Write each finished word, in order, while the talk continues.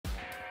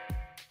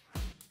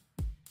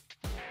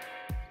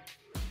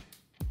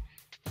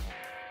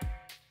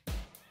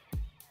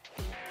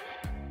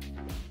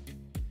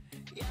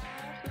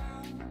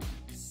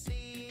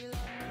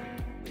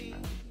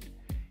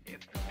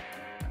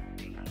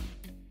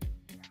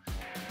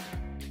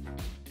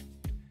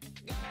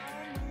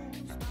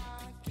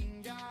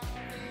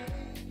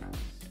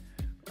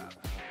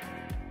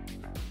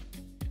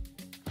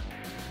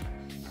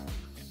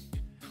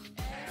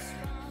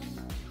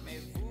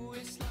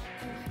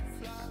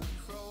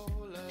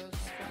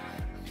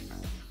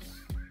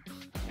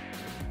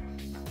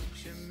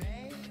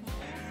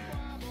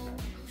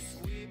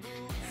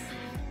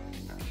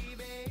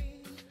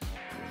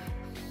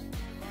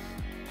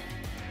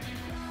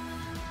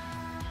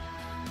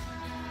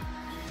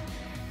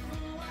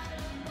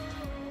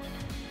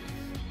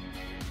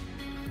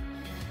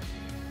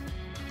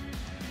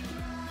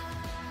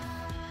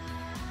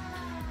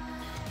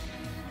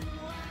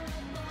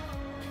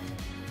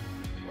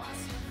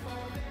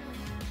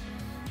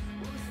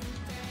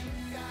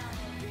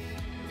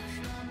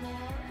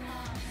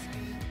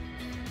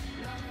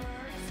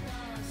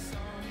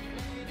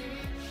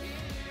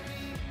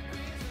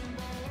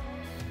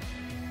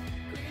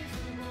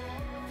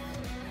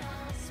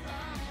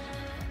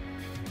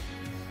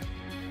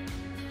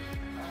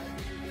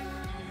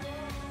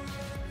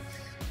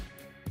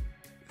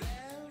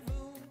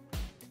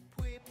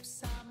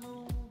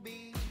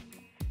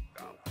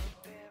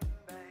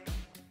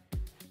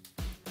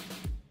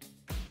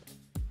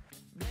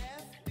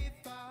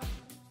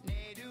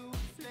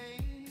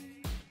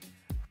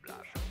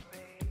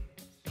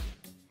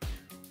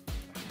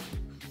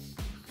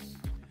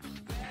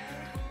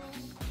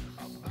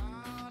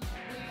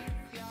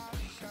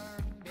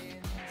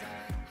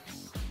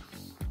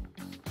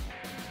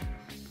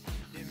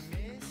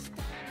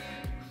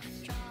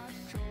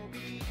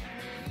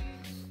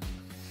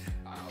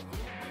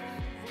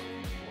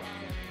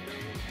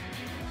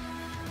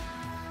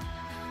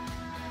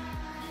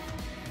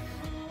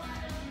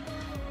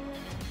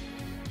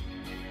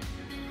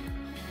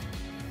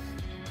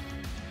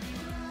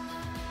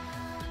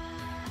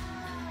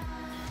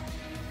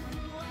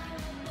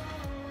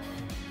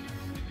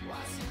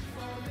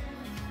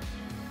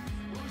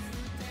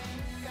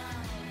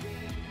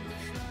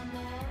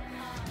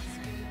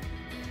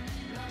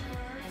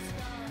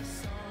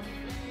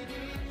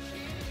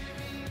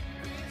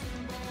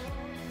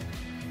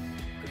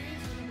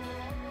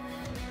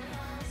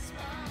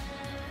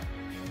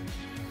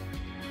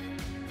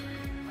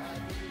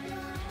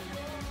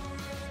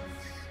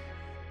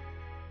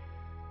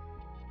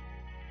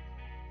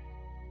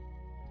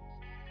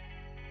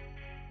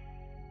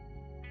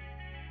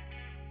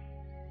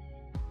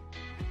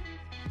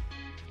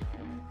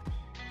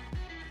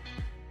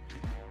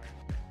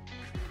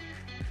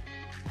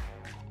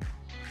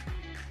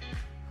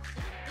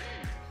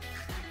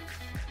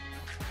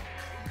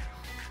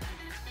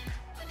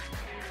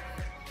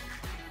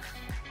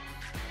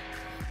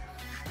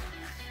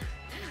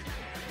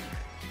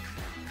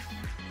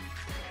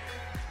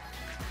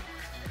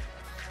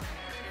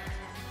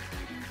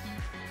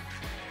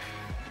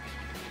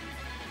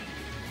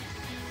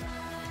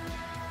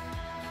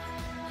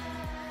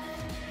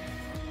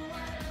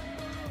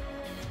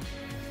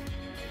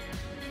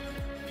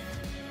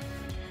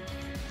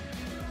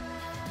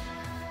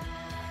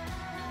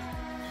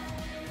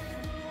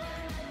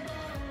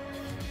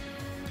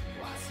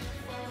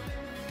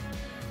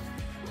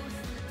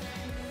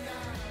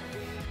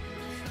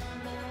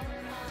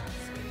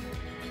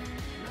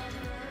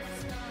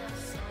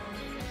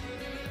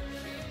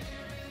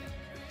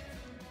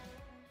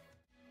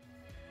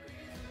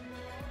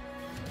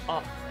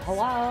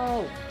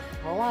Hello?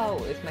 Hello?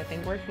 Is my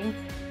thing working?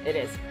 It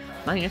is.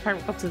 My name is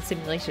Welcome up to the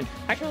simulation.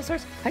 Hi, Troll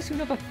Source. Hi,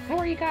 Sunova. How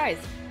are you guys?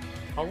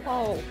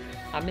 Hello.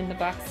 I'm in the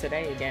box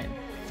today again.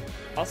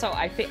 Also,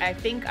 I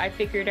think I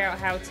figured out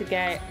how to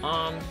get,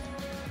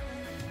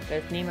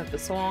 the name of the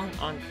song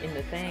in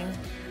the thing.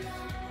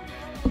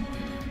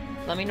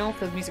 Let me know if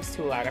the music's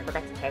too loud. I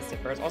forgot to test it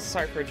first. Also,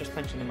 sorry for just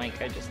punching the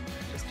mic. I just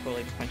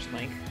totally punched the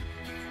mic.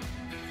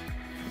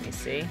 Let me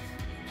see.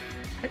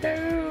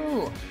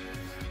 Hello!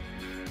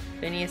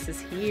 Phineas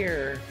is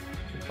here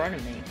in front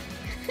of me.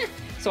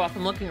 So if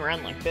I'm looking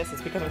around like this,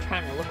 it's because I'm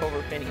trying to look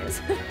over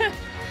Phineas.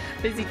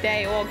 Busy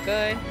day, all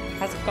good.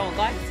 How's it going?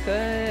 Glad it's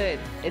good.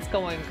 It's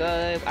going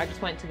good. I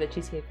just went to the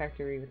Cheesecake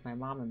Factory with my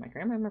mom and my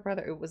grandma and my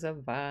brother. It was a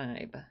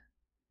vibe.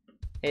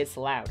 It's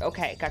loud.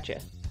 Okay,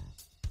 gotcha.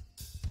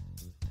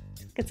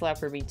 It gets loud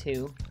for me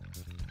too.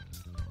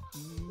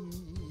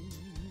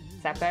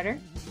 Is that better?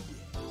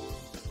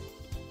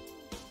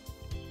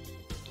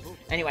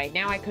 Anyway,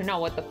 now I can know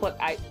what the flip.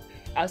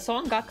 A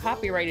song got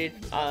copyrighted,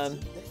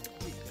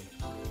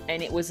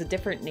 and it was a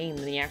different name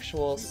than the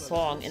actual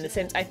song in The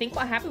Sims. I think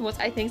what happened was,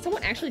 I think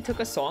someone actually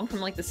took a song from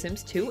like The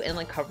Sims 2 and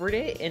like covered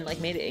it and like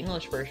made an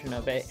English version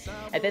of it,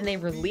 and then they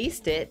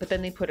released it, but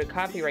then they put a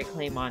copyright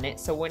claim on it.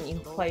 So when you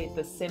play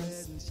The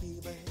Sims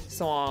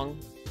song,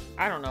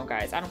 I don't know,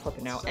 guys. I don't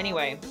fucking know.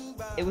 Anyway,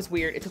 it was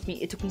weird. It took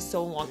me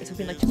so long. It took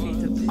me like 2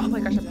 days to. Oh my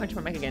gosh! I punched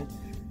my mic again.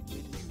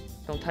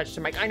 Don't touch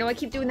the mic. I know I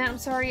keep doing that. I'm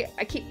sorry.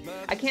 I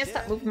can't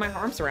stop moving my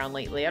arms around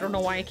lately. I don't know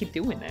why I keep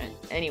doing that.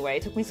 Anyway,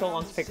 it took me so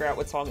long to figure out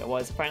what song it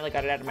was. Finally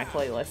got it out of my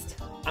playlist.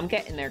 I'm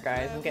getting there,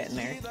 guys. I'm getting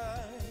there.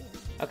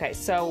 Okay,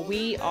 so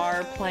we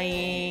are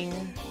playing.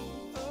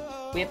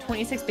 We have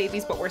 26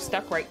 babies, but we're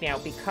stuck right now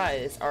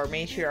because our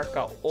matriarch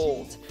got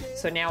old.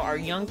 So now our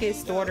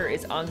youngest daughter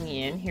is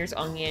Onion. Here's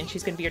Onion.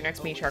 She's gonna be our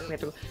next matriarch. We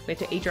have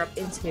to age her up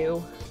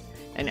into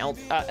an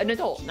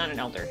adult, not an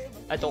elder.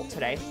 Adult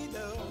today.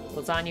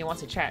 Lasagna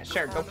wants to chat.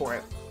 Sure, go for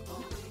it.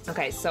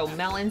 Okay, so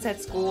Melon's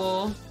at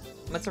school.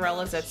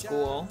 Mozzarella's at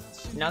school.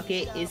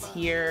 Nugget is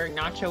here.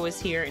 Nacho is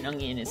here. And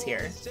Onion is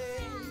here.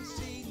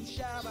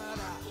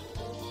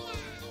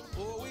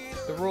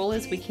 The rule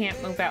is we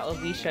can't move out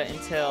Alicia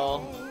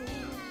until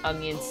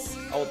Onion's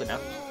old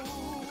enough.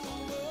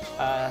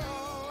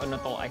 An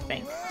adult, I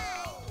think.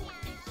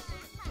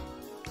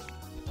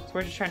 So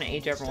we're just trying to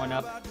age everyone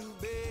up.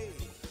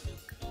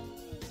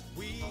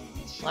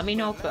 Let me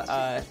know if,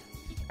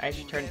 I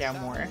should turn down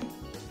more.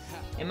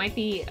 It might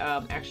be,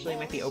 actually, it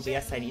might be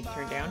OBS I need to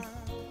turn down.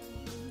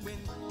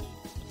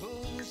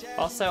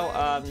 Also,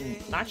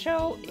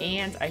 Nacho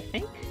and I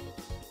think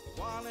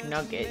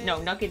Nugget. No,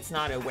 Nugget's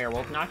not a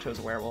werewolf. Nacho's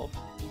a werewolf.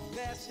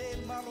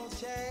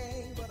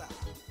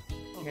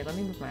 Here, let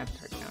me move my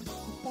avatar down.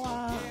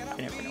 I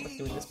never know what's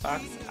doing this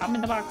box. I'm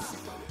in the box.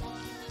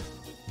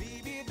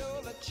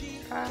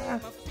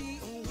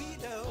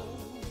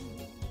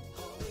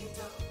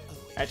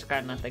 I just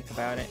gotta not think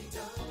about it.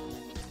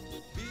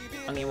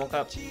 Onion woke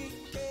up.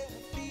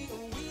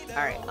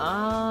 Alright,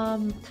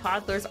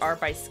 toddlers are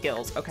by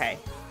skills. Okay,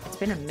 it's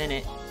been a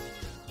minute.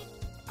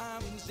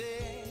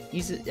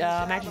 Use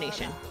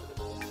imagination.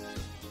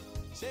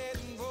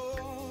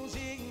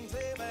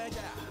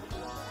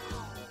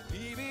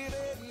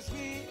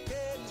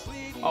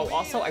 Oh,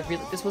 also,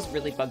 this was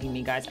really bugging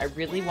me, guys. I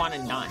really want to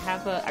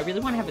have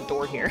a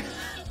door here.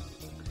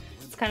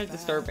 It's kind of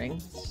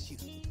disturbing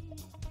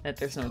that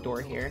there's no door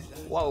here.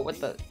 Whoa,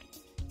 what the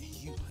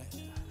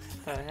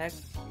heck?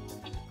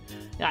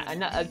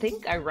 Yeah, I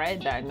think I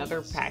read that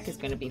another pack is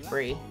going to be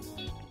free.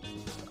 I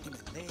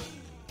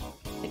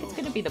think it's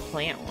going to be the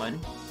plant one.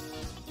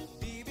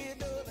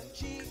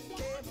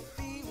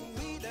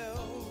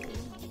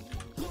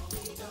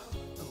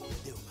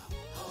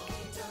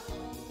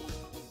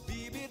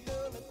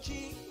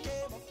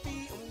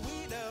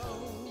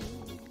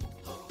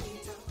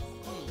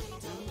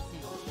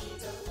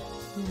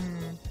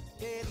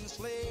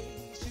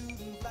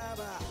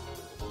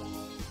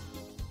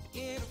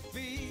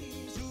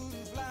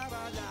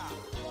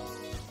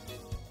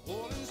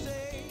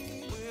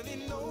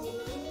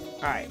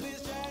 Alright.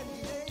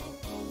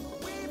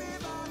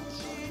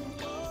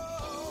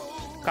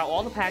 Got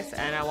all the packs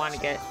and all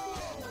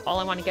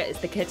I want to get is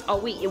the kits. Oh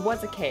wait, it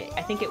was a kit.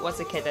 I think it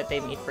was a kit that they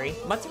made free.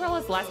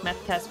 Mozzarella's last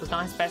meth test was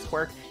not his best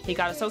work. He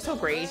got a so-so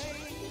grade,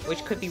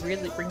 which could be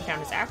really bringing down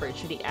his average.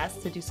 Should he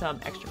ask to do some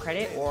extra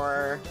credit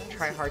or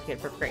try hard to get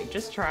for grade?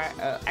 Just try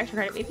extra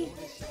credit maybe?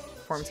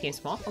 Performance game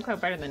small? Okay,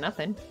 better than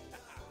nothing.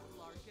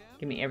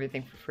 Give me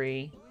everything for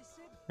free.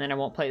 Then I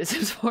won't play The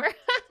Sims 4.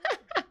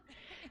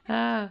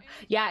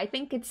 Yeah, I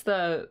think it's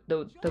the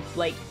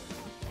like,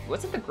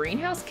 was it the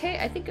greenhouse kit?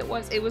 I think it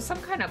was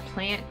some kind of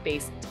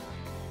plant-based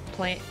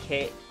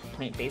kit.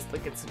 Plant-based,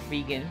 like it's a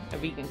vegan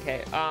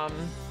kit. I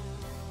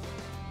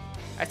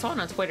saw it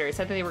on Twitter. It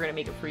said that they were gonna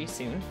make it free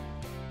soon.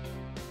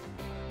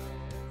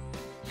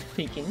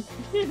 Vegan.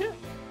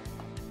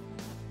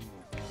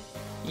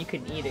 You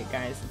can eat it,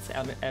 guys. It's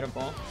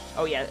edible.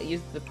 Oh yeah,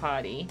 use the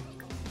potty.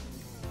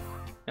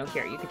 No,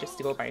 here, you could just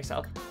go by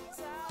yourself.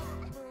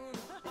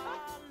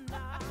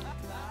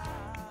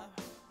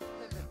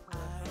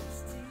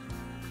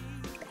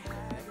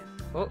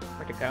 Oh,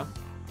 where'd it go?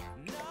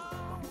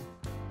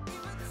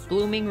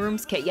 Blooming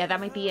Rooms kit. Yeah, that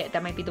might be it.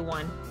 That might be the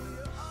one.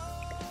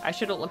 I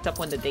should have looked up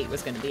when the date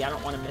was going to be. I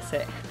don't want to miss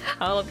it.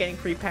 I love getting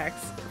free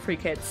packs, free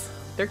kits.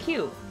 They're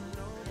cute.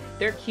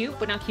 They're cute,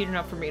 but not cute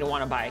enough for me to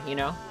want to buy, you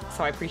know?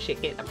 So I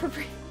appreciate getting them for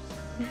free.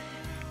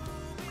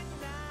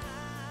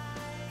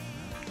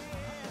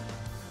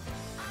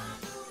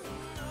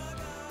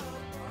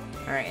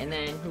 Alright, and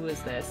then who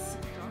is this?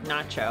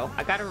 Nacho.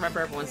 I gotta remember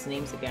everyone's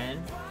names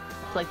again. I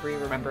have to, like,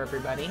 re-remember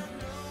everybody.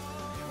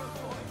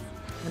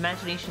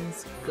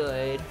 Imagination's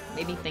good.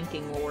 Maybe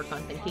thinking. We'll work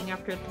on thinking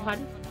after the pod.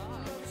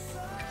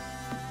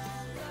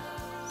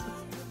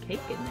 Some cake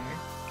in there.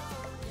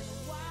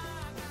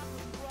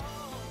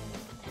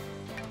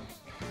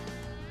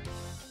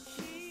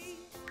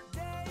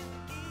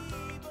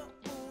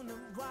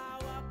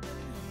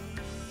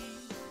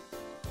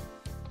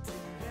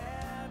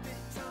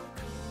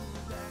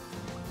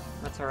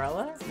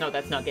 Mozzarella? No,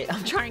 that's nugget.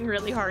 I'm trying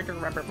really hard to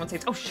remember everyone's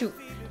names. Oh shoot!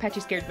 Patchy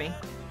scared me.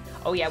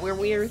 Oh yeah, we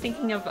were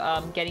thinking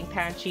of getting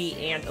Patchy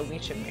and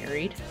Alicia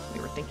married. We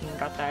were thinking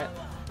about that.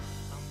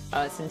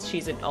 Since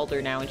she's an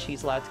elder now and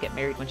she's allowed to get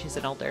married when she's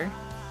an elder.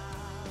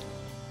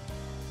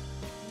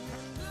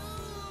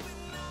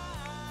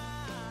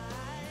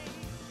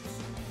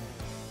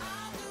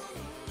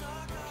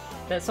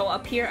 So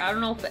up here, I don't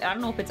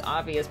know if it's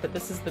obvious, but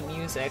this is the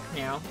music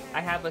now.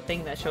 I have a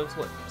thing that shows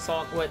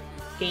what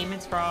game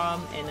it's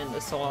from, and then the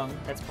song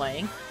that's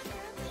playing.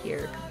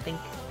 Here,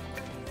 thinking.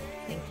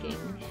 Here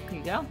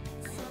you go.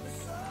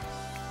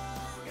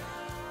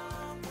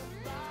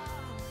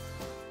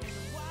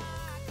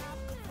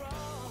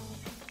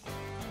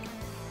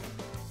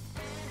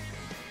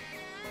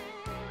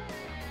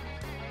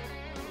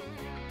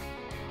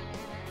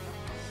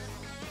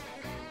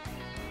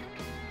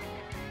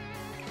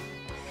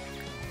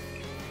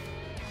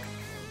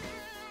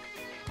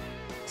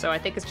 So I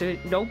think it's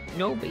just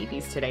no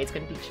babies today. It's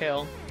gonna be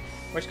chill.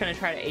 We're just gonna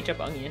try to age up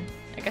Onion.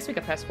 I guess we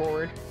could fast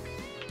forward.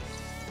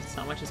 It's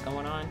not much is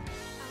going on.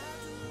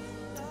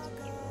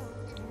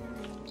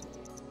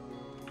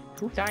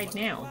 Who died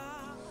now?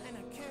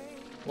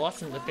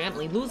 Lost in the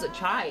family. Lose a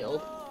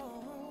child?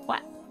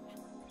 What?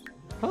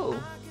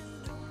 Oh.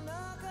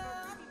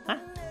 Huh?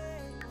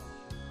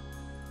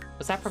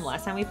 Was that from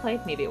last time we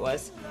played? Maybe it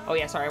was. Oh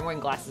yeah, sorry, I'm wearing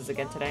glasses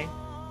again today.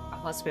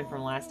 Oh, must have been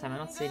from last time. I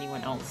don't see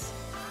anyone else.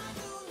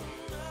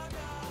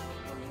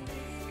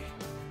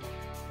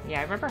 Yeah,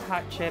 I remember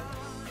Hot Chip.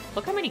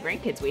 Look how many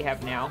grandkids we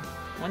have now.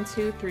 1,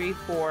 2, 3,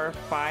 4,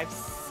 5,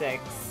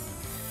 6,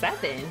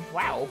 7.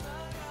 Wow.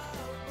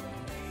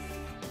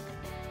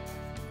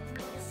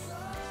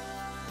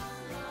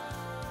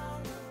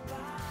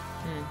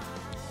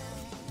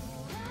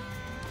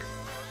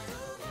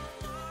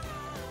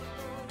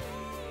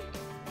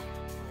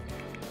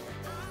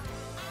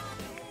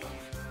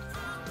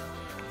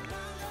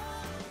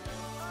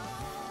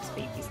 This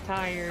baby's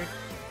tired.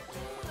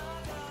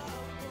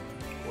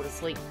 Go to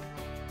sleep.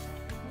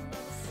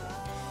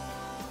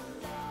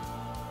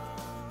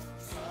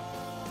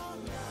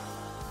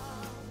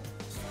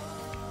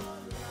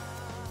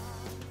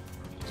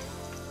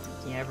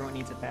 Yeah, everyone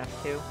needs a bath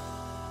too.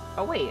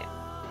 Oh wait.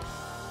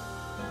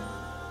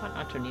 I thought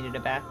Nacho needed a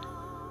bath.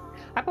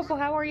 Hi Popo,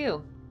 how are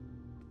you?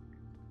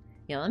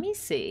 Yeah, let me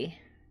see.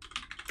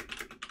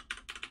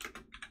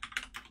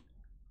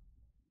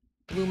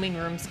 Blooming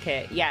Rooms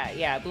kit.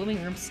 Yeah,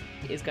 Blooming Rooms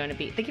is going to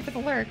be, thank you for the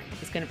lurk,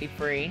 it's going to be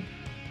free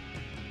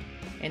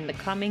in the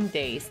coming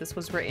days. This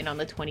was written on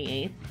the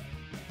 28th.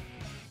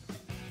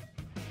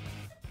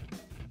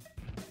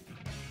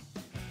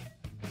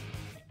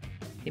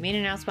 They made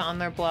an announcement on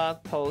their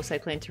blog post. I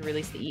plan to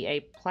release the EA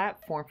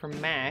platform for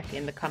Mac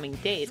in the coming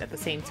days. At the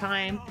same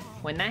time,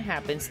 when that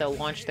happens, they'll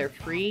launch their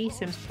free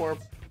Sims 4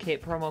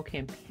 kit promo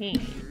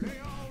campaign.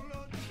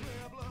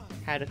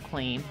 How to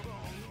claim.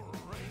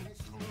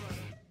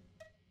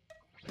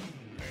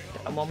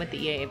 The moment the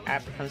EA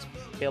app becomes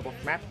available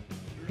for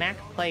Mac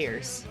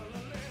players.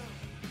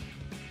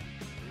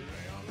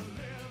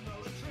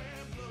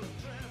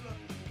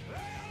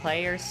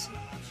 Players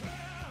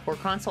for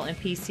console and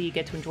PC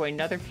get to enjoy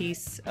another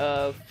piece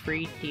of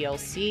free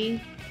DLC.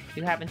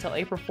 You have until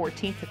April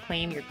 14th to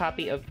claim your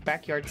copy of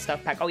Backyard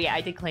Stuff Pack. Oh yeah, I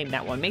did claim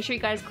that one. Make sure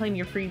you guys claim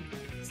your free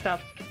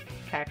stuff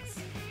packs.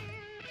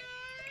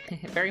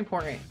 Very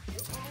important.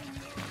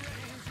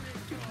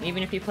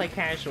 Even if you play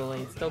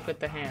casually, it's still good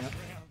to have.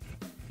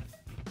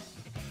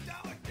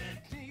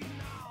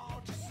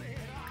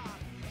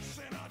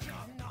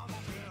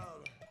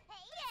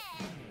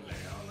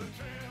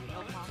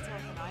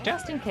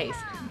 Just in case.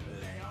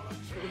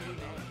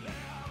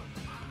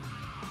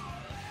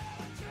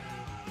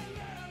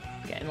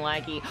 Getting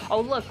laggy.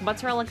 Oh look,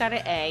 Mozzarella got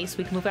an A, so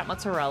we can move out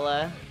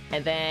Mozzarella.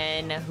 And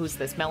then, who's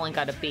this? Melon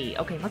got a B.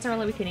 Okay,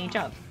 Mozzarella we can age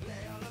up.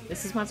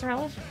 This is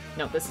Mozzarella?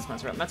 No, this is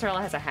Mozzarella.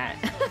 Mozzarella has a hat.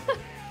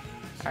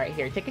 Alright,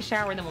 here, take a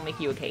shower and then we'll make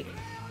you a cake.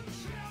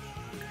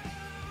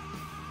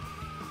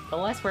 The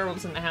less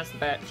werewolves in the house, the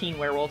better. Teen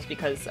werewolves,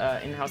 because,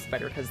 in the house the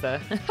better, because the...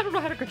 I don't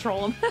know how to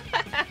control them.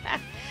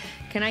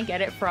 Can I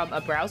get it from a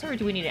browser or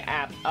do we need an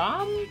app?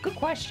 Good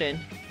question.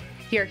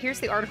 Here's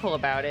the article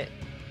about it.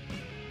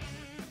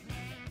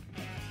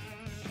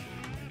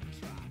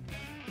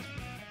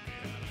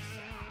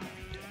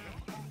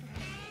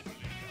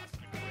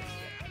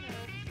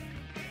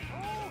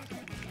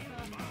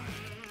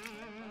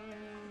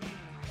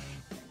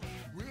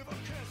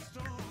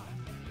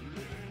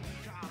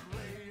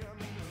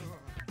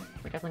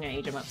 We're definitely gonna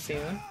age him up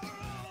soon.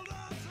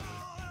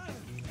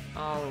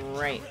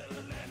 Alright.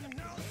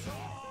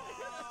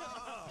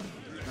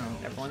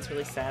 Oh, everyone's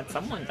really sad.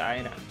 Someone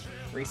died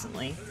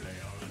recently.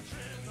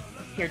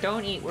 Here,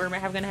 don't eat. We're gonna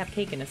have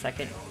cake in a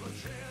second.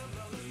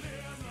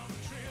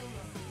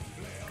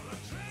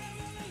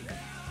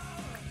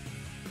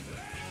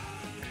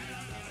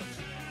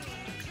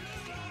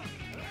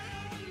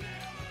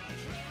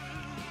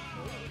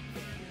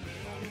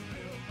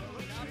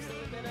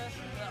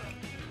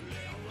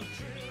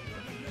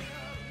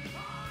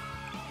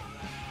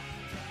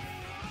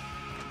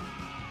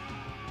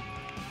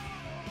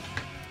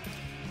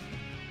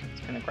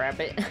 Just gonna grab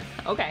it.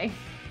 Okay.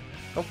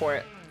 Go for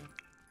it.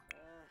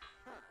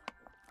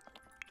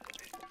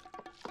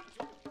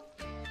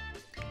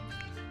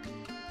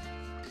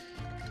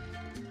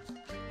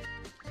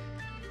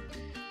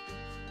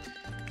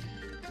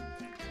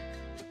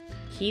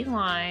 Key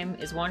Lime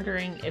is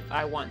wondering if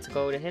I want to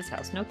go to his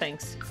house. No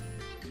thanks.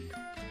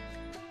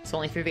 It's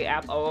only through the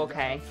app. Oh,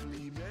 okay.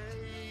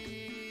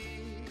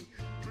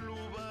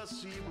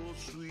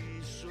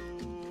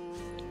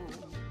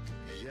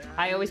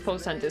 I always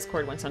post on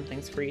Discord when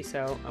something's free,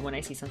 so when I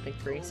see something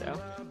free,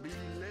 so.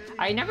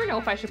 I never know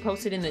if I should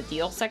post it in the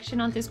deal section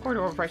on Discord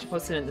or if I should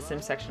post it in the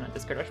sim section on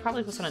Discord. I should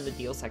probably post it on the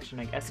deal section,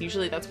 I guess.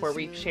 Usually that's where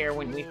we share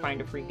when we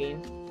find a free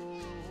game.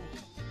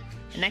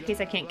 In that case,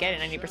 I can't get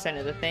it. 90%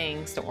 of the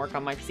things don't work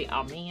on my PC.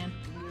 Oh, man.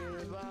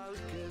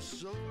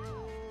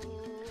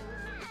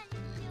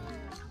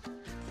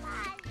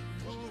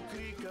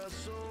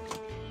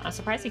 I'm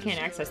surprised you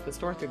can't access the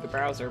store through the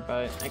browser,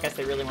 but I guess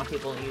they really want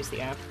people to use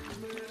the app.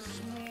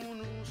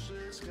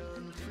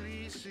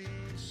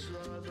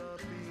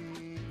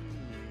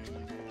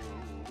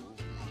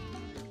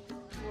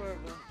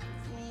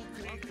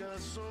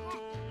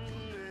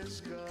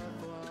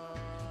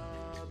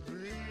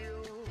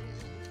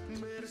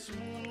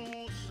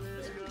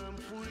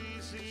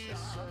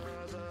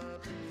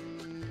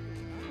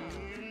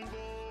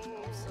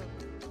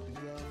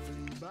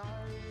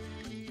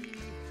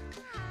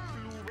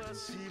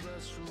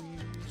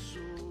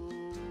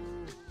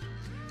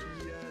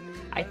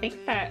 I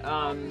think that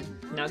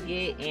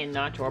Nugget and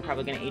Nacho are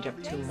probably going to age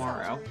up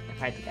tomorrow,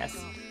 if I had to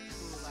guess.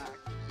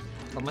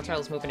 But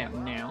Mozzarella's moving out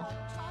now.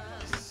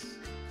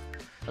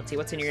 Let's see,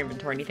 what's in your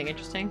inventory? Anything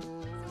interesting?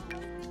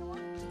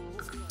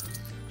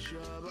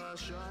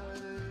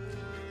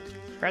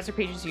 Browser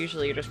pages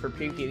usually are just for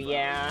preview,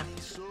 yeah.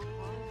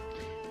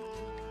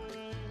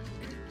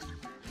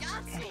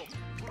 Okay.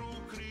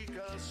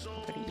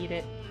 Gotta eat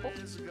it. Oh.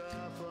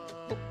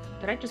 Oh.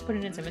 Did I just put it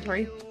in its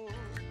inventory?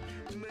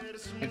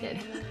 I did.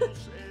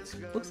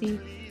 Whoopsie.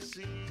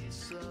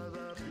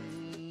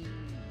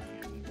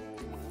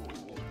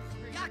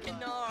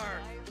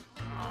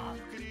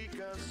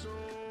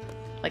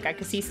 Like, I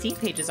could see Steam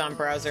pages on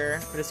browser,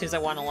 but as soon as I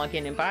want to log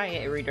in and buy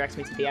it, it redirects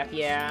me to the app.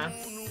 Yeah.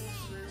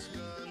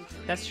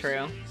 That's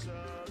true.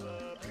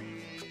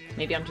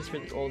 Maybe I'm just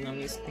really old and I'm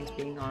used to things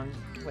being on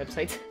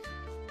websites.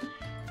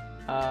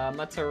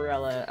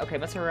 Mozzarella. Okay,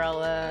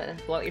 mozzarella.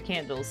 Blow out your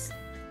candles.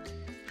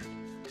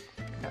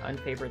 Gotta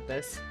unfavorite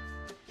this.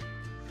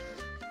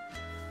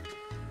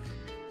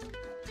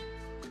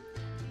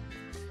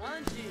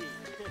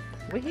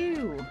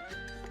 Woohoo!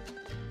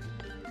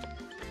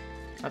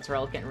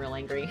 Mozzarella's getting real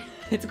angry.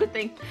 It's a good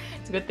thing.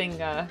 It's a good thing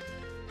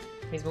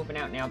he's moving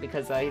out now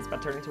because he's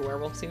about to turn into a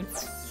werewolf soon.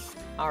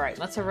 Alright,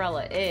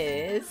 Mozzarella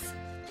is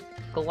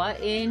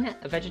glutton,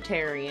 a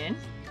vegetarian,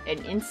 an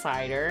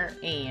insider,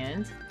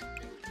 and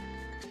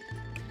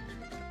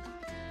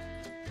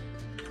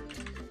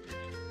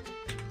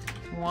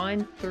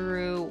one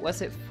through,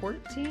 was it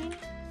 14?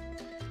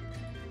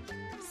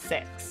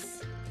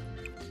 6.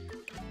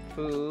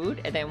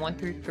 Food, and then 1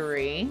 through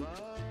 3.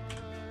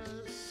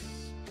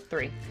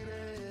 3.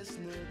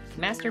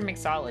 Master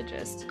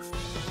Mixologist.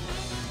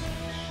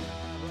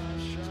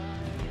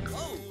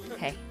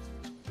 Okay.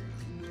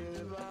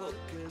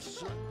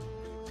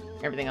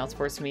 Everything else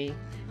forced me.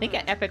 I think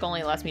Epic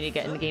only allows me to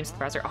get in the games with the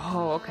browser.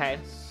 Oh, okay.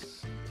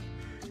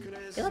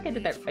 I feel like I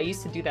did that. I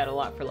used to do that a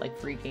lot for like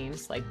free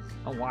games, like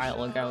a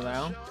while ago,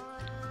 though.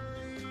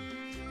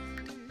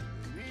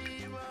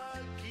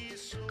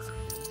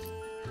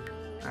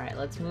 Alright,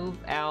 let's move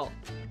out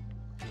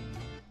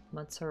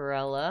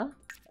Mozzarella.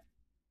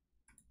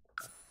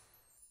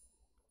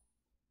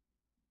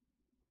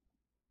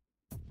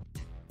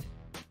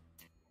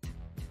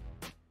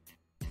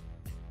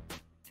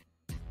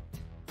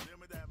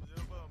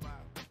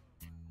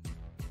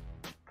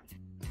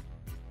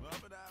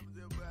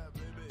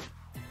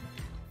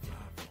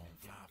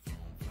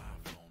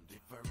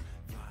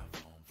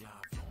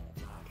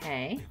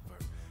 Okay.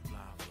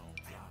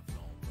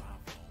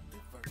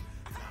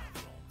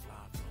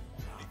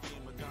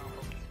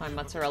 My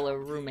mozzarella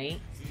roommate.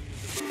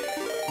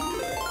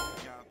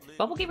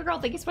 Bubble Gamer Girl,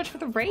 thank you so much for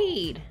the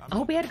raid. I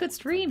hope we had a good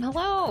stream.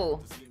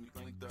 Hello.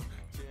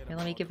 Here,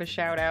 let me give a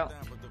shout out.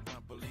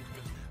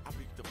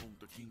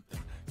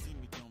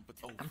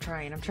 I'm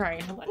trying.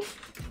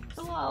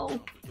 Hello.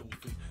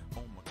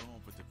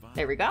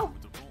 There we go.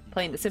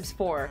 Playing The Sims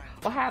 4.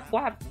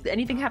 What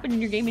anything happened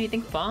in your game?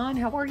 Anything fun?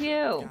 How are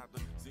you?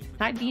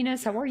 Hi,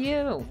 Venus. How are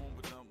you?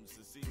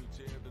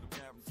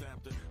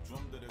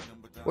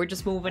 We're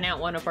just moving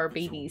out one of our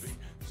babies,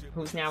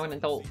 who's now an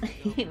adult.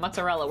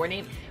 Mozzarella.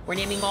 We're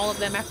naming all of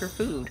them after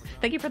food.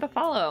 Thank you for the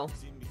follow.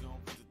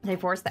 They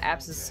forced the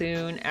apps as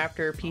soon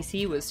after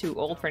PC was too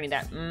old for any of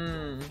that.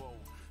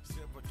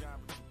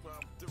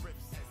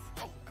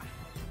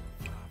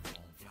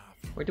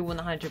 We're doing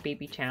the 100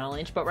 baby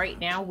challenge, but right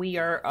now we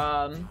are,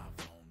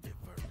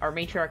 our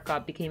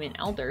matriarch became an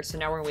elder, so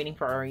now we're waiting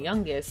for our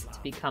youngest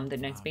to become the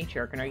next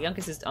matriarch, and our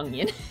youngest is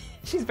Onion.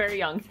 She's very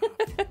young.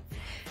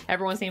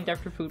 Everyone's named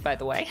after food, by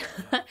the way.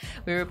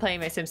 We were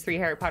playing my Sims 3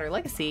 Harry Potter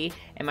Legacy,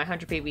 and my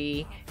 100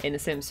 baby in The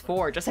Sims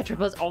 4 just had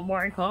triples. Oh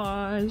my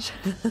gosh.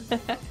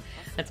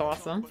 That's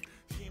awesome.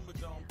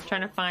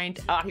 Trying to find,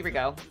 here we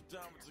go.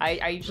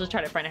 I usually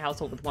try to find a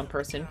household with one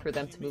person for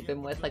them to move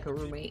in with, like a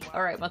roommate.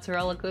 All right,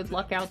 Mozzarella, good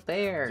luck out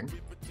there.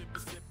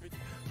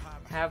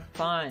 Have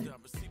fun.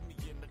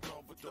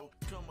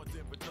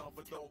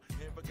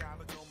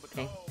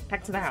 Okay,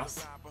 back to the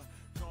house.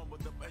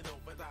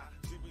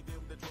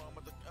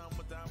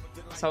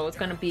 So it's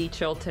gonna be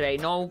chill today.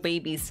 No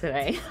babies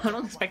today. I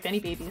don't expect any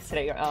babies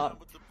today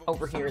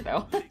over here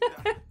though.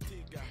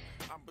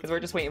 Because we're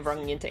just waiting for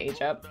Onion to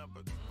age up.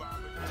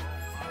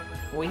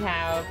 We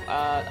have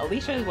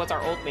Alicia was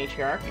our old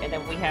matriarch, and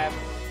then we have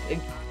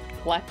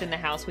left in the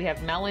house. We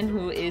have Melon,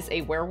 who is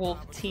a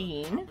werewolf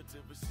teen.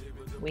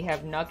 We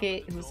have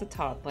Nugget, who's a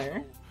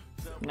toddler.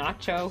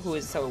 Nacho, who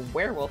is a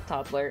werewolf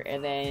toddler,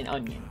 and then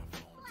Onion.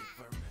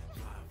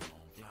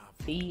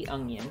 The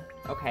Onion.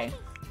 Okay.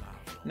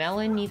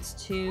 Melon needs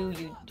to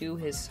do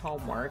his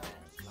homework.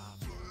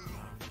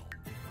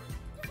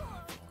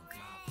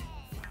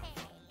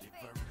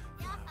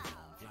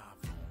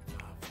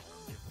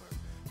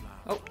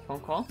 Oh, phone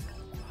call.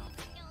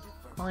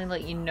 Calling to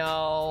let you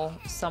know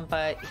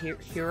somebody,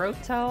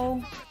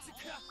 Hiroto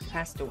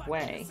passed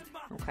away.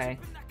 Okay.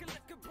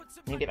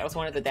 Maybe that was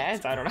one of the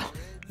dads? I don't know.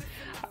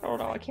 I don't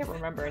know. I can't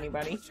remember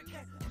anybody.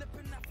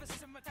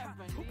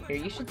 Here,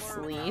 you should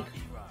sleep.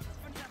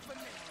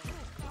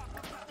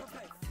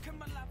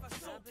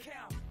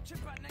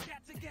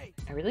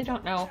 I really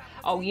don't know.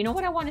 Oh, you know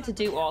what I wanted to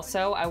do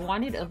also? I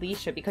wanted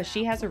Alicia, because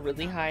she has a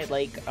really high,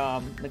 like,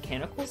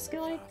 mechanical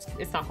skill.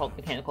 It's not called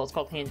mechanical, it's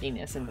called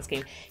handiness in this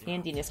game.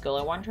 Handiness skill.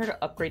 I wanted her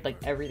to upgrade, like,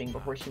 everything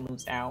before she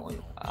moves out.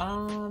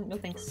 No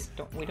thanks.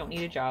 We don't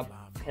need a job.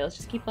 Okay, let's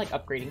just keep, like,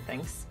 upgrading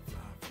things.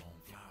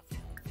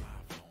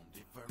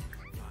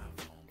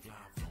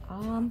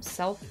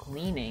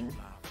 Self-cleaning.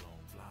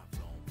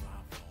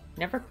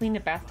 Never clean a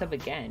bathtub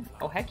again.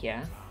 Oh, heck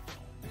yeah.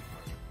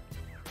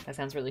 That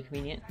sounds really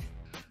convenient.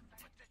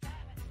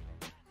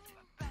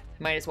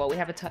 Might as well. We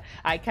have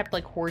I kept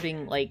like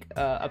hoarding like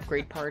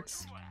upgrade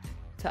parts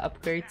to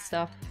upgrade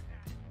stuff.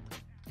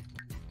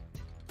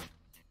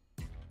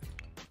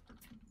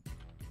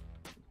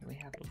 We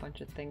have a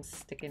bunch of things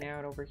sticking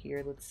out over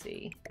here. Let's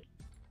see.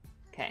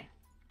 Okay.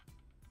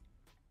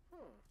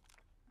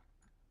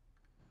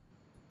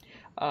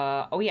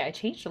 Oh yeah, I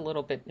changed a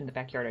little bit in the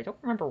backyard. I don't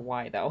remember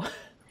why though.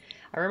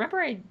 I remember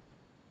I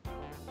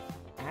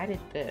added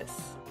this.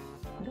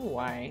 I wonder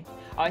why.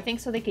 Oh, I think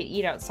so they could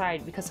eat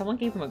outside because someone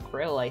gave them a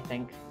grill, I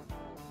think.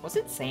 Was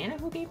it Santa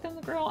who gave them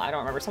the grill? I don't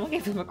remember. Someone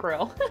gave them a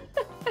grill.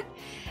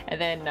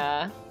 And then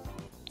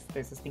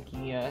there's a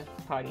stinky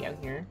potty out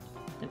here.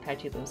 And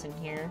Patchy lives in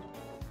here.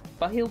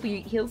 But he'll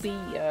be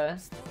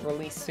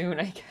released soon,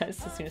 I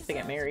guess, as soon as they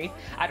get married.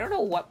 I don't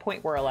know what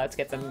point we're allowed to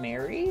get them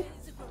married.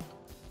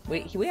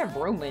 We have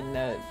room in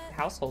the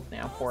household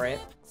now for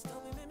it.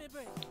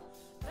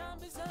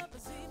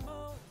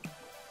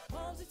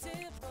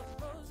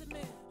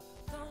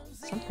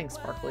 Something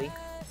sparkly.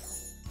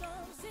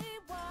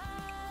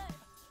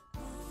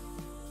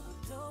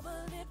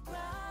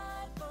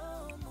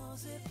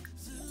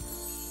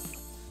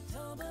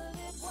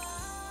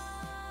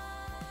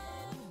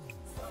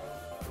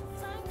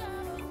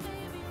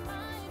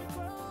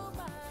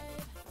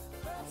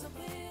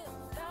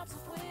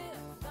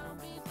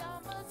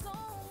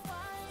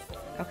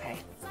 Okay.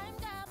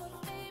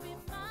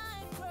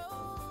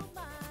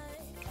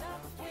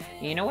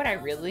 You know what I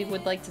really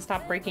would like to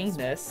stop breaking?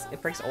 This.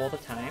 It breaks all the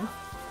time.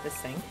 This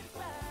thing.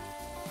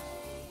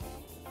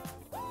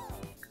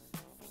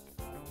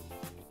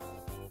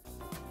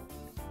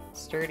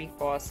 Sturdy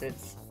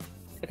faucets.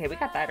 Okay, we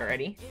got that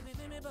already.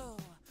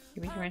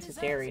 Give me Francis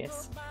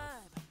Darius.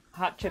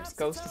 Hot Chips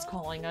Ghost is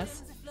calling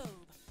us.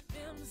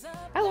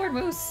 Hi, Lord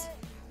Moose!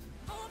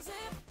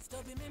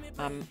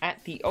 I'm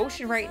at the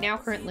ocean right now,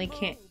 currently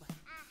can't...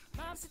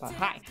 But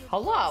hi.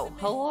 Hello!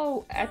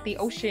 Hello at the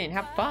ocean.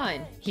 Have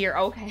fun. Here,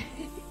 okay.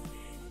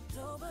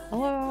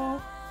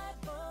 Hello!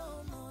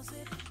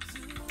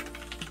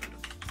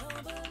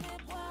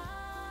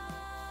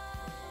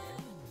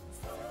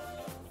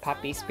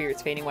 Poppy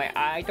spirits fading away.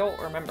 I don't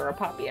remember a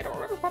Poppy. I don't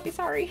remember Poppy,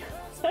 sorry.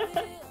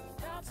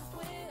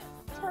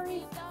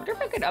 Sorry. I wonder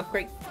if I could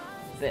upgrade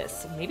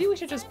this. Maybe we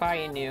should just buy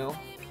a new.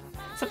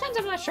 Sometimes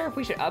I'm not sure if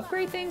we should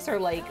upgrade things or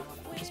like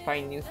just buy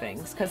new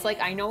things. Cause like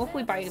I know if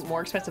we buy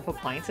more expensive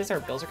appliances, our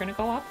bills are gonna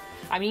go up.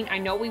 I mean, I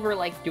know we were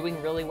like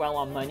doing really well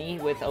on money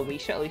with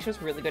Alicia.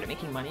 Alicia's really good at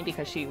making money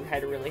because she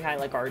had a really high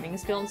like gardening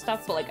skill and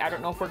stuff. But like I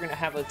don't know if we're gonna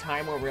have a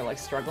time where we're like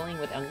struggling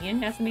with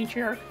Onion as the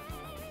matriarch.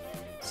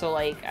 So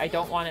like I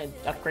don't want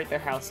to upgrade their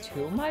house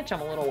too much.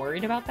 I'm a little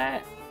worried about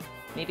that.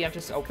 Maybe I'm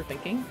just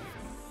overthinking.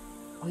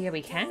 Oh yeah,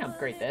 we can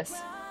upgrade this.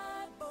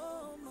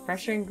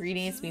 Fresher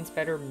ingredients means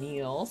better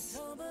meals.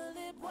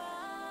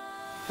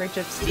 Fridge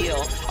of steel.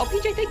 Oh,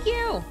 PJ, thank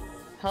you!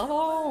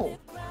 Hello!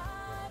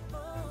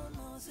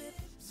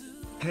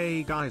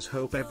 Hey guys,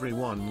 hope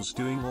everyone's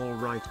doing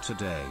alright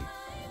today.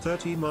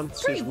 30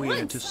 months is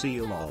weird to see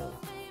you all.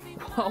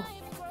 Whoa.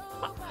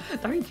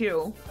 Thank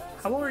you.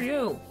 How are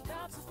you?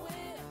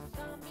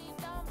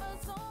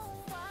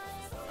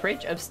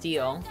 Fridge of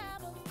steel.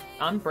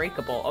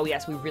 Unbreakable. Oh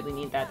yes, we really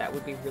need that. That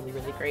would be really,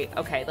 really great.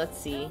 Okay, let's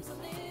see.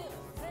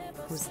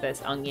 Who's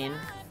this? Onion.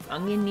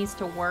 Onion needs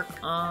to work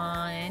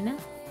on...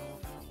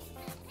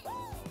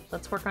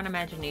 Let's work on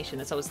imagination.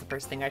 That's always the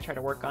first thing I try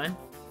to work on.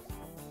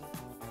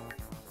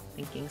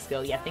 Thinking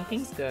skill. Yeah,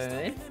 thinking's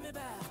good.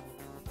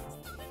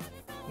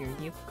 Here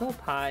you go,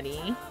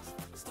 Potty.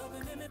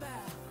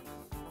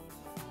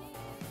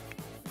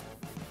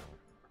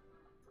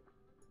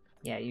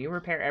 Yeah, you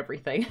repair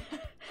everything.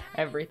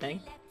 Everything.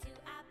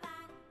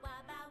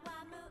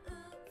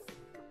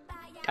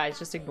 Guys,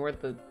 just ignore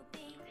the...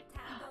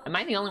 Am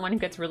I the only one who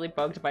gets really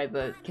bugged by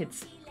the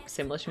kids'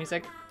 Simlish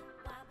music?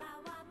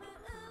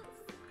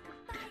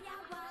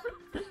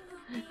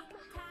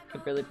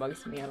 It really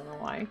bugs me, I don't know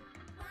why.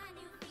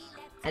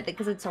 I think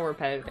because it's so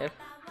repetitive.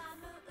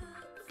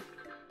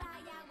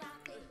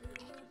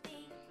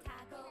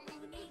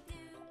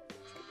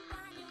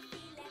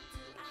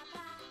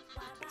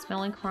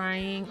 Smelling,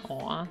 crying,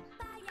 aw.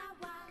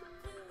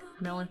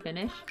 Melon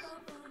finish?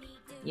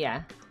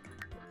 Yeah.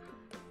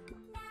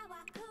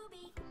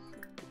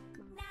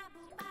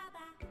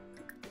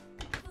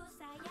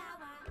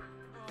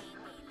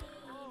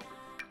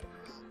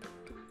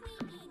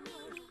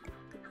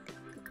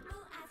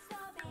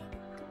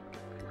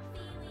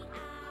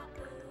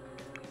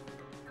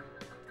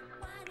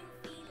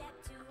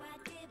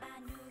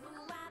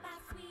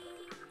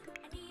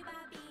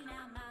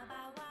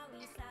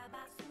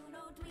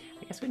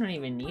 I guess we don't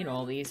even need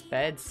all these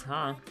beds,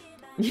 huh?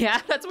 Yeah,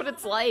 that's what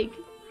it's like.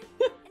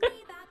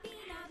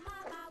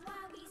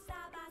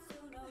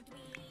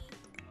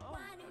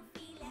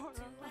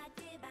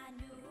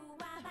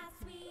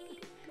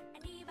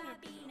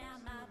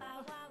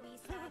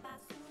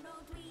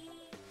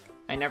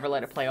 I never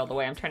let it play all the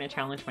way. I'm trying to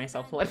challenge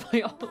myself to let it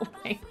play all the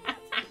way.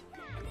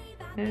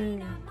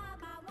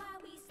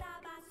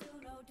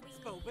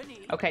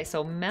 Okay,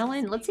 so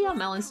Melon, let's see how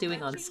Melon's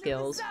doing on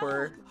skills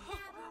for...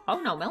 Oh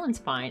no, Melon's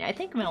fine. I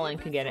think Melon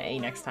could get an A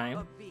next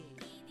time.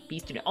 B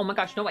student. Oh my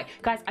gosh, no way.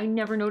 Guys, I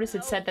never noticed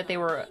it said that they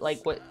were,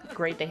 like, what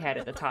grade they had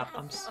at the top.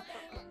 I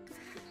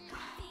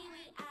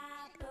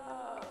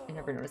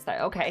never noticed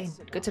that. Okay,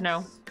 good to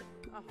know.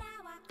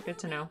 Good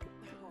to know.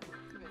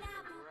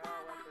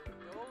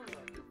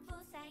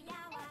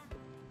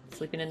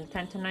 Sleeping in the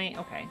tent tonight?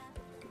 Okay.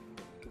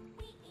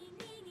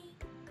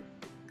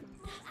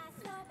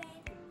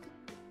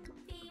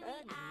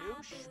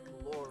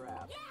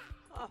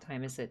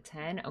 Time is at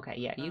 10. Okay,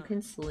 yeah, you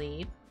can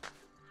sleep.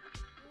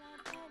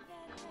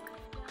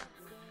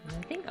 And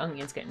I think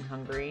Onion's getting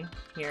hungry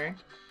here.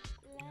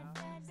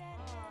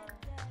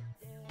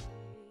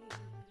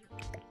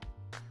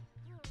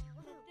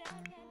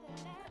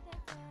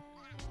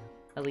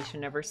 Alicia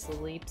never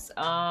sleeps.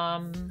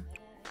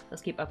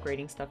 Let's keep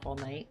upgrading stuff all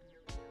night.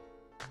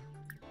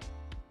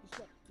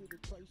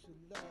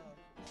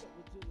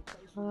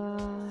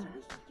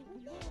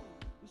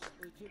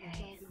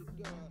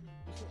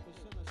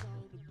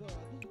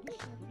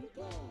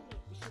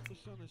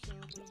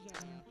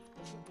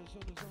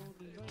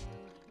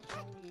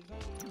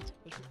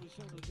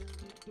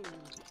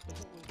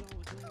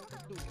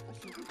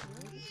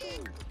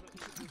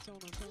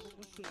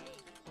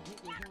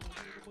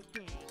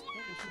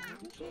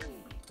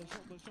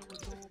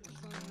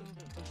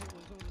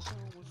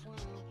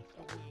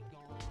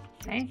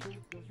 Okay. Okay.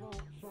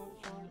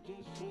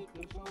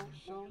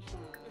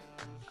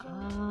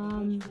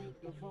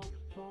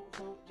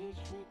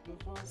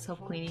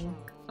 Self-cleaning.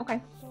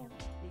 Okay.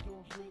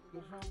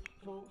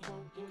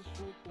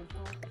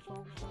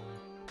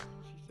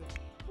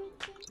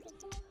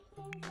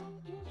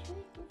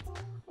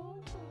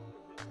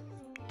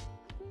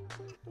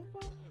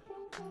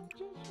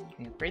 Can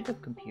we upgrade the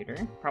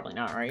computer? Probably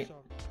not, right?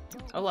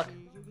 Oh, look.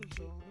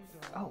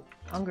 Oh,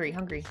 hungry,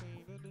 hungry.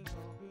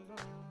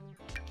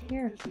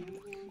 Here.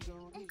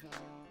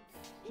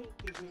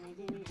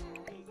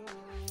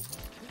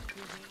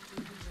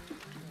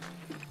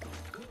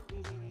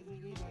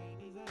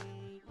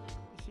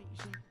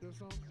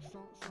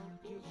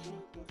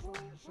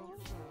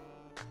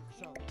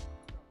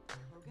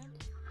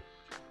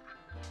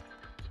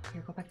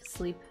 Here, go back to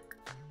sleep.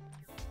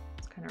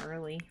 It's kind of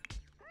early.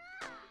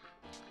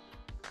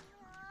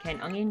 Can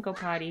Onion go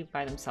potty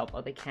by themselves?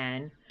 Oh, they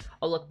can.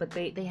 Oh, look, but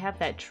they have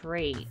that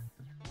trait.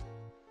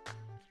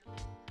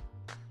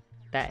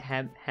 That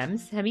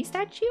Hemi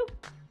statue?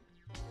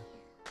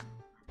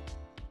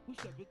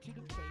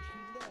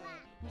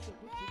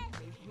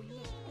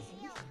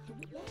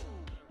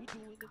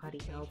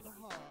 Potty help.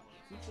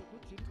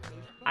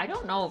 I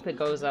don't know if it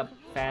goes up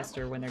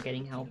faster when they're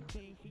getting help.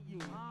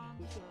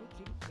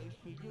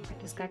 Where'd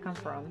this guy come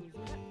from?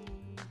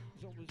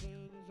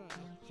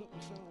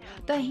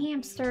 The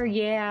hamster,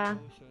 yeah.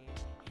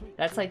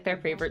 That's like their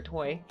favorite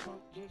toy.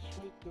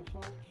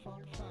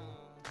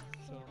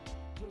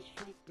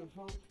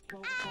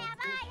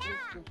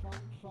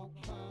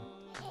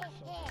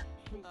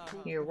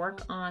 Here,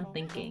 work on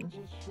thinking.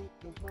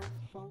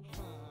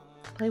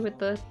 Play with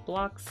the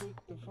blocks.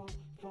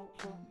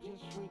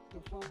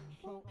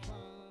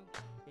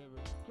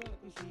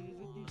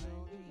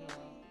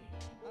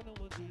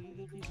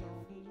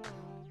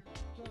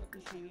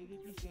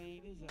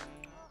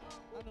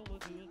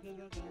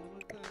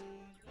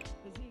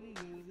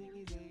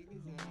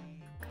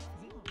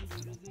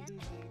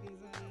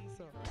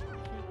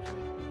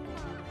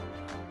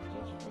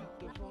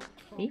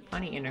 Be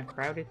funny in a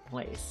crowded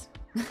place.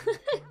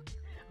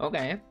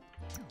 Okay.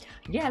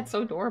 Yeah, it's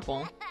so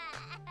adorable.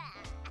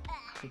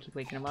 I keep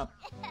waking him up.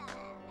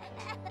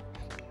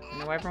 I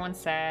know everyone's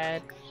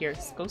sad. Here,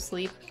 go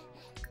sleep.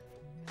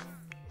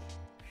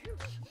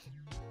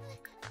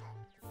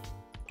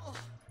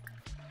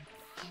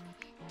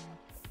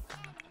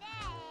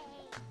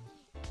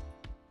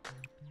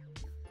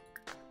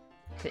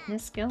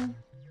 Fitness skill?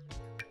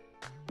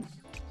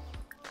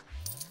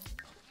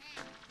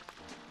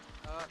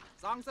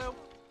 Zongso.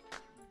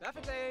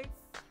 Definitely.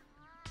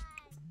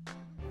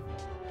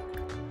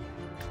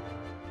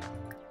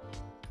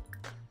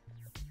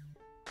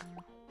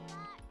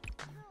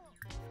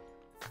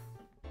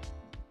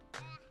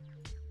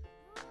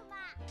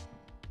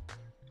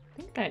 I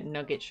think that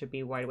Nugget should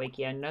be wide awake.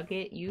 Yeah,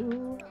 Nugget,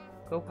 you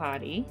go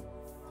potty.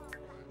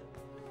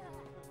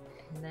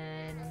 And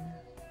then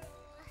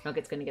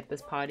Nugget's gonna get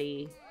this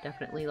potty.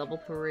 Definitely level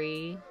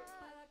 3.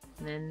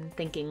 And then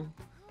thinking.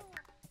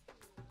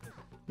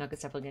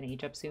 Nugget's definitely gonna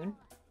age up soon.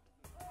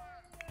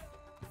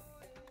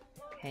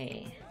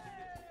 Okay.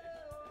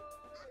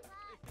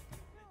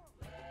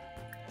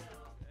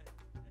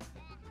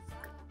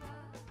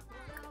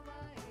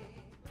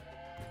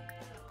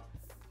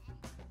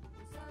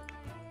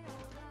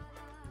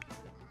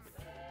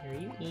 Here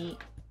you eat.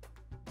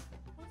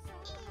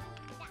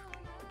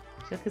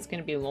 I feel like it's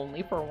gonna be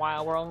lonely for a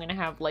while. We're only gonna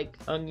have like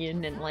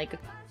Onion and like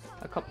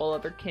a couple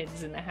other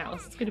kids in the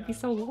house. It's gonna be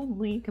so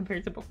lonely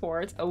compared to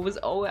before. It's always,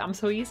 oh, I'm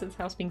so used to this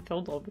house being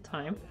filled all the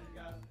time.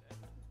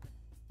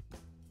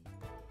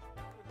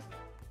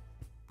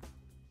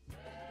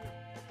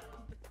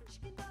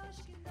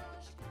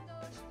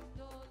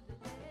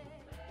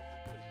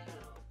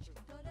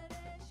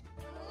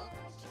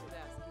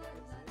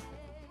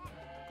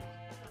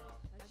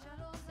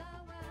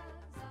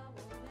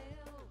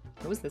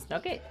 Who's this,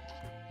 Nugget?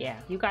 Yeah,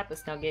 you got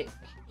this, Nugget.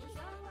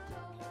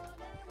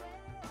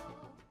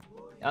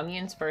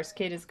 Onion's first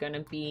kid is gonna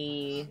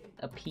be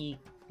a P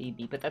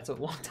baby, but that's a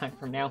long time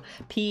from now.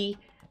 P,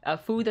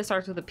 food that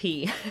starts with a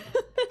P.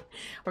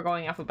 We're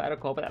going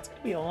alphabetical, but that's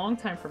gonna be a long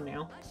time from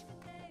now.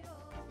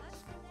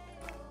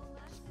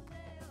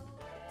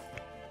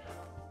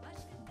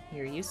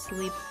 Here, you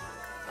sleep.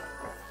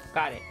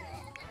 Got it.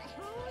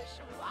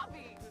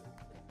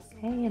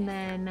 Okay, and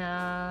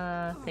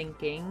then,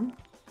 thinking.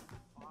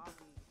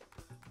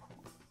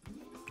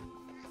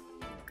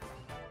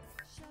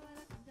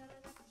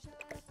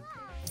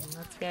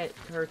 Let's get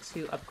her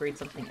to upgrade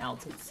something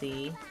else. Let's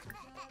see.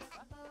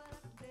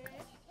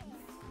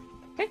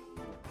 Okay.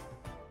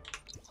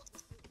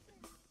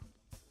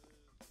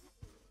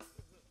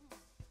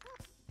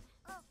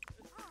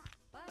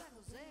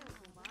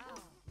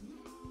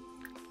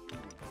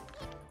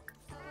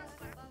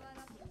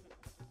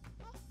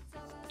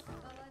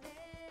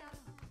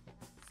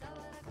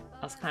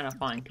 That's kind of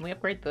fun. Can we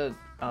upgrade the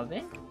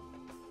oven?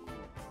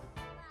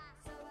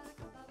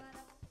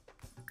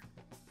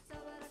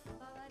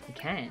 We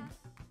can.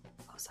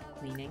 Oh, stop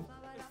cleaning.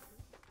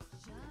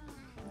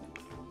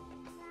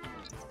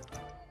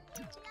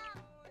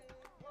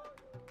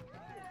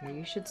 Here,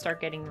 you should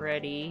start getting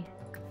ready.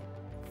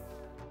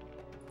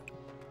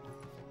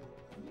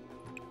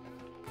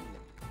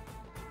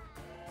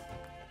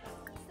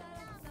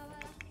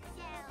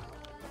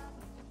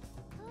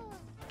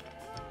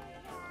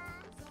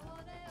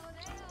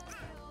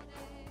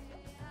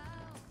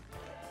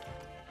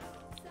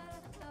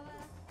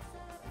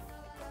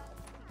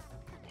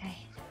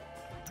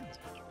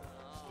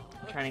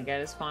 Trying to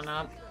get his fun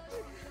up.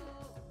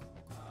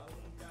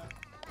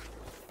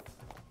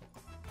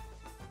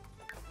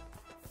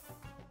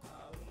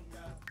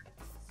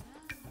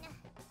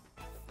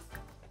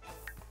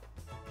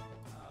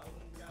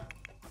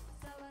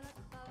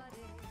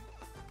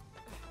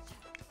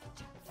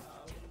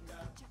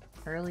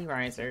 Early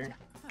riser.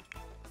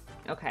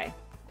 Okay.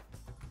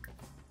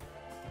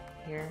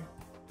 here.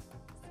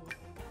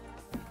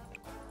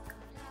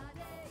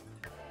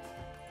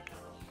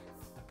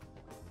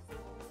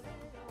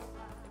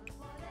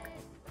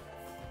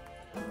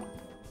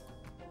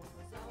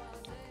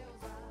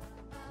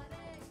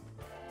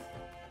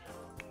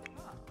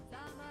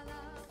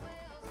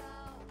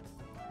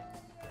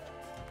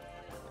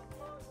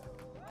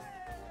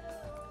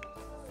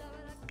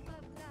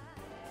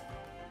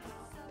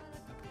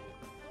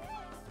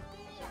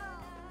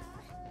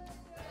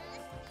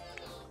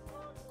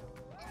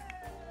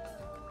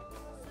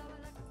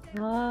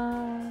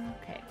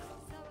 Okay.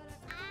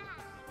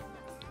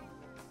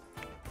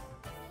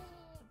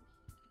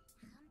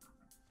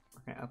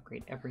 We're gonna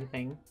upgrade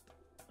everything.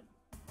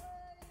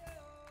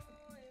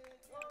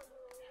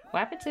 What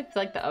happens if,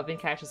 like, the oven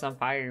catches on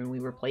fire and we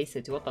replace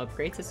it? Do all the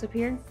upgrades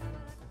disappear?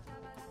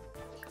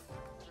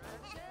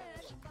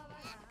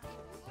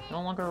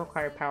 No longer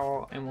require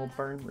power and will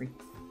burn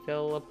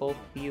refillable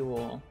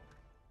fuel.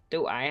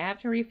 Do I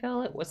have to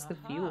refill it? What's the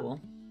fuel?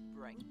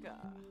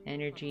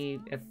 Energy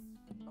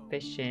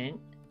efficient.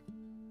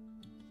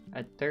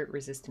 A dirt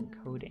resistant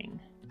coating.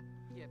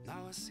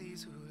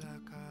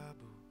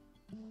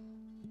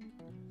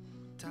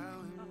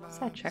 What's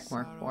that check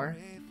mark for?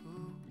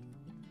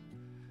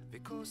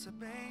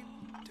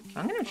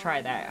 I'm gonna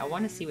try that. I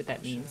want to see what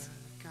that means.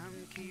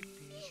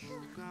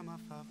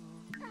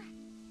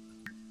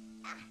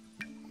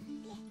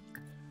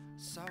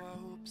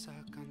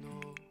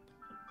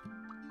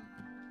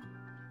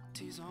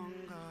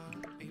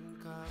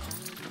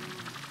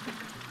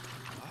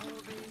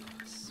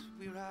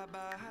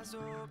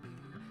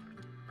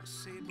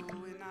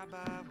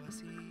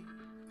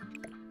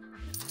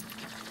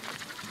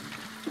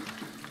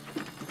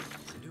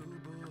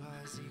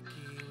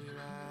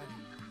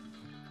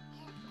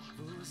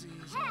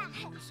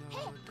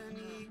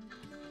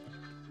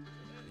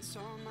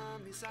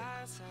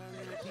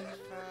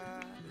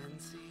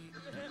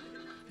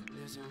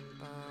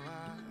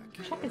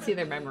 I can see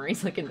their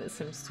memories like in The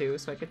Sims 2,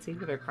 so I could see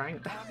who they're crying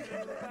about.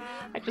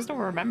 I just don't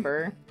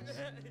remember.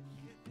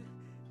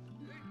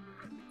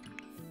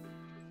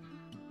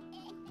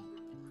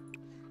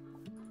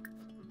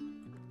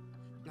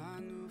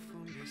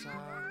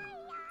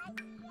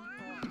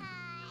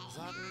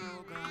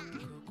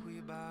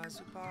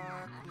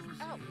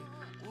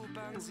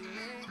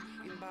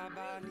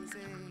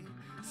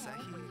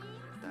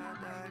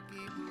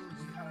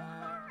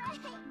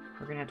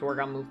 We're gonna have to work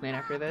on movement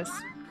after this.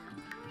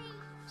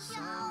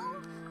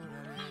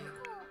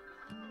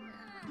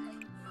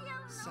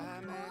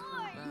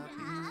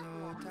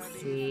 Let's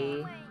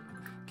see.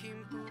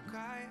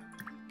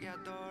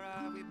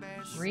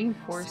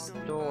 Reinforced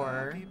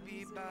door.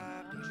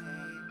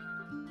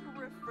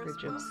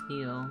 Bridge of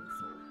steel.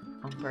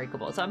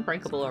 Unbreakable. It's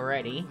unbreakable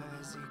already.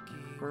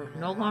 We're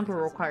no longer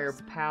require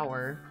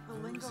power.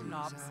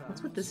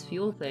 What's with this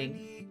fuel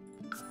thing?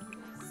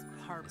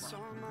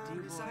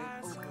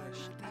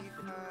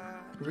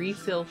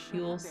 Refill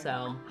fuel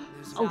cell.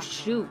 Oh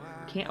shoot!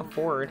 Can't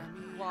afford.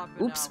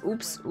 Oops,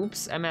 oops,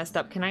 oops. I messed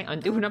up. Can I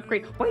undo an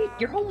upgrade? Wait,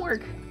 your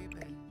homework!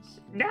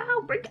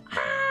 No! Bring.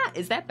 Ah!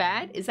 Is that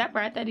bad? Is that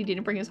bad that he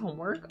didn't bring his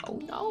homework? Oh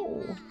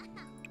no!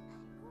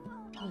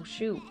 Oh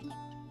shoot.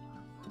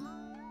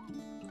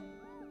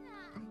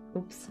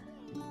 Oops.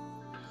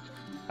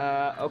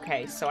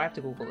 Okay, so I have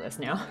to Google this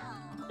now.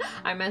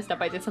 I messed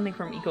up. I did something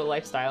from Eco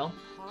Lifestyle.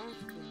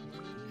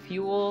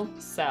 Fuel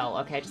cell.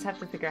 Okay, I just have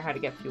to figure out how to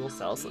get fuel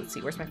cells. Let's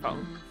see, where's my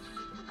phone?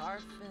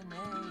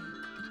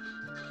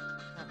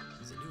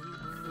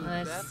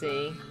 Let's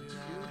see.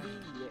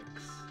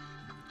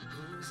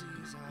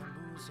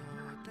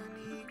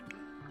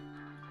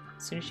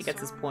 As soon as she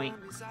gets this point,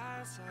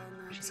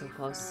 she's so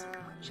close.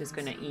 She's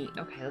gonna eat.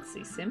 Okay, let's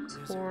see. Sims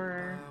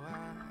 4.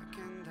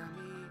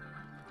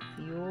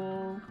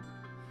 Fuel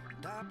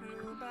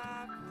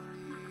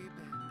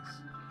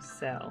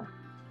cell.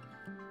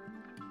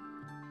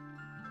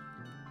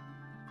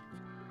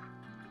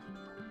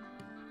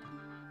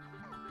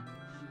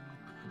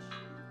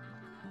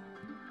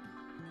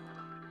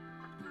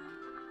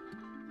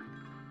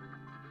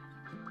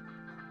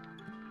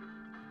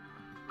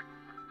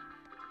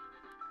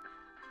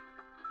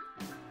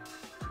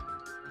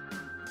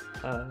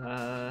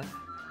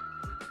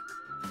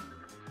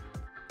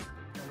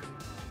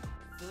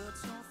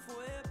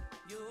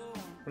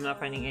 I'm not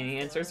finding any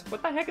answers.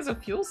 What the heck is a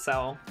fuel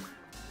cell?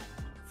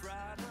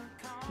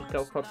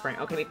 Eco footprint.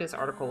 Okay, maybe this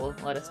article will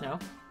let us know.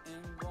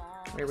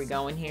 Where are we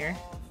going here?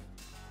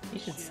 You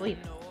should sleep.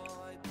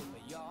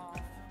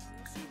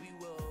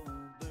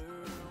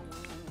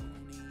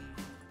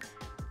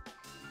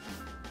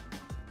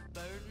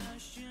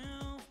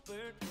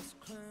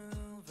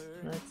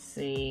 Let's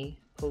see.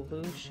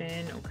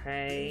 Pollution,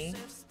 okay.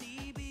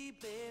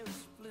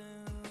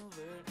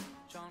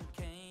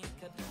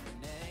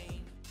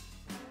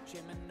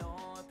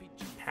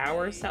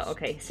 Power cell.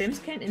 Okay, Sims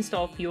can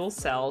install fuel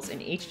cells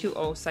and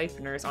H2O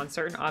siphoners on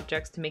certain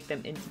objects to make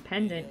them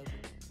independent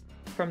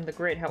from the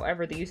grid.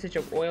 However, the usage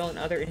of oil and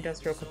other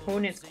industrial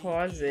components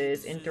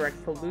causes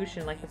indirect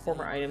pollution. Like the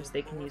former items,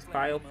 they can use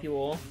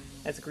biofuel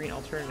as a green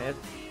alternative.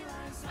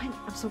 What?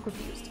 I'm so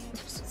confused.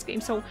 This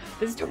game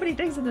there's too many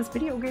things in this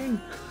video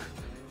game.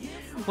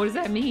 What does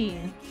that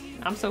mean?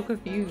 I'm so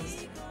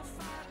confused.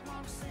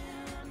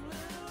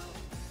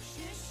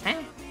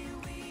 Huh?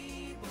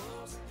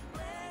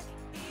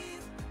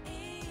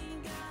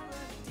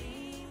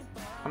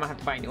 I'm gonna have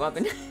to buy a new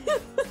oven.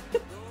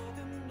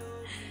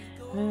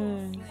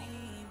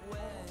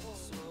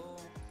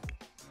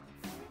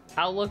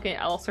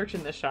 I'll search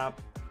in the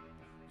shop.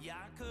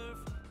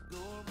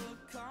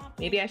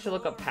 Maybe I should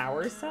look up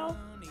power cell?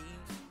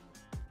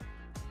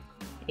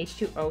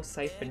 H2O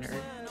siphoner.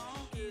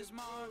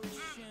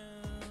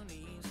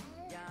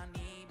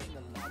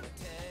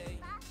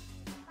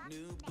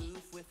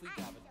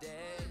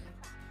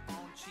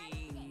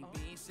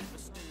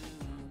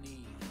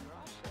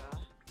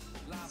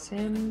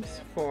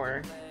 Sims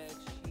 4.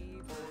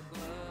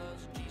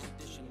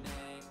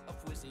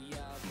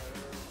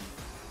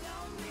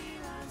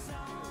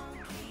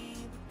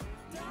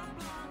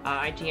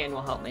 IGN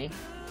will help me.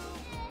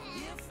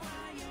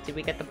 Did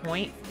we get the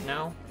point?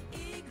 No.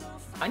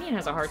 Onion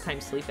has a hard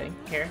time sleeping.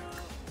 Here.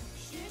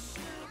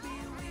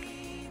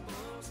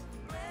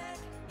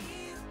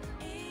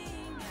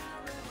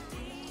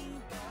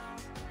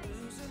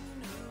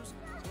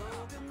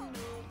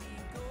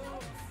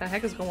 What the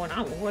heck is going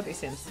on? What are these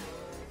Sims?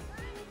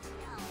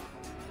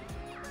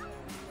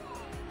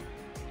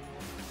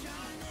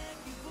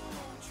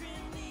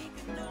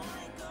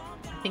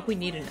 I think we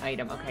need an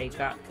item. Okay,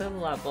 got the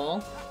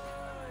level.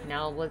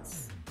 Now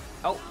let's...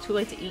 Oh, too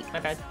late to eat. My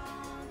bad.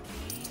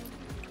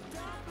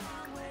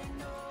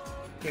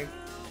 Here.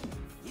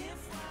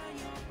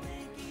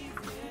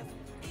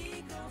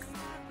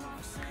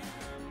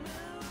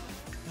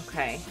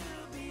 Okay.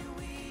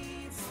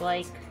 It's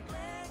like...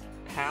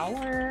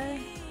 power...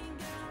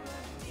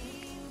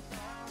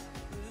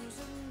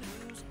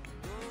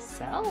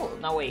 cell?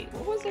 No, wait.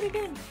 What was it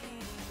again?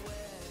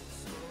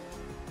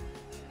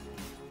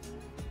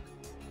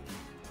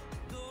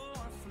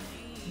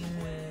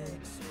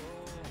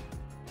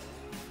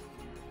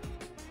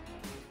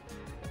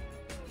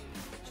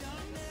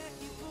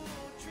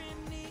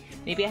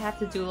 Maybe I have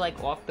to do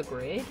like off the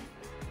grid?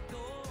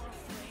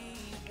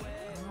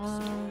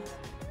 Off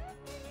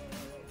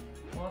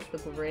the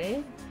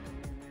grid?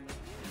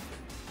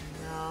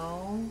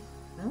 No.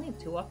 I only have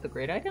 2 off the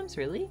grid items,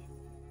 really?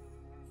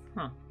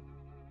 Huh.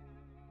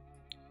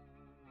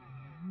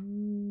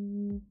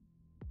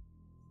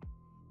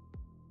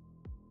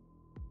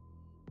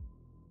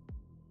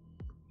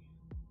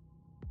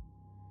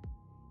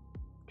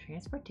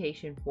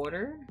 Transportation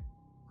water?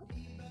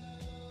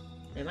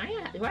 Do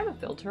I have a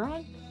filter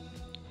on?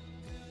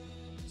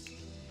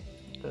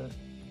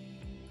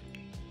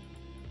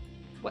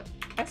 What?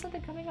 I have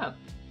something coming up.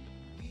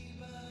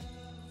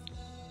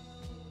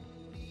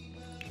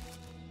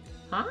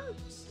 Huh?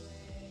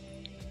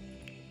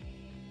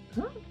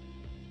 Huh?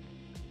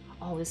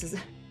 Oh, this is...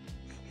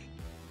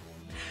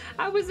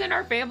 I was in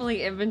our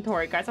family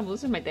inventory. Guys, I'm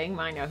losing my dang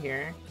mind out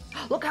here.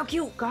 Look how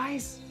cute,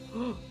 guys!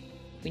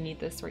 We need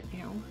this right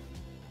now.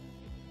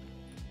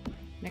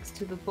 Next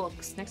to the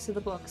books. Next to the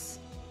books.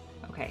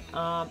 Okay,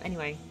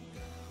 anyway.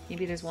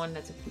 Maybe there's one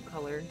that's a food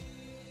color.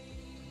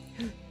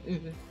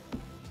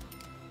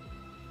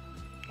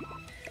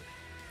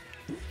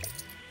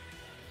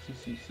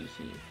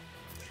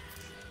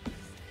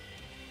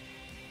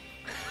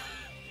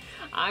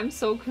 I'm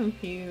so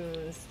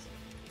confused.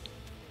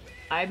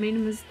 I made a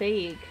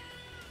mistake.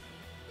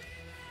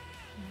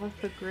 Off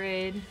the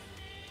grid.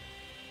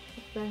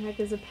 What the heck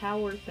is a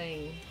power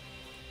thing?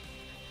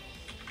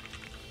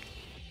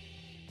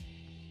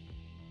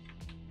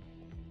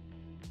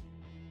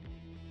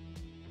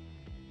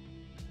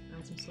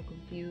 I'm so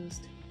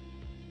confused.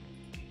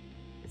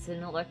 Is it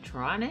an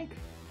electronic?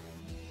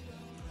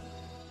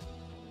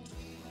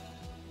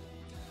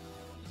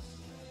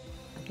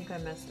 I think I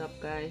messed up,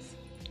 guys.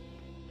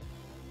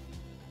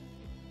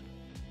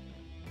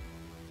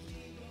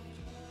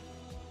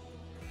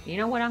 You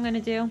know what I'm gonna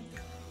do?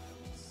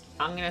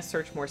 I'm gonna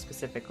search more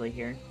specifically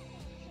here.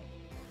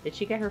 Did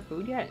she get her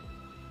food yet?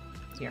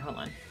 Here, hold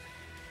on.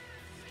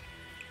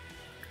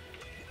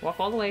 Walk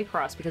all the way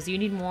across because you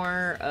need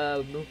more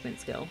movement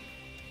skill.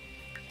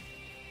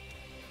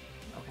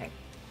 Okay.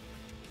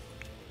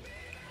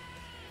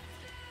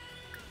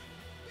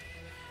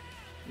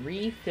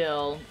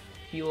 Refill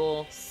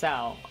fuel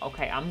cell.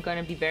 Okay, I'm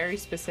gonna be very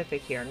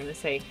specific here. I'm gonna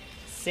say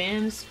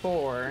Sims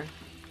 4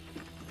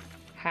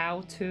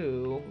 how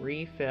to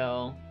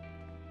refill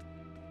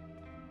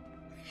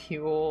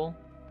fuel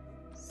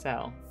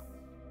cell.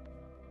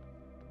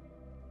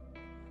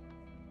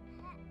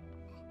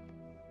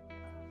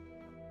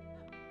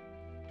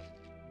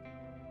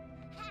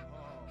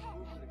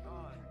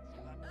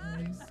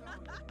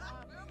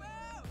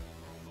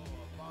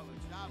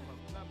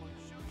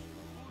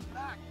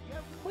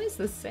 Who is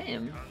the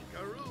Sim?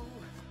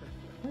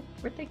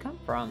 Where'd they come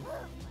from?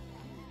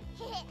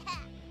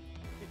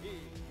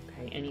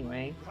 Okay,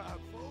 anyway.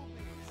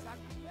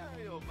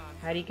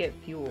 How do you get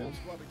fuel?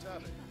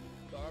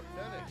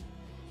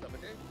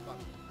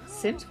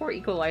 Sims 4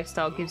 Eco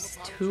Lifestyle gives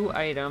 2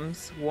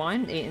 items.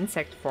 1, an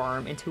insect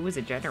farm, and 2 is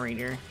a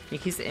generator. You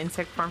can use the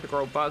insect farm to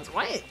grow bugs.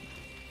 What?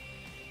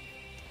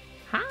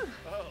 Huh?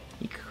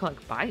 You can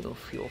collect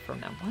biofuel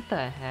from them. What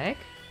the heck?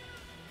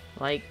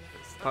 Like,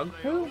 bug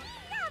poo?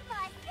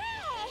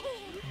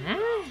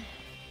 Huh?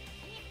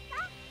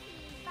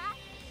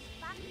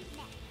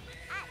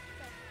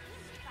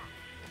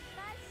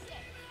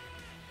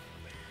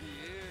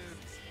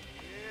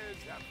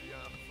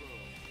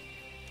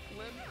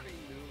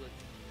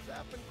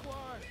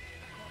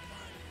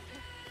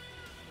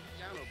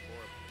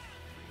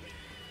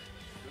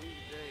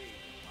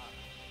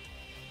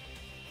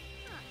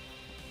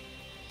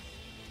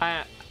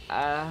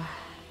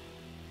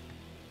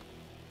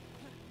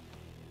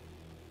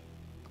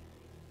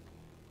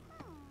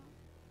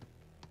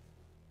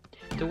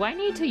 Do I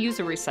need to use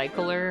a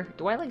recycler?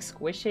 Do I like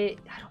squish it?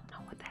 I don't know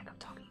what the heck I'm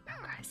talking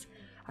about, guys.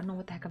 I don't know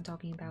what the heck I'm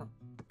talking about.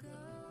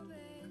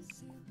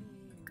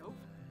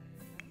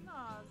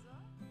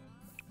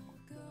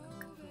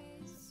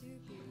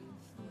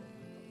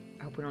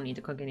 I hope we don't need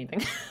to cook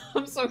anything.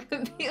 I'm so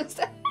confused.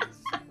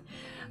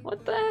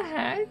 What the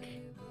heck?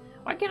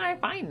 Why can't I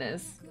find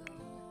this?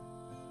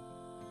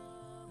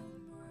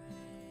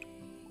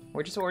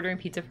 We're just ordering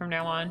pizza from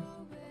now on.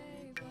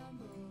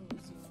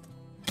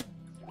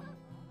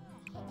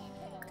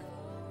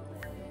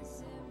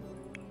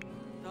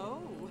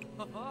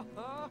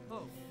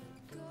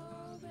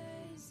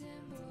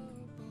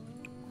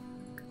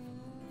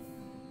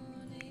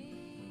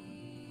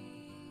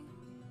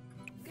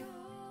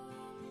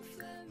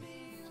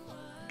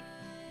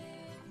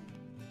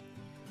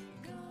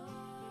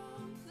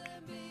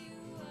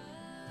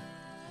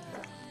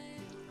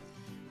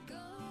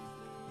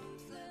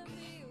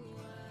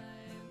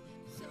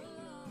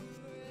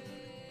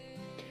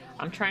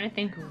 I'm trying to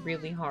think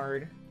really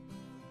hard.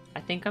 I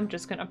think I'm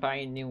just gonna buy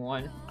a new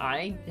one.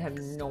 I have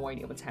no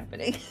idea what's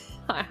happening.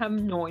 I have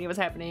no idea what's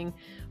happening.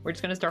 We're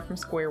just gonna start from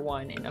square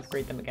one and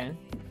upgrade them again.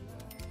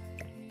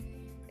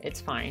 It's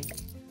fine.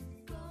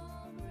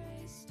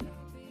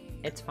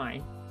 It's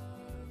fine.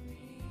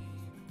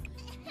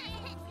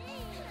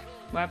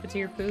 What happened to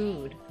your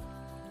food?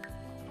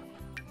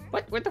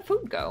 What? Where'd the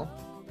food go?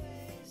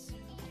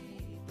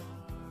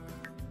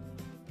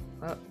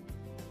 Oh.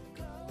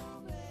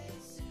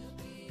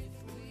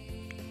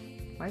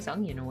 Why is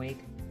Onion awake?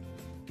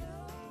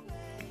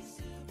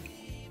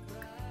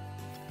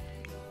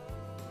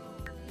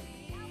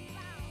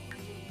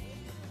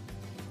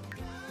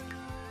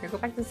 Here, go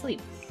back to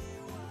sleep.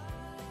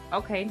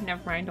 Okay,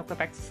 never mind. Don't go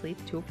back to sleep.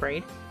 Too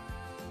afraid.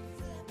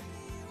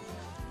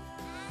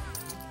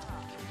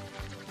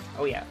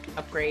 Oh yeah,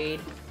 upgrade.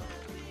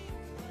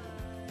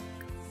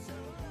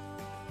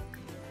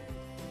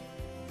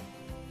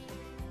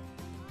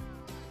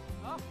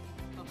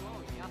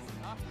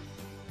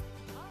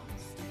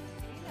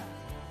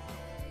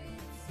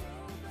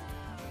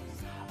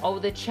 Oh,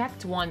 the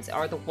checked ones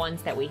are the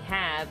ones that we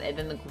have, and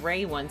then the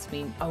gray ones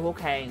mean... Oh,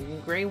 okay.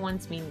 The gray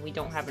ones mean we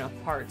don't have enough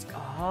parts.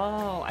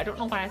 Oh, I don't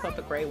know why I thought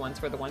the gray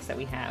ones were the ones that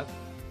we have.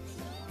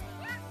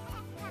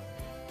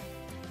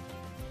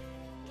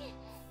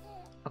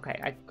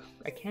 Okay,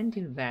 I can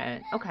do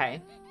that.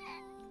 Okay.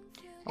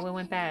 Oh, it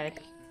went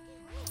bad.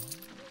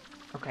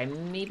 Okay,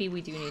 maybe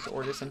we do need to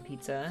order some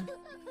pizza.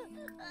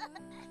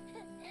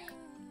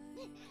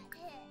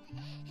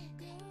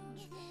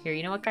 Here,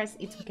 you know what, guys?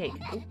 Eat some cake.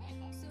 Ooh.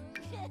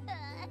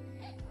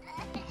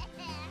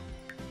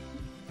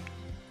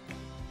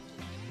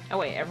 Oh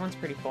wait, everyone's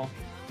pretty full.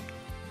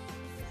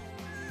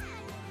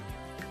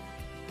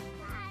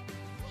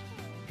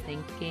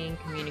 Thinking,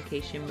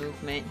 communication,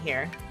 movement.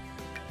 Here.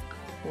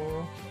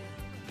 Cool.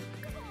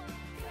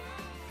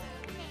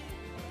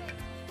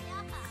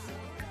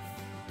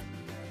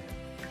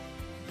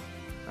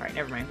 Alright,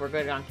 never mind. We're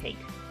good on cake.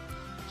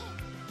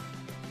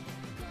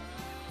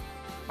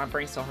 My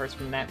brain still hurts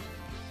from that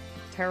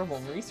terrible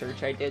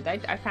research I did.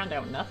 I found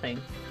out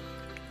nothing.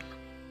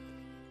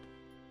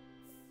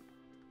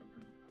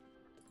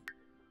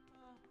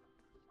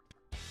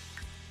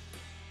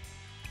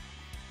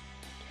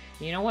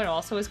 You know what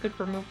also is good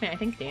for movement? I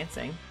think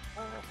dancing.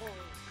 I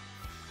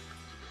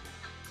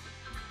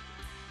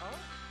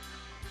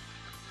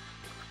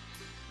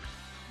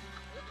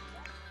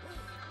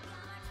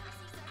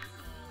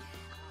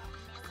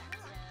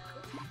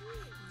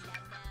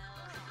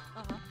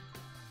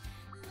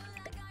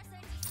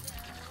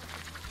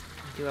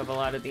do have a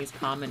lot of these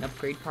common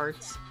upgrade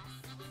parts.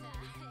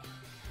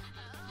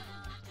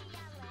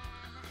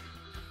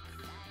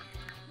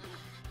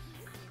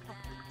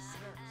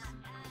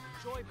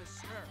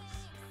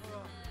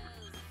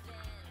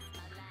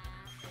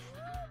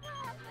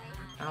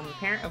 I'm a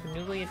parent of a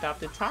newly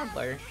adopted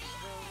toddler.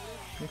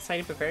 I'm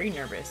excited but very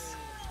nervous.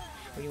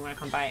 What do you want to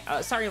come by?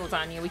 Sorry,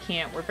 Lasagna, we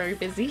can't. We're very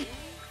busy.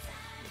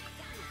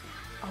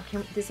 Oh,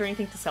 is there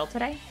anything to sell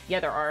today? Yeah,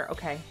 there are.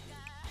 Okay.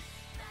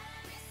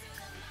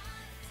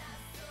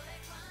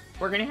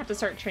 We're gonna have to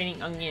start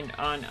training Onion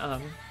on,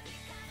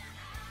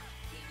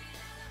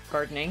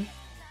 gardening.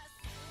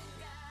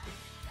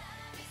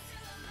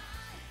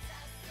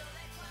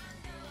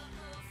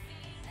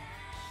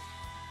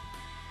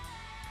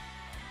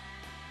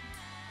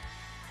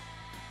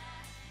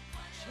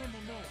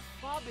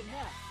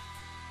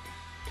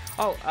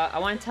 Oh, I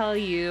want to tell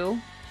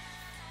you,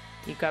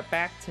 you got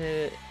back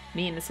to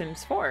me in The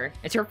Sims 4.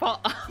 It's your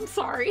fault. I'm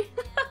sorry.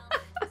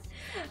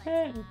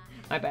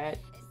 My bad.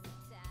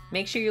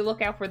 Make sure you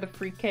look out for the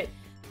free kit.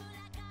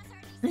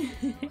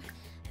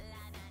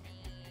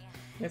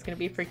 There's gonna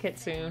be a free kit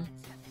soon.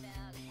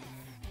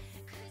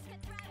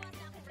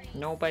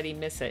 Nobody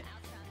miss it.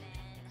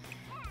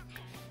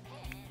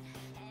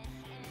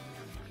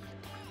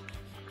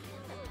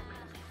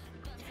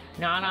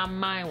 Not on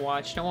my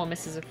watch. No one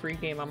misses a free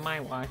game on my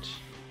watch.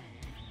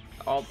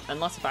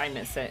 Unless if I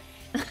miss it.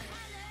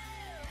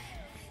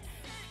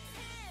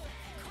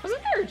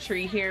 Wasn't there a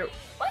tree here?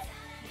 What?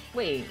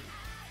 Wait.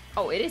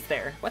 Oh, it is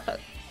there. What the?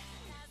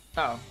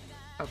 Oh.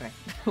 Okay.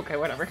 Okay,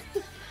 whatever.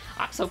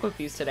 I'm so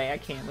confused today. I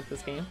can't with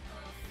this game.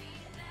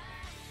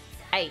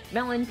 Hey,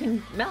 Melon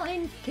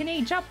can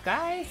age up,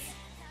 guys.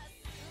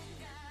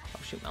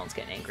 Oh shoot, Melon's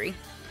getting angry.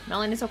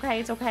 Melon, it's okay.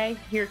 It's okay.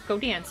 Here, go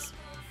dance.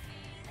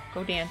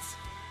 Go dance.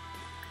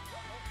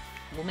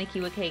 We'll make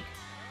you a cake.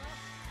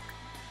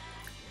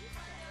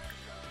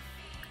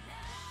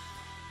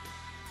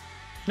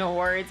 No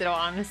worries, it'll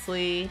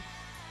honestly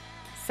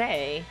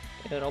say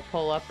it'll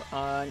pull up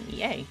on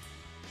EA.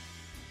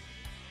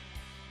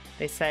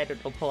 They said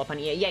it'll pull up on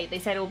EA. Yeah, they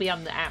said it'll be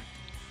on the app.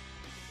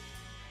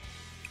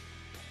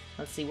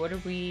 Let's see, what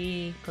are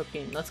we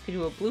cooking? Let's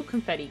do a blue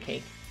confetti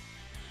cake.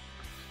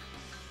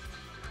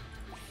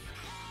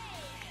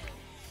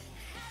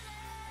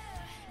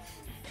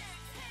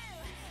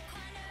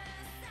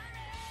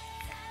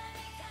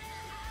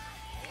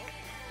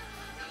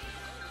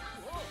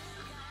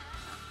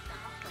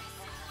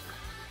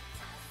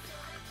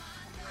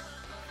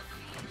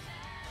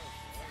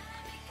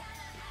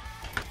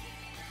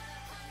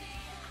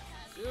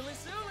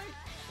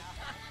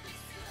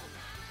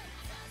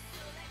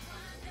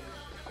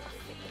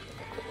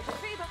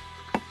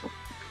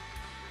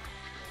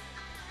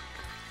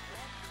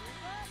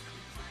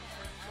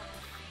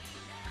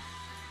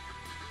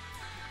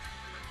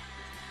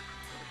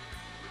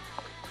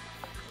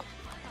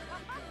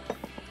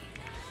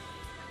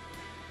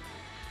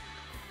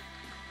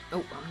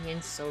 Oh, I'm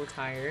getting so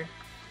tired.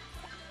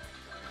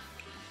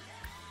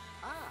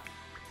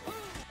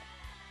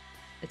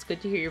 It's good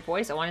to hear your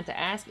voice. I wanted to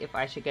ask if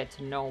I should get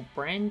to know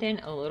Brandon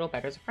a little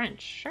better as a friend.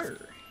 Sure.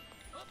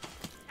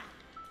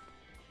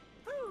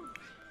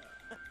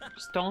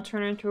 Just don't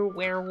turn into a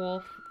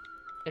werewolf.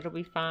 It'll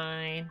be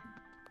fine.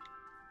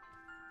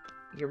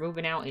 You're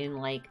moving out in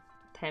like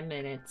 10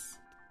 minutes.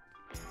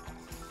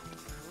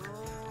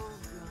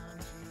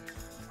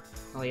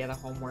 Oh yeah, the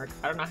homework.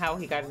 I don't know how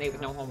he got an A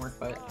with no homework,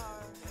 but...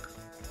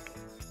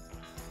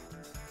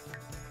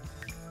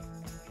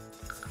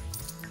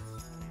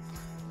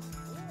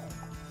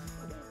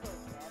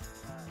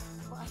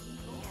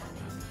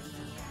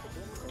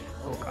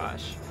 Oh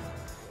gosh.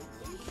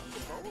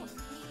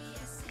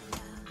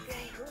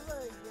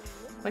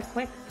 Quick,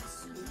 quick.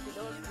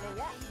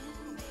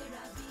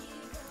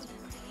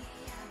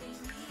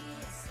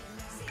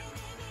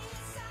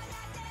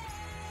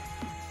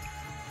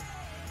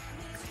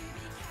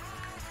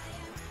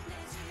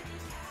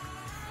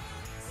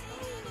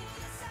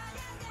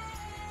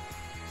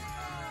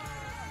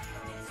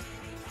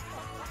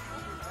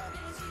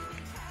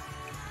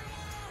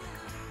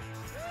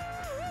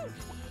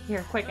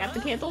 Here, quick, at the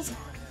candles.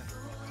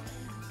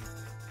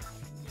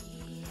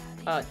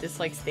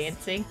 Dislikes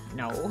dancing?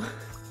 No.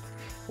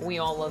 We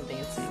all love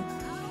dancing.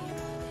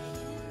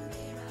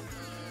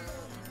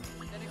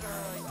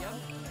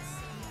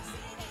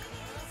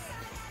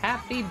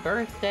 Happy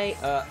birthday,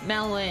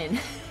 Melon!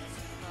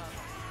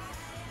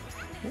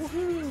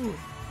 Woohoo!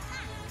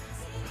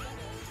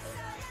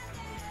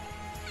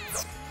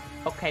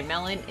 Okay,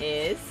 Melon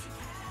is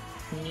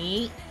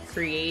neat,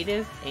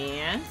 creative,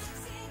 and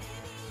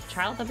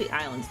child of the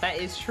islands. That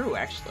is true,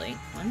 actually.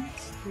 1,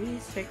 2, 3,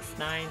 6,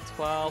 9,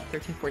 12,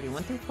 13, 14.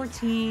 1 through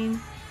 14.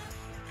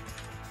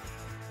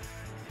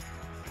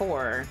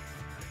 4.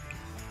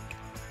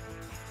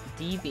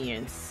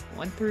 Deviance.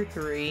 1 through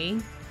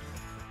 3.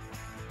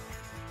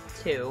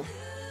 2.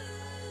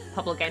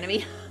 Public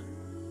enemy.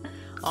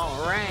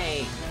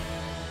 Alright.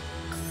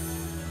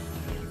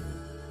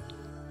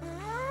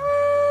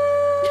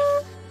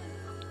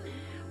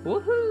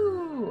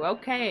 Woohoo!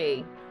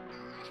 Okay.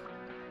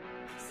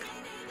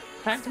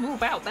 Time to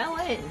move out,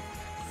 Melon!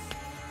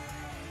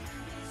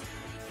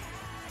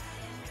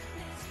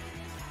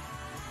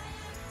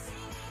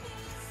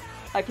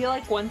 I feel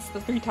like once the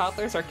 3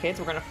 toddlers are kids,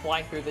 we're gonna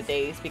fly through the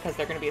days because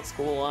they're gonna be at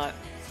school a lot.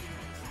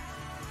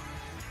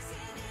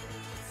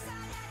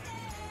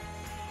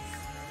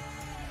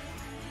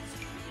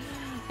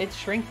 It's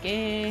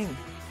shrinking!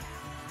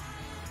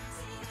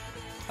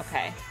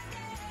 Okay.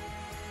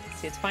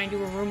 See, let's find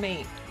you a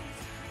roommate.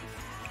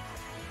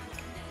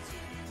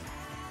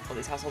 All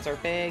these households are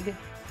big.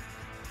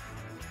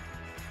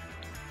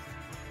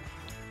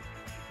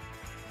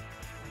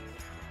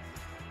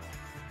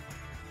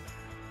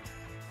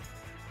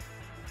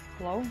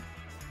 Hello?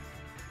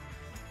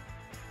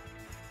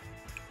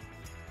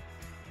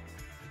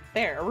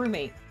 There, a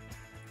roommate.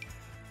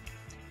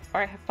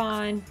 Alright, have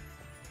fun.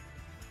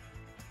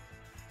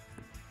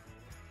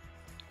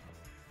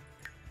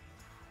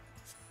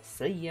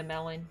 See ya,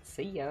 Melon.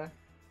 See ya.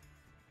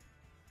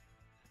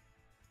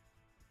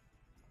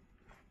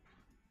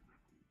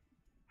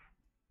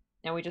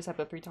 Now we just have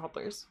the 3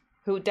 toddlers,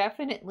 who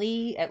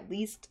definitely, at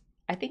least,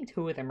 I think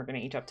 2 of them are going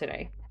to age up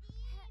today.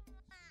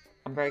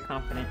 I'm very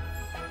confident.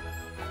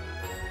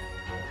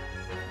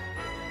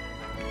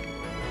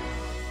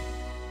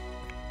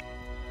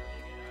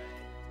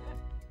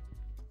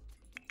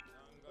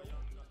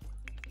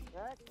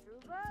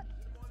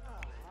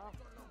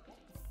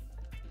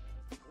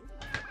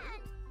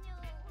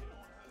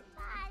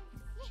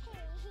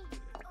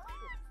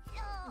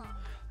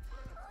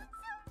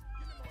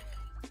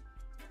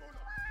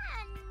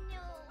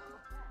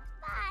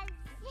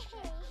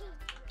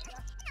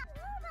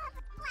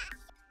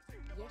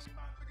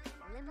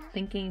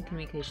 Thinking,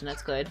 communication,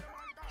 that's good.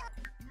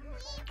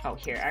 Oh,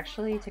 here,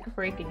 actually, take a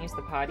break and use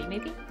the potty,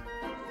 maybe?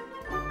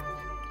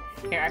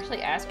 Here,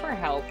 actually, ask for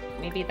help.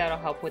 Maybe that'll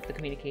help with the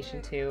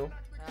communication, too.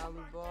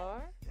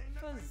 Alubar,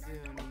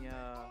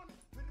 Fazunia,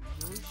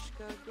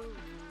 Mushka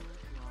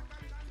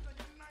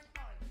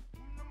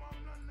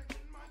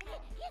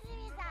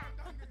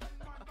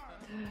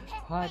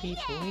Potty,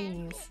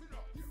 please.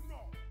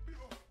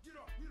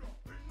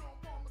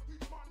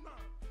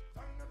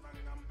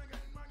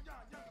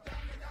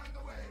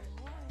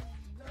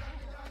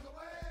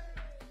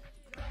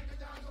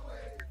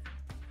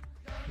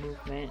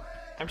 Movement.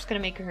 I'm just gonna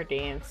make her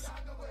dance.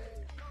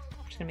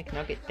 I'm just gonna make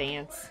Nugget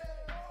dance.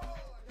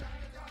 I'm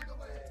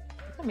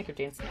gonna make her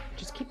dance.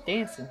 Just keep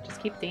dancing.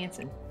 Just keep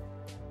dancing.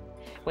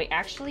 Wait,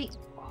 actually,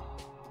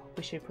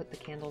 we should put the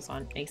candles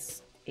on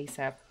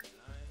ASAP.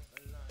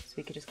 So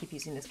we could just keep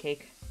using this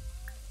cake.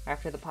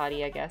 After the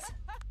potty, I guess.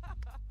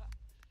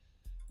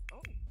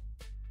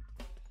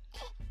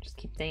 Just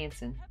keep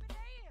dancing.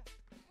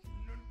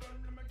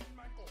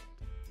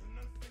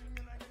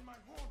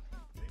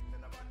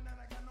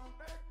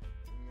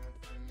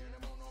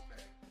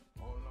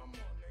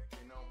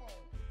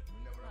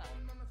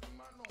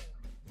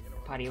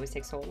 Potty always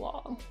takes so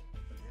long.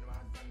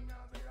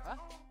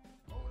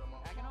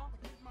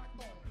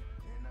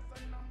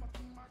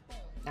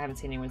 I haven't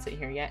seen anyone sit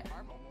here yet.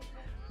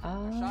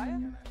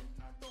 Ooh.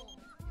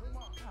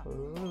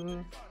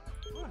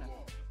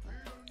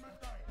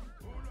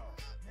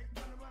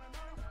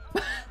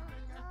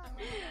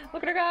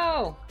 Look at her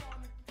go!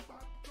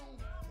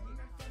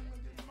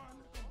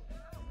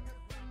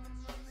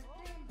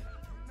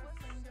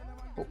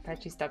 Oh,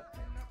 Patchy's stuck.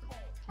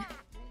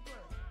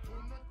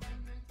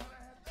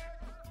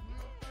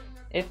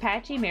 If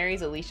Patchy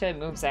marries Alicia and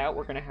moves out,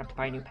 we're gonna have to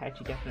buy a new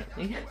Patchy,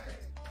 definitely.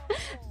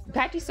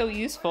 Patchy's so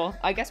useful.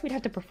 I guess we'd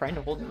have to befriend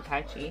a whole new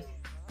Patchy.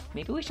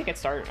 Maybe we should get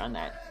started on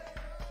that.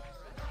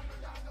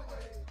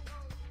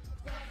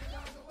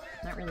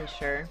 Not really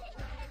sure.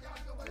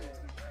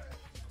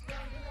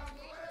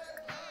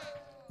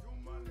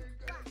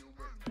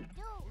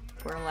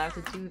 We're allowed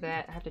to do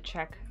that. I have to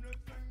check.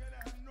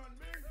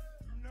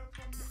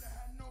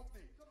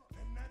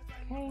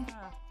 Okay.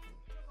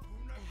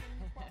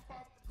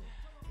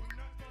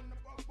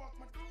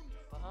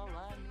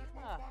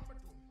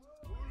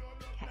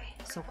 Okay,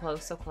 so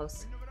close, so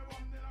close.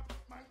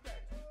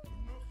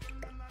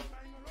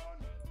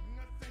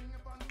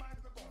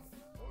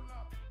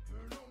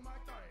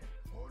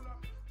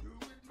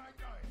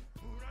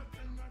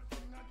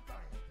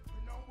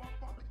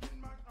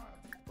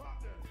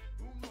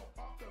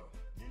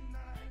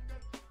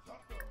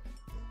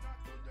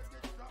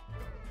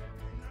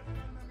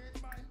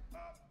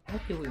 How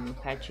do we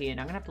move Patchy in?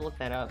 I'm gonna have to look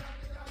that up.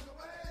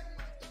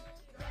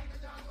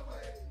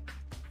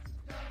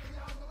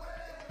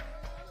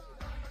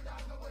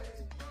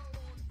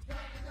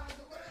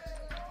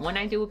 When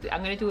I do,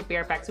 I'm gonna do a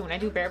bareback. So when I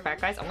do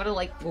bareback, guys, I'm gonna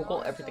like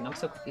Google everything. I'm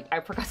so confused. I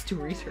forgot to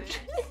do research.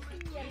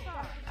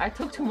 I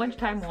took too much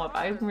time off.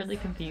 I'm really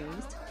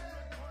confused.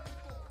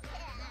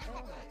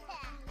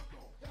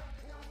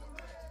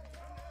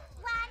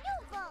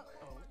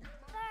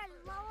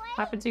 What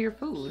happened to your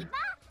food?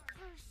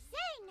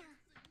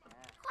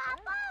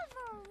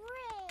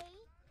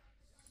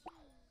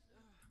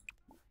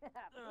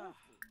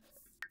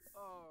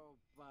 Oh,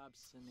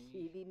 Bobsony.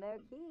 Shivi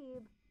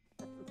Merkib.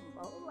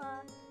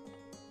 Mola.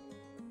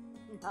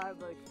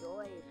 Narbo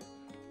Shoy.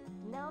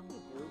 Nelfi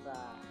Duba.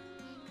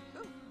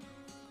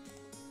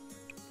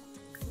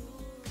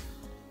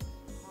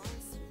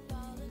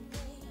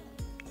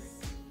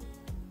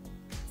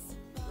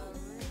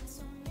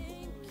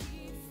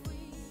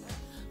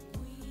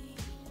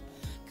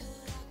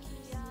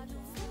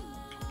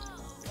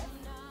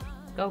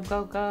 Go,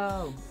 go,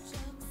 go.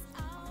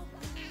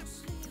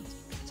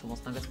 It's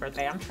almost Nugget's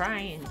birthday. I'm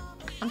trying.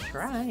 I'm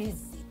trying.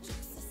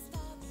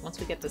 Once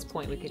we get this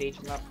point, we could age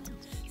him up.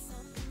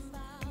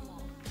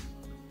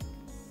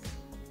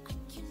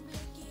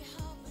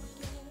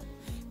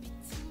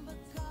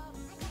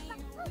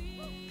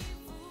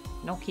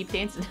 No, keep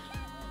dancing.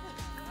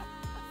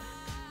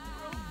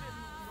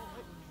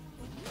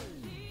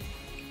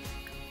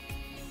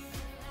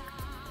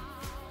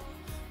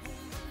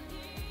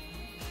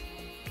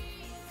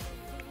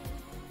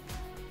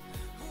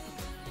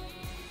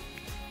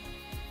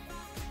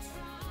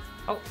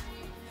 Oh.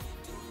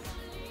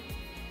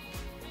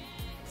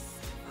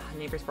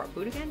 Neighbors brought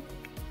food again?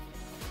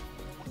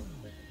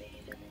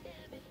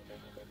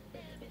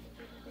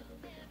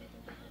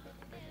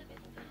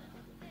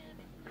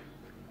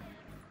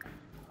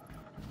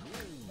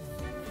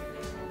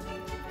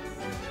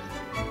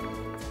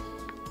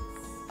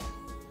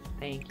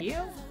 Thank you.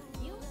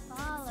 You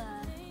follow.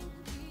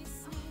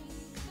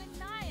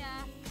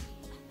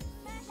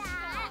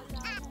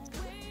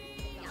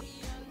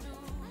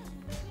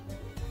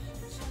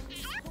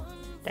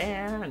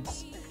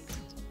 Dance.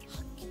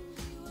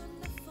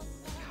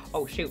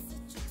 Oh shoot.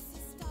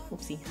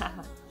 Oopsie.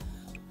 Haha.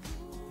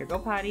 Here, go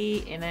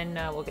potty, and then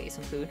we'll get you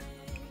some food.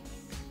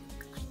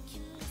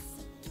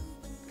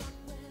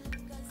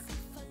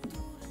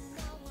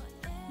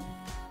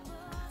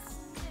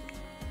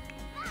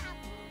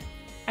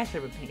 I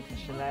should have been paying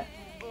attention to that.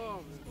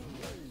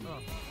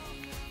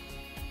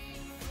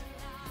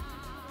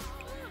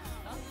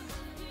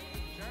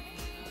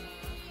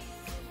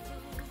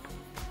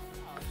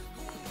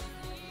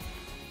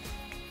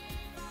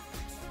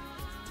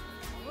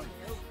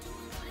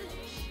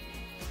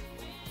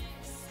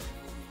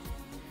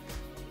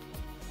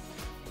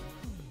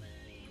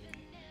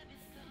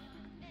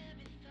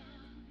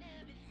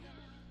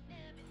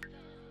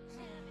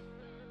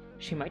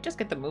 She might just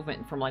get the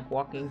movement from like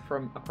walking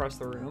from across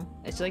the room.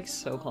 It's like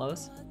so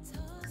close.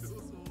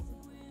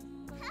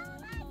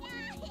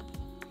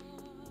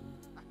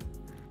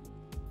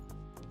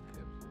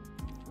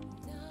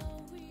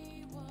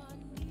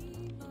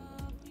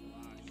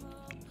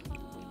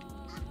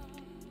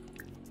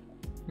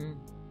 Hmm.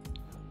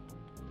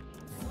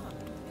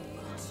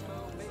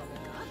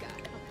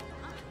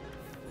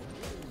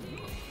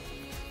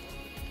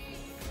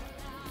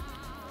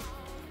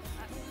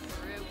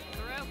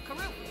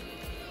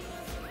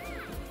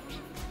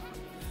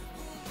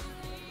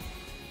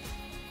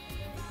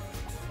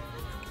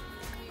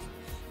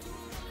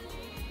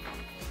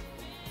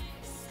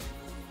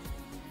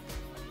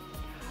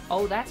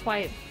 Oh, that's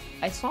why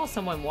I saw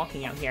someone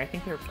walking out here.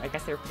 I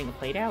guess they were putting a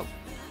plate out.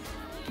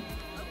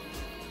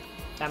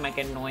 That might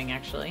get annoying,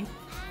 actually.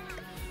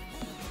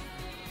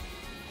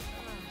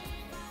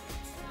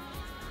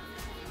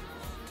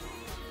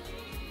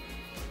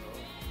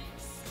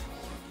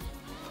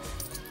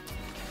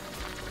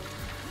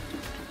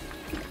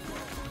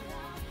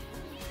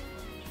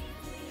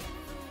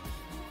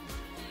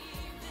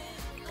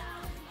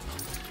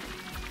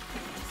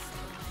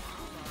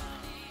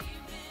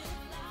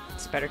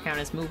 Better count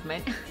as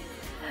movement.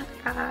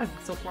 Ah,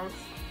 so close.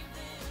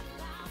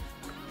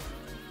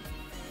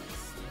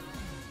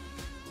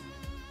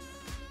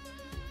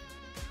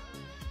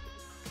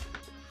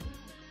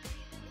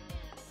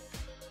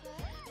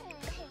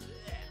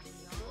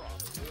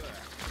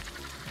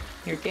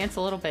 Here, dance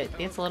a little bit.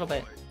 Dance a little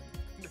bit.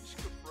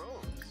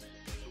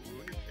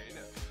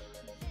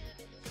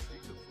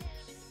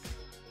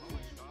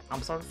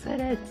 I'm so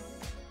excited.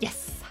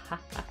 Yes.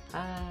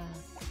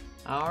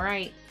 All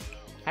right.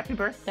 Happy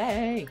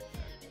birthday,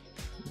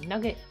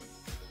 Nugget.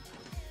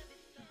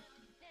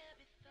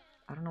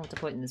 I don't know what to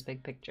put in this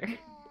big picture.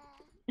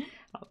 I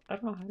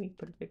don't know how you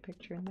put a big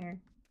picture in there.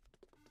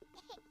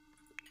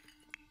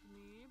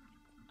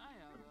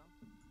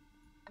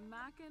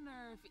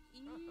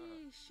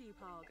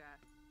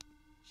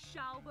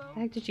 Where the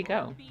heck did she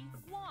go?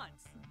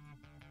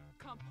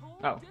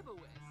 Oh.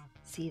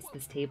 See, it's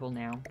this table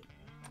now.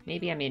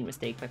 Maybe I made a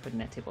mistake by putting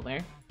that table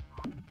there.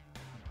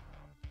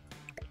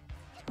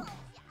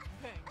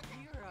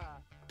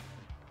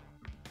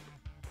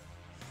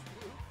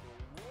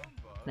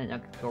 Then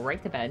Nugget can go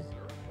right to bed.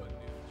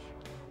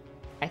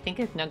 I think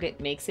if Nugget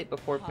makes it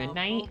before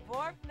midnight,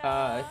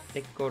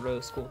 they could go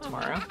to school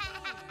tomorrow.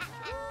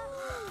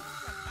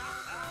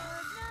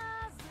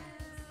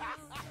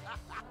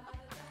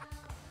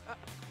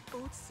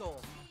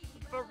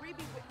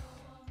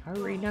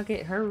 Hurry,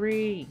 Nugget,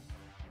 hurry!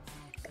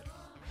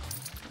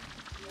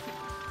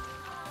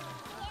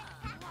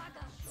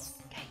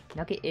 Okay,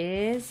 Nugget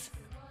is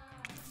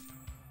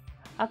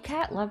a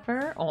cat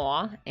lover.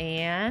 Aw.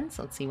 And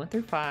so let's see, 1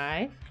 through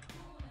 5.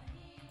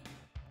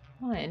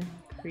 1,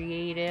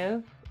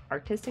 creative,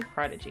 artistic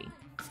prodigy.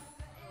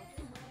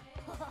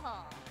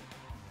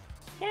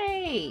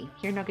 Yay!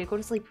 Here, Nugget, go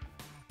to sleep.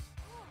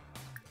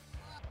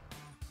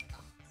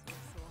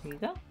 Here you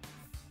go.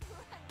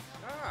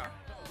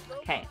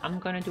 Okay, I'm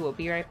gonna do a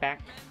be right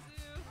back.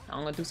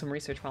 I'm gonna do some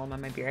research while I'm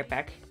on my be right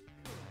back.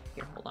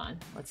 Here, hold on.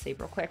 Let's save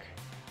real quick.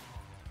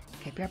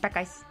 Okay, be right back,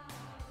 guys.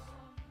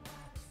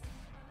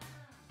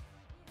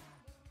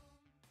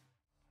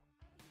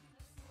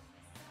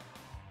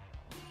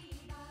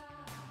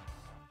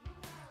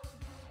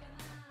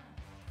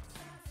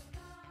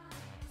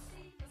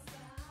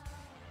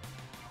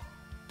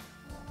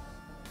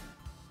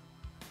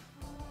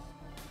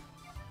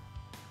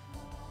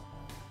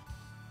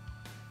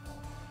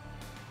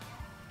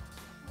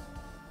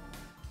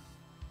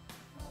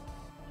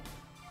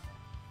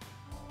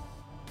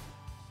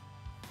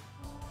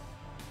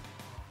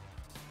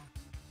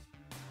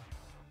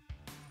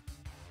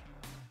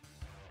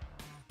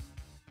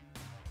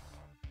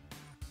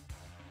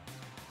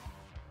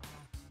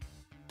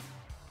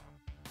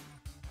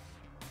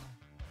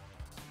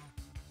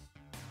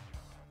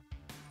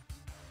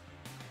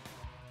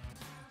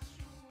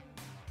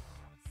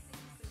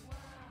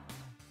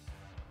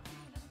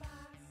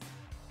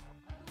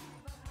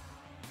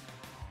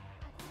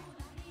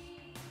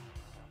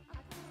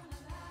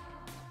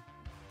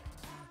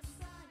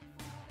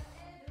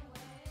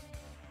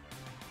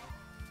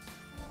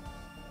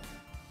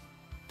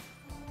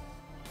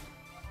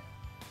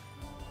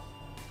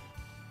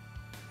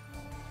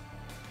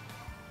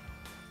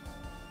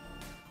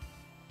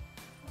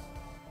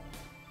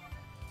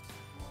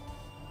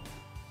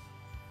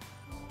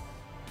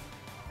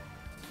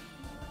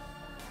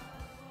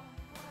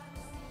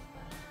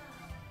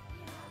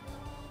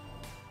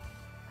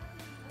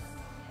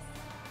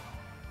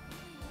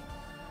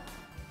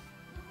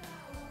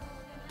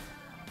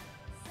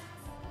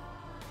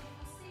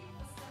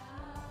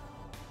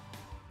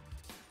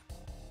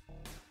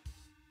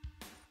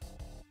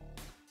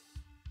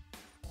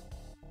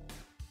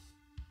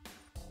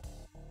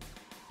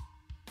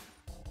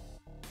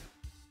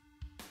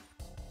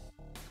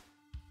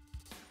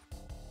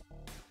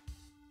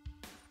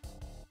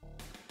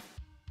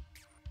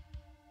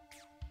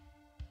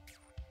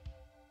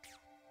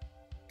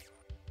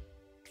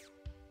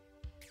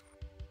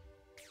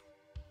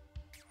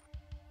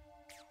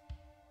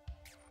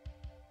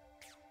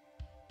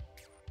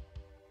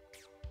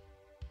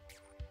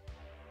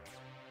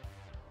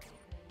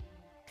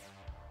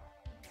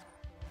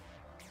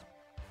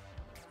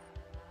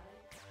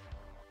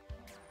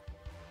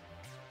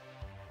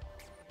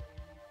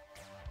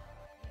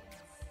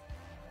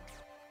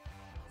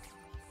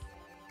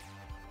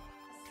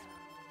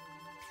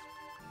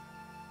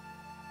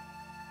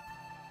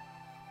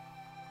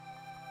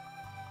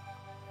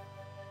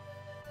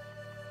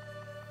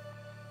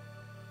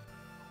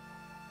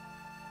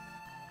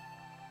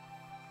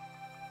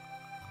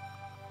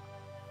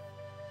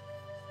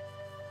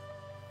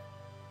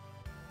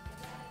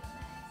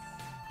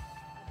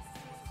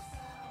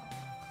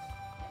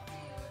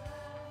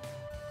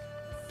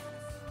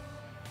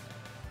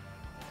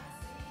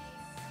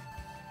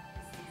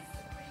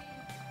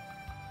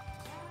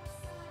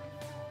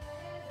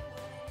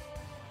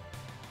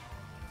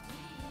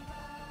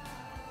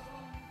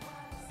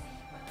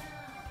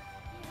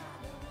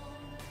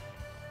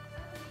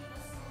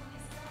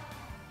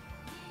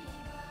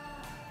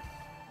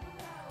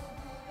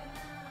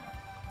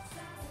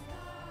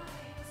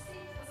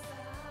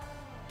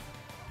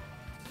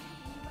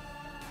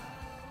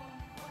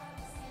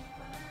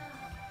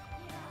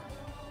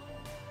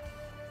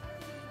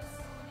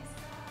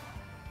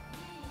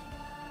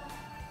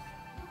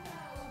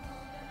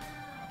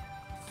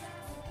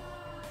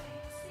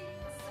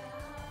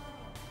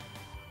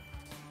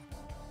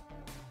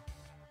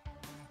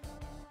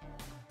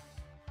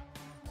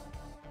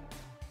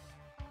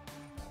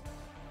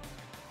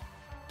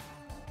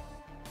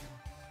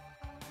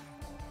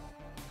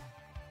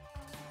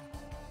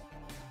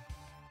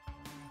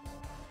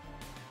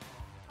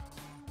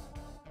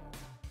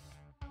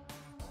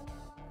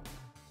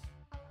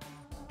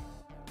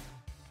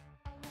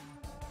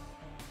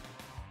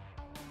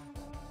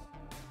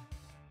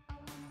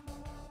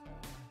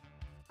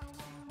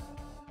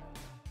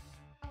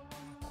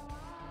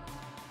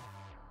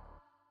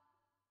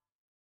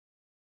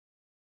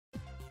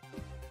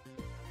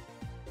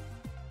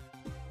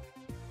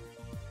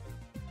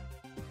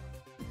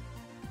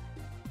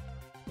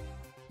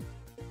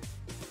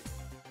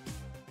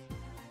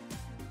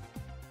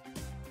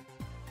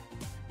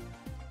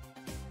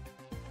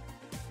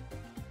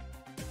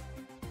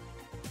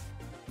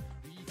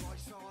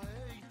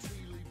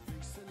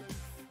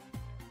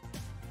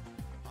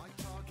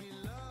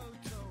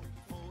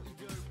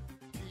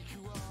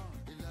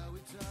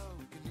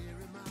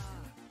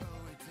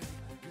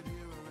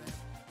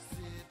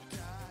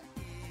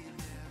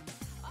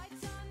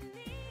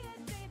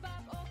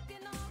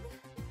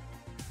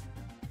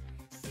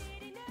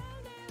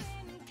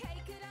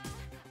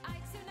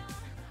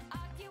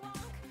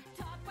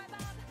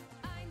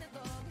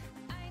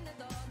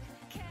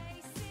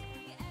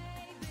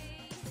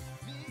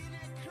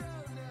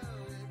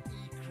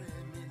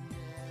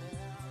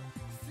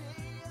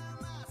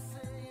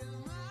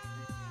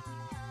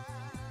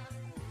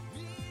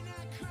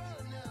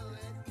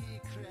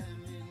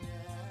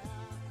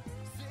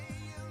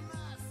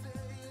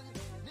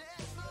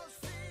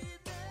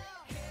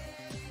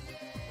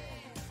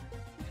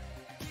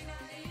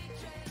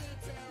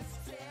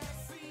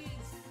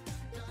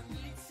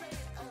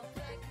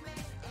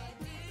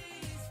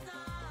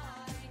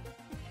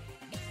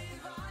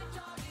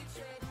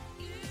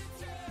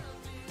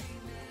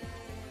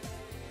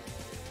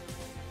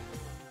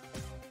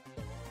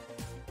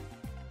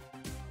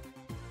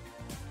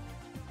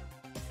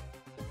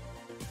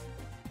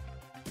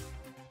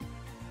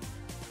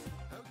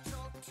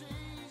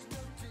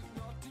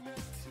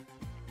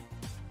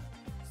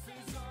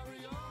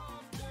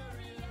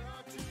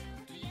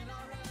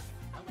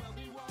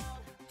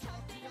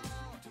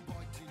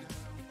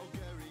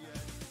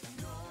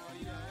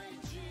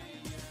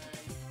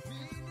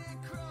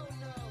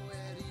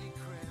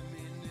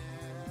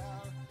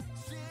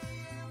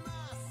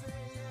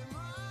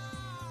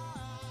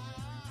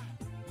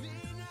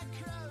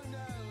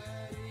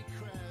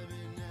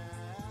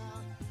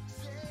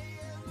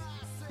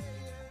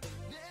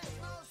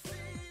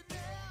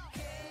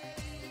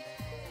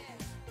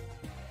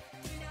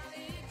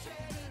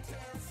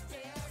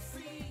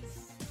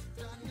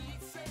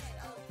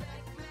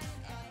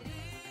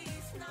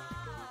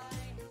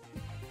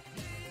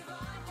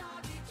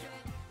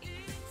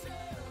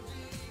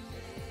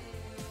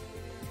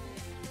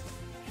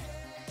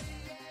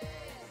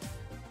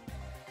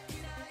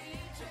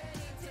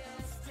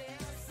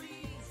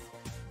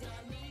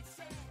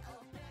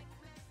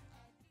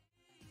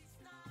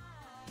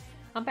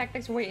 I'm back.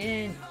 Thanks for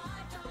waiting.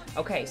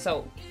 Okay,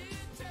 so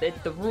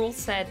the rules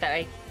said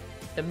that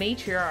the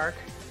matriarch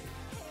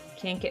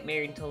can't get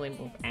married until they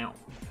move out.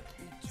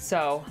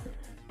 So,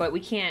 but we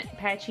can't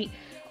patchy.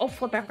 Oh,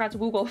 flip! I forgot to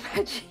Google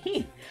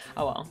patchy.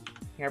 Oh well.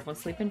 Here, everyone's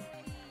sleeping.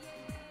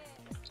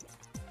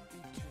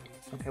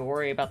 Okay, we'll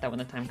worry about that when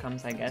the time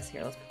comes, I guess.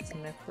 Here, let's put this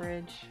in the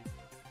fridge.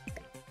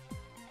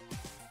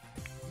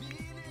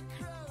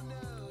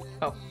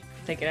 Oh,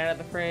 take it out of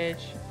the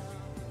fridge.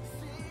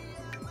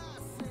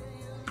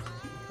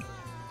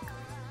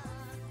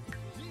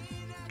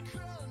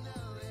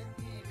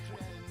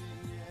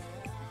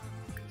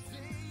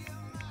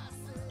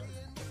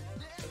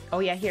 Oh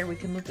yeah, here, we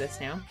can move this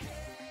now.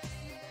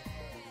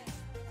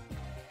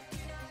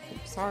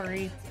 Oops,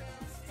 sorry.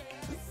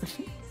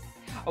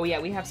 Oh yeah,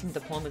 we have some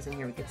diplomas in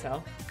here we could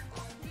sell.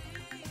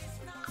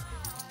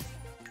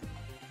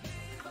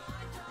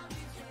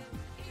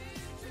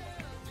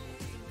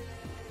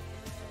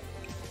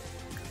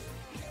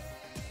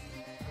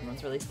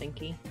 Everyone's really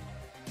stinky.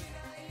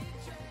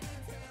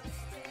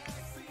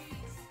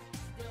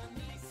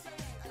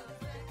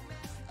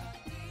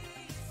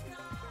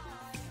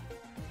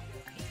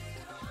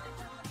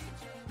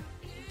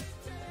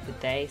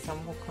 Bidet.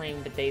 Some will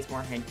claim bidet's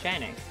more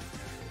hygienic.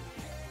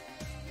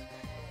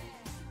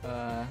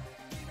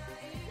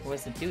 What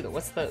does it do though?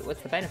 What's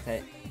the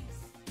benefit?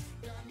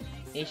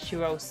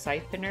 H2O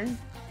siphoner.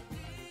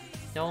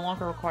 No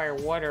longer require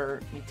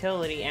water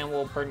utility and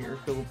will burn your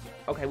food.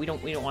 Okay, we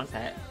don't want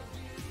that.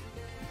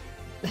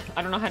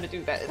 I don't know how to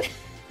do that.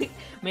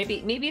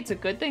 maybe it's a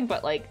good thing,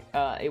 but like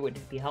it would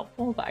be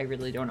helpful, but I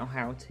really don't know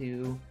how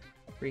to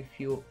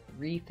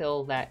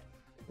refill that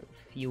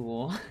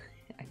fuel.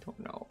 I don't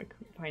know. I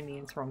couldn't find the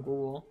answer on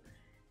Google.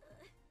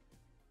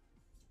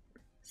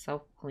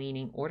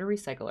 Self-cleaning. Order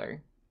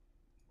recycler.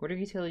 Water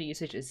utility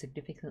usage is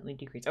significantly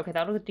decreased. Okay,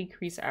 that'll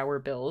decrease our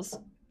bills.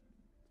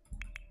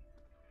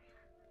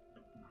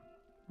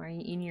 Why are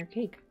you eating your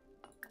cake?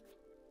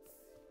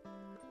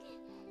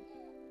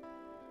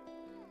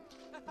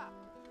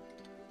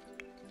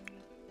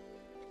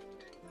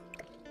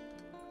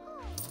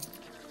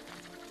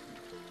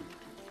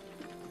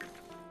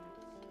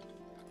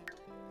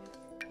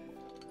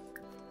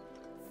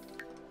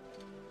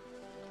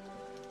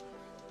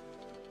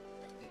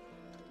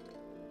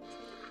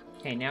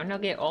 Okay, now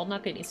Nugget, all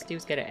Nugget needs to do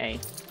is get an A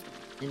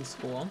in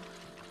school.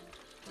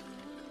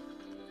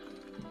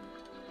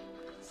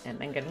 And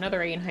then get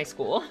another A in high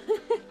school.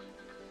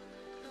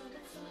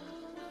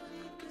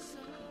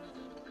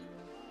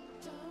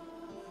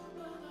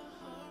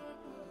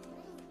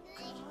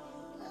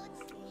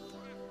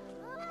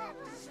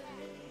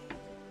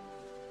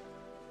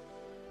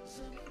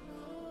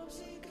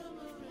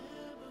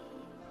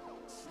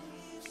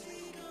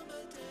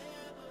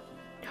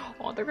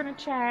 Oh, they're gonna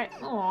chat.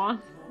 Aw.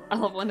 I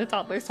love when the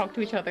toddlers talk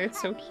to each other.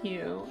 It's so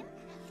cute.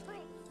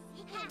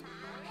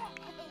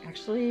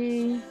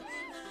 Actually,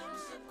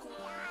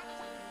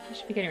 I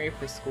should be getting ready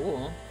for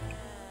school.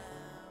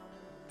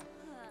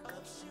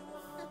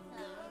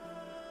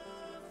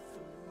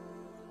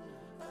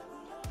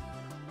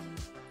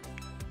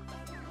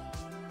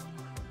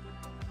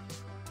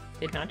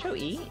 Did Nacho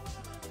eat?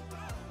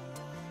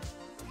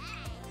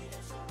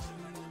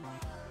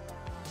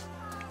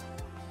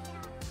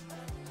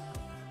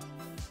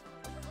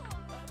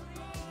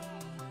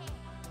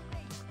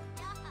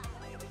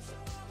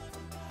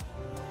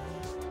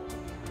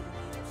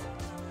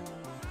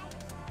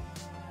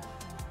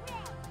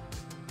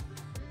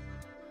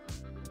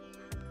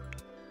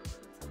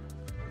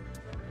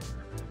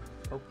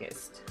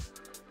 Focused.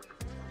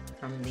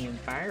 From the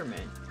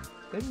environment.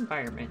 Good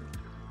environment.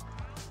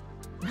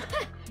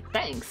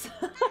 Thanks!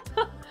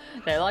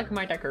 They like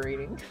my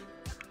decorating.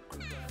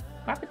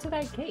 What happened to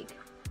that cake?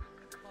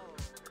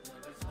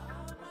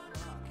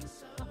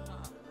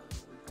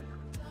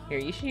 Here,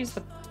 you should use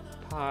the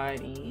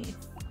potty.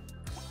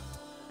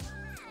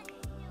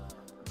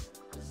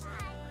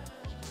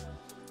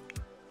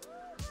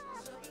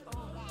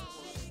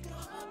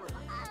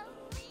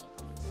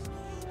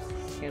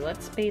 Here,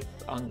 let's bathe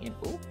onion.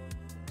 Ooh.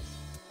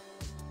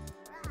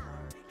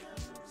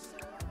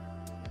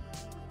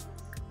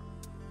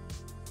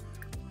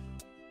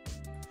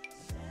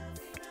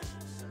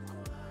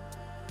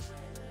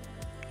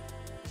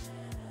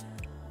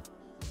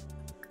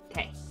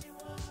 Okay.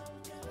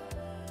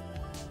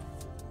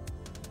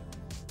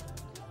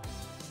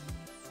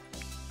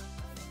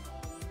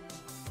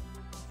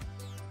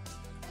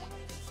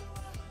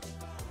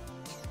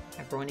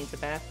 Everyone needs a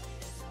bath.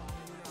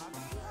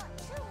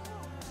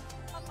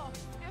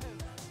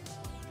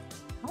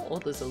 How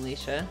old is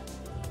Alicia?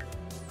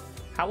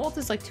 How old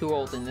is like too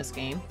old in this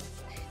game?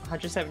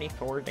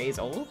 174 days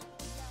old?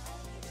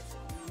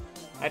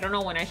 I don't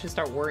know when I should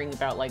start worrying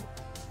about like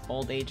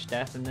old age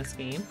death in this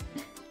game.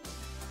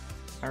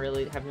 I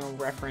really have no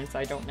reference,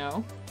 I don't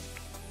know.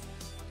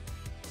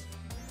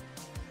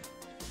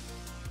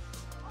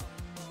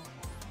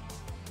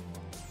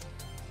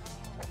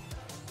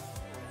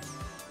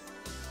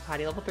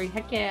 Potty level 3,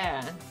 heck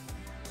yeah!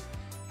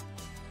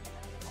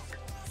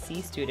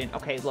 C student.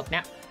 Okay, look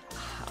now.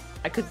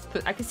 I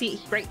could see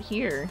it right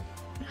here.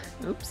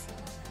 Oops.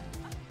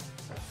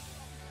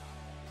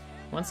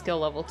 1 skill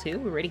level 2.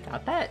 We already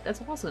got that?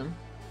 That's awesome.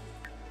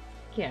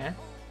 Yeah.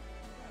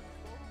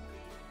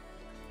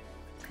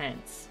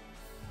 Tense.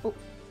 Oh.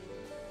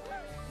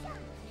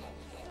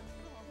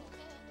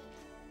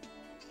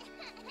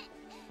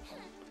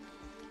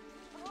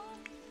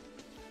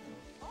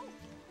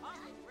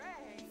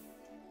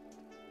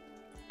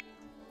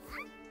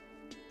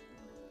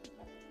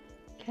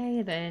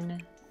 Okay,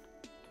 then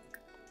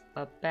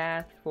a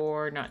bath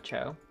for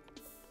Nacho.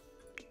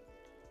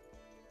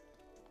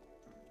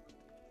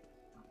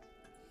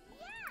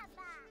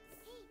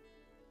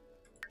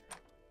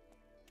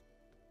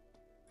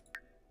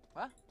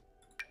 What?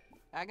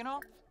 Agonal?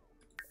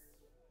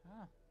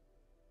 Huh.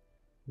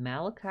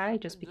 Malachi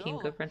just became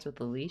good friends with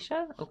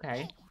Alicia?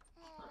 Okay.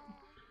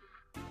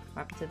 What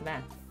happened to the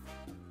bath?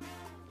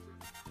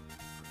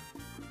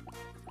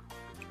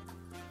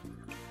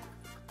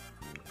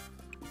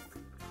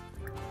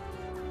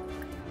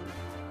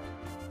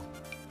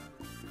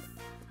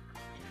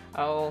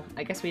 Oh,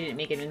 I guess we didn't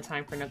make it in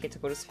time for Nugget to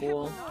go to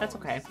school. That's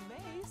okay.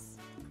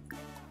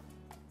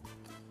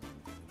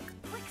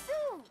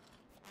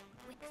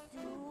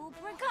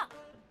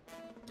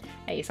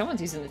 Hey,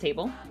 someone's using the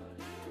table.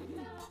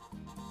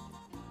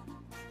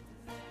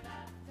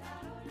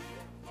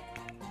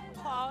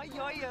 Aw,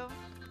 yo-yo.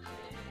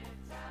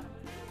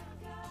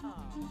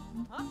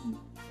 Huh?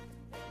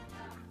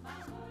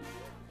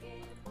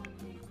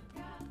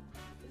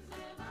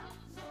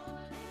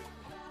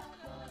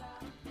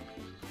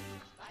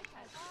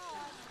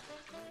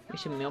 We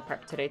should meal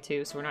prep today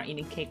too, so we're not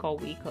eating cake all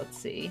week. Let's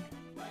see.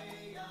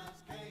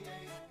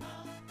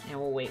 And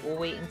we'll wait. We'll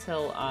wait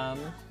until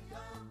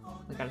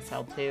we gotta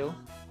sell too.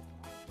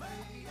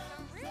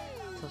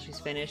 Until she's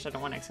finished. I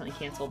don't want to accidentally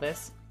cancel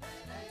this.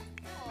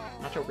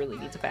 Nacho really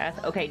needs a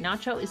bath. Okay,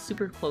 Nacho is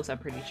super close, I'm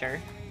pretty sure.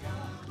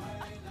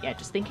 Yeah,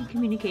 just thinking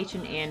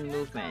communication and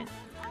movement.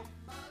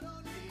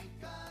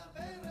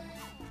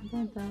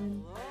 Dun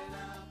 -dun.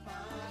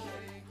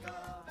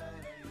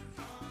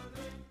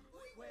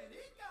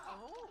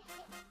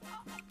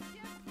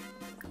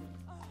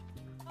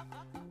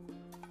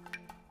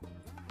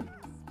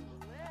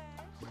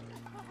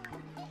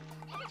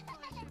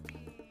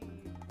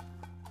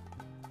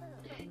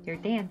 Your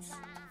dance.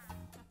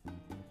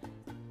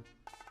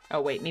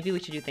 Oh wait, maybe we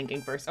should do thinking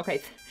first.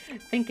 Okay,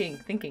 thinking.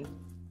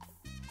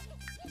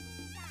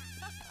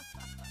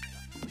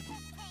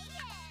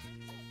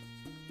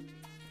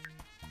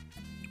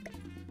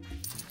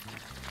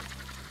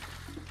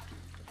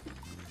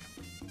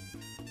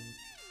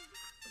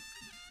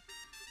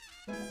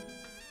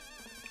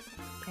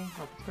 Okay,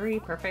 level 3,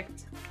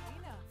 perfect.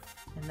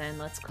 And then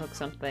let's cook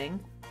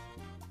something.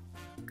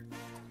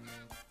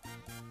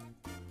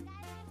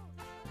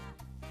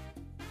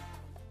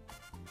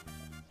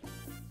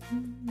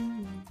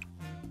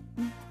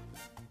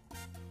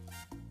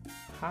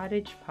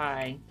 Cottage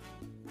pie.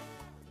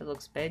 It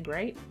looks big,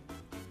 right?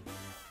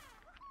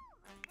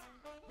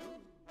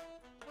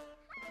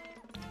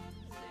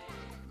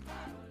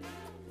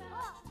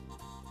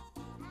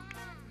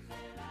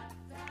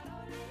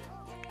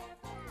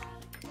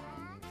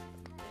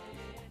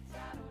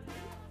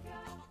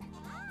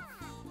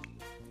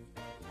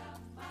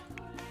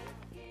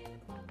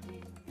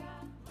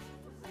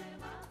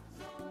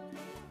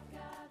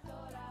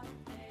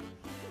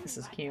 This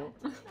is cute.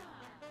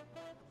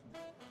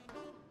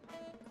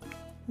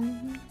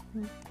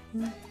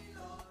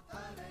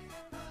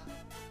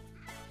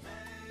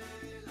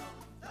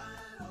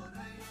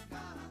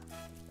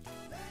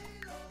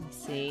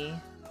 Let's see.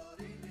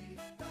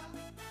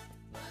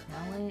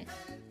 Talent,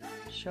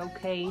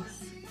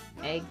 showcase,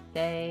 egg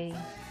day.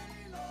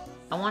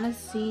 I want to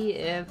see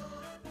if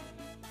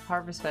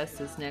Harvest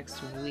Fest is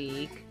next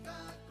week.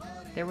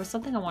 There was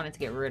something I wanted to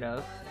get rid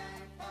of.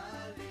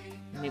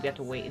 Maybe I have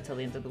to wait until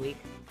the end of the week.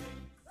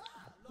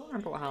 I don't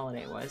remember what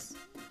holiday it was.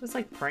 It was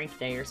like Prank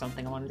Day or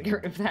something. I wanted to get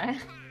rid of that.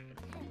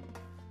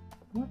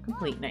 More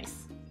complete.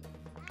 Nice.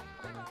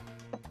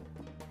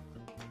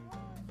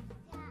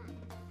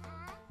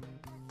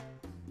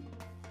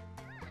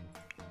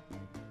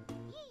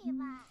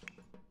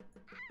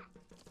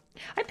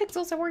 Hi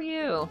Pixels, how are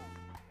you?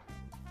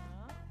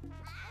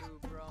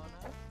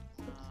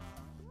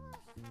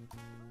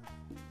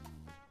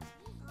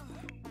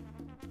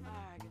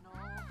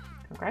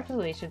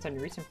 Congratulations on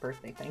your recent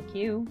birthday. Thank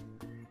you.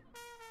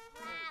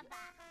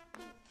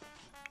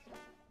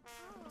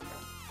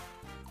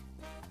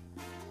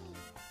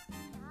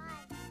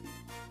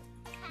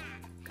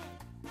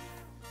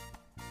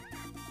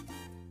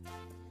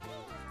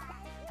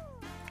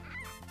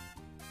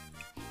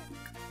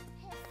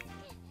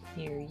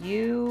 Here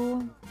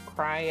you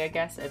cry, I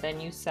guess, and then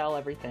you sell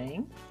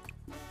everything.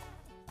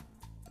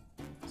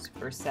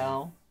 Super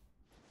sell.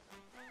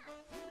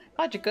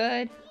 Glad you're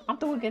good. I'm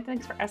doing good.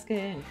 Thanks for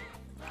asking.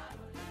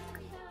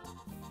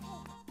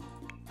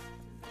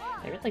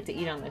 I would like to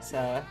eat on this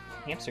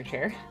hamster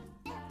chair.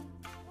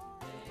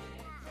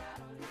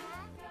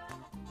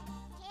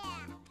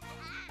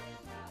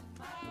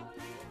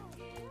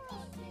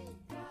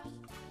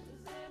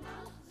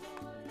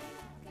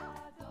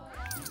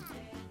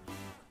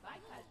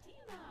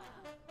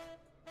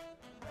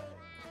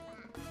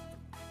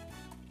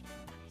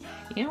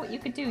 You know what you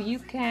could do? You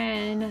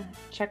can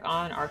check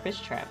on our fish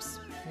traps.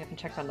 We haven't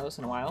checked on those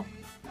in a while.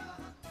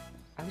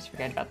 I always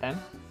forget about them.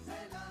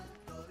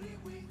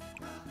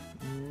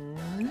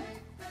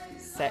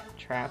 Set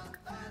trap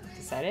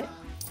to set it.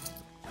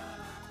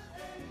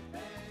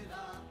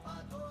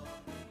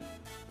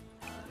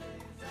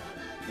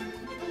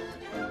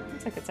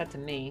 Looks like it's set to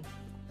me.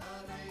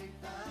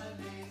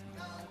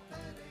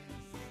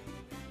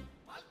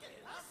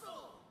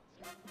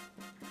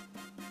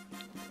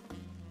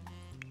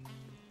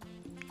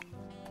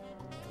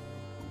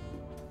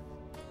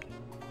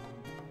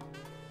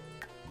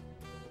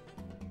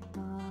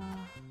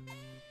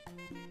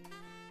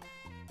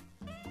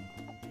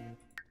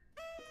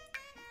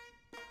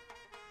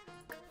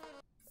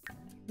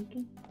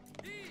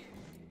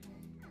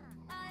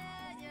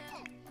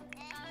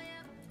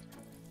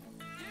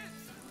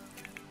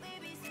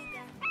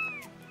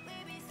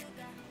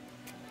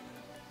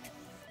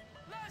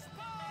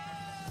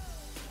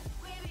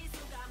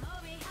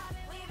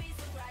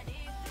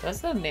 Does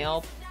the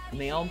male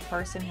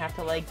person have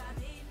to like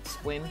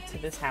swim to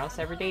this house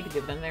every day to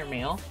give them their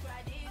mail?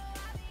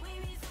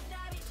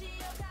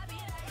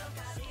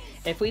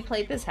 If we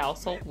played this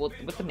household, would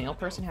the male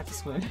person have to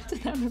swim to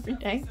them every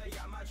day?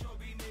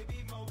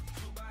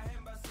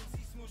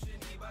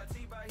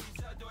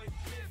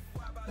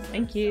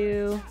 Thank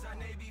you.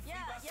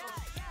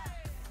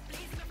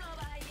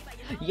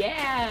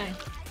 Yeah!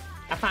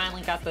 I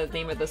finally got the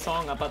name of the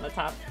song up on the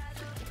top.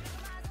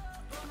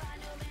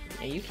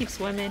 Yeah, you keep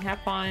swimming, have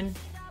fun.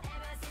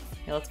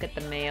 Yeah, let's get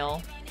the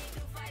mail.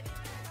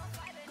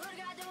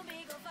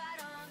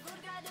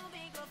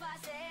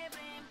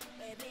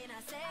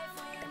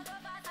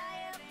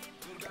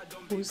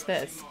 Who's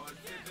this?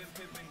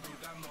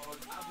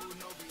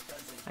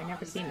 I've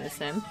never seen this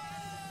sim.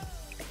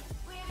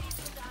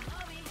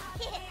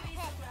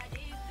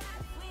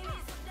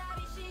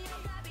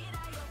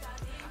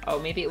 Oh,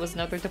 maybe it was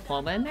another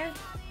diploma in there?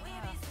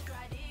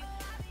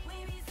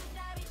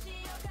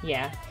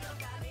 Yeah.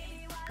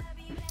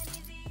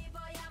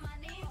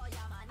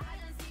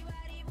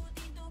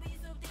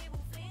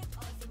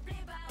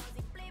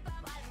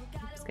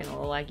 It's getting a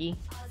little laggy.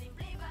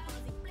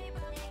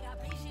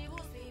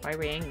 Why are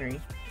we angry?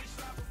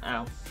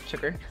 Oh,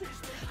 sugar.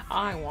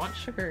 I want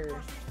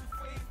sugar.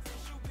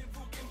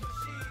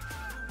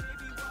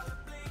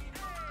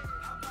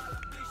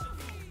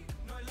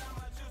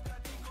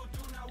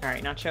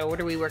 Alright, Nacho,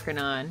 what are we working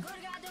on?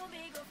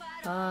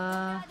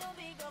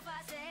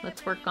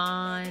 Let's work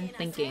on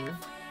thinking.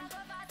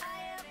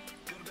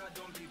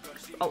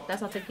 Oh,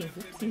 that's not thinking.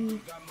 Oopsie.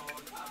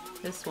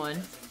 This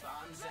one.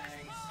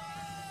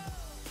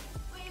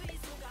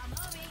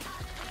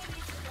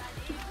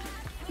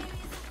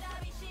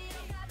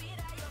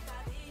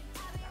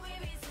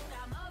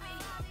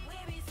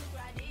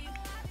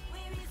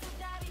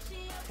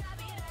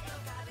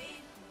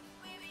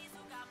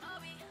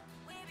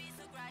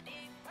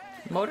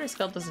 Motor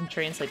skill doesn't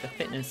translate to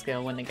fitness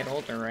skill when they get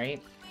older,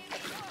 right? I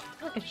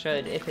feel like it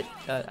should, if it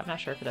does. I'm not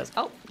sure if it does.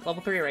 Oh,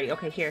 level 3 already.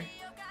 Okay, here.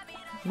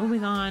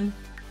 Moving on.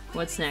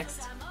 What's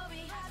next?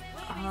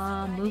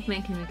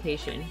 Movement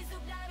communication.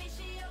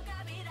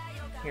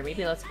 Here,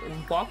 maybe let's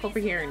walk over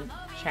here and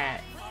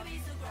chat.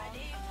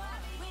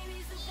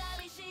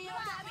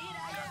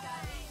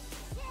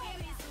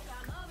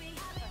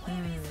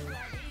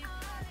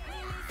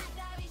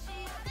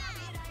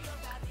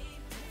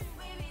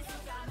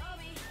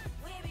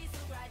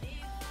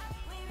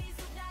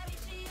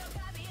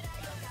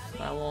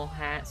 Owl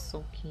hat,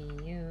 so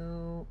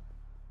cute.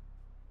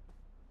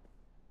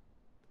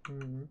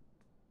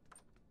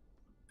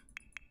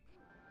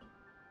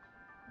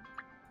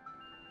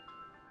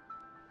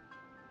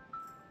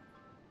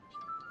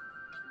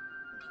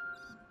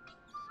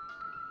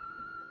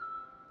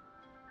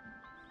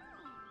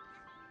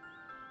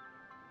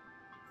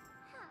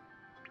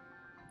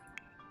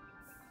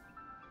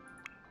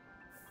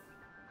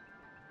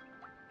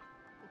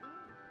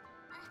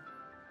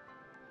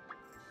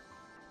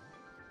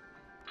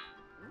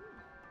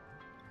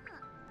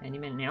 Any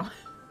minute now.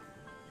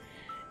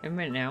 Any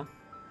minute now.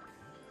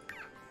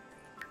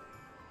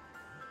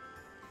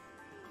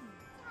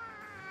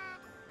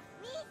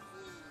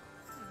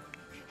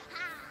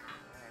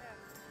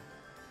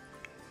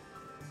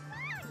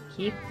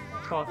 Keep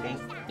talking.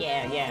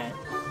 Yeah, yeah.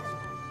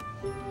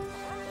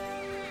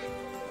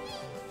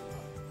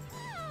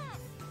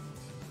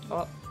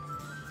 Oh,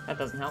 that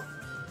doesn't help.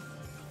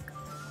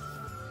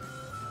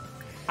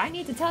 I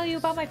need to tell you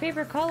about my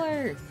favorite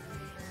color.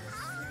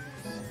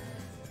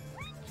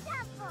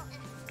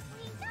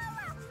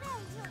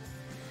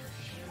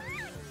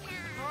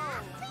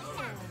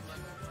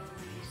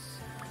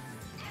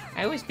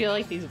 I always feel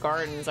like these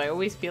gardens, I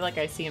always feel like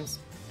I see them,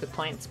 the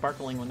plants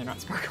sparkling when they're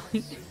not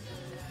sparkling.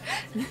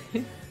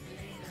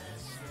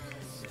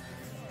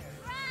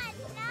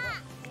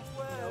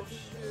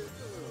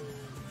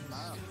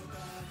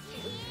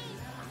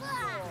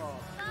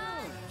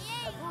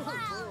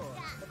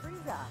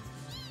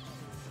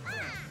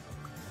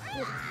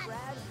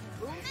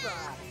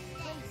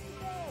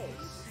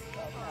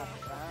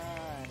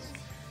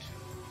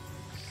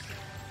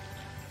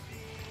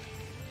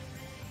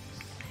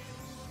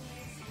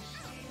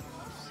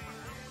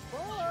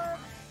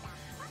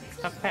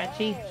 Tough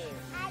Patchy.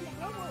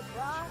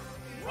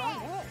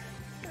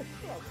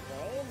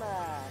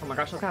 Oh my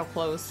gosh, look how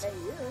close.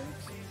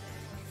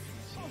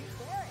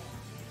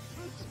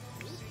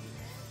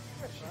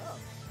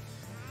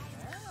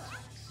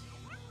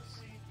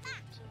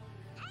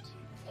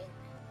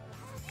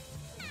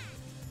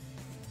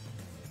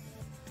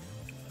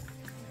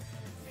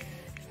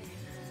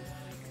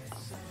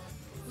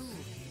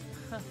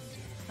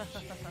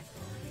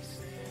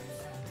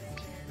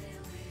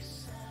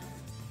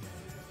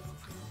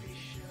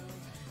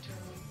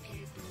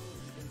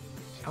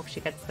 Oh,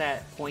 she gets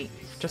that point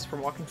just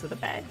from walking to the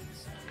bed.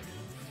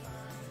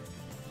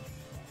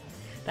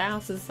 The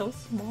house is so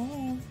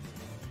small.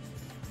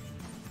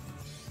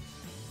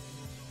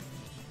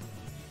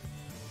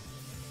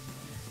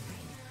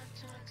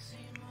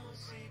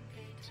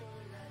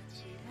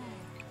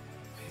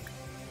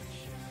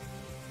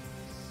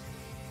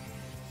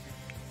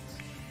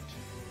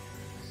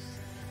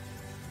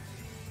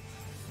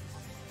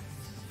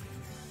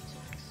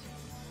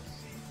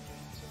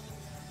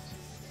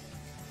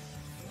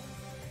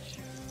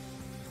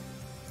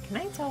 Can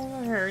I tell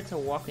her to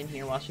walk in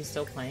here while she's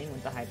still playing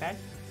with the iPad?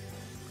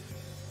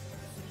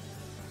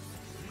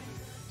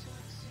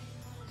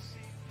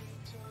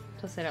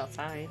 To sit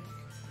outside.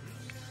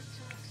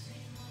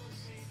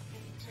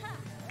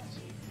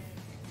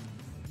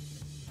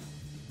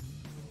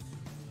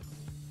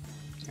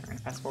 Alright,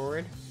 fast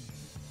forward.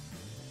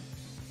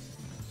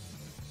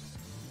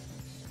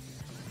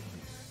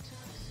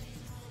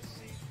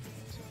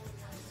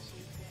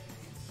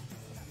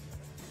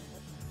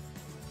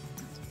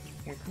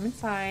 Here, come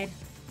inside.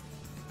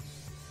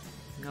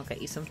 And I'll get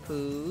you some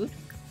food.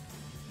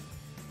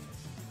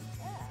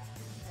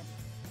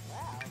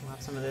 We'll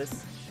have some of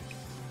this.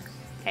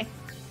 Okay.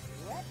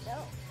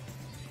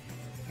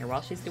 Here,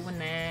 while she's doing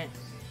that,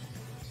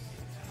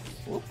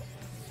 whoop,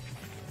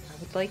 I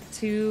would like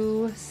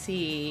to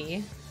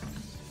see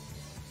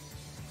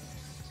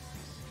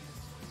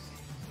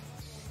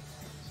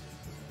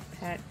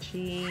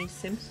Patchy,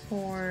 Sims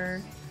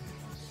 4.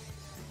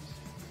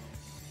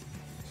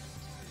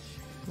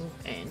 Move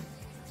in.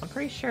 I'm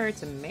pretty sure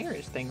it's a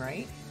marriage thing,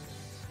 right?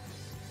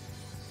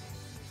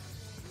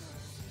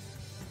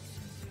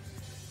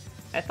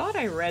 I thought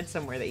I read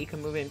somewhere that you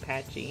can move in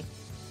Patchy.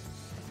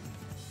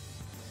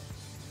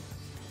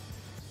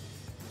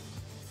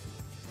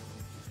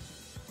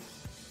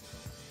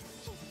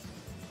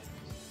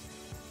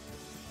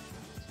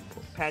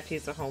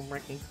 Patchy's a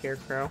home-wrecking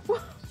scarecrow.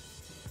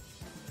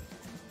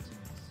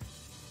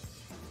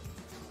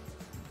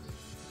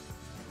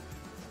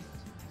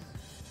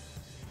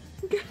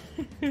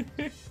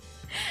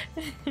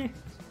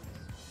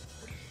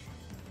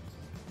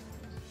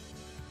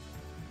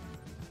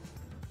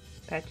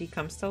 Patchy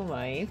comes to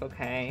life,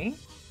 okay.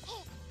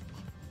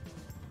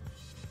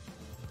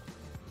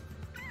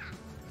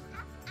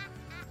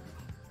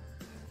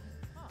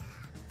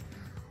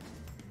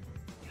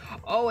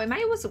 Oh,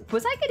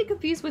 was I getting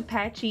confused with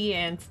Patchy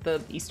and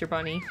the Easter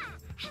Bunny?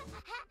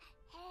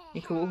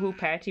 You can woohoo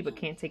Patchy, but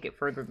can't take it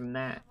further than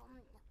that.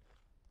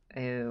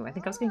 Oh, I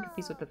think I was getting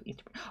confused with the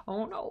Easter Bunny.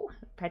 Oh no,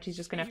 Patchy's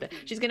just gonna have to.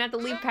 She's gonna have to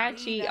leave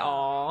Patchy.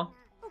 Aw.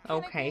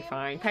 Okay,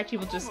 fine. Patchy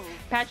will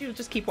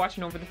just keep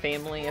watching over the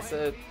family as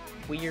a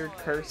weird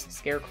cursed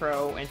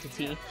scarecrow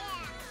entity.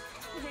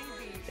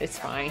 It's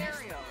fine.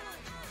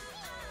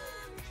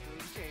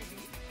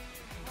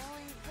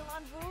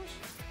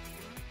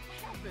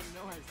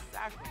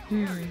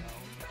 It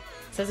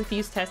says if you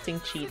use testing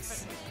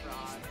cheats.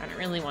 I don't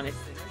really want to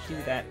do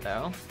that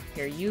though.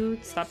 Here, you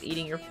stop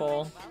eating your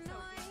full.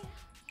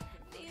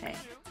 Okay.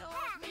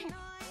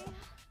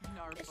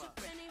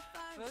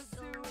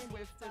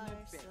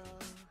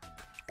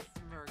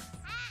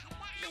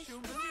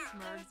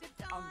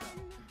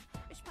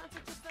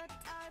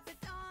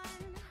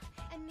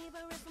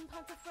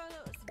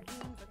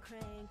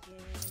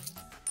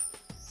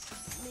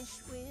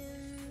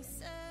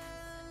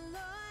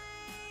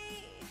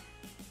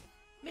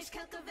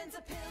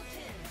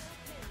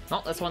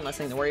 Well, that's one less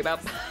thing to worry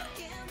about.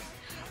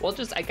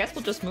 I guess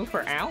we'll just move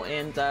her out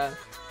and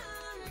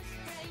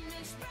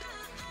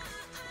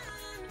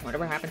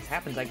whatever happens,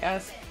 happens, I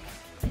guess.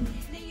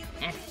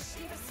 Eh.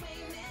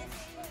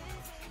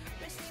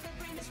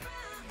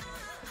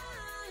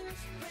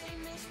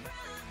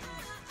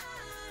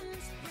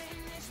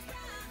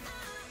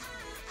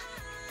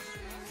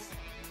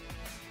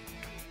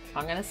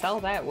 I'm gonna sell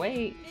that,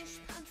 wait.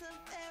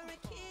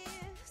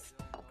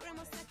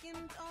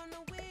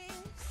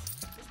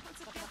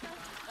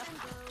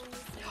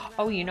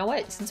 Oh, you know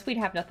what? Since we'd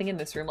have nothing in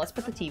this room, let's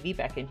put the TV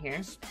back in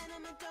here.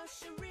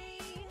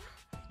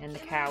 And the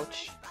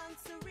couch.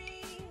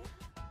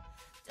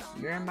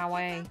 You're in my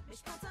way.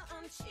 I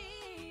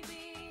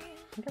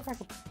wonder if I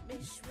could...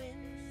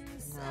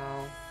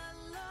 No.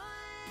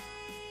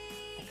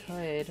 I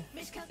could.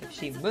 If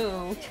she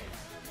moved.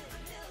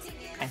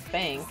 I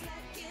think.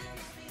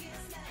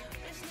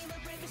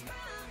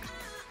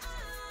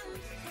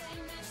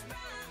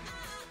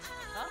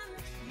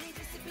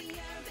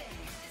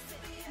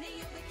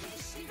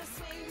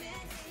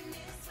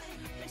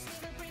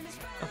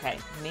 Okay,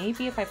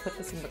 maybe if I put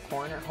this in the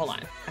corner. Hold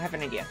on, I have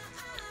an idea.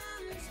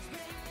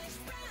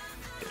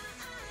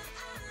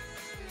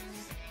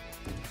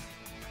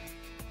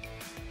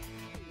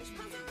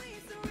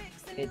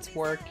 It's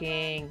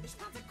working.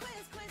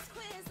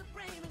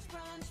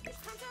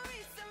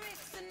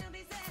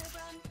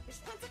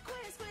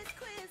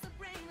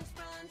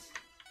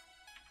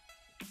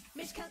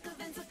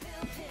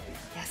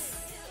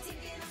 Yes.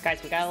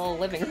 Guys, we got a little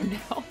living room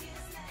now.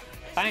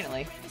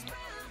 Finally.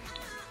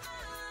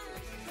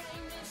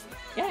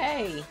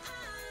 Yay!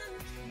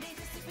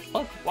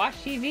 Look, watch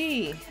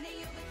TV!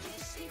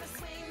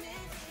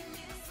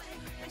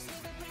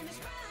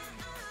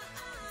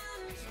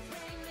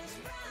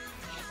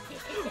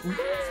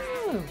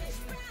 Woo!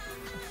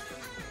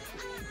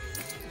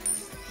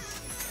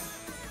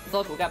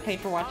 Look, we got paid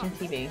for watching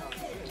TV.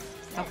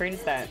 How great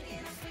is that?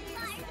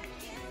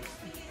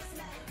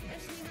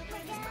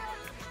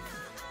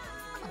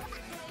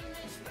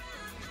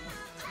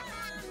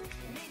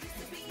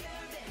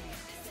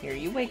 Here,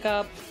 you wake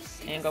up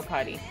and go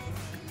potty.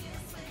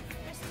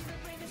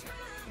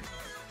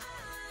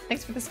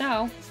 Thanks for the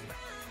snow.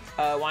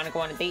 Want to go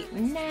on a date?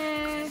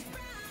 Nah.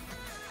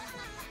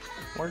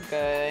 We're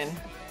good.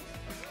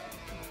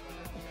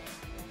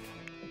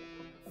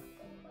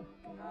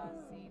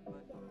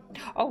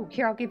 Oh,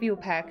 here, I'll give you a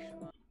pack.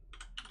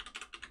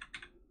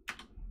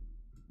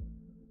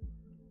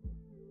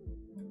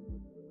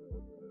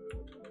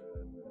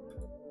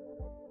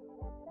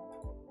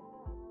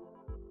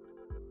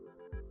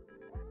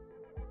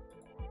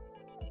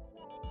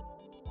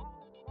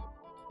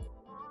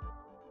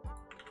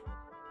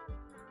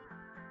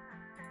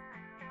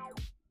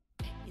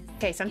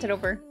 Okay, sent it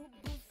over.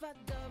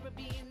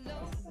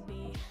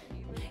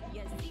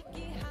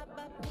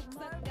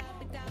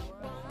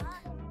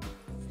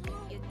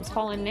 Who's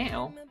calling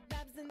now?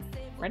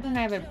 Red and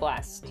I have it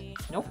blessed.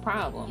 No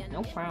problem,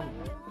 no problem.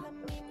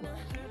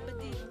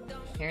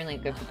 Apparently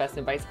give the best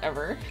advice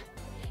ever.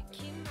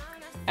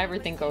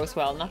 Everything goes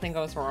well, nothing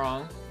goes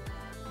wrong.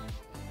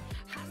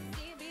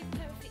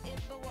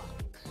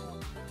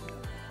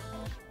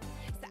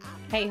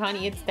 Hey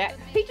honey, it's Dad.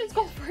 He just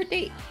called for a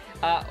date.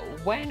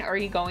 When are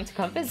you going to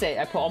come visit?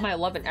 I put all my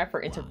love and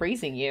effort into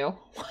raising you.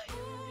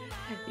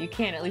 You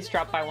can at least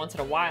drop by once in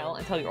a while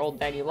and tell your old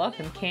dad you love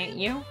him, can't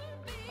you?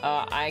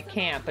 I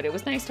can't, but it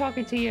was nice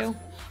talking to you.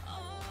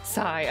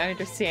 Sigh, I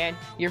understand.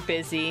 You're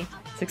busy.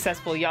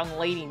 Successful young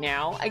lady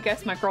now. I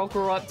guess my girl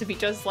grew up to be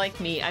just like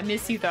me. I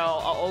miss you though.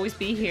 I'll always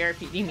be here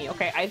if you need me.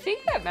 Okay, I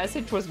think that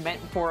message was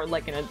meant for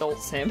like an adult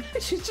sim.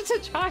 She's just a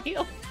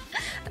child.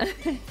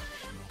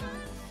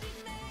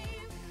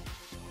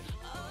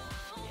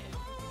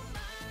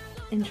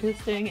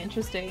 Interesting,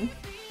 interesting.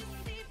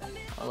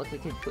 Oh, look, we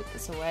could put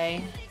this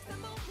away.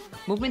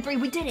 Movement 3,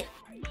 we did it!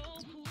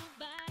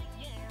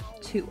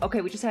 2.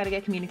 Okay, we just gotta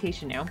get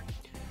communication now.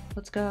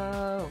 Let's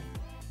go.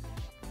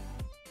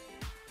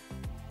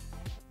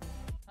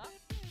 I'm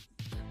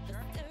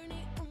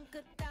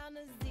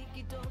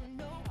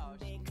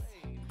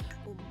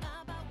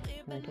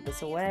gonna put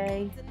this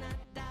away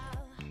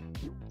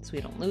so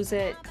we don't lose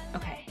it.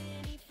 Okay.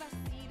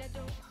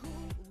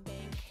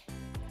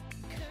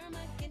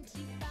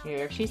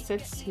 Here, if she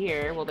sits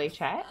here, will they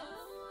chat?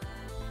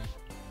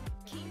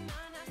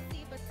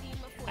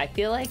 I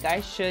feel like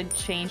I should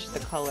change the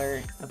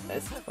color of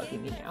this. It's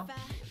bugging me now.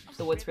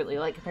 So what's really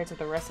like compared to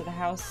the rest of the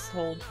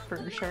household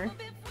furniture.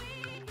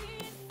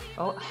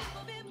 Oh,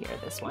 here,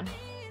 this one.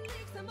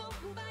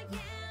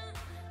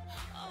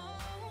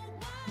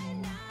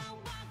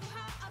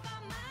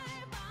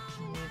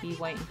 Maybe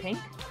white and pink.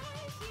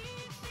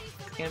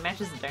 It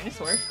matches the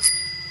dinosaur.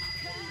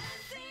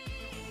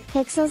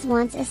 Pixels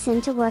wants a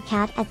sim to work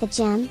out at the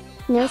gym.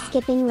 No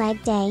skipping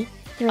leg day.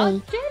 3. A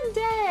gym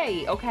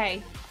day.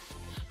 Okay.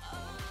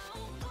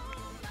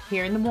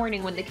 Here in the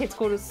morning when the kids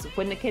go to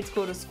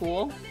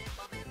school,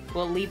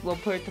 we'll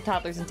put the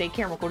toddlers in daycare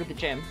and we'll go to the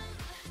gym.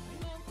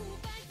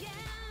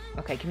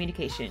 Okay,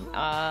 communication.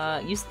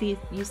 Use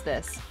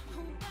this.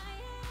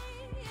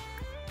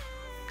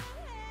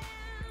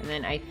 And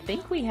then I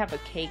think we have a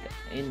cake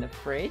in the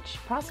fridge,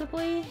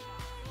 possibly.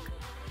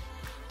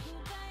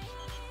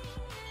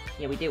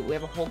 Yeah, we do. We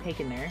have a whole cake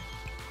in there.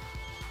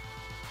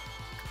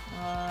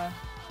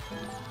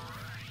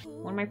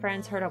 One of my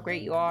friends heard how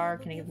great you are.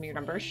 Can I give them your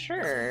number?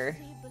 Sure.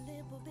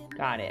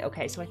 Got it.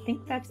 Okay, so I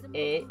think that's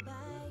it.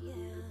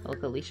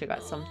 Look, Alicia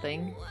got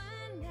something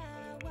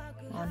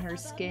on her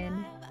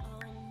skin.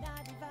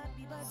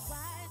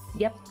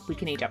 Yep, we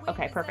can age up.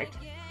 Okay, perfect.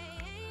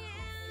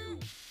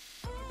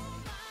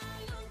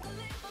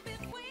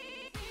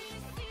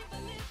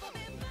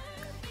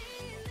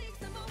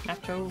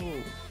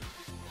 Nacho.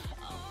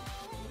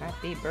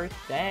 Happy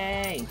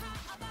birthday!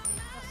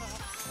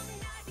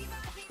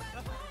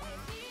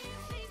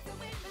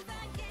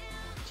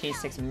 She needs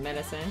to take some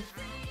medicine.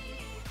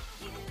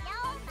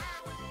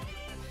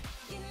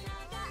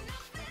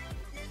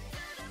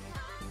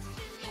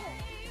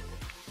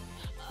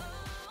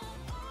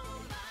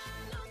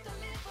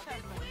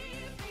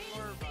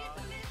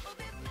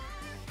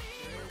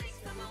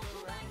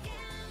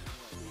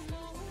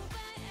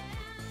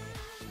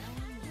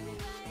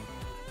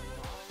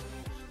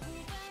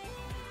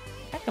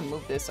 I can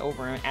move this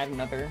over and add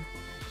another.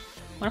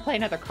 I want to play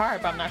another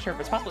card, but I'm not sure if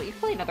it's possible. You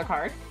can play another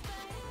card.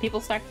 People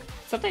stack.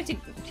 Sometimes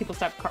people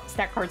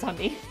stack cards on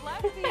me.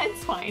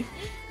 It's fine.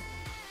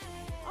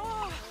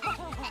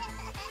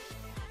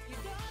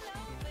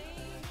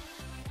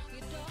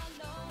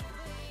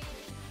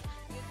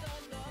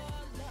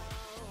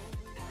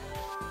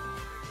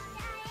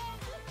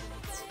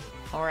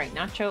 All right,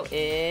 Nacho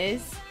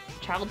is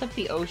Child of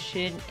the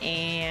Ocean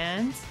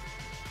and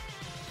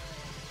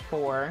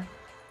 4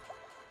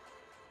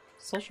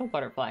 Social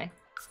Butterfly.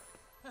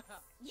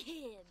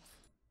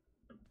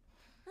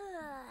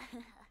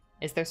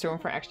 Is there still room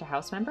for extra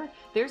house member?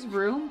 There's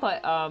room,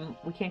 but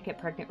we can't get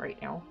pregnant right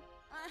now.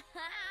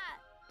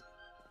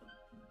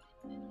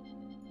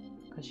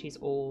 Because she's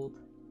old.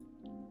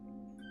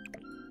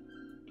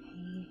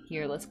 Okay,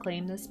 here, let's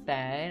claim this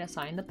bed.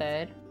 Assign the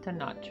bed to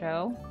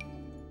Nacho.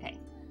 Okay.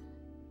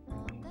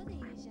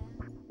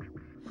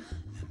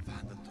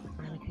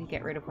 And we can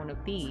get rid of one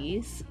of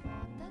these.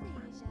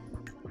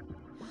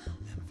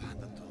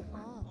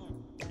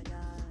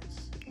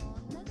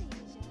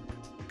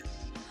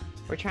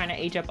 We're trying to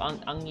age up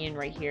Onion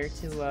right here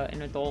to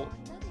an adult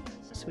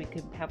so we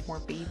could have more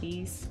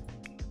babies.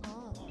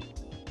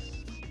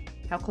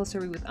 How close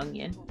are we with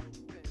Onion?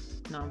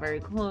 Not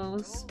very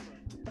close.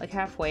 Like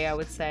halfway, I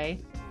would say.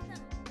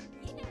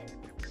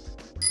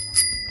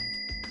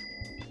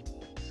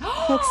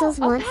 Pixels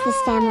wants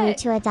this family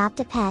to adopt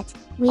a pet.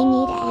 We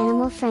need an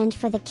animal friend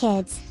for the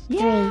kids.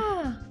 Yeah.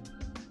 3.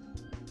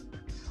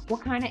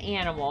 What kind of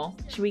animal?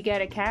 Should we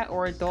get a cat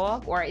or a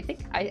dog? Or I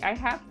think I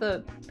have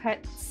the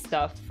pet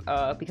stuff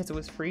because it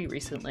was free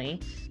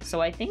recently.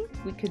 So I think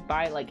we could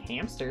buy like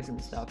hamsters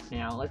and stuff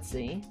now. Let's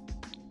see.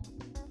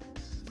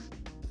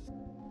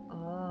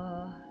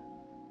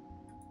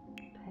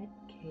 Pet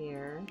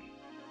care.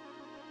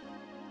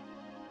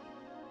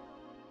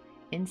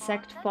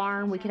 Insect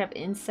farm. We could have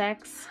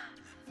insects.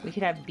 We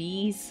could have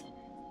bees.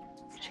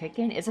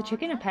 Chicken. Is a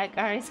chicken a pet,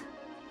 guys?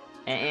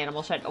 An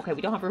animal shed. Okay,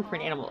 we don't have room for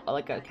an animal,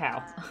 like a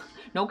cow.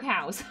 No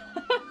cows.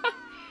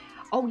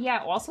 Oh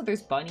yeah, also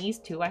there's bunnies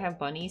too. I have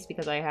bunnies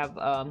because I have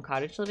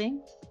cottage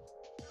living.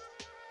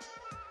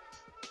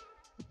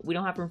 We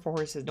don't have room for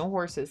horses. No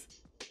horses.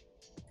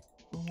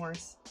 No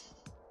horse.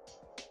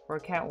 Or a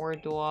cat or a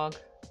dog.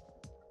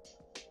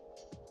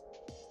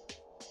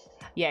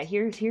 Yeah,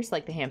 here's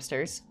like the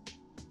hamsters.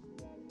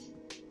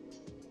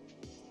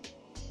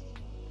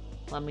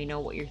 Let me know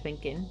what you're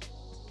thinking.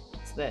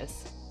 What's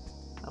this?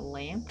 A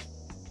lamp?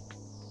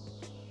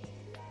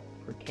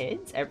 For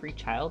kids? Every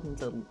child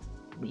needs a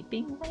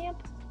leaping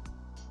lamp?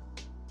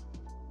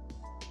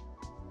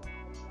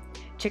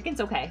 Chicken's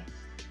okay.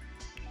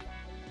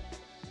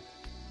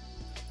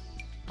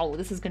 Oh,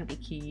 this is gonna be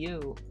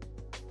cute.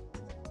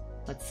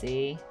 Let's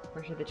see.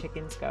 Where should the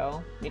chickens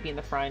go? Maybe in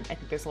the front. I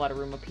think there's a lot of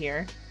room up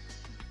here.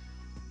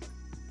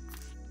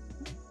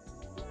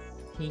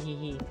 Hee hee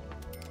hee.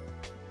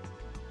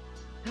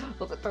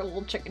 Look at their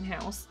little chicken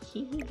house.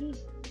 Hee hee hee.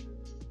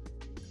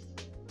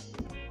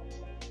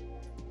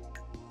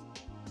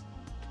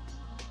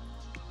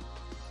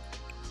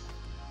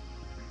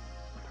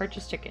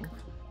 Purchase chicken.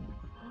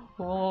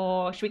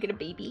 Oh, should we get a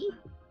baby?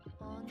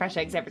 Fresh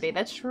eggs every day.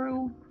 That's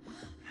true.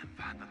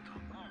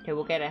 Okay,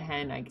 we'll get a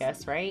hen, I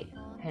guess, right?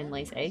 Hen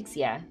lays eggs?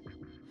 Yeah.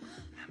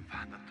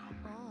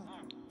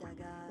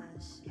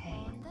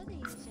 Okay.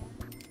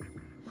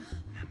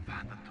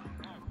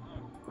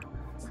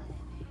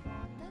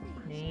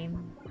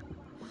 Name.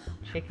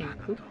 Chicken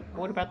coop.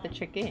 What about the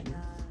chicken?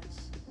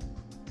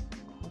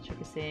 I'll check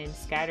this in.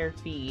 Scatter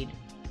feed.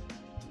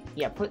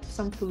 Yeah, put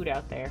some food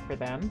out there for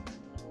them.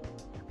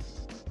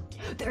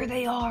 There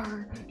they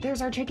are!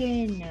 There's our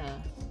chicken!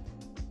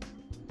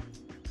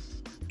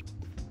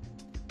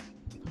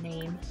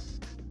 Name.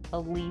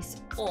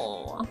 Elise.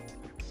 Oh.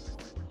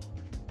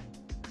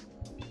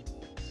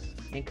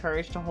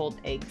 Encouraged to hold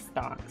egg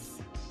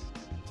stocks.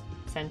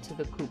 Send to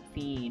the coop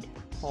feed.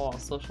 Oh,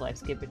 social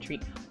lives. Give a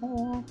treat.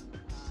 Oh.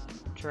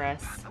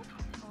 Dress.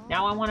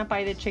 Now I want to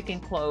buy the chicken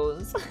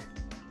clothes.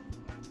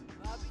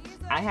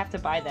 I have to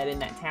buy that in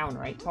that town,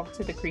 right? Talk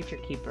to the creature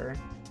keeper.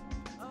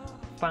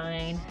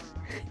 Fine.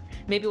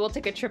 Maybe we'll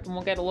take a trip and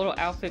we'll get a little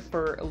outfit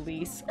for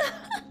Elise.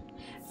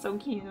 So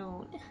cute.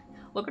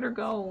 Look at her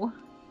go.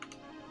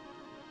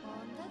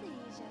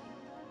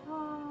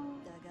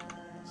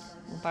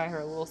 We'll buy her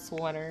a little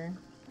sweater.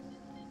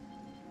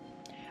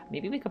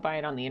 Maybe we could buy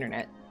it on the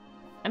internet.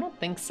 I don't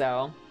think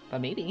so, but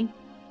maybe.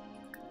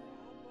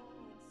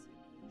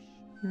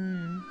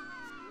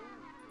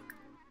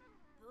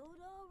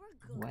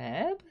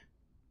 Web?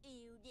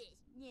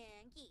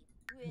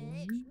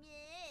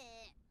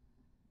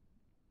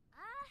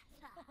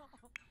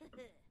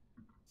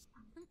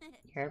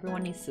 Here,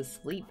 everyone needs to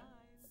sleep.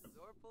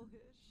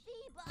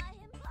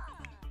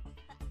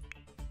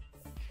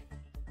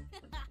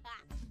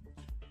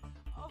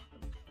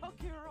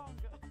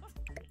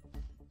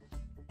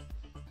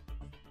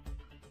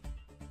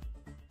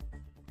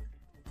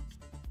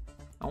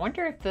 I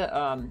wonder if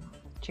the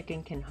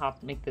chicken can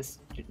make this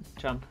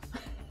jump.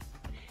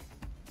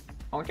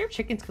 I wonder if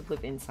chickens could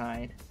live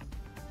inside.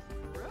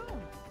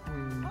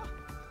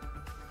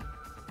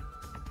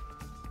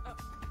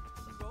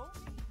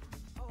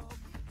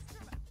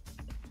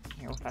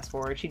 Here, we'll fast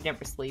forward. She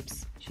never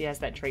sleeps. She has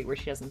that trait where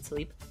she doesn't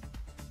sleep.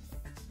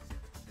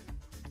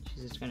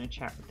 She's just gonna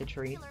chat with the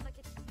tree.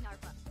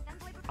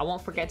 I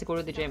won't forget to go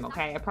to the gym,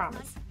 okay? I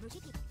promise.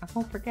 I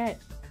won't forget.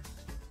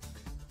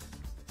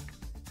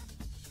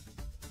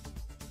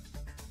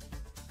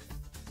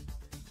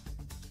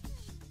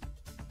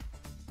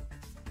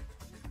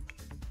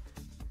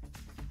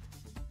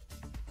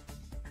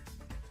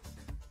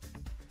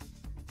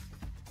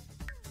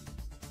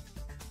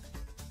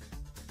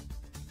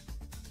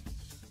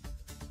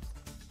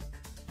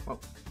 Oh.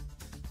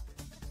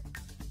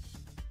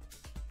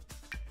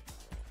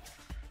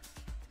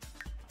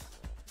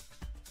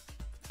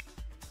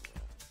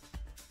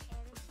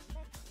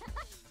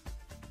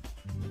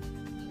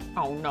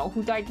 Oh no,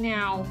 who died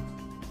now?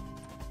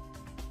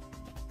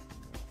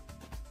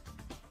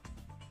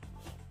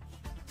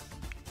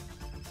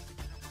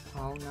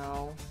 Oh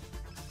no.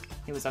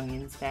 It was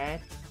Onion's dad.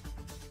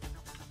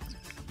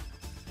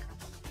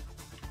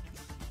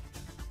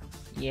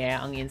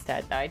 Yeah, Onion's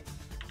dad died.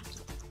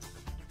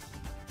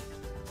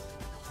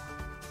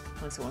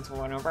 Unless it wants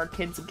one of our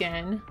kids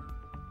again.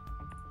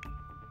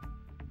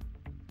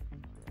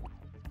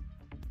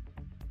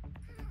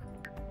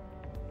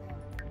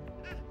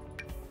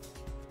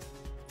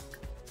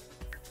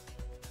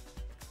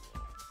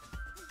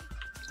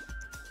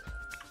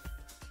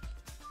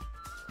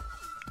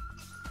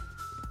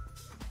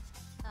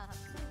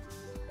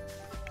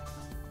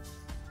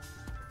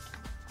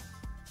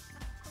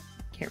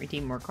 Can't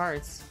redeem more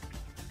cards.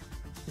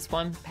 Is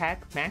one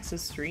pack max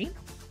is 3?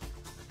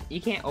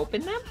 You can't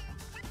open them?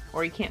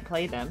 Or you can't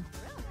play them?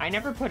 I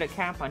never put a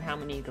cap on how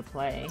many you could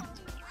play.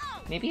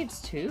 Maybe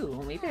it's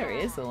 2. Maybe there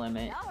is a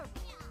limit.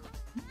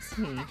 Let's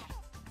see. I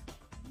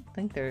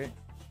think there...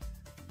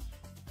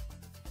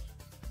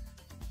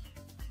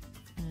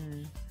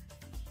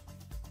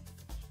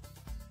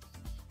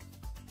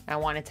 I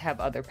wanted to have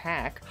other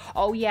pack.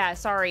 Oh yeah,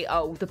 sorry.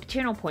 Oh, the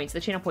channel points.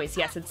 The channel points.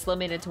 Yes, it's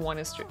limited to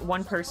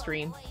one per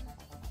stream.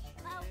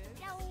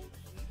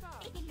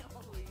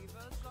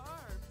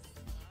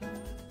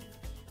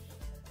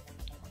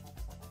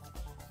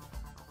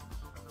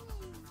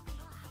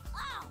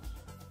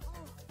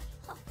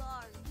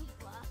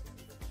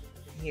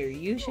 Here,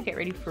 you should get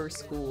ready for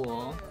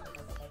school.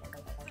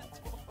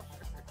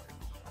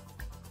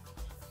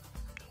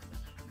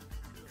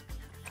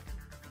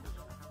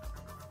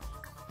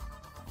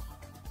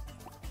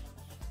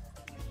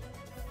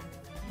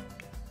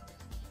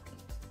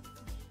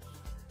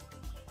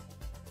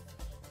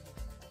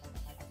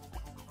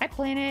 Hi,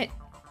 Planet.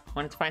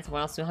 Wanted to find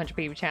someone else to 100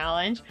 baby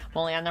challenge. I'm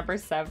only on number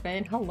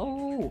 7.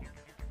 Hello.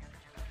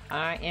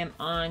 I am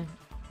on...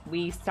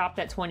 We stopped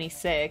at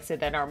 26, and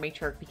then our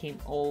matriarch became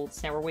old,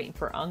 so now we're waiting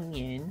for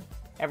Onion.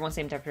 Everyone's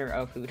named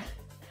after food.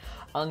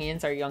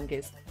 Onion's our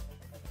youngest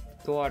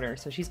daughter,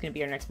 so she's gonna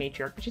be our next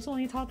matriarch, but she's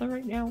only a toddler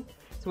right now.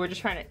 So we're just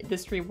trying to,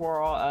 this stream,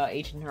 we're all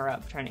aging her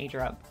up, trying to age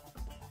her up.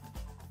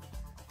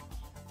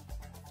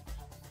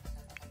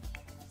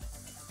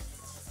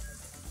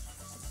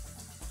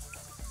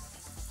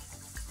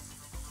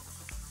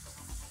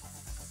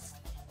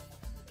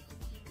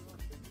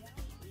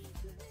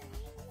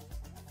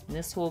 And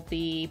this will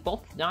be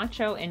both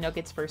Nacho and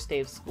Nugget's first day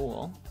of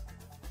school.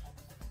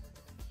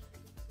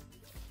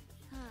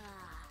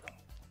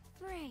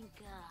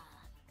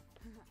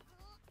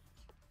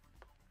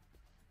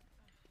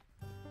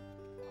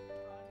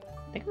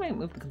 I think I might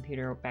move the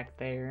computer back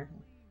there.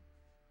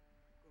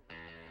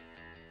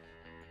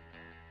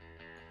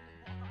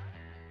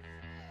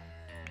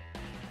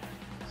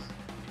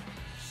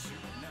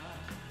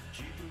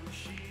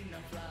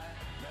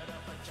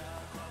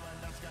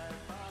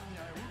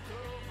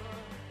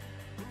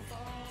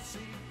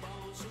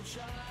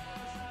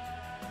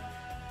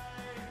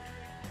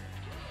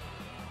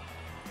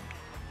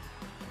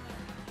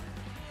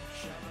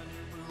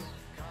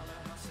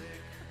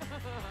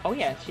 Oh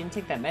yeah, she didn't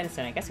take that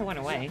medicine. I guess it went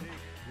away.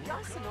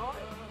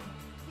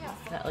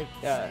 That like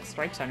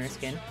stripes on her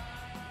skin.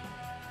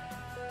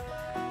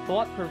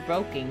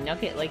 Thought-provoking.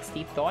 Nugget likes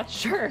deep thoughts?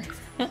 Sure.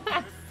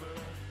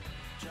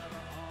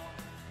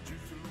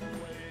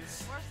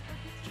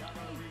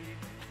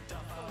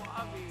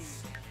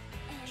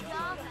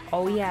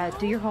 Oh yeah,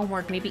 do your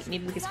homework. Maybe we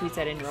can squeeze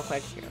that in real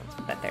quick. Here, let's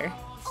put that there.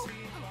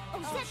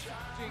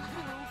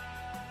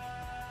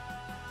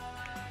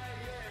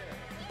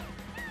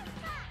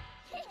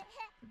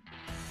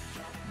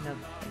 No.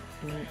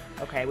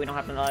 Okay, we don't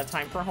have a lot of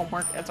time for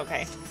homework. That's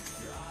okay.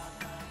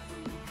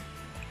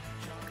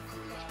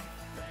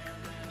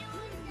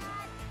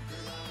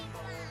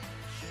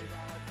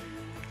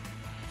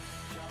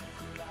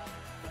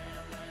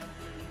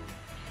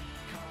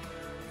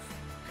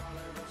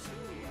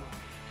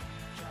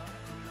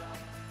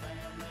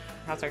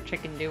 How's our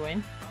chicken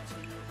doing?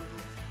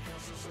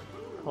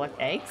 Collect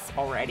eggs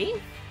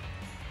already?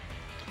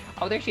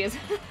 Oh, there she is.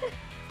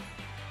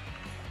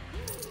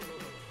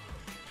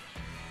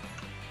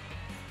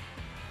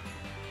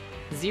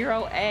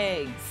 0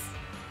 eggs.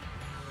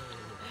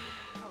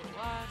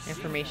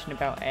 Information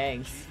about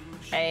eggs.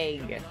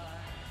 Egg.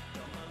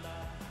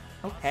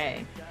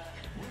 Okay.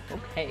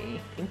 Okay,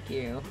 thank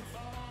you.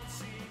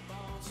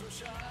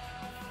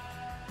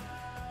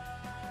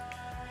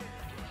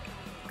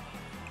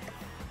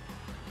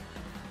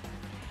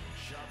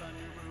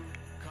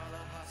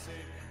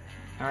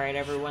 Alright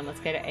everyone, let's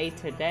get an A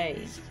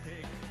today.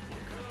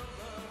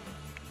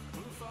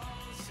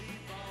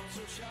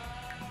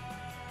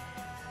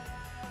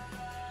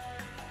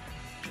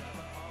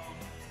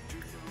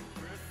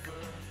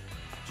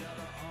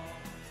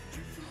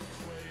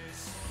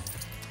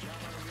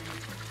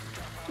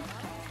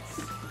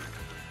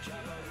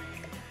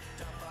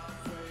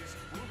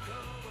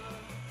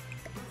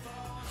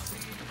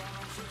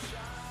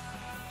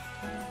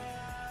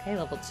 Okay,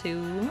 level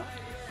 2.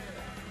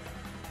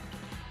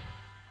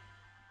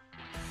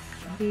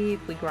 Maybe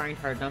if we grind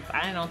hard enough.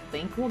 I don't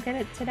think we'll get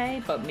it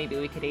today, but maybe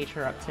we could age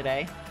her up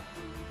today.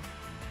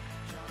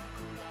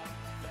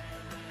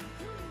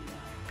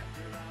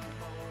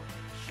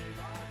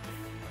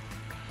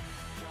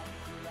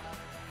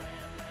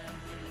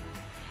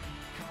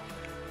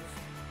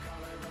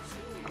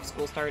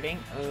 School starting.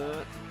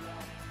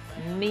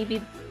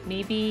 Maybe,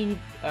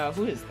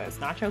 who is this?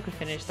 Nacho could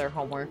finish their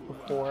homework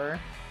before.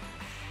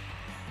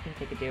 I think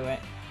they could do it.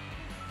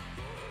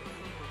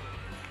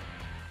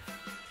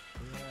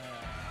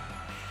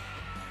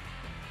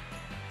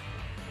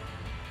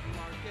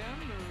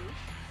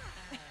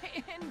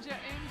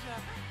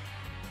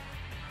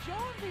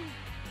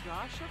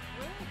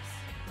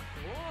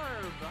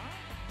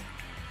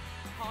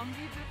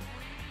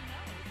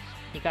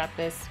 You got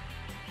this.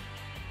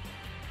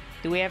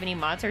 Do we have any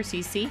mods or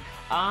CC?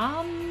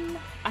 I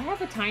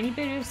have a tiny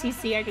bit of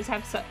CC. I just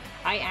have some.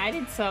 I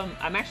added some.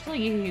 I'm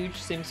actually a huge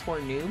Sims 4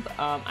 noob.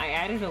 I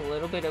added a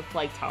little bit of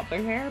like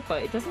toddler hair,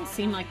 but it doesn't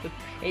seem like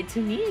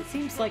to me, it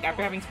seems like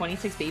after having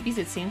 26 babies,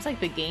 it seems like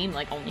the game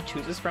like only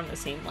chooses from the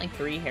same like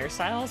 3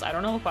 hairstyles. I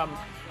don't know if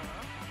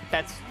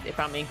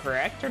I'm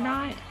incorrect or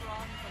not,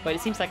 but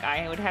it seems like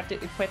I would have to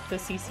equip the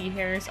CC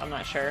hairs. I'm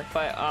not sure,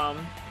 but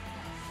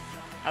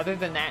other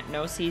than that,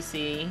 no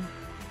CC.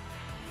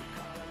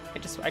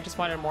 I just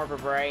wanted more of a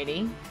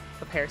variety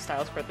of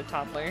hairstyles for the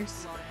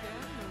toddlers.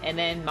 And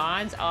then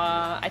mods,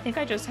 I think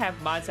I just have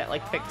mods that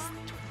like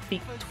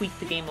tweak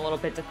the game a little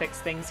bit to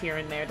fix things here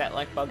and there that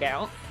like bug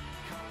out.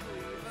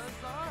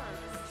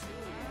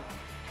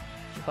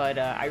 But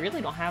I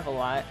really don't have a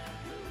lot.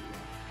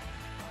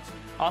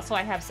 Also,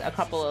 I have a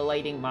couple of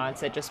lighting mods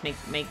that just make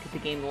the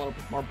game a little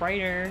bit more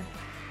brighter.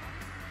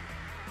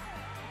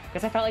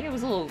 Because I felt like it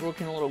was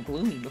looking a little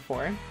gloomy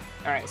before.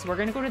 Alright, so we're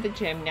gonna go to the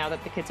gym now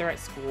that the kids are at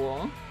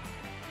school.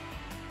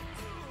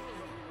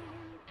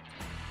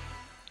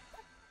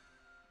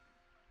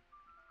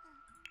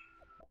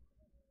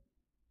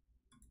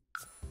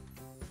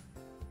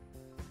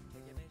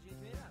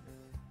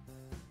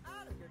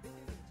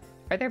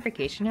 Are there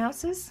vacation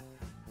houses?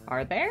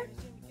 Are there?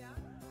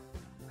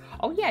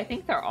 Oh yeah, I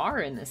think there are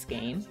in this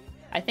game.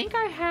 I think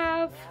I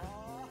have...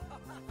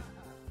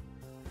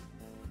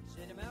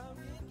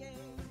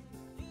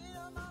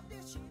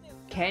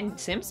 Can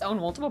Sims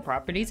own multiple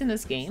properties in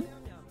this game?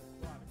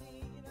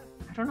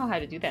 I don't know how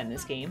to do that in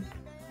this game,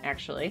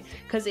 actually.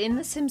 Because in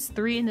The Sims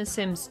 3 and The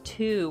Sims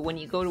 2, when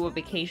you go to a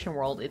vacation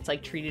world, it's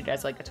like treated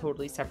as like a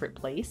totally separate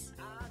place.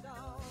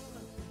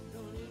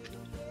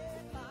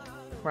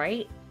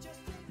 Right?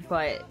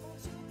 But,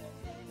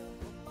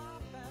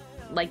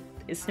 like,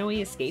 is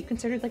Snowy Escape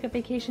considered like a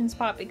vacation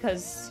spot?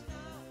 Because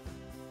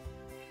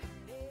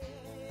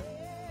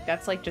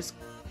that's like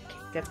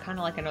that's kind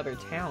of like another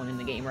town in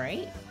the game,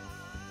 right?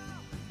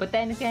 But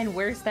then again,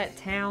 where's that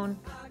town?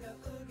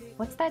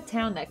 What's that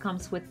town that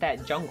comes with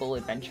that jungle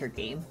adventure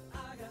game?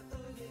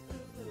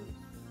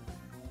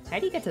 How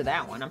do you get to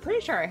that one? I'm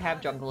pretty sure I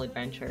have jungle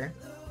adventure.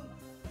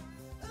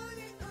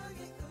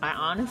 I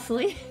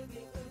honestly...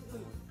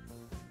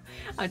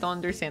 I don't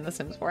understand The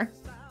Sims 4.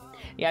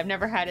 Yeah, I've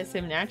never had a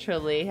sim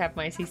naturally have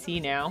my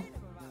CC now.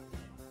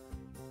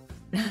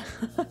 Now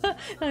that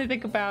I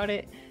think about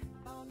it.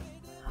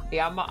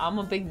 Yeah, I'm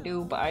a big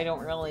noob, but I don't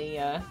really,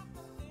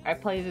 I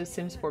play The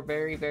Sims 4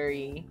 very,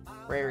 very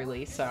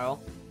rarely, so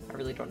I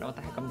really don't know what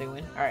the heck I'm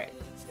doing. Alright.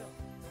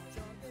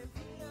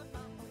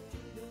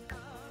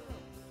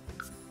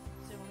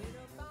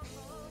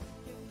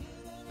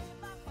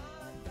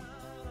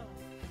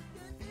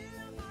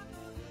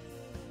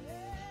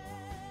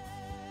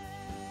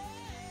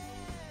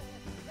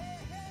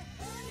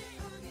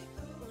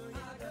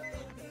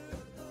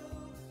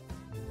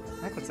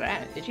 Heck, what's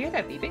that? Did you hear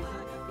that beeping?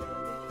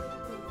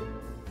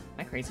 Am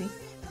I crazy?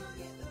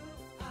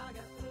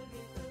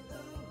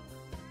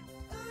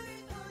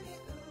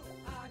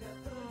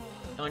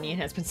 Onion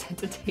has been sent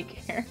to take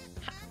care.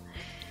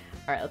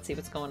 Alright, let's see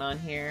what's going on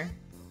here.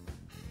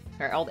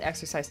 Alright, all the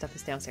exercise stuff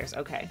is downstairs.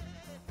 Okay.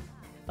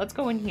 Let's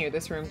go in here.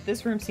 This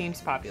room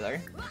seems popular.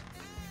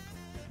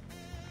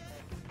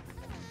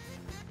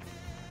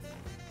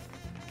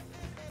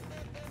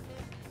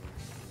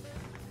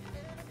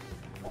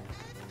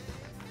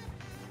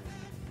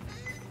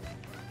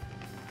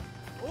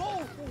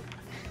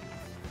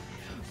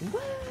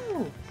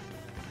 Woo!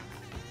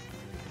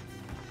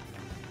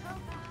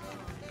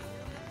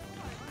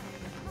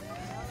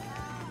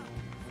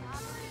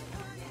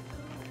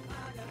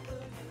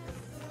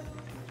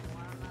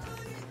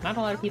 Not a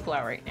lot of people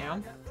out right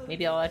now.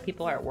 Maybe a lot of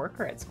people are at work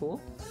or at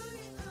school.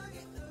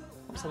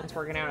 Hope someone's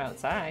working out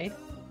outside.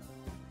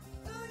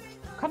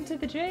 Come to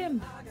the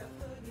gym.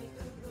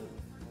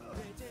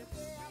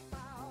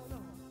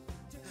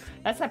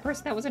 That's that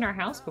person that was in our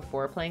house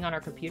before, playing on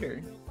our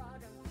computer.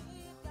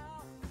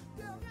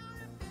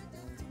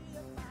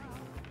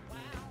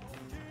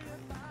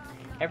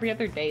 Every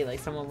other day, like,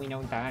 someone we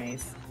know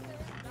dies.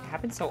 It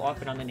happens so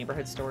often on the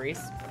neighborhood stories.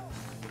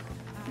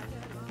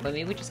 But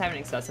maybe we just have an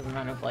excessive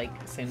amount of, like,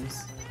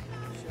 Sims.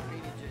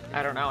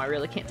 I don't know, I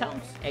really can't tell.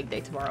 Egg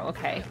day tomorrow,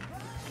 okay.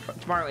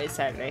 Tomorrow is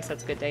Saturday, so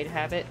that's a good day to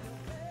have it.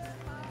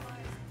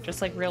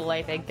 Just like real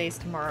life, egg day's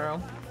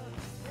tomorrow.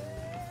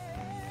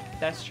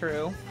 That's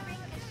true.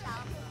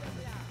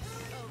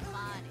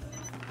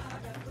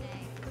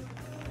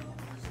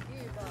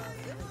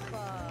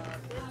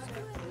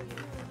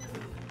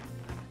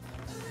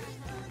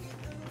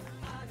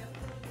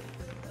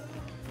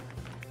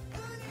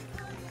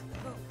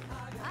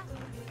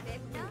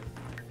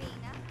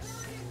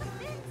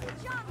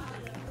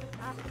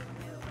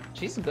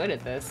 She's good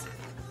at this.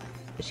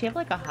 Does she have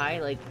like a high,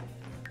 like,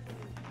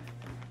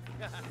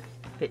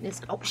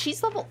 fitness? Oh,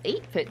 she's level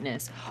 8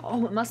 fitness.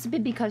 Oh, it must have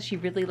been because she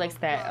really likes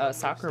that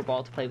soccer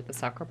ball to play with the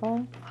soccer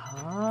ball.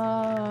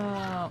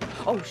 Oh,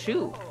 oh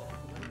shoot.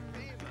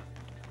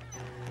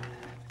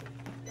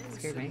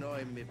 Scared me.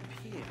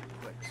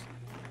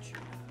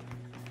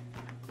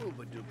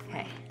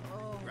 Hey.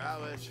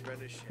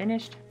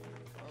 Finished.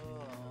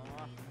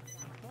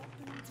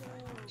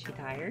 She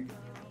tired?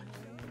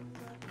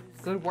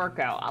 Good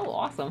workout. Oh,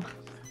 awesome.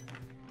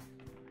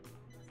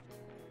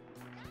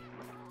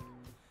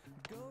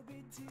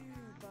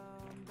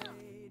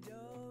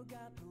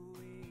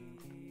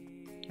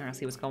 I want to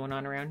see what's going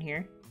on around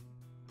here.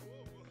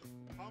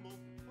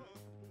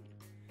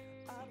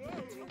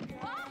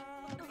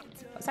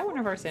 Is that one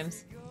of our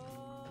Sims?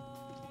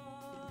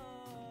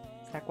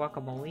 Is that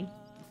Guacamole?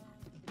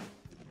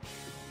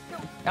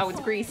 Oh, it's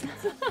Grease.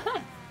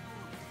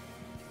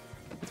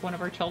 It's one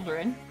of our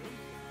children.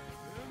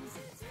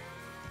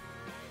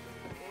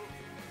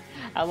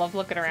 I love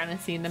looking around and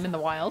seeing them in the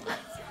wild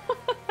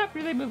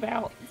after they move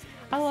out.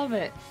 I love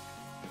it.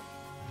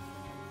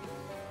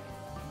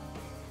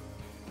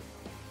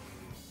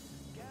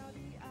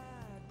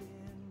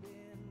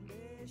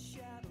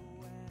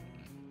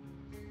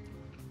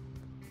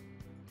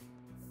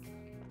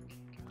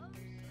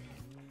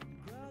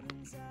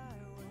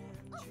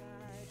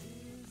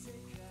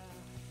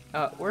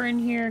 We're in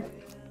here.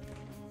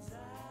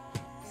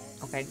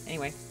 Okay,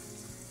 anyway.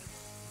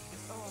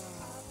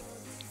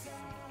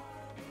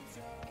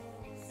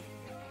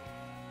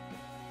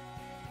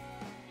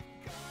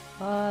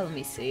 Let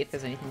me see if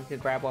there's anything we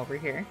could grab over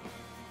here.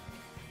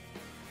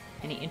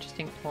 Any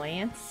interesting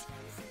plants?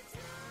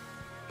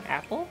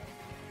 Apple?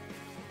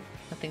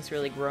 Nothing's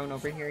really grown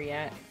over here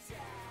yet.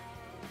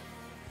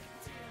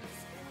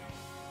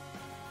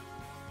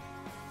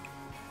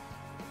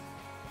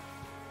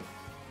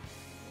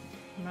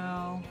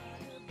 No.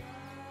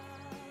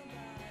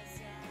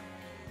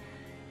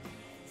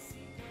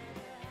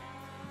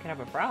 We could have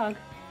a frog.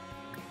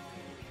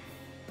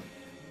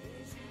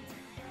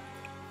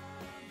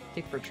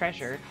 Dig for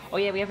treasure. Oh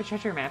yeah, we have a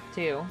treasure map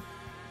too.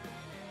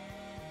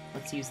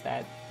 Let's use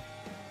that.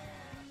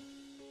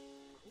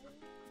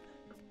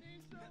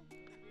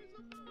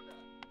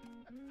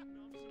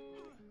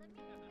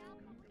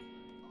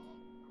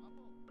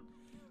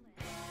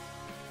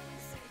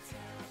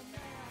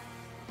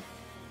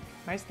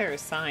 Why is there a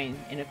sign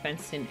in a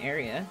fenced-in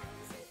area?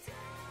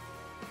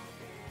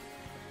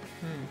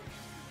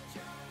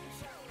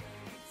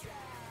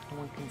 No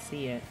one can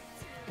see it.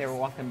 They were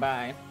walking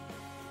by.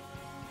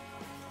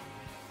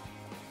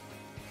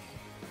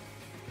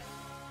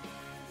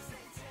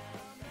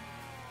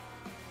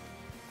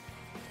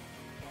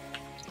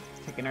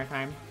 Taking our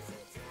time.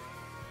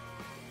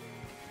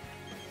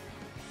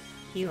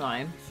 Key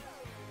lime.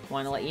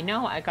 Want to let you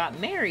know I got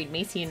married.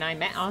 Macy and I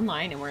met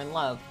online and we're in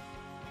love.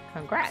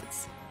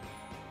 Congrats.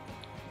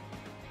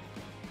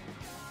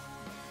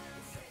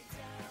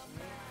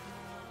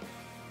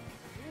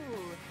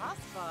 Ooh,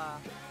 Haspa.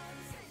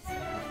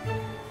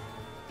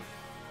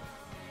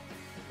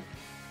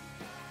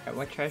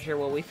 What treasure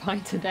will we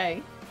find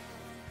today?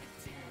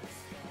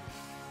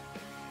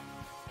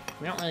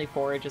 We don't really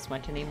forage as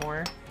much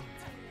anymore.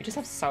 We just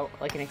have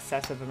like an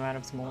excessive amount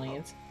of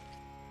simoleons.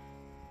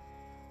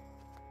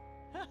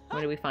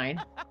 What do we find?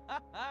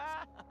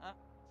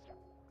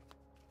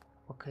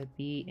 What could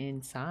be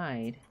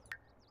inside?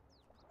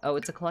 Oh,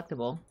 it's a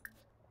collectible.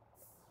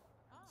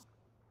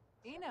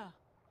 Ina.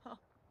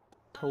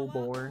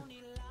 Tobor.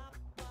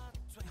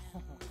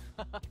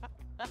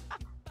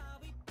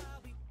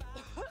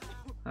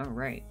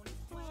 Alright.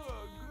 What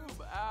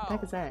the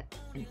heck is that?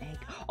 An egg.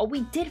 Oh,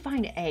 we did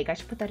find an egg. I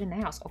should put that in the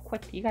house. Oh,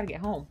 quick. You gotta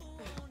get home.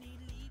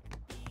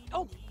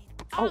 Oh.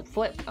 Oh,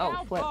 flip.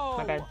 Oh, flip.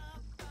 My bad.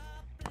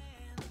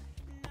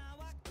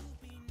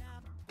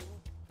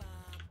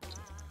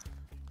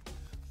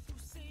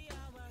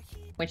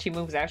 When she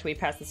moves out, should we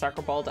pass the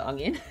soccer ball to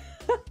Onion?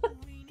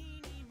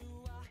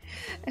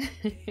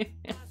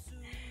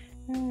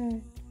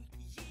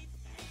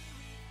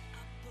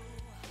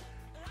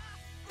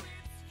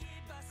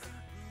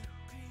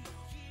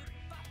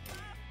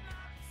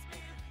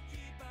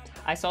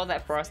 I saw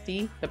that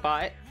Frosty, the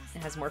bot,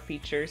 has more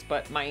features,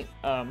 but my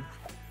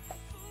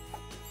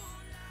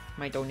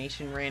my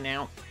donation ran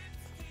out,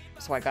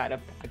 so I gotta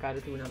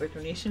do another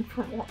donation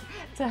for more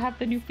to have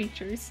the new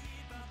features.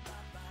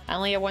 I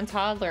only have one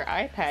toddler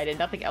iPad and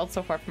nothing else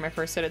so far for my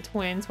first set of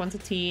twins. One's a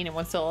teen and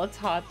one's still a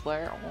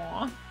toddler.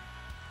 Aww.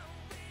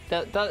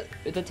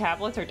 The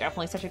tablets are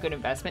definitely such a good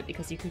investment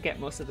because you could get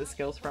most of the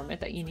skills from it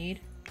that you need.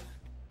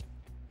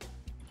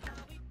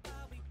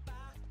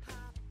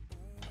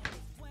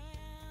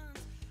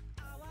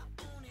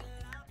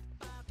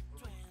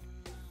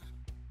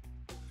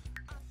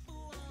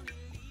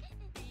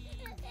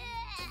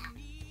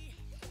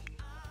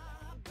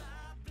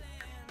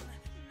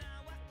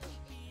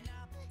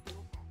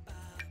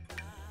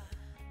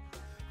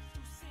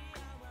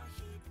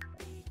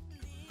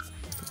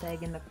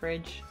 Egg in the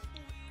fridge.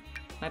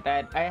 My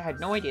bad. I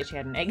had no idea she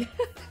had an egg.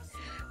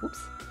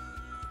 Oops.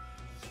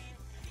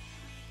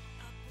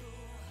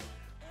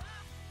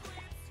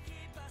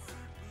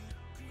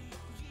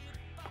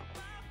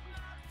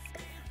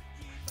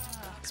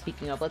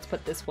 Speaking of, let's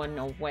put this one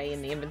away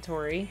in the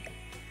inventory.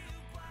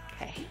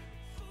 Okay.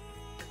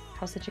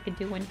 How's the chicken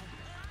doing?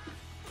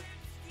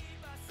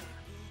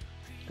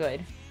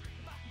 Good.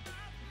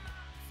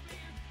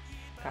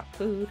 Got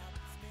food.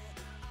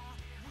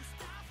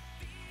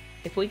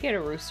 If we get a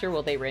rooster,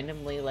 will they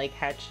randomly, like,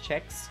 hatch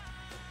chicks?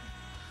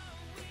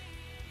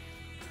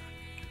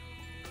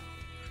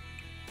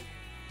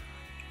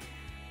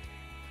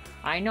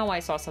 I know I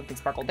saw something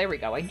sparkle. There we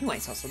go. I knew I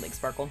saw something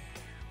sparkle.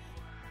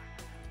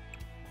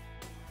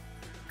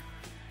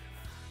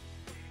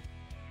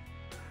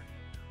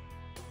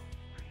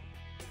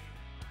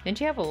 Didn't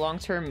you have a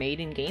long-term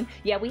maid in game?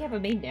 Yeah, we have a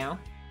maid now.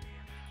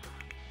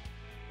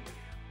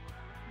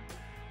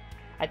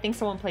 I think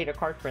someone played a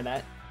card for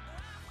that.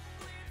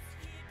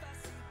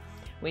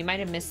 We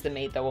might have missed the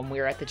maid though when we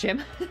were at the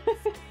gym.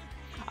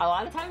 A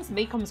lot of times the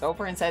maid comes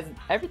over and says,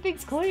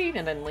 everything's clean,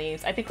 and then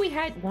leaves. I think we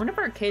had one of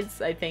our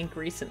kids, I think,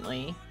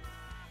 recently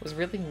was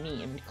really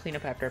mean to clean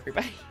up after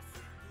everybody.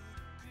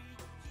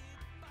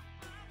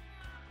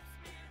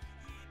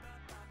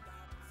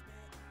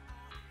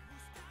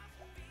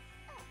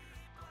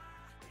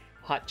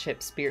 Hot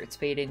Chip spirits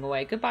fading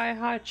away. Goodbye,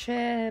 Hot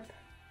Chip.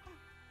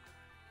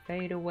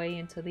 Fade away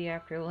into the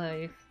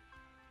afterlife.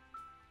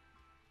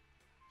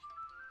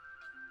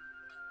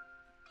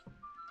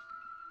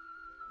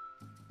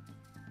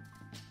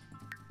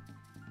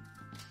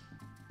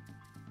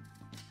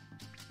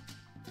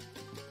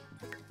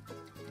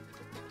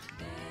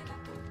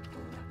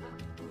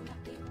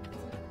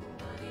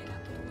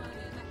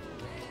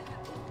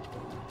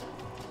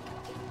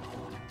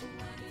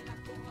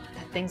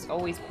 Things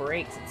always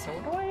breaks. It's so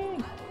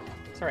annoying.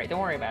 It's alright, don't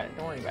worry about it.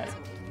 Don't worry about it.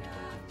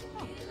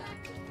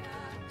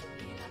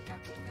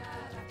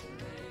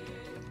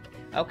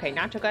 Okay,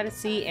 Nacho got a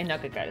C and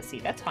Nugget got a C.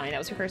 That's fine. That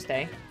was your first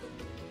day.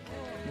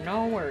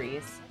 No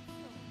worries.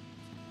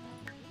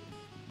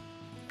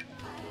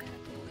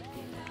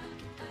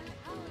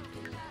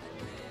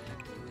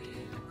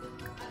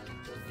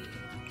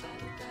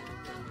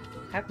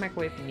 Have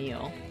microwave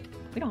meal.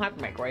 We don't have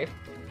a microwave.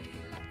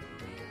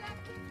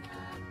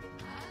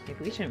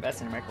 Maybe we should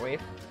invest in a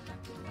microwave.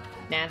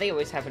 Nah, they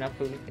always have enough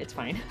food. It's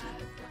fine.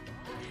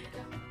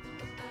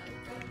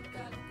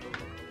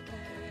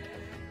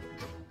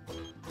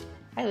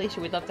 Hi, Alicia.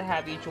 We'd love to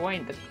have you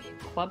join the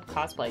club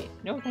cosplay.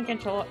 No, thank you,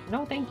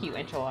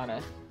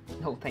 enchilada.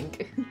 No,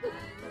 thank.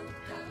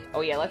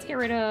 Oh yeah, let's get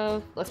rid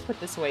of. Let's put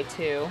this away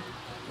too.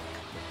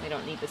 We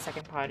don't need the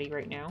second potty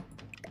right now.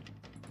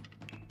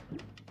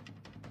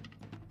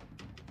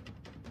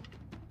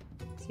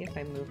 See if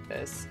I move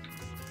this.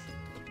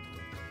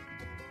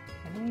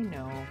 I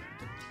know.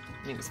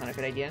 Maybe it's not a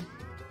good idea.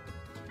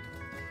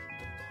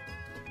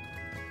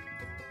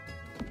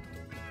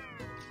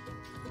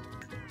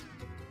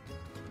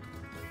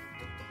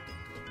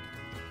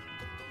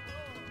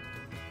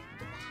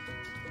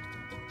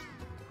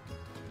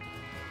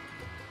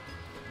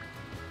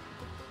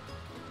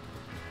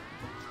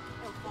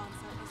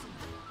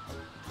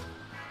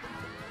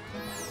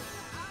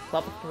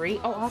 Level 3?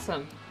 Oh,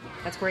 awesome.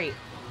 That's great.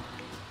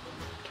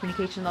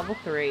 Communication level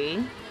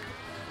 3.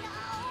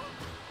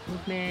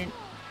 Movement,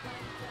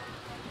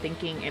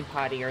 thinking, and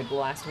potty are the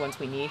last ones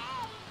we need.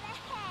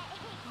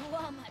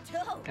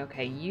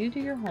 Okay, you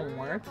do your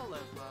homework.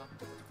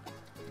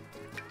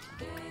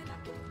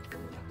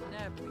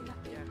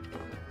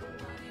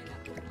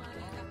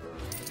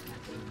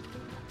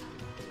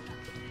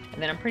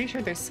 And then I'm pretty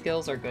sure their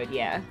skills are good,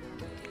 yeah.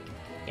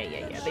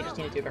 Yeah. They just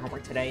need to do their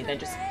homework today. They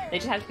just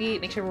have to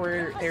make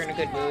sure they're in a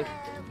good mood.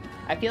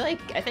 I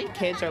think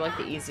kids are like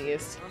the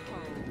easiest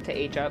to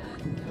age up.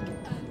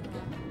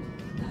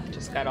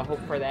 Just gotta hope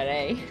for that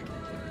A.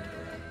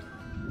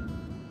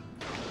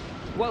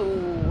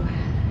 Whoa!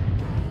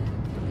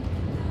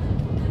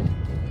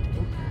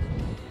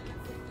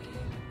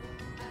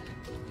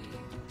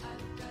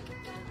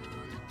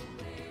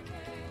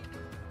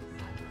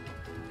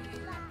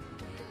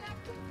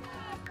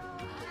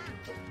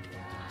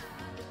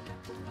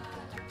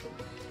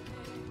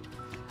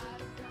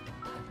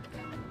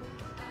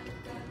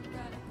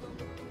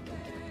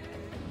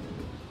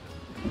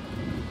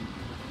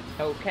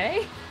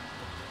 Okay.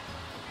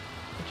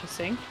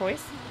 Interesting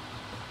choice.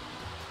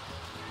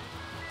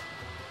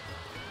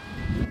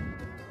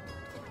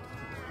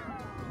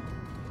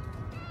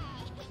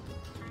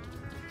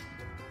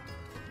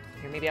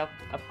 Here, maybe I'll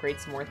upgrade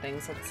some more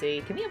things. Let's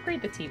see. Can we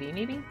upgrade the TV,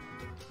 maybe?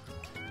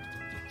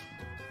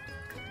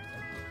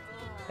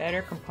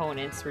 Better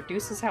components.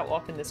 Reduces how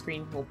often the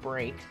screen will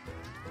break.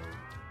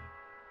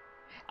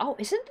 Oh,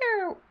 isn't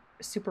there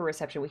super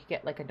reception? We could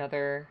get, like,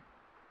 another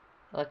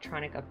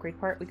electronic upgrade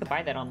part. We could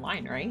buy that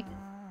online, right?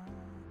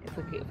 If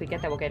we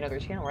get that, we'll get another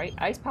channel, right?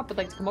 Ice Pop would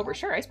like to come over.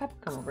 Sure, Ice Pop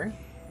would come over.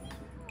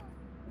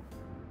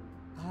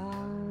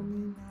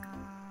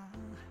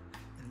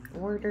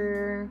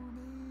 Order.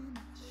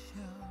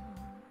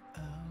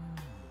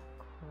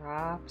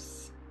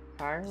 Crops.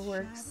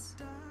 Fireworks.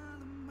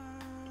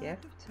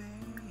 Gift.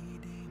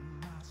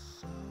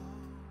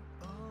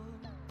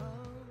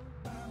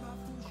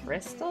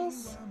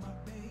 Crystals?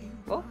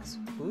 Books?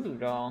 Voodoo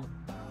doll.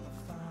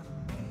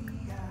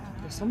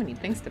 There's so many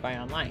things to buy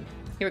online.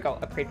 Here we go.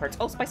 Upgrade parts.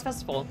 Oh, Spice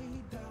Festival.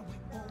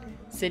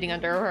 Sitting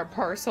under a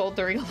parcel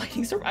during a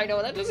lightning storm. I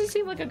know, that doesn't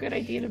seem like a good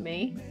idea to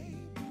me.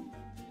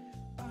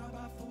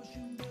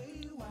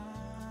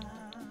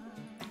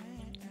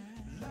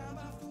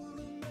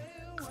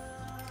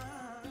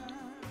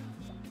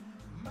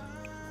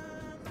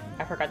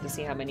 I forgot to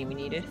see how many we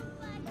needed.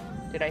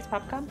 Did Ice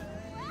Pop come?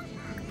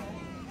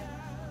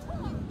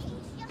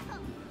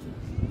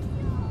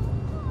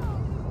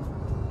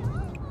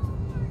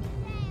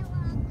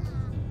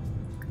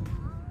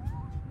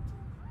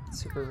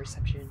 Super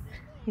reception.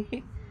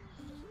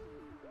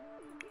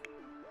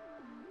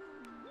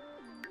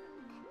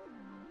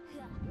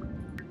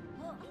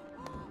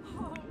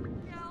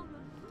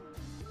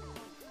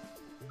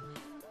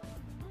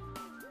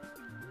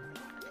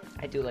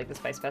 I do like the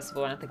Spice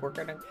Festival, and I think we're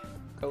gonna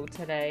go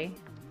today.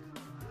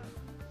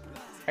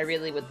 I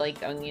really would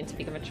like Onion to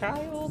become a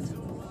child.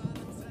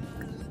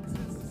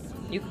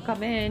 You could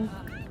come in.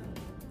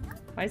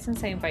 Why doesn't it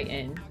say invite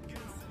in?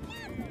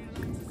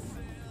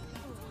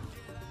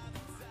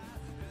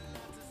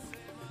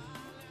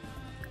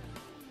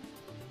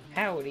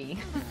 Howdy.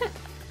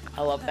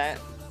 I love that.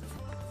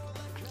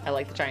 I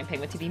like the giant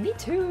penguin TV. Me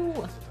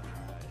too!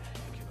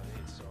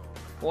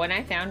 When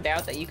I found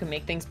out that you can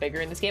make things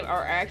bigger in this game,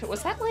 or actually,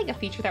 was that like a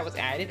feature that was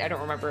added? I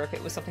don't remember if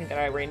it was something that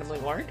I randomly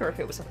learned or if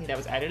it was something that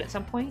was added at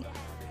some point.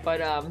 But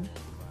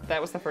that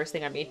was the first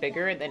thing I made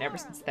bigger, and then ever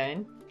since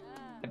then,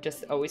 I'm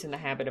just always in the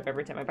habit of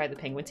every time I buy the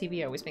penguin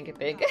TV, I always make it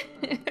big.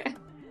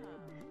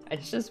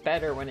 It's just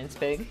better when it's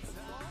big.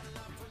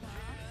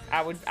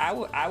 I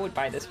would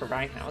buy this for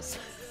my house.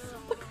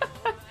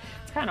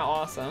 It's kind of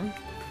awesome.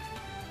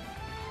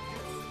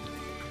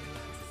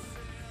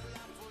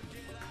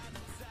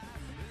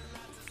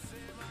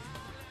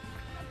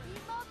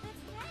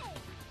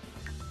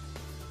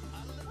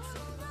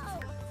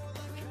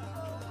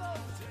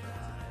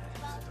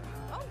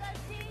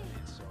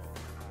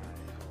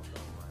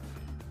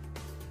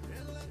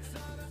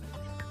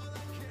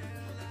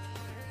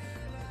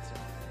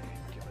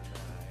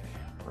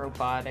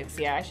 Robotics.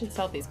 Yeah, I should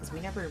sell these because we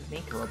never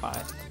make a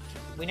robot.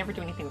 We never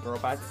do anything with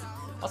robots.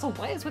 Also,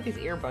 what is with these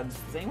earbuds?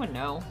 Does anyone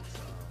know?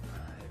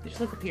 They just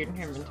like appeared in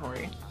your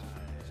inventory.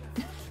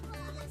 I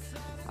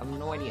have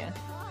no idea.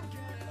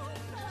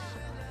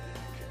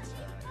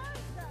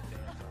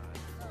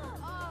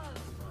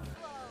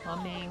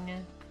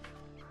 Plumbing,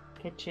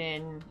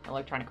 kitchen,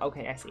 electronic.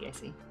 Okay, I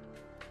see.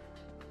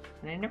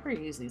 And I never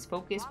use these.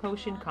 Focus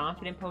potion,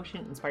 confident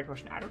potion, inspired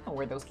potion. I don't know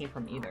where those came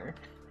from either.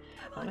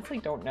 Honestly,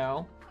 don't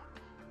know.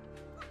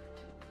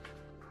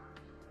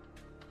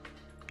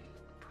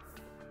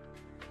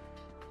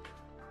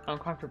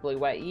 Uncomfortably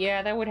wet.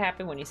 Yeah, that would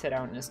happen when you sit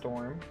out in a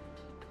storm.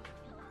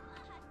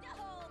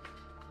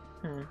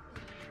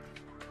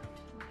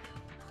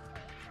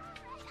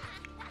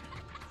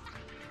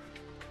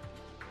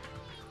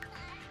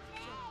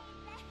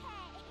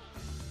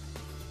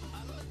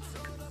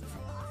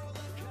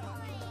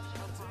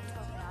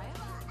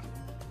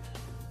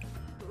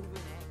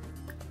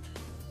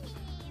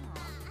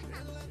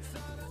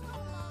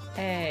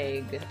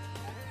 Egg.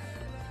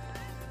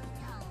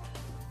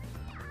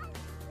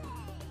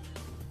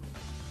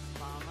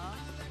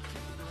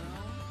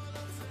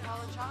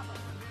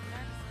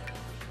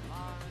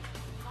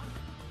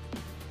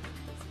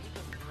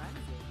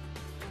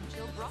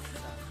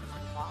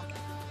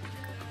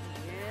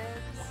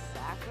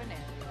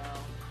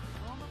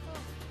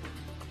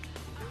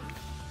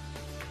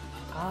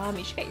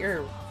 You should get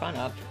your fun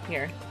up.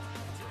 Here.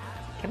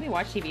 Can we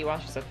watch TV while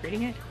she's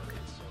upgrading it?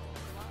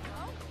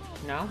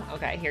 No?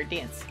 Okay, here,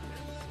 dance.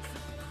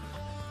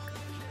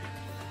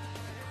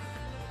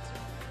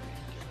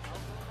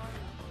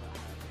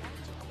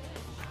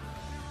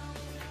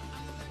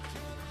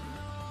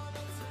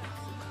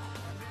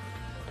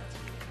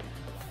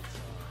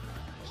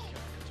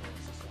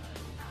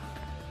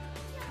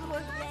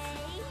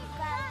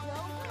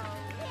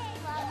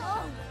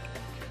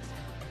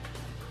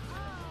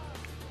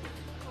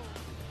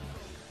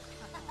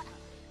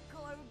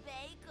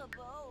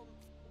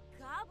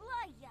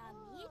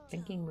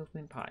 Thinking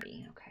movement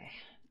potty. Okay.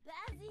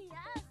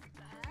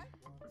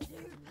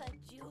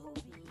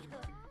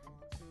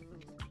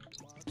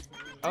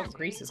 Oh,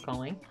 Grease is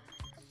calling.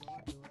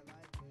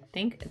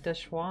 Think the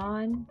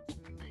Schwan.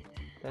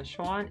 The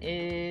Schwan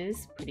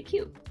is pretty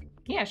cute.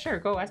 Yeah, sure.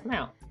 Go ask him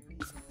out.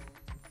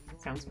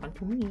 Sounds fun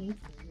to me.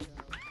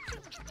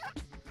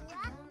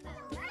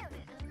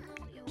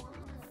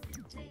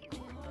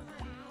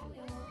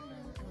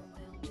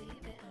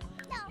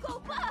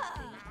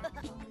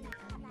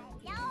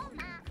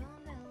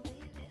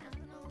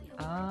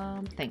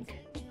 Think.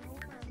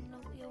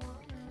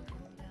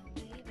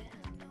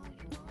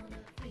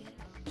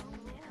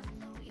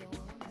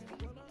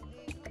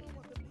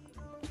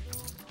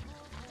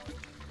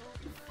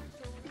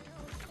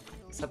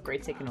 This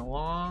upgrade's taking a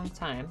long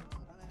time.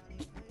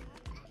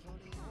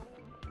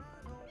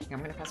 I'm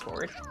gonna fast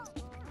forward.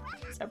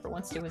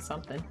 Everyone's doing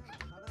something.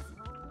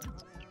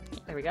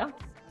 There we go.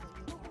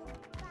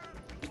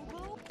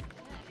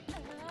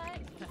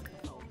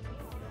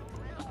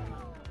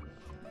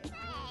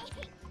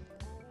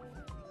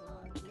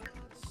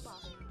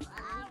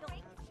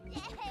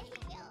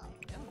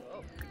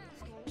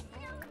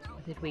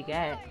 What did we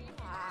get?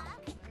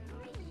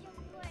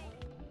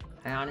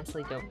 I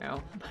honestly don't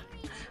know.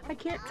 I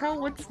can't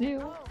tell what's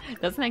new.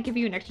 Doesn't that give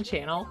you an extra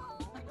channel?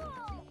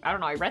 I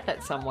don't know, I read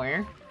that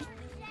somewhere.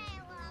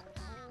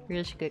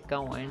 Really should get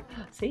going.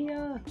 See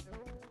ya!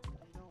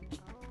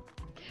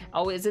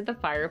 Oh, is it the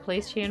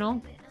fireplace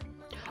channel?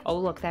 Oh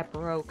look, that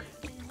broke.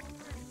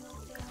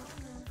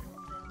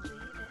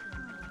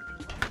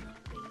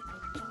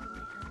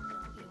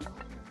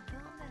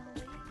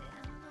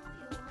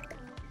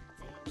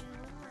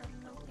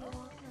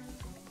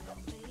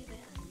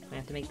 I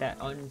have to make that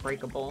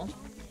unbreakable.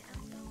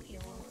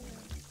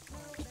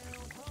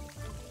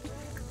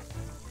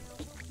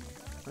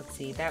 Let's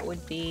see, that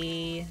would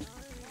be...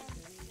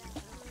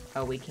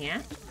 Oh, we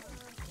can't?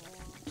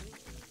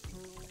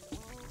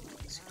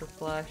 Super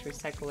flush,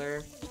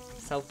 recycler,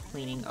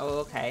 self-cleaning. Oh,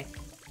 okay.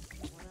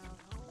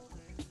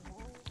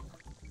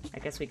 I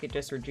guess we could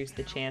just reduce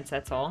the chance,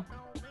 that's all.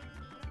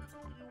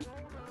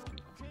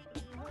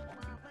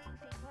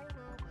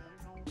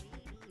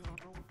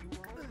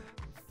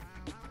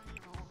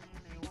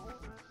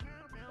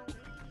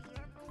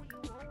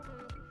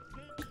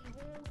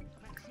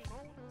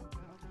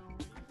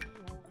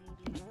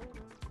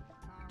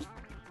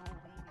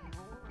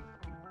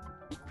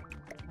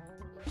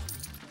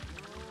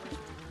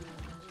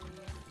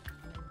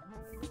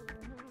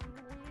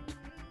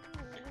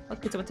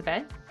 Let's get someone to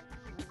bed.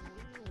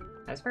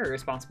 That's very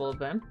responsible of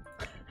them.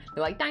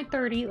 They're like,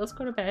 9:30, let's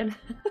go to bed.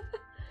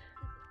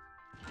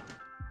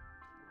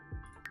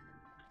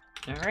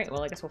 Alright,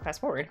 well I guess we'll fast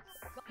forward.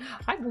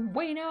 I'm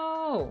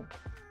bueno!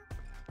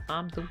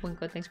 I'm doing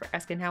good, thanks for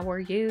asking, how are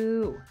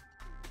you?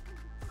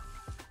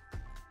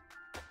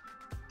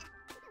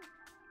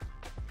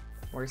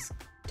 Where's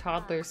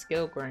toddler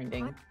skill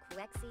grinding?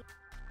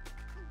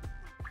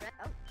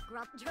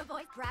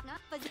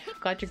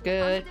 Glad you're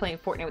good, playing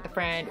Fortnite with a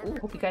friend. Ooh,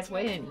 hope you guys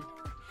win.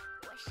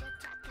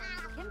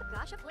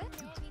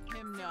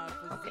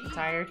 Okay, I'm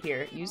tired.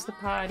 Here, use the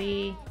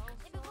potty.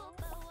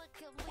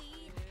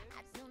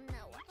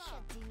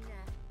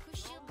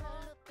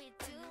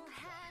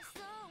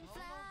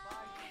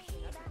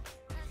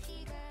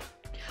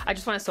 I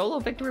just want a solo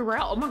victory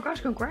royale. Oh my gosh,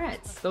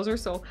 congrats! Those are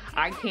so...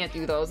 I can't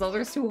do those. Those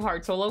are too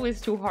hard. Solo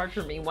is too hard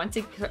for me. Once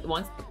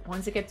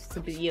it gets to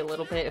be a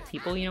little bit of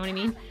people, you know what I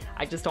mean?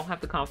 I just don't have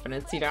the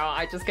confidence, you know?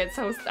 I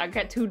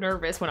get too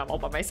nervous when I'm all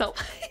by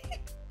myself.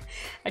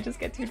 I just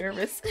get too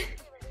nervous.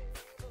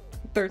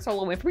 Third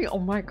solo win for me. Oh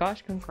my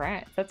gosh,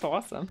 congrats. That's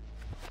awesome.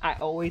 I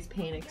always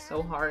panic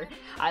so hard.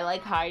 I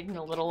like hide in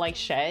a little like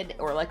shed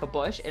or like a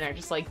bush and I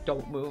just like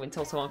don't move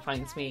until someone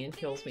finds me and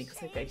kills me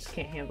because like, I just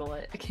can't handle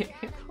it. I can't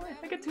handle it.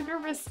 I get too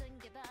nervous.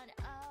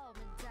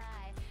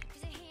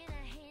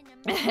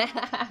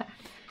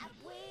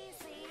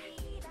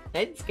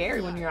 It's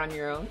scary when you're on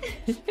your own.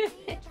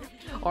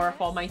 Or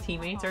if all my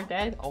teammates are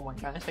dead. Oh my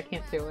gosh, I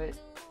can't do it.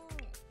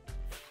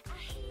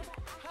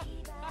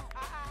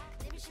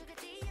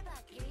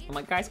 I'm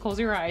like, guys, close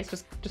your eyes.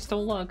 Just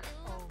don't look.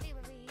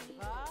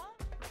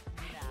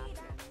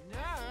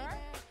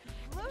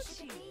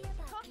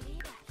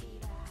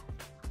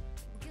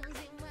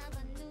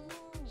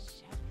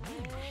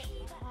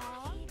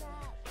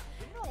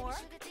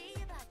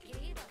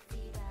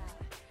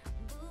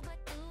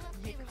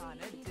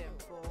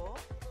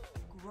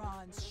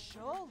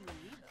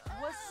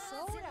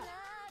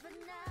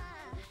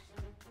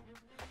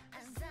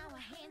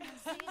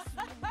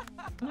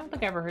 I don't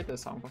think I ever heard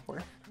this song before.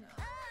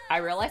 I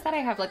realized that I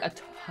have like a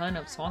ton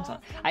of songs on.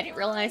 I didn't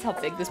realize how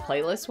big this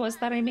playlist was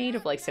that I made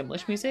of like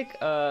Simlish music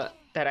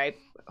that I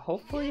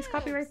hopefully is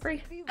copyright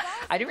free.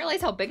 I didn't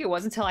realize how big it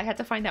was until I had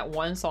to find that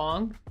one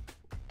song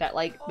that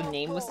like the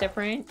name was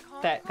different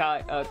that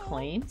got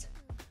claimed.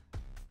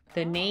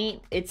 The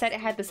name, it said it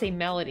had the same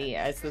melody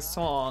as the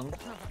song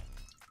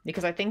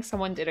because I think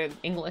someone did an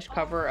English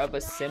cover of a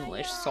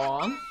Simlish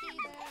song.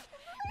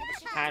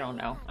 I don't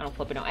know. I don't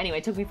flip it out. Anyway,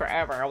 it took me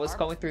forever. I was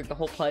going through the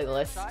whole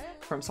playlist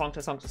from song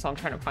to song to song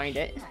trying to find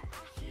it.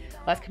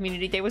 Last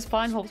community day was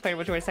fun. Hope Spider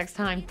will join us next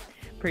time.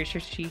 Pretty sure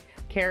she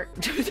care.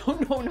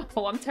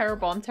 No, I'm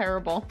terrible. I'm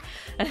terrible.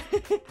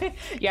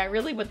 Yeah, I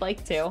really would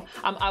like to.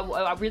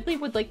 I really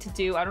would like to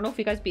do. I don't know if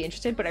you guys be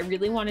interested, but I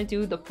really want to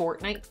do the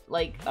Fortnite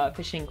like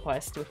fishing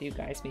quest with you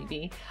guys.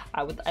 Maybe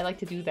I like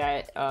to do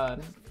that.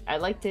 I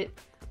liked it.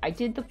 I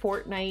did the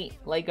Fortnite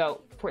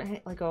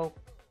Lego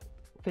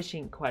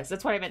fishing quest.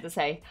 That's what I meant to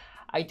say.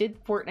 I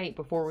did Fortnite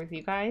before with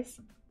you guys.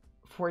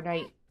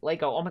 Fortnite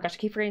Lego. Oh my gosh, I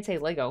keep forgetting to say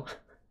Lego.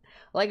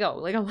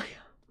 Lego.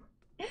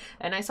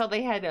 And I saw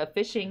they had a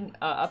fishing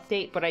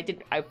update, but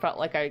I felt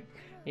like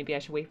maybe I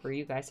should wait for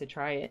you guys to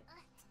try it.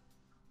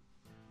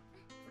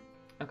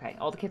 Okay,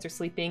 all the kids are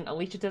sleeping.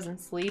 Alicia doesn't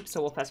sleep,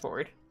 so we'll fast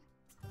forward.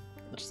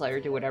 We'll just let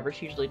her do whatever.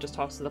 She usually just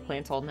talks to the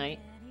plants all night.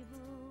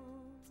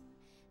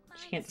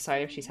 She can't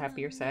decide if she's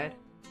happy or sad.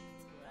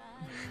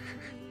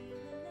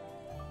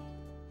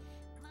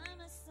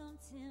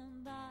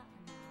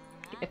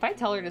 If I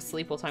tell her to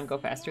sleep, will time go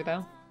faster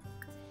though?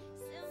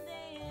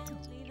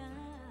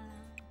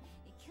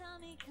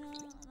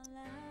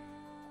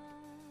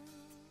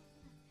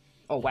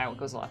 Oh wow, it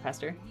goes a lot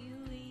faster.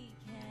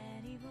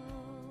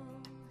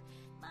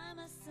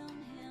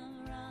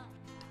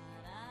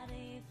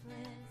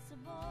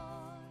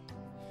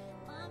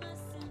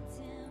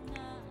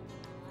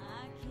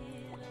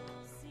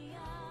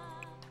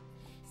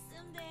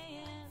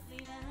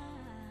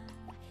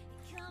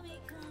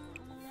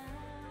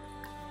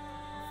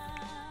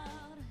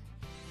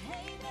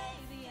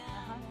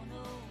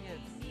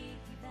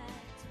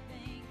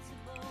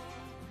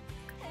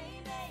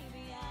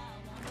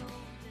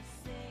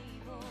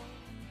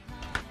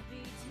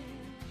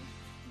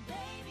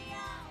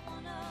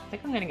 I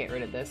think I'm gonna get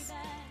rid of this.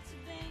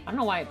 I don't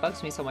know why it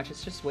bugs me so much.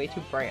 It's just way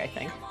too bright, I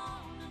think.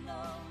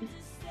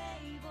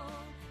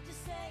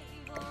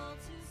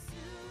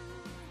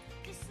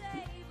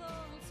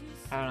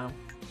 I don't know.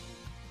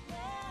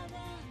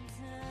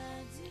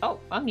 Oh,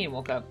 Onion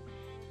woke up.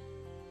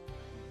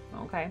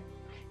 Okay.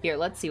 Here,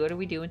 let's see. What are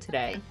we doing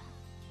today?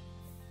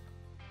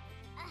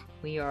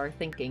 We are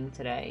thinking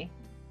today.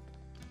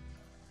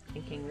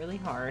 Thinking really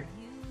hard.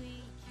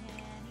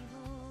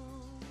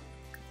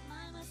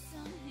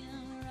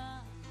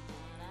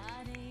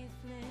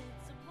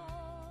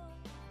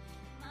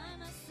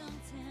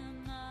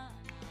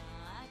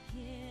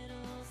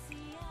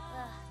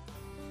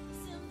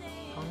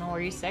 Oh no,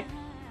 are you sick?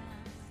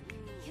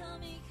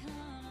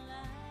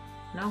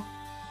 No?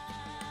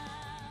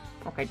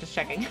 Okay, just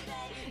checking.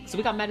 So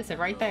we got medicine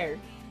right there.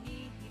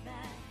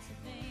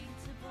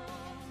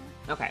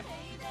 Okay.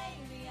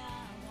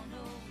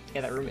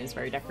 Yeah, that room is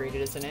very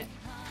decorated, isn't it?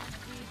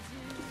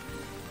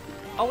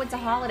 Oh, it's a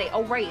holiday.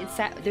 Oh, right.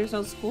 There's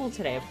no school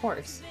today, of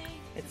course.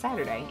 It's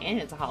Saturday, and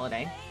it's a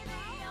holiday.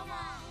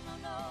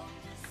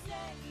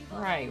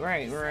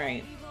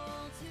 Right.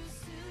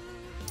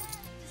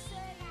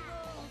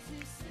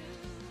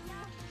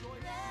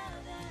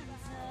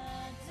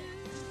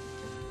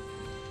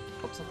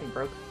 Hope something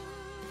broke.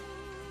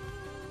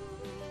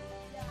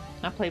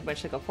 Not played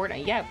much like a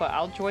Fortnite yet, but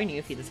I'll join you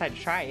if you decide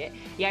to try it.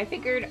 Yeah, I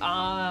figured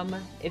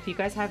if you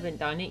guys haven't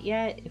done it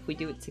yet, if we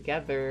do it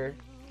together,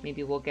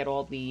 maybe we'll get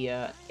all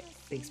the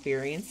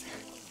experience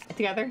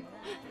together.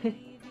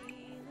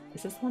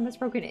 Is this the one that's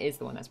broken? It is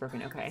the one that's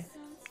broken, okay.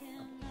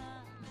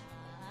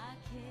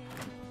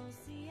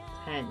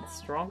 10.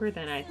 Stronger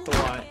than I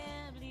thought.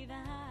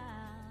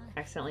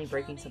 Accidentally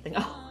breaking something.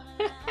 Oh.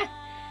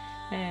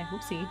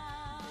 Whoopsie.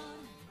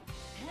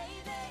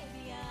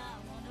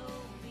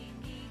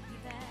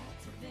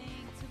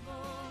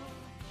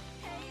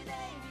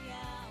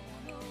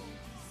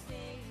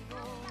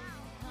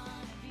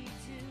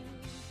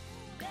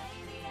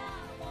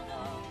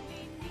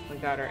 We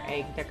got our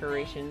egg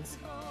decorations.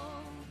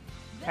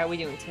 How are we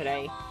doing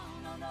today?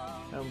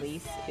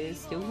 Elise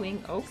is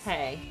doing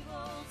okay.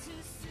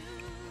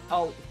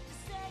 Oh,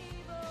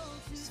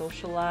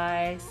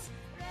 socialize.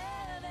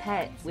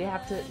 Pet, we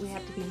have to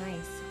be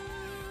nice.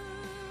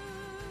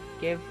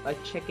 Give a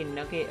chicken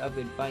nugget of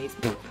advice.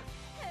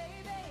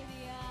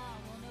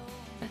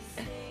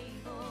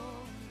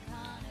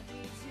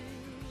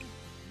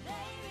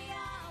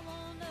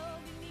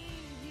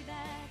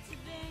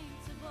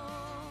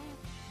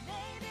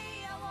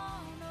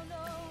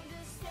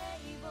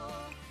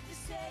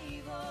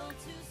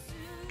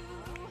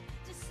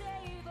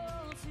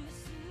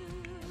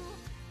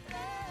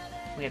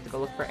 We have to go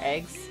look for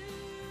eggs.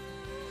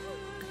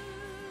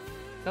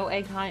 Go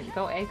egg hunt.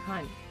 Go egg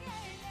hunt.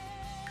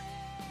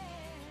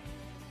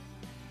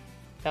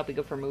 That'll be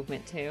good for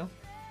movement too.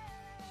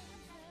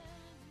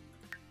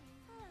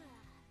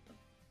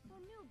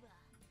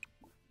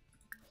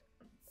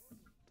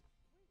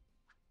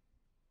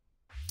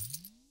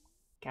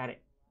 Got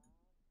it.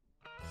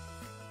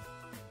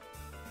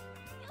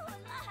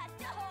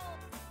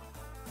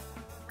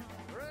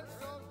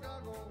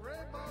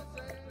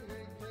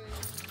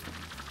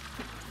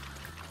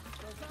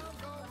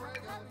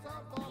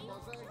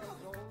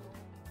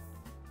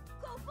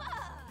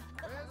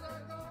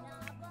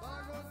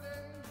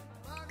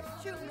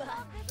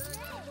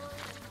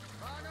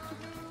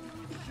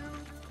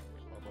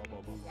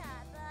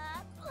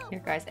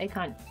 Here, guys,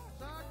 Akon.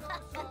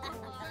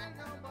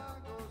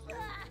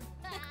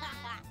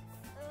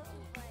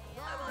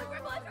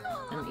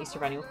 And the Easter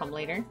Bunny will come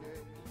later.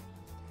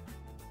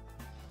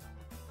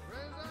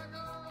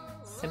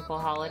 Simple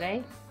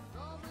holiday.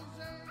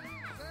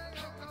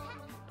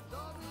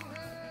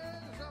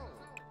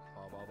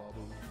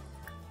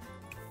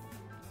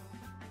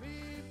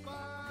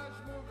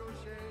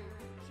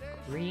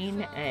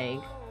 Green egg.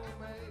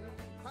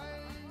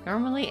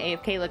 Normally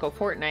AFK like a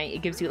Fortnite,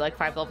 it gives you like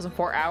 5 levels in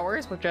 4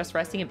 hours with just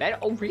resting in bed.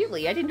 Oh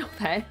really? I didn't know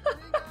that.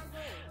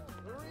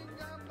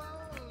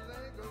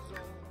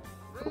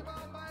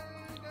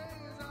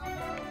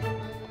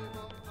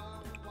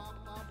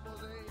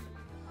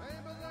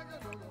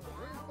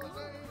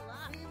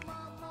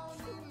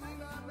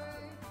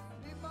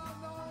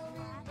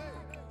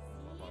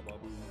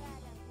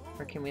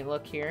 Where can we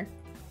look here?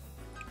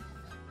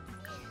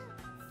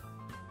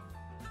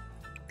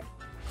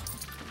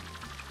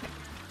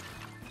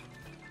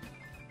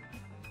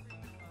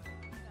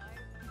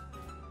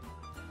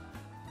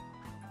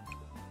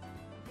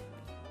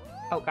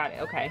 Oh, got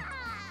it. Okay.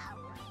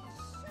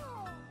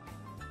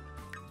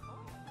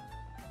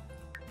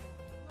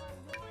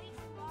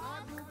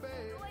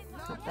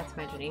 Oh, that's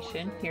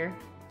imagination. Here.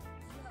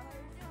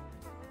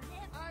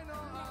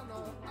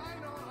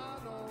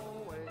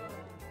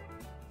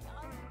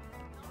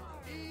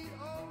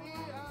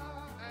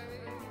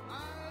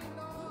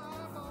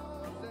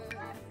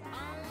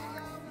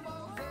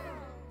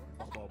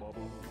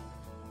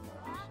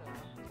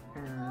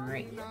 All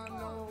right.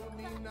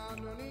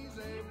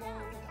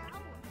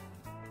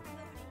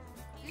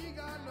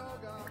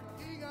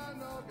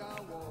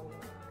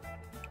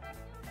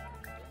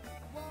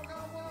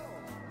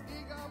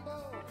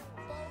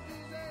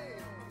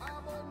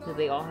 Do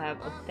they all have?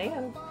 Oh, they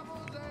have.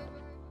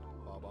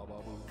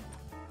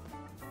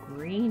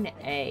 Green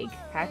egg.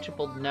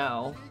 Hatchable,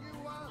 no.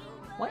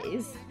 What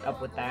is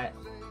up with that?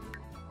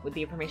 Would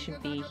the information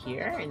be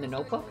here in the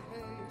notebook?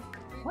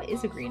 What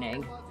is a green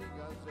egg?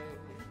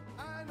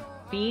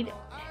 Feed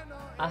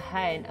a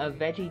hen a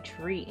veggie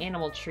tree,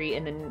 animal tree,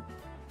 and then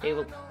they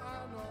will.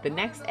 The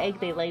next egg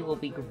they lay will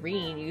be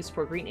green. Used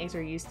for green eggs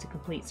are used to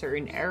complete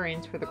certain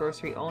errands for the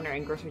grocery owner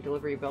and grocery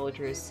delivery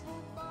villagers.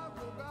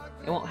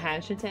 It won't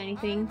hatch into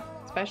anything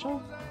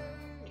special?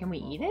 Can we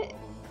eat it?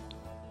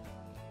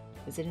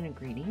 Is it an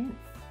ingredient?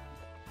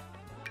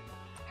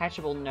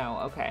 Hatchable, no.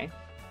 Okay.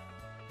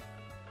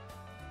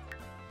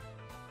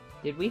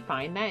 Did we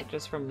find that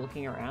just from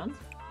looking around?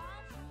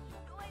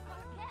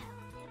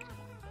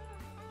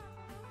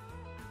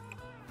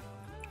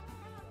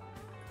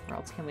 Where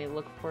else can we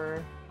look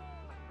for?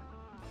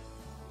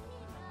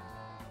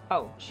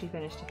 Oh, she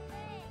finished.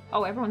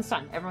 Oh, everyone's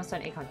done. Everyone's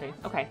done Akon thing.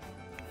 Okay.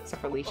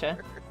 Except for Alicia.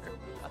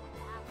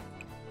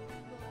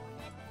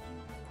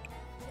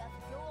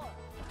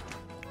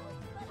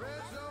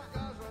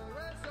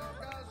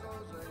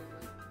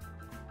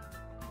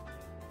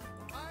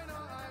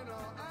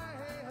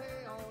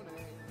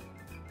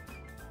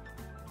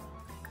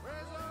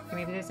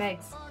 Maybe there's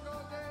eggs.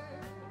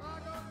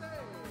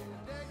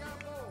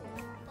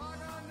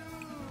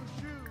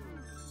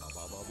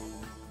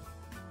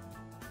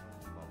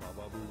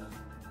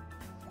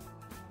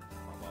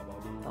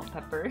 Salt,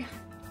 pepper.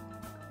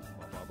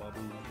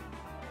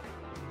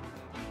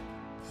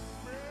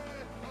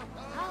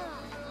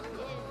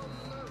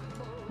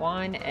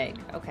 One egg.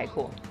 Okay,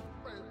 cool.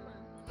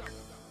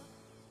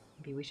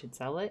 Maybe we should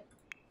sell it.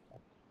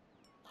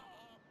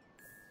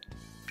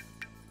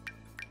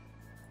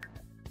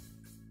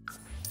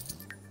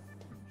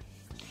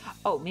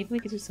 Oh, maybe we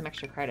could do some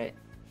extra credit.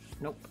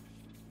 Nope.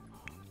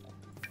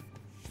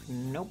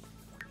 Nope.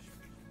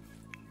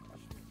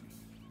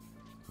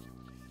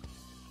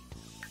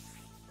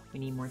 We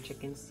need more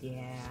chickens.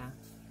 Yeah.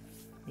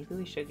 Maybe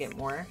we should get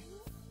more.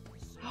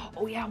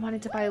 Oh yeah, I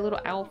wanted to buy a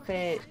little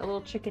outfit. A little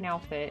chicken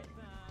outfit.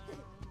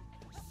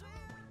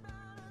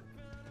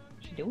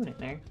 What's she doing in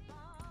there?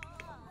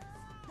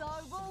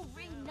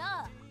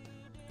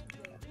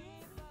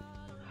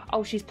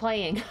 Oh, she's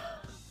playing.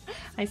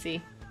 I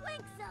see.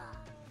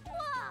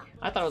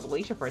 I thought it was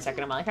Alicia for a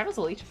second. I'm like, how does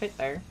Alicia fit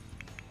there?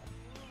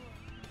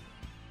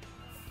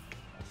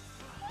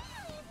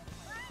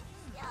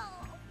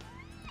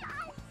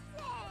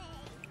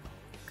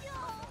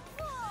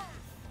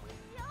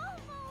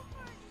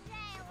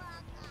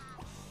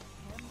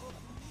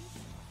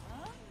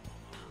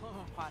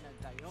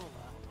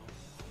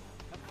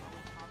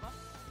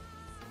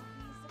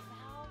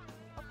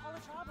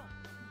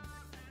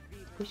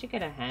 We should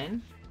get a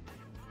hen.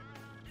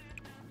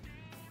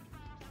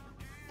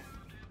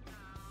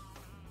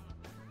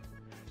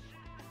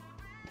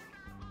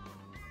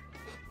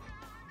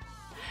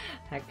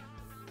 Heck.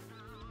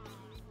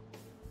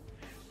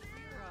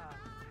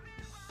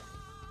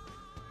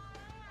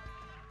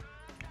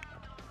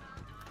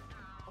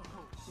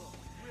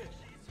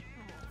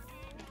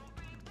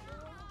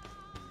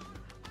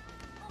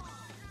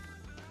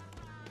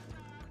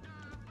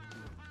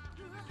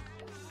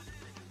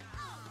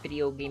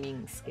 video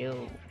gaming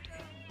skill.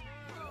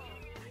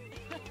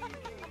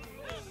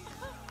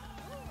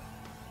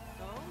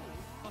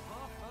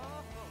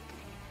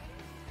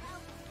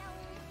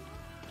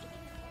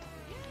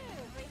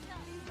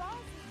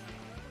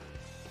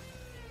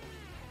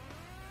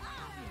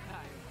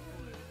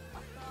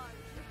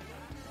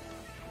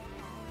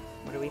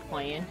 What are we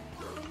playing?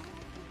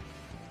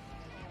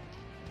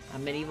 A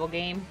medieval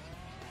game?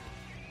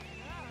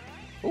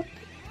 Oop.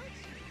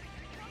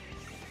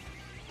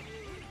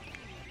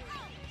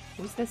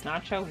 Who's this?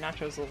 Nacho?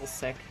 Nacho's a little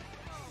sick,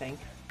 I think.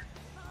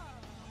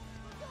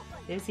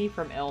 Dizzy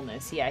from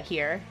illness. Yeah,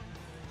 here.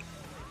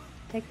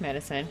 Take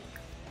medicine.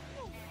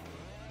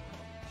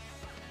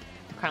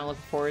 I'm kind of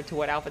looking forward to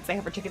what outfits they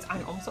have for chickens.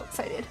 I'm so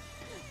excited.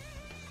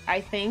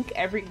 I think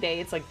every day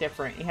it's like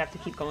different. You have to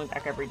keep going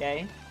back every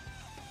day.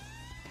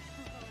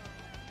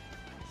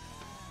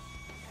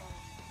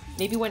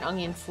 Maybe when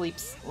Onion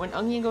sleeps. When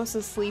Onion goes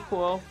to sleep,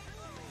 we'll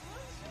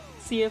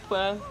see if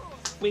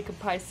we could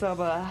buy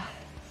some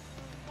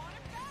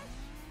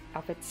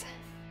outfits.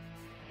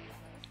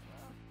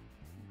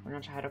 We're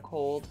not had a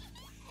cold.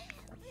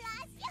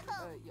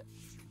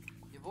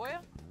 Yavoya?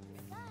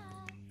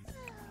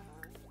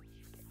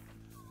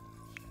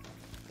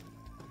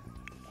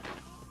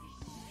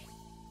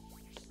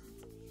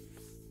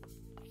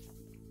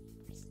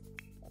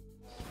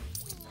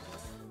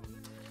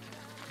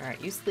 Alright,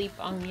 you sleep,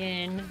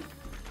 Onion.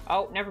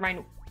 Oh, never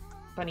mind.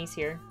 Bunny's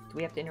here. Do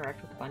we have to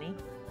interact with the bunny?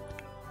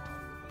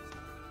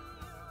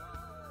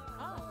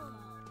 Oh,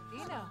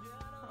 Dina.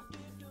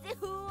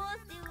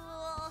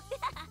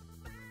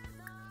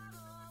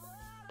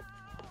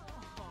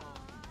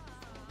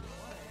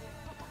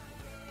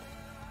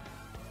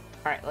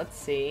 Alright, let's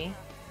see.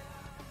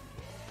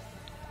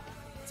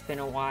 It's been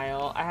a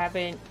while. I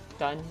haven't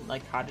done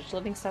like cottage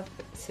living stuff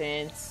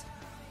since...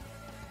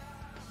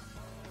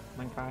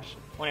 Oh my gosh,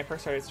 when I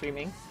first started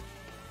streaming.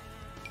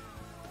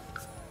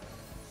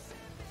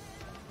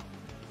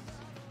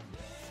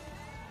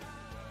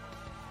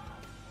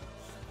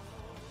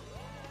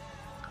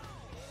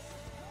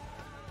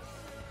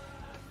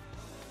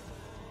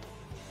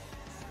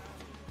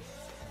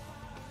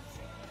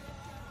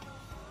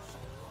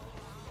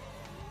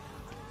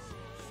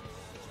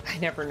 I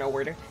never know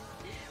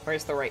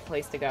where's the right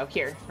place to go.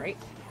 Here, right?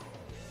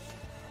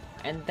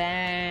 And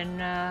then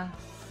how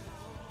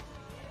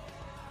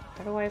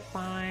do I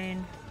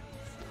find...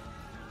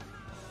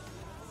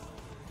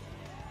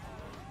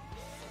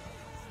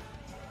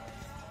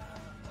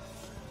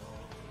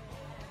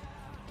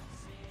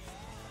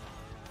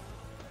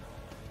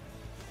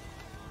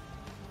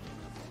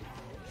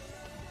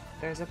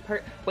 There's a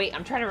wait,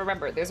 I'm trying to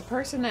remember. There's a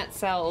person that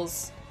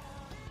sells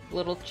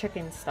little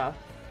chicken stuff.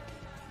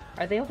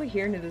 Are they over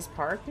here near this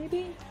park,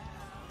 maybe?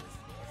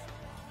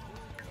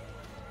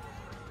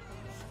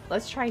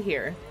 Let's try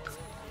here.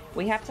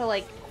 We have to,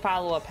 like,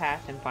 follow a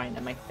path and find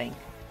them, I think.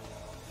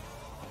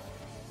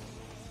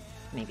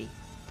 Maybe.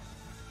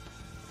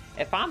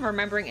 If I'm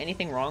remembering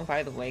anything wrong,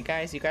 by the way,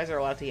 guys, you guys are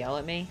allowed to yell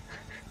at me.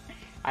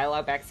 I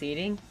allow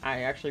backseating.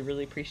 I actually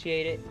really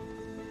appreciate it.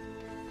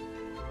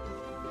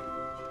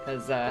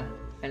 Because, I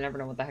never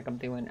know what the heck I'm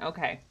doing.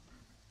 Okay.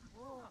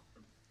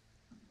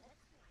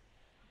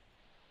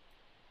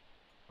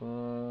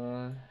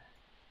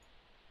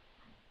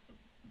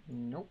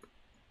 Nope.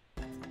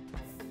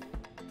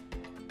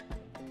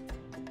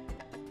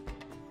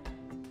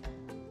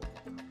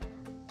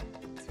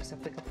 Is there stuff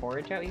like a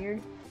forage out here?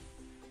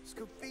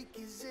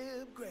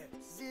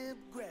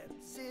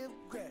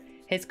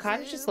 His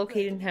cottage is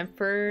located in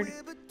Hempford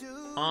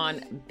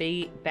on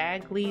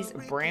Bagley's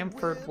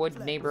Bramford Wood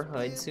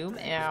neighborhood. Zoom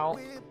out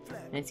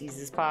and it's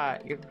easy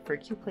spot. You're looking for a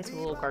cute place with a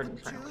little garden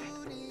front. Okay.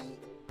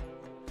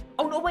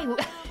 Oh no, wait!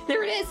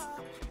 There it is!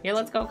 Here,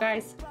 let's go,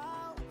 guys.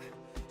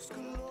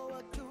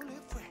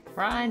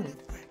 Run!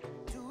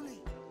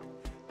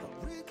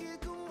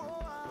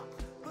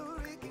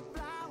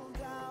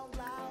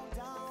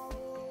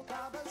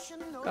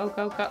 Go,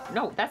 go, go.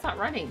 No, that's not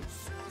running.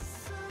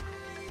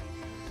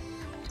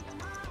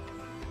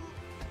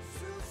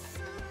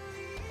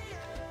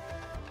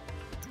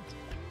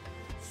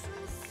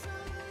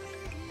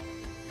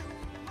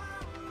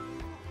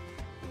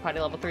 Potty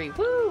level 3.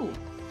 Woo!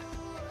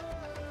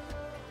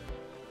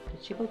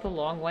 Did she go the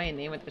long way and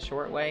they went the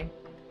short way?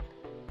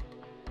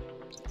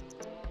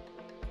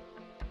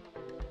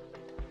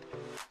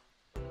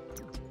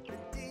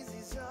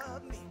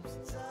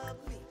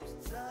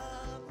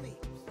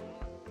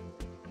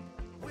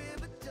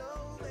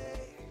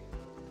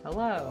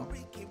 Hello.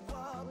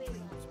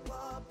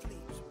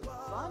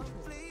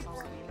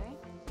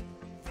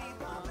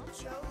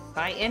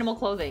 Buy animal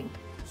clothing.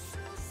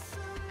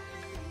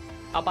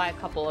 I'll buy a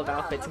couple of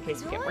outfits in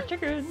case we get more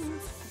chickens.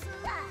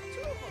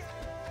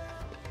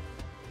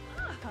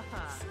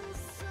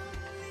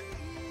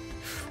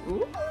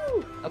 Ooh.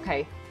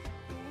 Okay.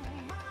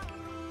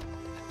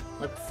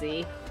 Let's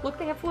see. Look,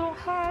 they have little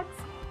hats.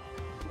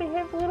 They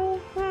have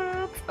little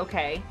hats.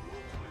 Okay.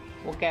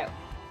 We'll get...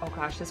 Oh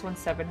gosh, this one's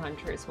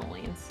 700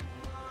 simoleons.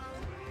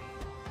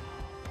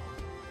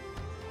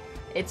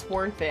 It's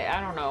worth it.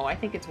 I don't know. I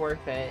think it's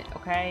worth it,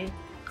 okay?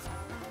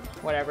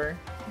 Whatever.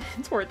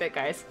 It's worth it,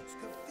 guys.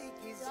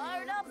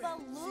 Start up a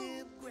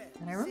loop.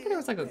 And I remember there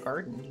was like a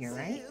garden here,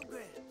 right?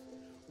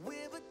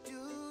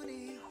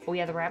 Oh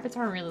yeah, the rabbits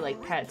aren't really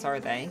like pets, are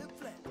they?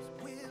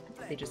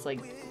 They just like...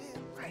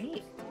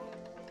 Right?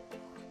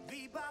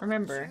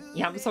 Remember.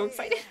 Yeah, I'm so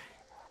excited.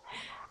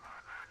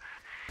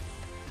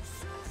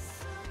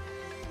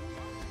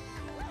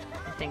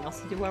 Anything else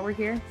to do while we're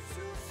here?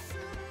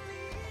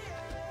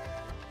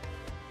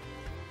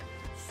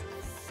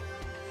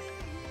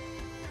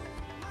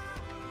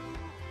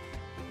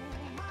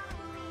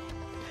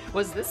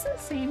 Was this the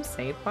same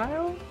save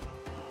file?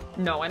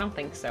 No, I don't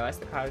think so. As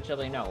the cottage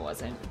living, no, it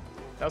wasn't.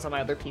 That was on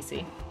my other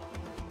PC.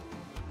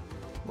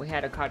 We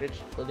had a cottage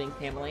living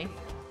family.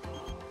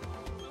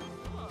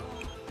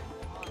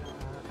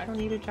 I don't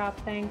need a job,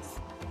 thanks.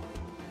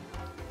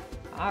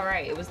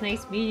 Alright, it was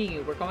nice meeting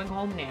you. We're going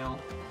home now.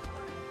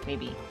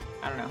 Maybe.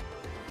 I don't know.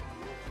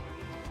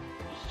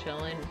 Just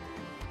chilling. I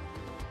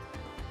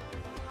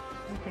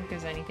don't think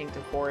there's anything to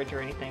forage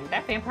or anything.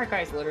 That vampire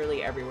guy is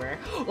literally everywhere.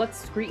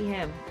 Let's greet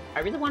him. I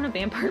really want a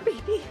vampire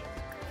baby.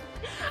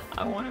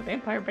 I want a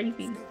vampire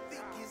baby.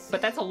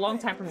 But that's a long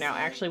time from now.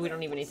 Actually, we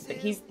don't even need to think.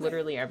 He's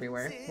literally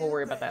everywhere. We'll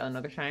worry about that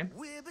another time.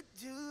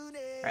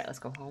 Alright, let's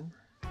go home.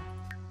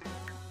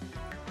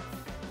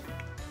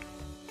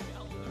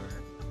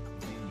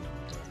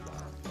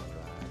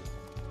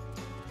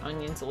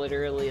 Onion's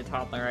literally a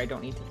toddler. I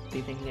don't need to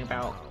be thinking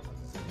about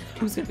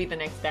who's gonna be the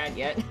next dad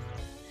yet.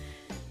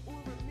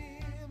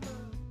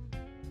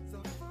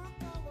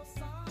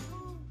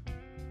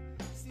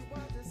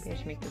 Maybe I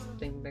should make this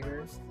thing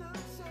bigger.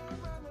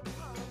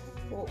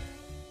 Whoa.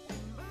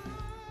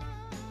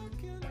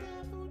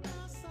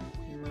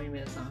 Maybe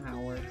that's not how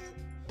it works.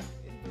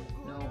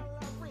 No.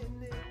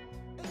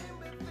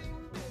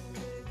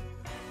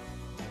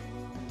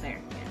 There,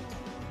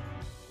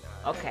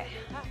 yeah. Okay.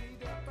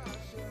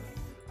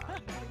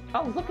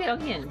 Oh, look at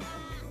Onion!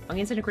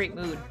 Onion's in a great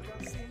mood.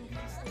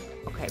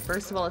 Okay,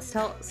 first of all, let's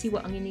see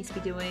what Onion needs to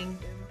be doing.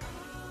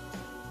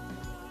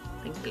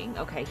 Thinking.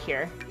 Okay,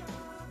 here.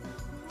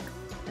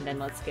 And then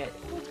let's get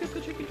the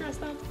chicken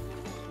dressed up.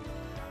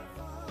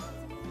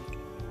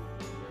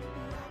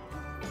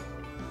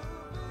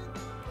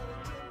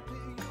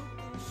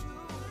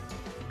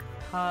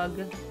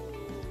 Hug.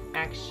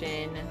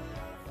 Action.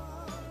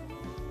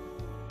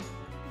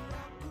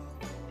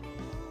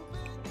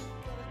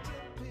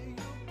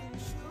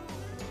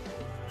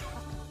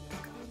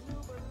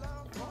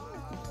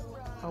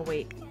 Oh,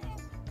 wait.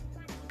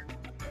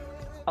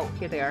 Oh,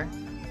 here they are.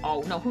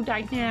 Oh, no, who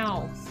died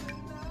now?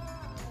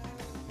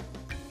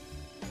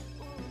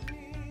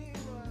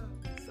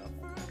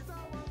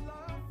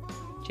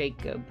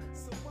 Jacob.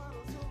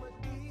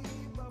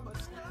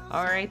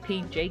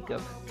 R.I.P.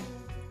 Jacob.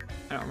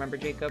 I don't remember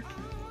Jacob.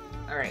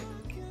 Alright.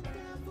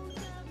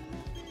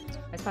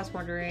 I was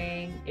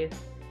wondering if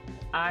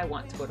I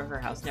want to go to her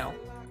house. No.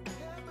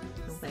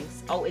 No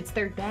thanks. Oh, it's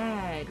their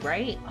dad,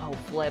 right? Oh,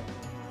 flip.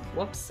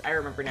 Whoops, I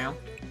remember now.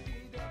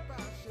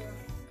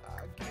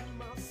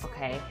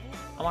 Okay.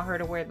 I want her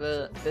to wear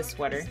this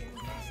sweater.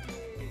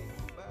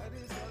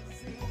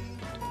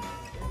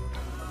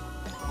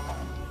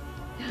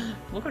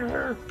 Look at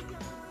her!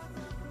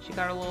 She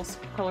got a little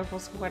colorful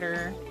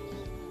sweater.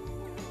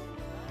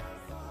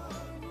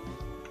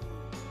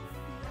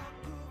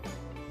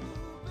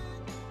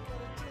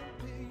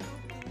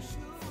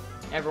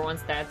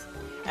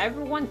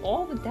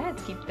 All the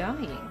dads keep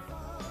dying.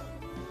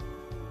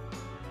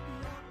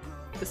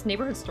 This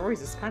neighborhood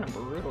stories is kind of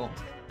brutal.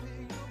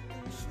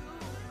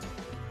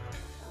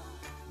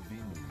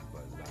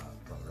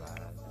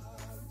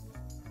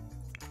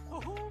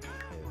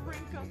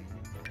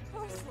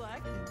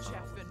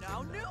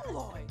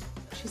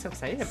 She's so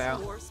excited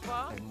about.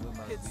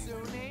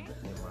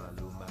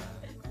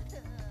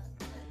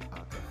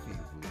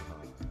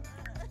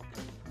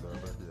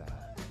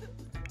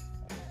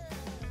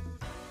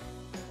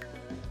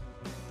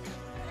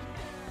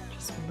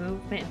 Just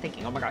movement and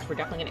thinking, oh my gosh, we're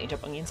definitely gonna age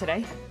up Onion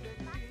today.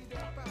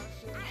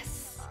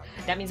 Yes!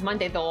 That means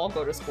Monday they'll all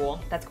go to school.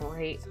 That's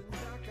great.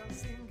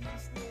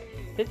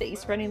 Did the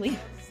East Runny leave?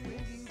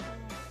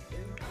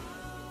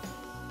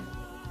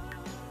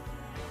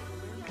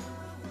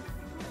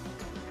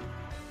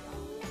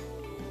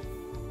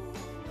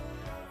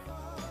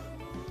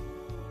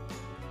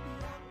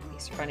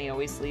 Funny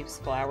always leaves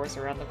flowers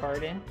around the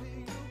garden.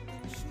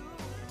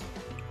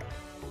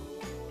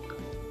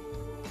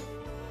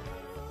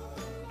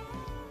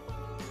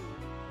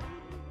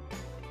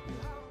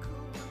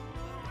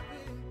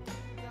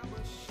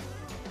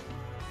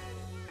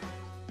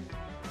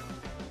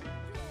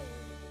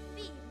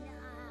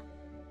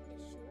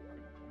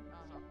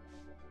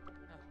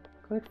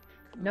 Good.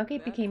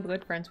 Nugget became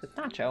good friends with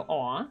Nacho.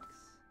 Aw.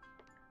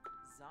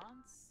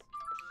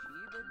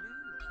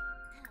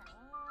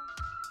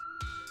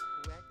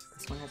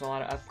 This one has a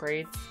lot of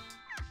upgrades.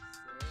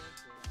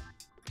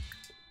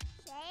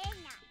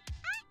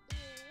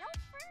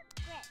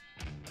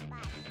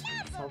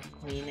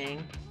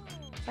 Self-cleaning.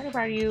 What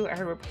about you? I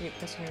heard we're pretty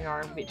pressing your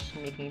arm, bitch,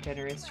 making a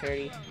generous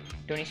charity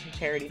donation to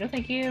charity. No,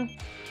 thank you.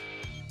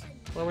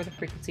 Lower the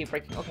frequency of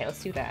breaking. Okay,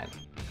 let's do that.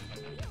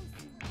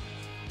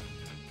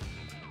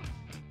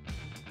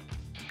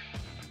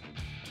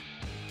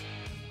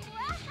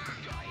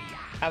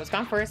 I was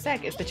gone for a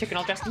sec. Is the chicken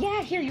all dressed?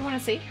 Yeah, here, you want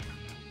to see?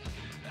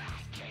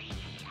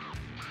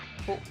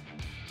 Oh.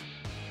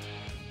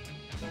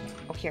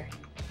 Oh, here.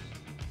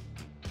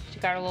 She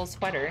got a little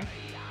sweater.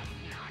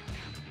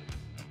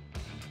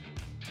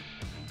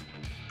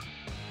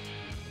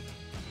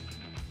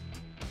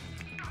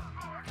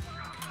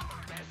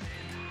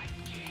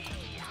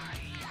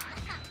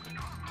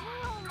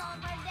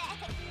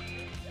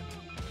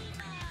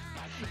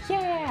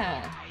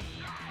 Yeah!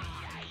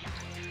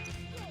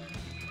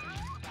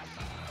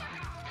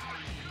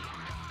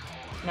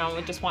 Now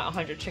I just want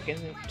 100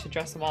 chickens to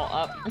dress them all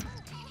up.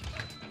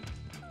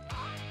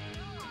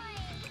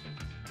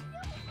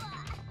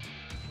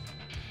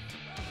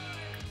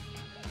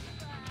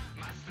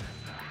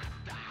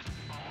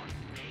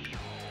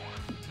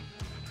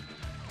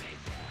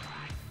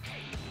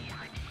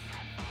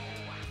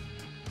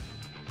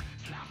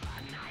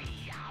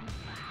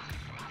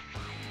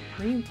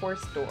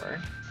 Reinforced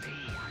door.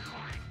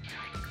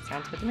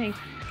 Sounds good to me.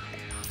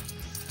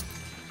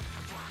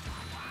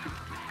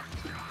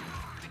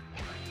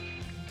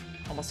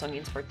 Almost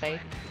Onion's birthday.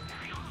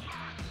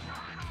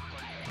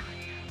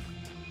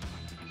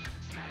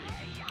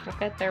 We'll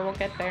get there, we'll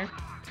get there.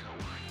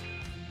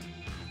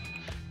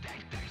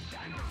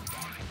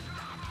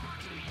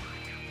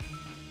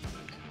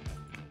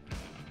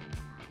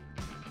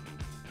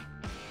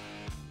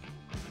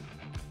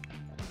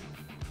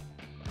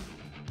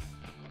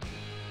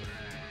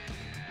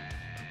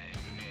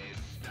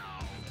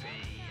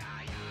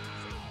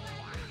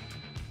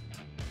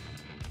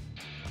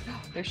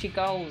 There she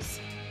goes.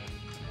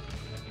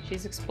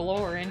 She's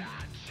exploring.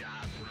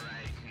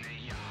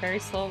 Very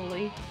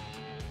slowly.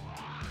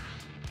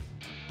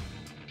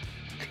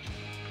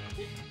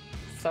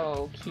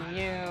 So cute.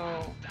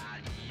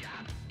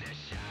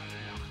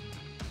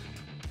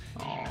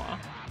 Aww.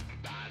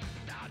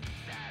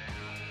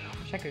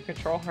 Wish I could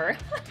control her.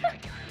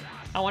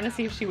 I want to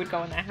see if she would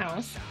go in that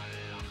house.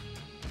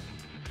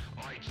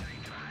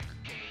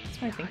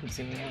 That's why I think I'm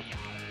zooming out.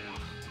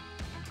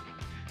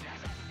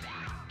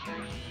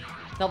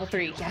 Level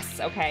 3, yes,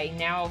 okay.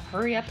 Now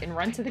hurry up and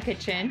run to the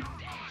kitchen.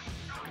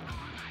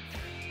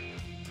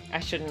 I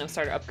shouldn't have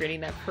started upgrading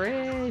that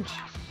fridge.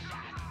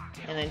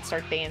 And then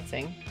start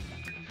dancing.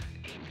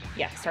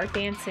 Yeah, start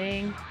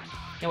dancing.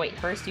 No, wait,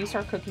 first you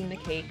start cooking the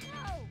cake.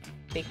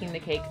 Baking the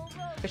cake.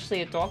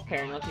 Officially a dog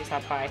parent, let you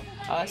stop by.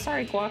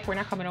 Sorry, Guac, we're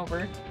not coming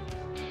over.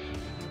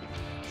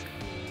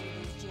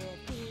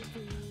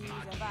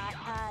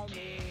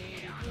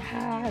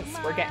 Yes,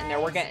 we're getting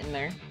there, we're getting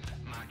there.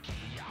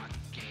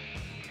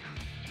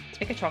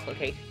 Make a chocolate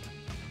cake.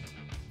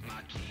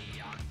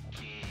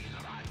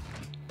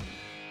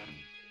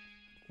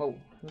 Whoa,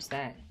 who's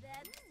that?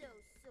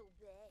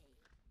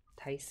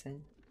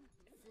 Tyson.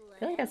 I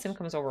feel like that sim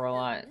comes over a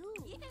lot.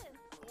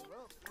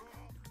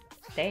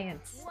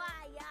 Dance.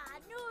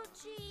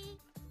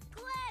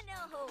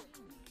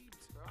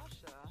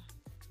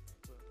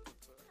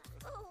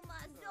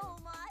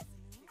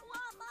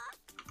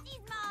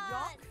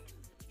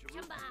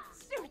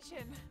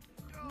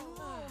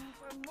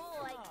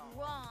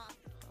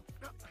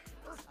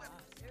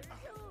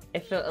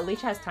 If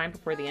Alicia has time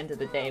before the end of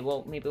the day,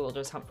 well, maybe we'll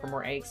just hunt for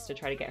more eggs to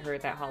try to get her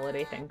that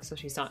holiday thing, so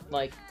she's not,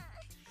 like,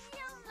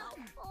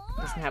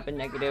 doesn't happen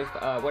negative,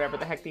 whatever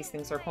the heck these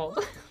things are called.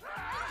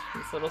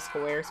 These little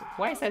squares.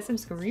 Why is that sim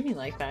screaming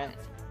like that?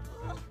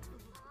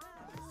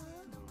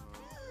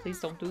 Please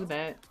don't do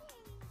that.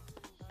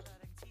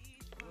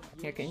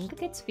 Here, can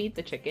kids feed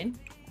the chicken?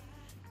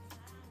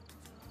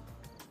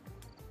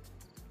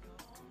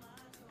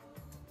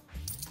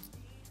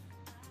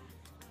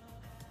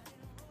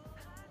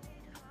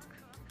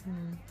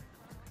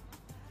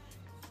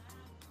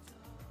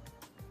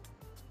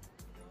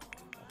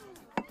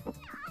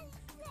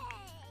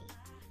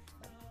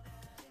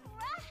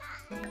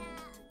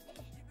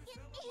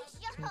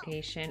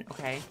 Location,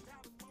 okay.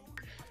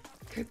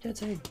 Creep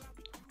outside.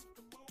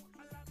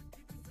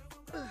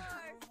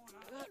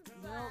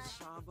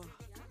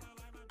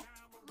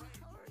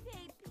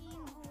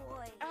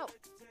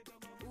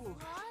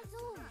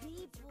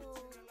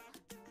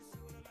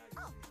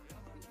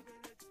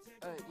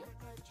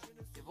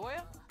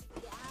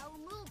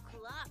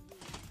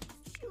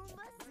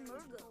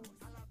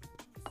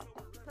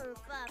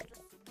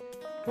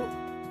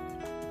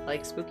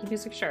 Like spooky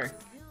music, sure.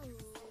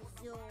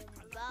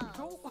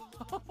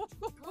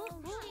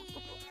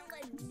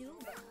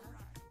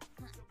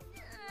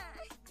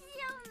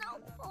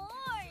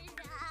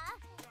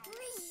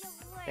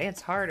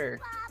 Dance harder.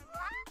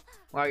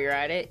 While you're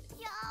at it,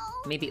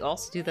 maybe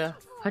also do the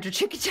 100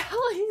 chicken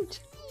challenge.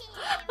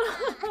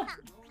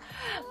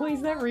 Wait,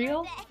 is that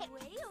real?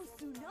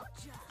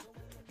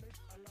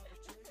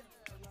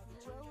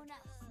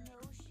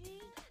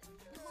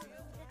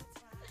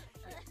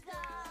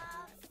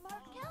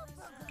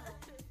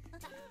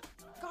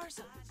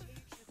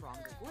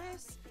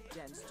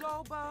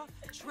 Denstoba,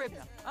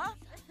 Tribna, huh?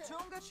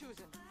 Tunga choosing.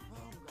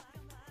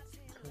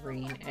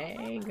 Green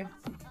egg.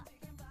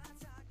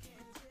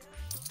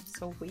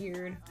 So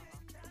weird.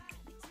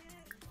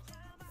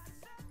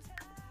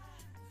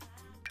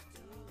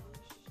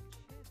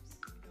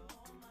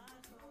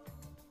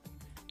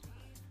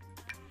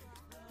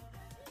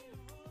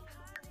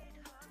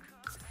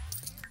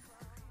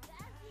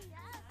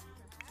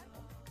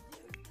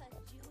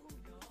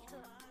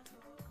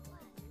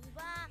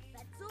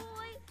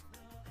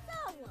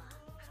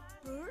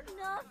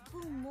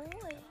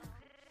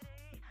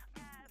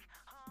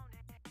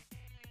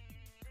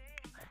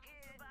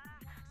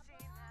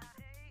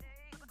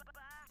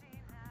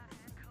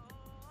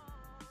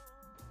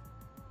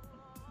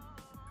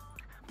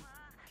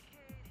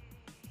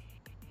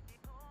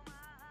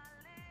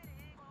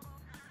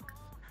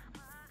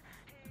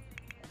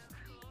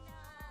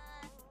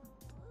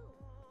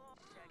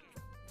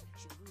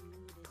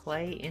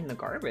 Play in the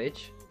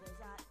garbage.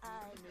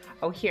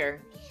 Oh,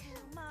 here.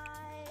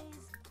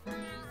 I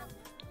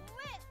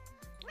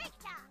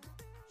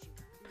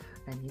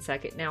need a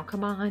second now.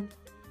 Come on.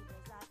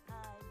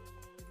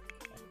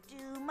 We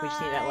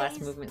just need that last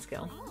movement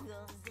skill.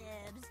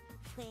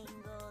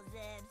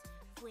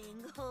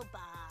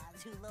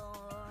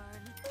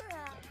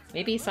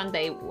 Maybe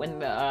Sunday when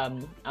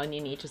the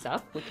onion ages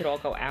up, we could all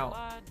go out.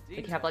 We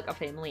could have like a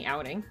family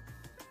outing.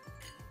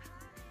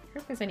 I wonder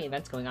if there's any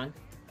events going on.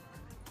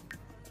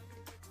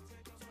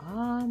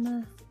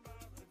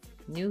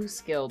 New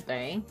skill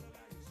day.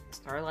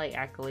 Starlight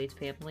Accolades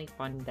Family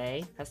Fun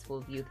Day. Festival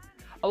of Youth.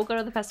 Oh, we'll go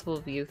to the Festival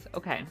of Youth.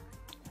 Okay.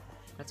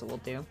 That's what we'll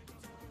do.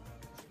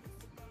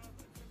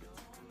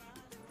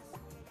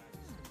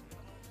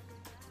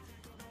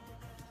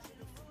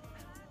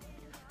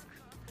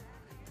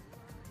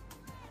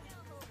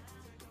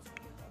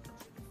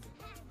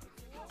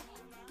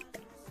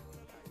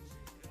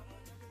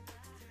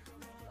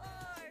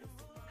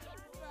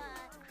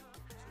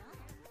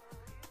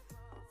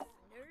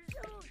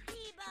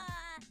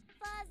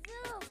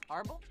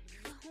 Arbel?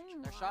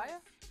 Nershaya?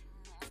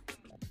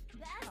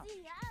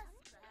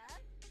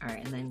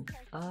 Alright, and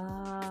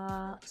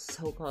then,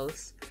 so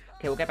close.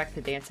 Okay, we'll get back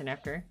to dancing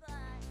after.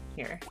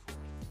 Here.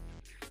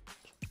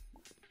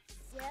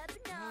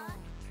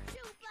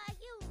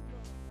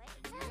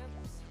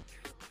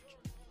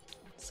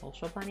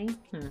 Social bunny?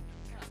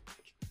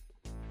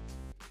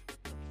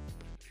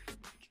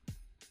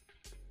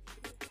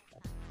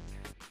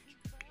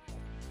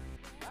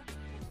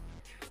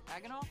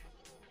 Agonal?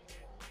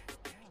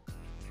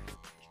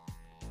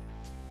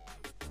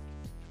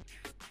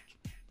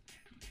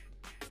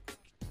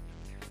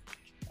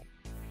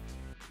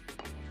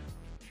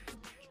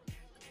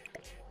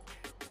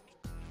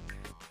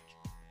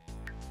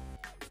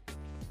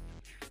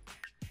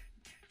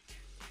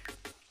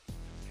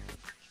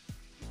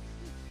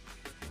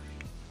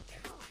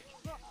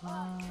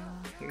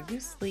 Here you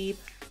sleep.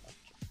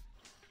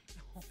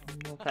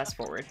 And we'll fast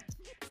forward.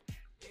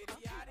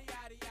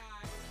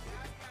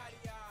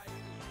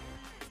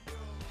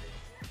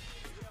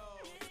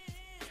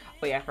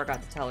 Oh yeah, I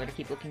forgot to tell her to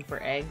keep looking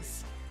for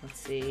eggs. Let's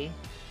see.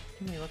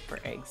 Can we look for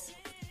eggs?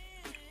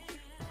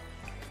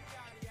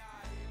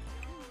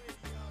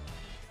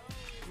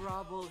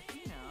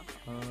 Grobelhina.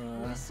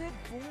 Wisset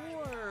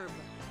Borb.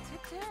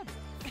 Tip.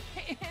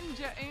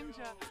 Inja.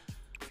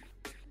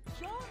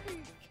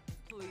 Johnny.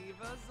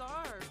 Pleva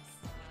Zarbs.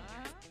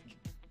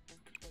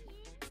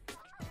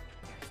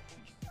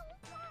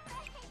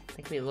 I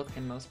think we looked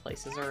in most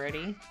places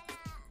already.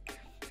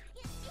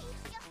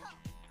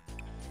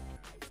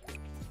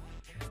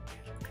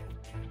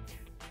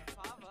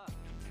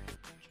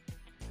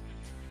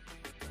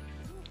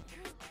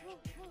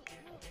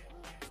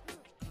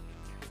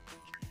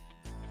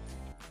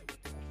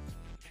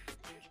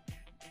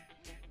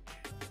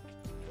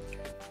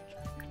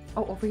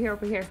 Oh, over here,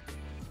 over here.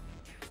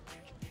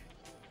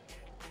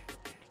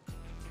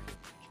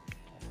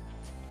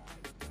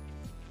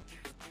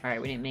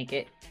 Alright, we didn't make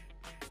it.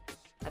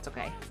 That's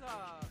okay.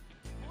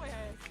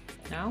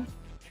 No?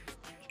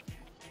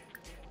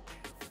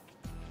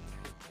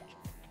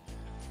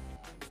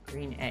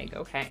 Green egg,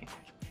 okay.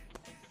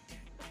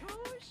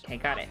 Okay,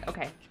 got it,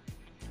 okay.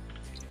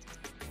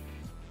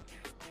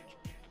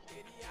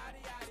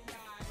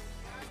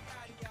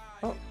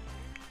 Oh.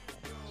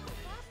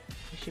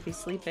 We should be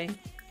sleeping.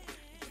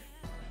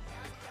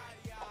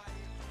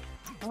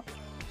 Oh.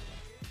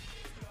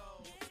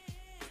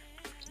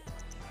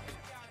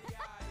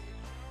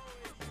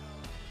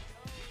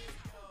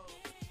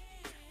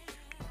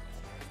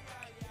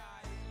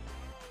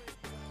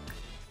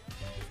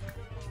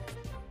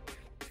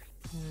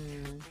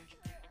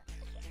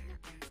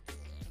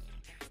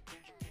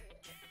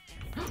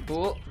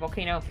 Oh,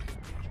 volcano.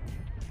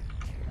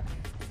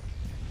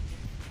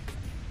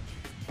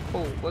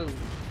 Oh, whoa.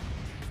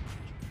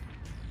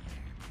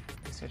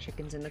 There's our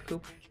chickens in the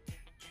coop.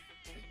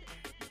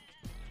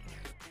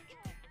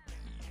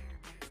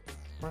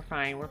 We're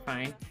fine, we're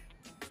fine.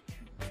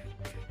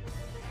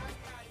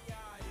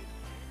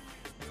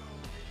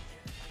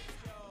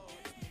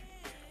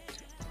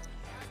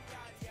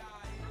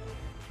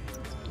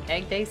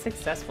 Egg day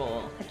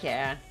successful. Heck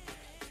yeah.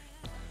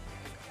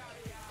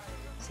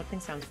 Something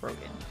sounds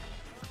broken.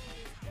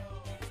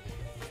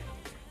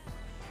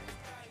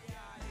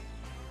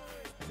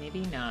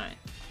 Maybe not.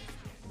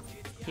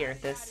 Here,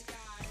 this.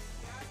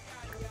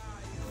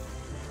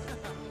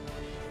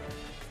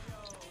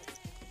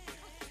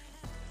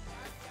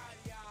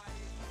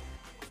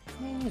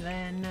 Okay,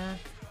 then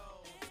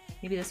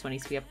maybe this one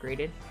needs to be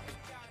upgraded.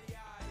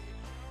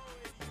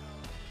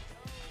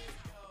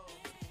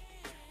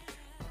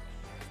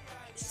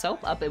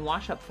 Soap up and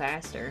wash up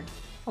faster.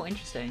 Oh,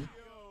 interesting.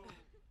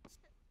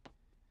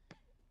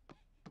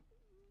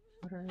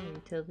 Water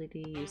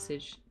utility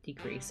usage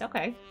decrease.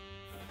 Okay.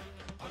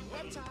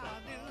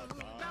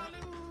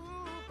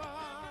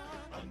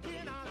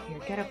 Here,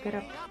 get up, get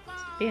up.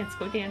 Dance,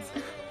 go dance.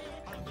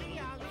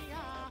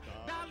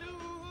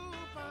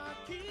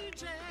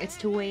 It's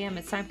 2 a.m.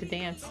 It's time to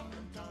dance.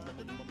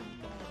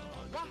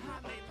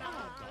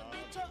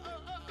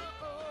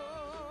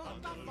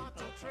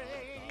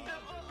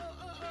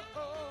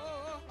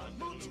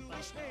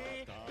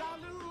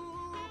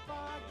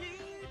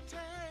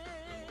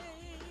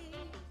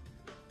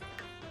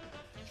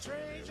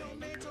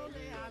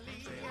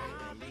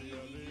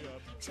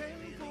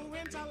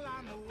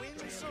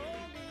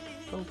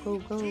 Go, go,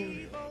 go.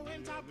 Okay.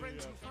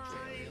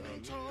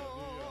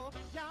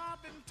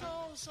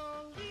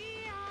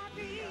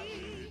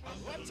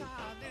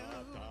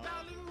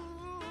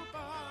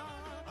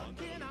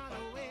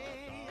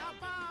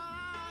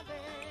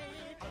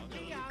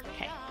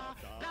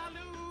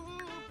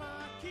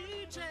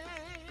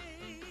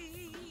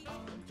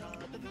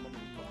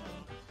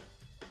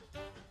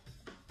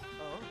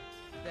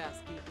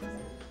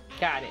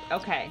 Got it.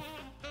 Okay.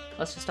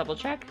 Let's just double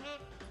check.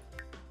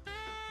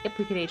 Yep,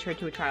 we could age her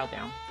to a child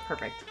now.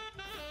 Perfect.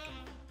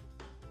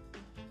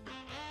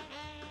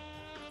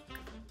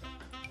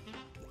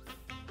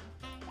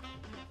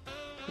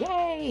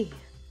 Yay!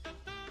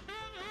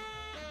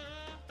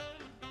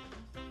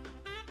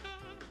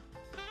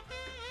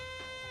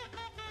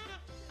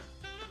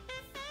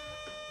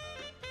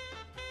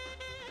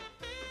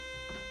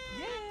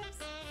 Yes.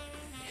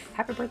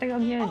 Happy birthday,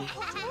 Onion!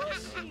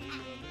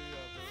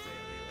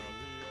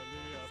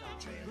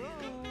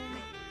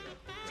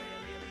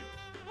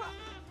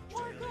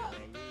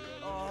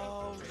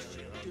 Oh,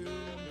 dude.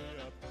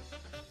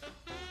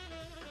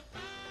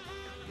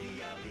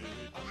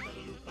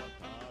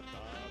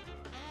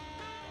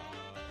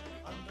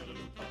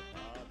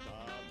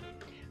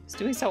 was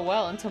doing so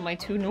well until my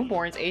 2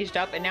 newborns aged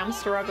up, and now I'm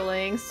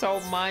struggling so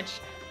much.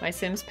 My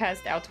Sims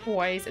passed out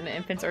twice, and the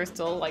infants are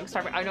still like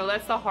starving. I know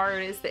that's the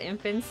hardest. The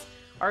infants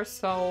are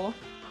so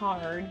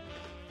hard.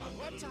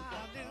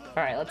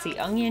 All right, let's see.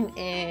 Onion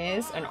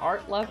is an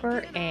art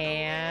lover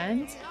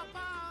and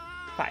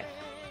 5.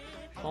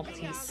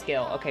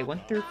 Multi-skill. Okay,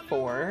 1 through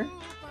 4.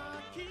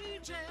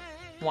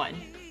 1.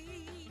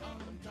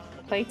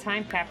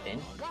 Playtime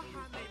captain.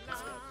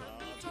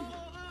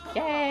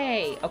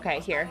 Yay! Okay,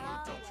 here.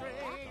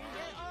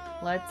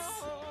 Let's...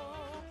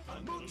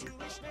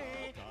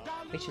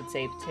 We should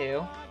save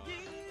 2.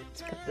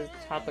 Let's put the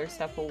toddler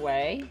stuff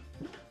away.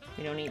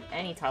 We don't need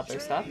any toddler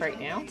stuff right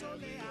now.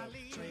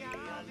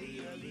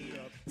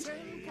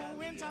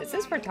 This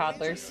is for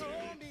toddlers.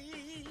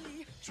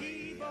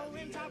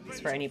 It's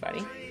for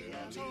anybody.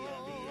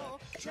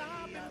 Okay,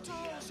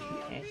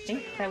 I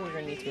think that we're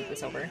gonna need to move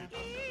this over.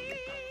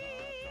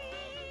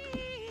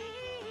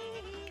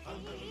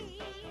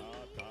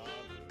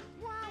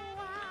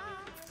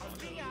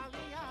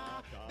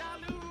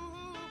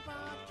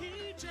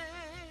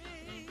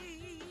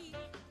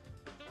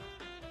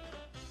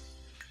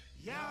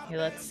 Here,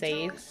 let's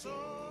save.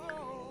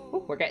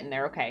 Ooh, we're getting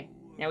there. Okay.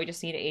 Now we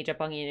just need to age up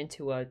Onion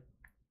into a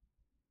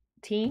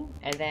teen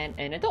and then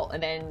an adult,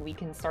 and then we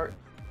can start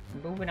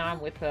moving on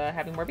with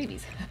having more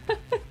babies.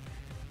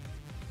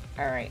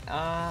 All right.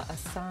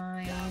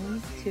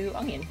 Assign to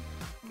Onion.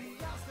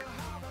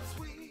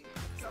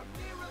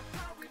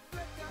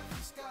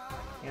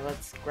 Okay,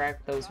 let's grab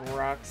those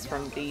rocks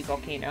from the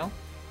volcano.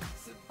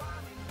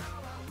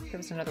 There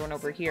was another one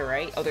over here,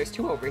 right? Oh, there's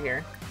 2 over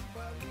here.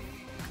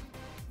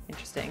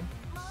 Interesting.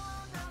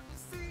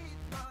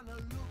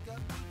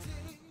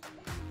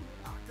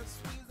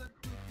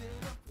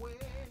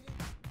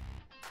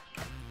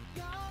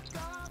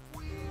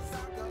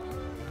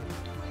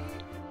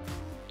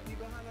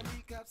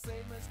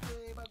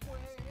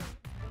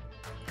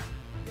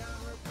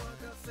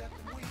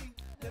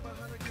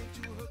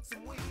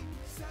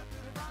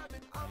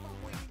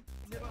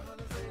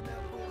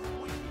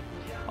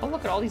 Oh,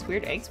 look at all these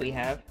weird eggs we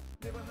have.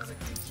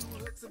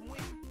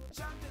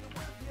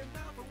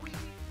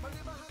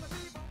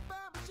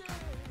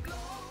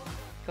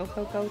 Go,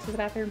 go, go to the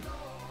bathroom.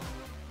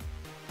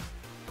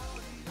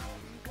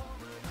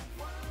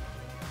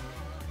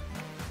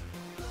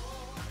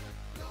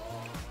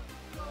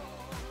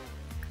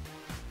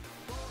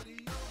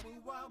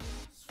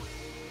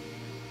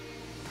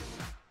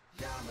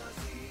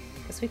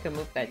 Guess we can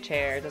move that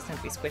chair. It doesn't have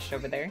to be squished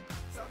over there.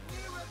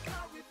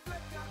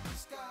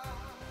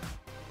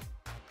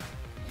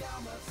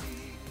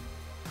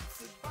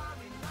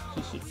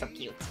 so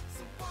cute.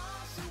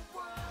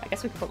 I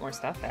guess we could put more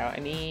stuff out. I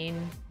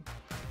mean,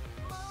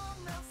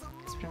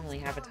 we don't really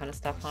have a ton of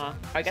stuff, huh?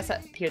 I guess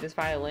here, this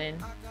violin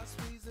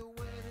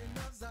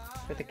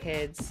for the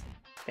kids.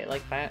 They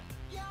like that.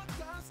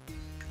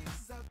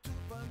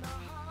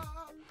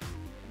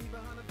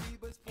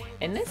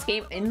 In this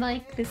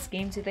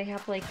game, do they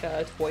have like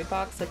a toy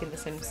box like in The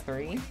Sims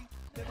 3?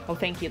 Oh,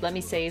 thank you. Let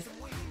me save.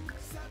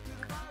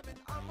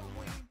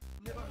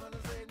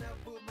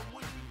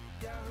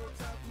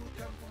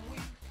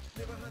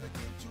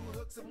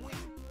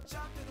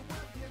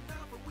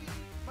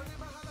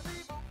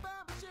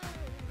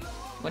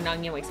 When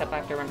Nanya wakes up, I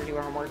have to remember to do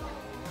her homework.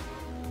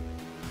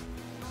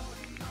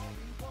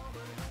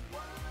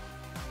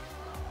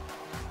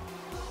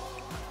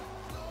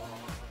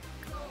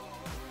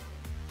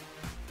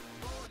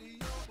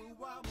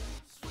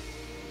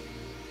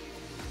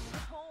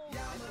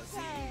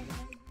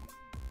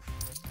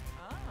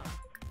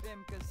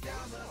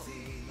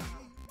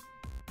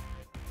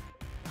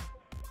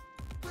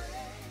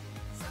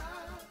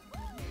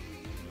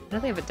 I know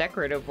they have a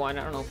decorative one.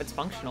 I don't know if it's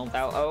functional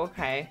though. Oh,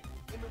 okay.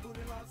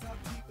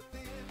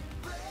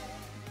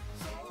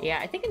 Yeah,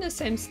 I think in The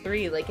Sims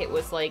 3, like, it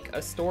was like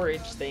a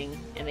storage thing,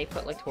 and they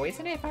put like toys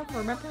in it, if I'm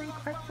remembering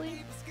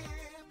correctly.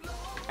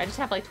 I just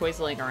have like toys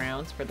laying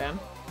around for them.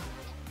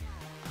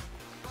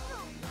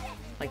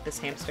 Like this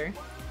hamster.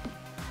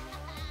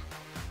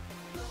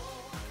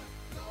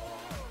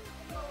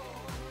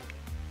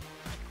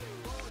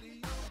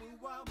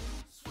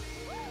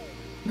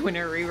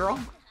 Winner reroll.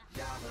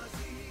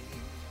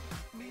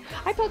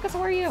 Hi, Pocus,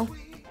 how are you?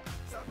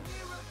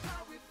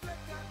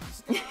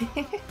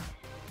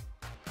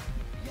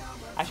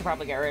 I should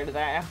probably get rid of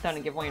that. I haven't done a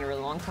giveaway in a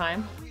really long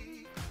time.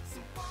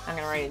 I'm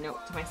gonna write a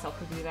note to myself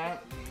to do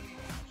that.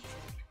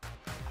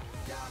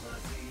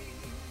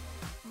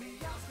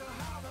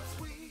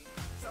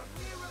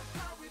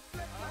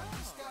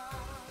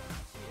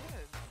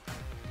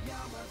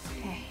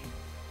 Okay.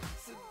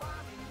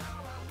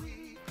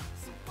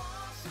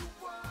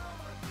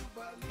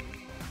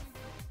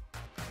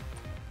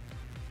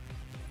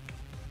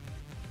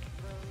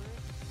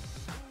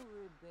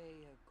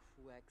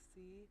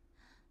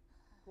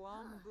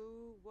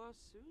 Wambu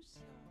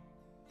Wasusa.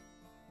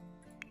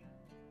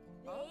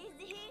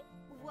 Lazy,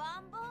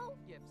 Wombo,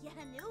 Yep.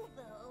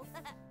 Yanuvo,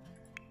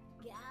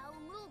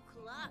 Gaulu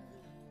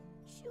Klavi,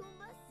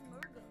 Shuma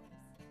Smurgos.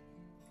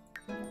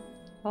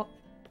 Oh.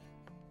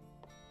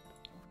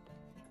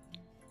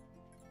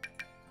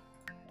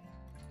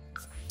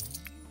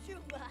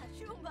 Shumba,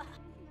 Shumba.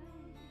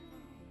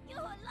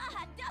 Yola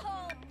Doho.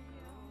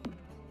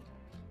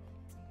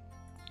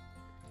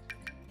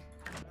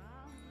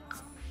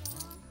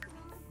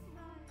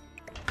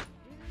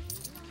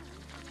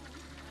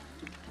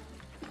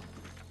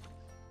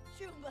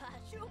 Shumba,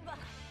 Shumba.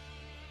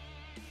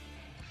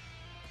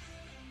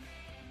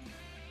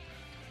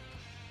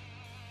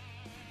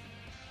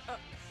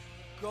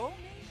 Go me?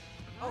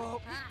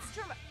 Oh,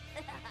 Struma.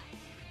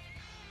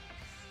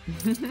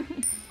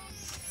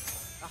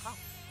 Aha.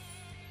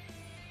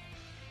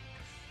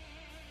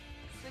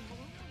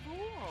 Segundo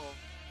Bull.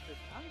 The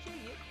Tanja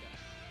Yika.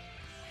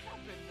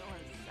 Entrepreneur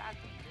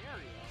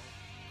Saturnario.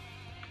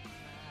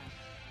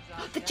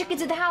 The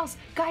chicken's in the house!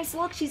 Guys,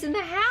 look, she's in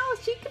the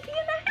house! She could be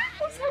in the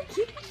house! How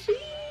cute is she?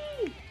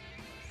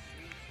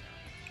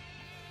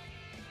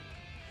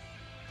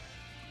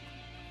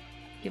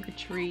 Give a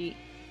treat.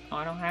 Oh,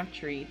 I don't have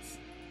treats.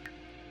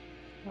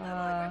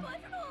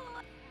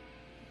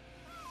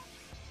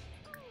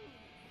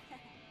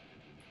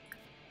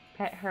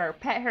 Pet her.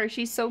 Pet her.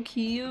 She's so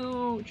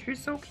cute. She's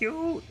so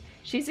cute.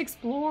 She's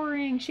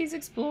exploring. She's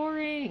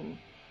exploring.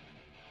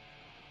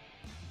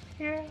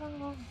 Yeah.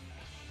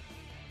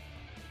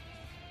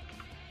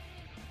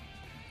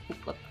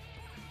 Look.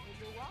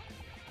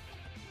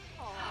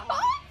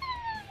 Oh!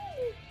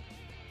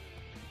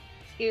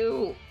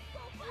 Cute.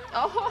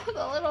 Oh,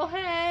 the little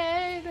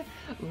head.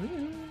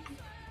 Ooh.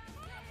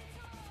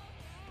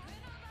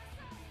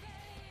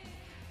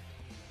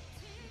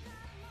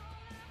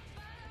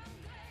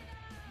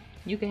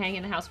 You can hang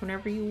in the house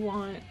whenever you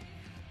want.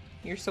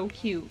 You're so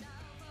cute.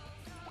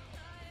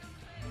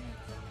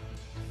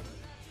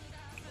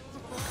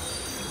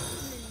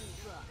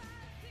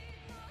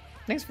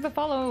 Thanks for the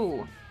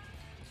follow.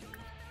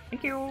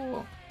 Thank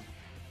you.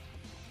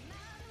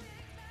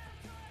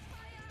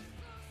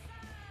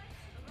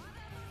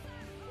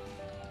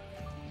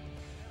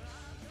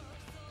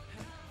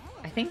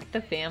 I think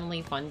the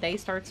family fun day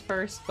starts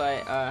first,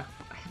 but I'm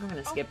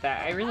gonna skip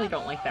that. I really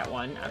don't like that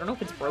one. I don't know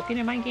if it's broken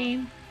in my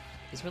game.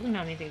 There's really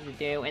not anything to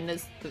do, and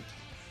it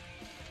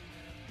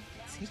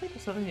seems like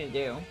there's something to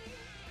do.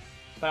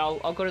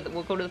 But we'll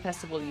go to the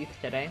Festival of Youth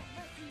today.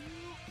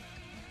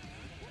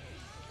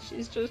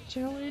 She's just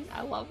chilling.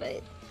 I love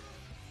it.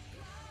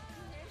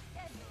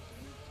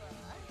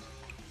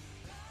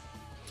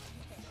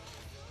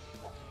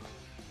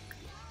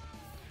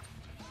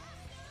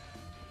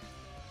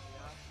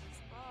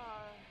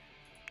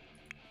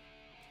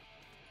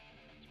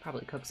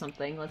 Probably cook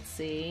something. Let's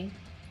see.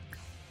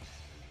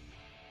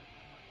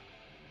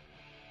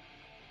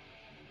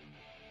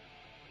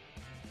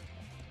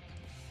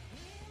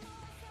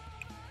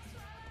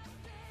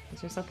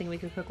 Is there something we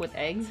could cook with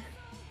eggs?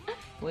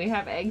 We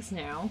have eggs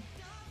now.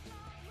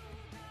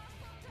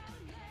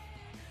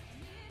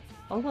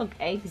 Oh look,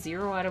 egg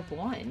 0 out of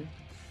 1.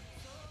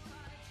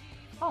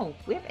 Oh,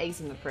 we have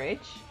eggs in the fridge.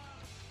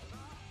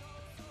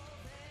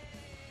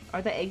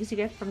 Are the eggs you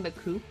get from the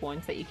coop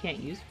ones that you can't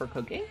use for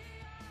cooking?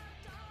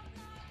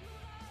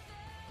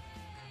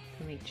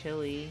 Can make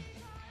chili.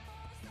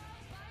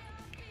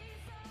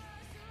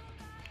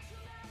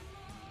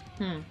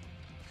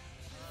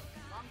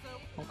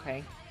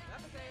 Okay.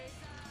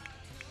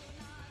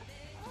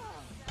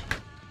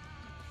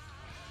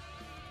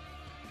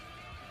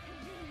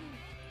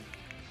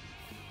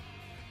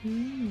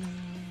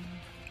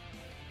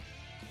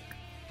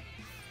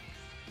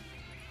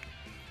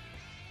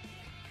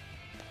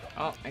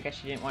 Oh, I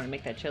guess you didn't want to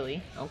make that chili.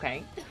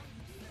 Okay.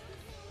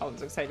 I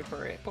was excited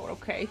for it, but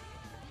okay.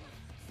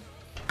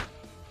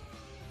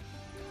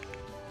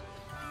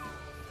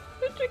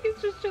 The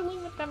chicken's just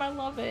chilling with them. I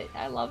love it.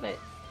 I love it.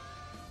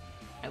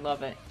 I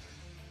love it.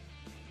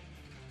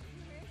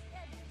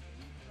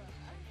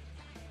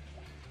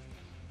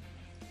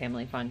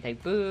 Family fun day.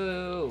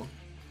 Boo!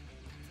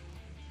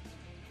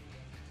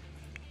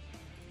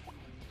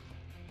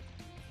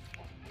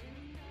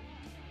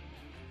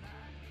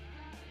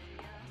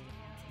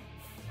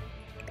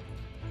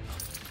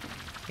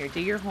 Here, do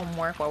your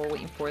homework while we're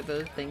waiting for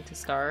the thing to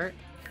start.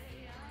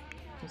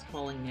 Who's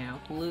calling now?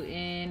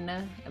 Gluten.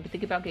 I've been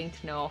thinking about getting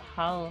to know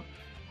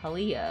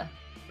Halia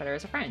better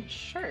as a friend.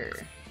 Sure.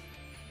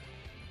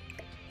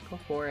 Go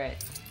for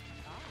it.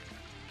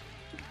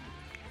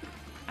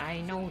 I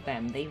know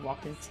them. They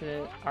walked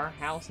into our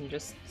house and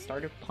just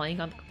started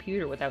playing on the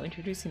computer without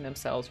introducing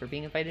themselves or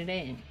being invited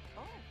in.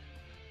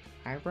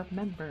 I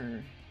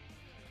remember.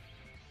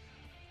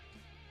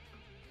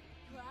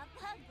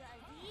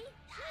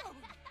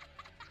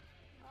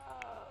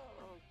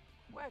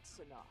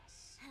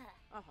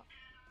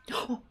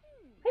 Oh,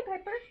 hey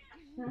Piper.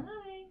 Hi.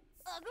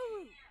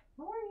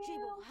 How are you?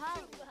 Hi.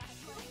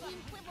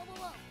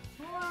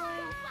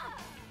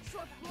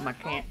 My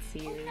cat's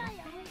here. Hi,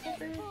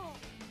 Piper.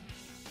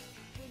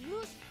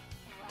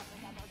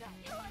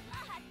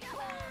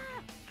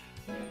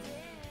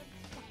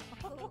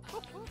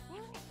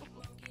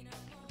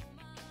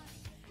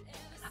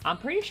 I'm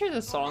pretty sure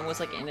the song was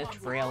like in a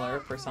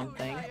trailer for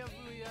something. Am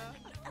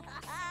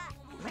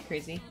I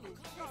crazy?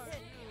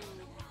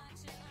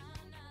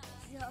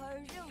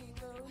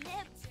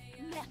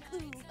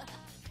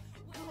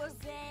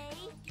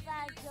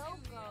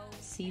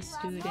 C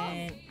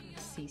student,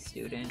 C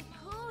student.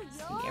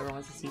 C,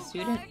 everyone's a C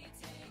student.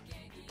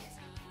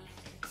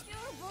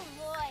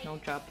 No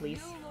job,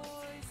 please.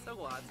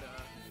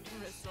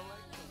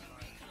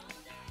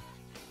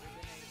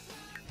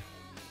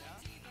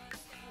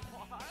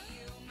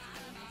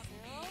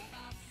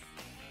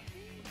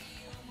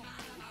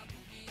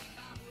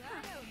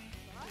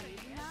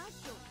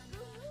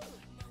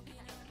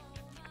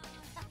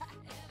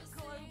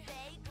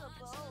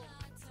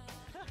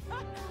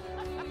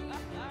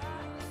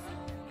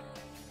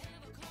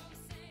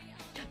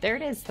 There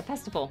it is, the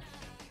festival.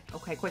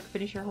 Okay, quick,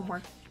 finish your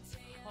homework.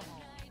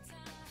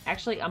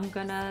 Actually, I'm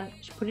gonna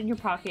put it in your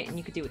pocket and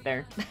you could do it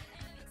there.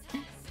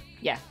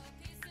 Yeah.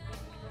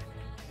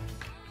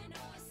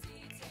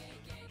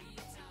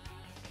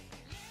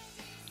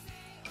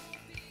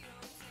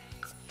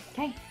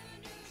 Okay.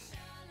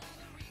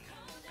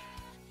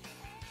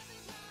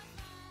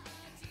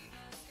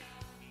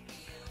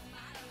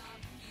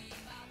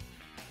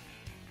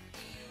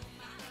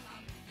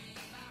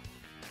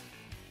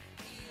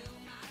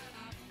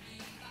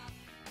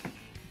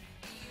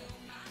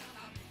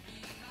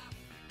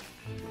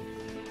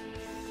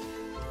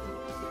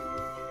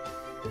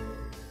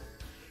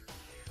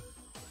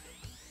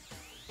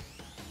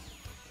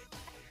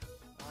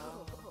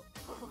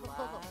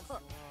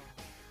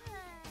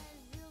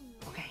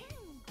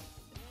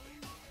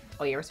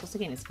 Oh yeah, we're supposed to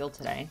gain a skill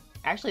today.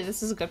 Actually,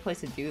 this is a good place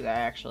to do that,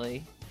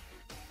 actually.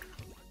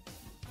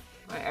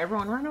 Alright,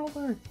 everyone run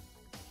over!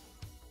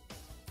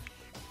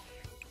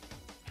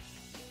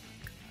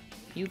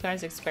 You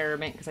guys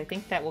experiment, because I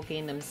think that will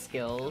gain them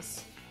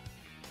skills.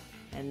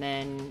 And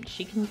then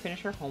she can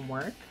finish her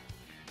homework.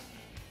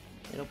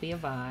 It'll be a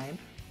vibe.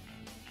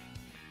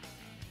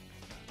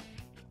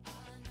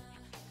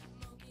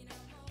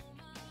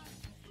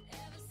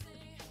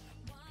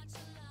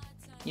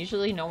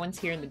 Usually no one's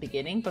here in the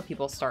beginning, but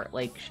people start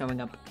like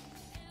showing up.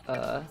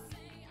 You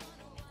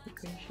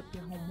finish up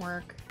your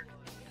homework.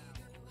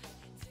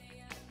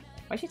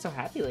 Why is she so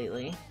happy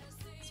lately?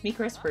 It's me,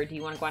 Christopher. Do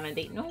you want to go on a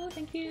date? No,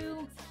 thank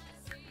you.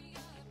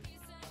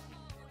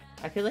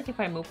 I feel like if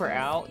I move her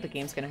out, the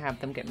game's gonna have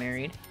them get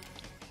married.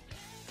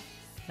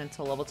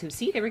 Until level 2.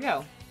 See, there we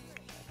go.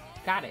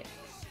 Got it.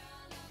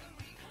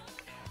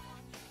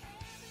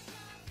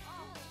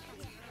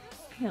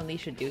 What Lee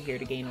should do here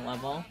to gain a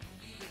level.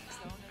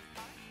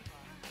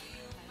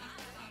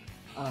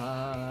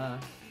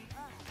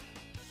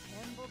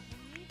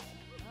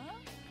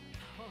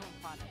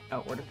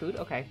 Oh, order food?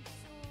 Okay.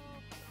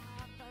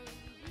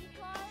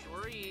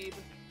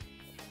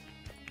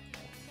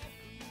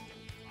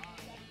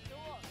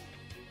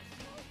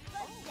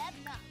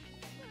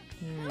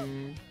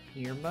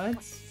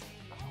 Earbuds?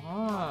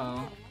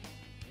 Oh.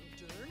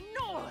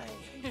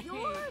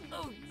 Your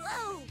boots.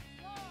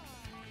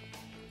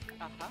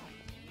 Aha.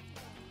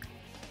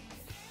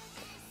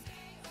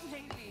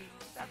 Maybe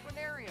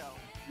Saponario.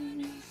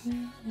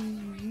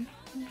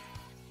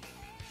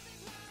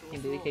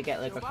 Maybe we could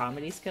get like a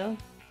comedy skill?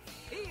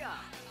 Iya.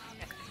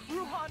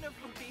 Ruhana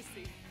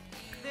Fubisi.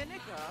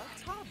 Vinegar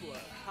Tabla.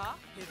 Ha?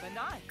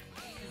 Hibanai.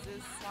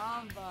 This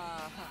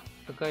Samba.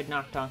 A good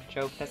knock-knock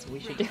joke, that's what we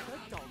should do.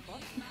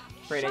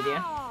 Great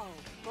idea.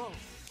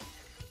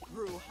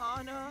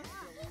 Ruhana.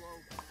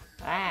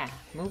 Ah,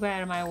 move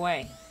out of my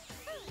way.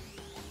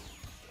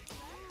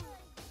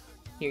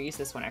 Here, use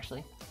this one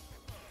actually.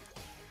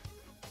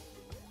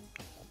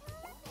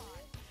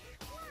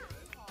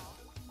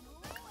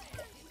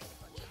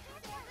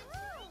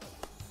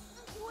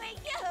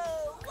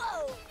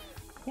 Whoa!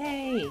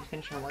 Yay,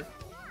 finish our work.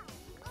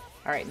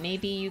 Alright,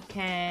 maybe you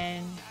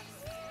can...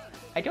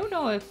 I don't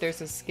know if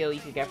there's a skill you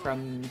could get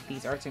from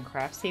these arts and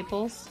crafts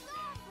tables.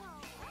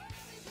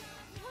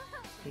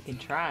 We can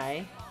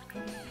try.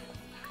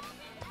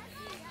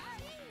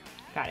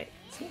 Got it.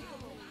 See?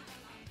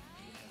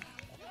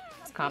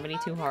 Is comedy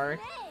too hard?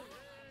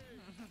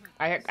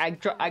 I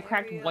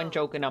cracked one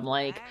joke and I'm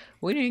like,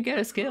 we didn't get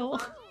a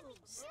skill.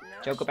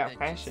 Joke about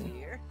fashion.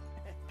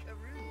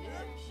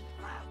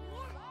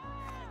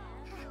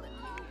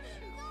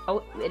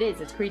 Oh, it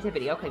is. It's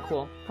creativity. Okay,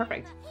 cool.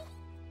 Perfect.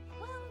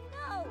 Well,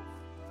 no.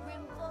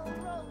 Rimbo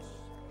Roche.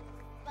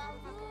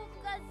 Babu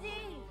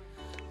Gazi.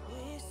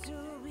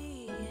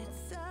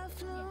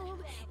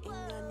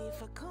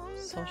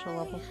 Social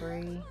level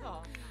 3.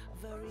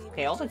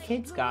 Okay, all the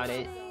kids got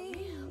it.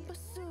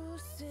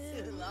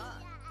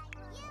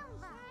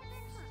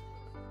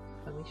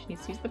 Alicia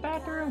needs to use the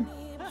bathroom.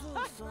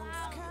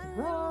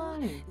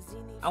 Run!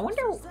 I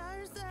wonder...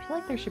 I feel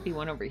like there should be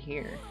one over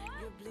here.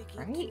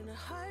 Right?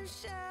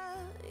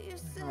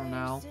 I don't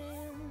know.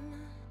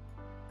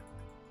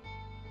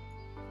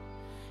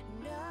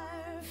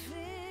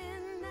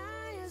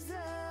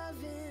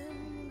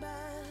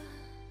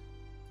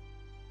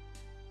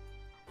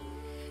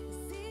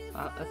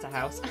 Oh, that's a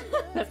house.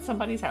 That's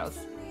somebody's house.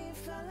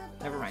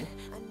 Never mind.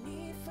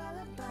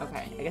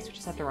 Okay, I guess we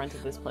just have to run to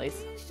this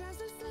place.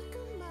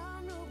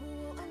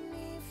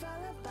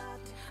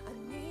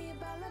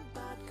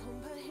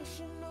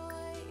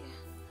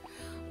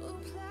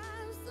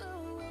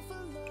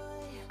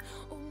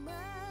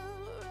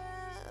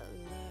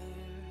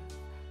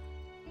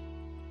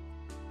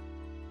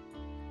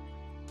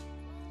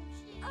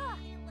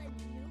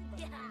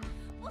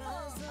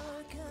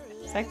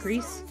 Is that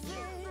Grease?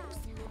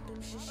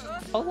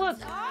 Oh look,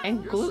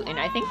 and Gluten.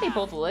 I think they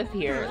both live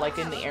here, like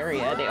in the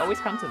area. They always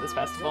come to this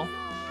festival.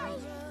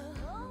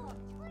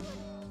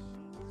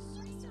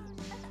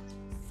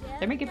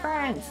 They're making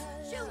friends.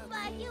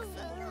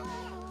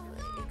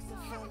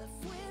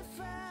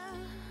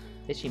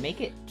 Did she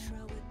make it?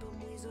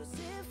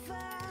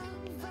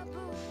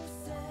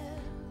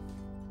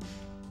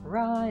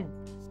 Run!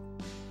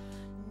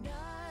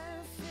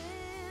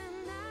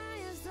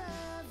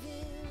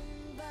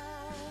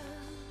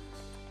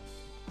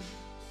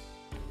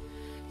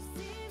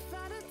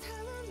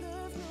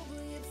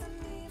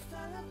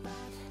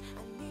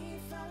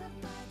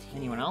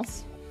 Anyone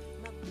else?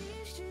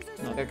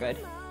 No, they're good.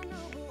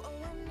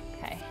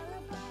 Okay.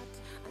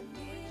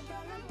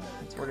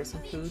 Let's order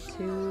some food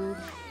too.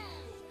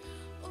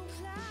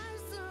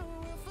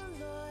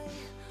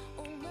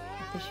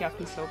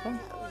 Takoyaki soba?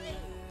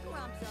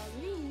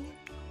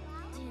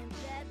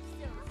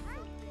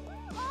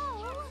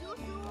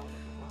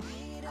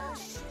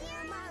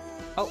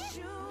 Oh,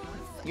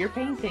 you're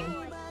painting.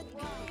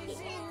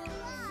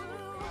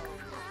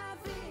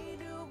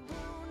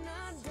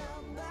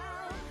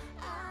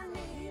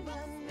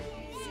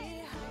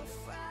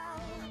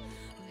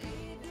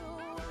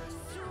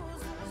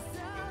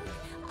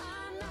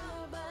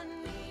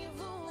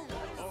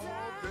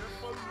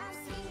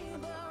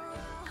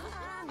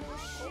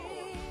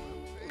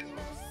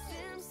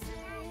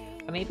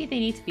 Maybe they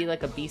need to be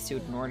like a B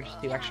student in order to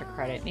do extra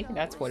credit. Maybe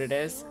that's what it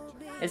is.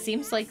 It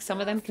seems like some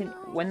of them can,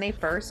 when they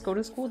first go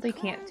to school, they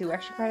can't do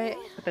extra credit,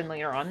 but then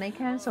later on they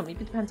can, so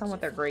maybe it depends on what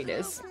their grade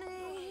is.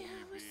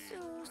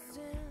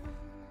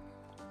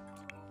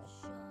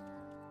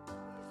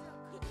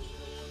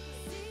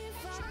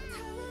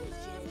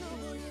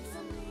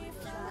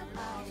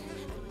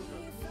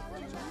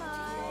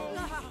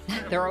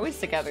 They're always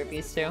together,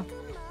 these two.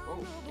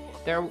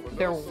 They're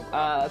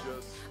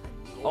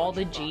all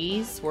the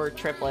G's were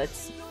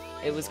triplets.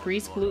 It was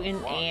grease,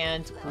 gluten,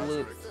 and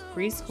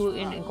grease,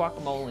 gluten, and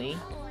guacamole.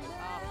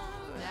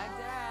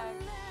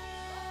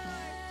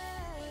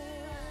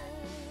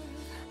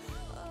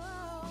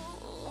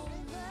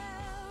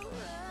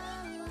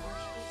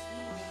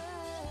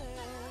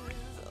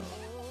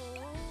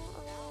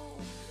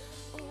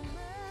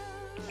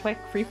 Quick,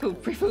 free food,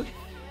 free food.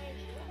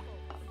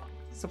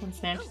 Someone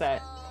snatch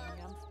that.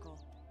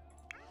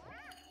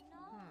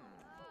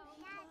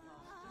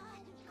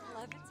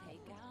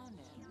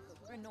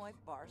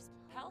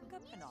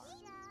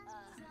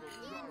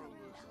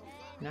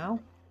 No?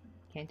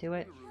 Can't do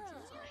it?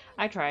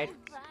 I tried.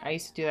 I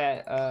used to do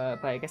that,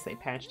 but I guess they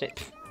patched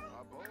it.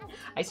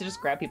 I used to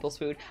just grab people's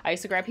food. I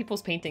used to grab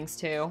people's paintings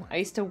too. I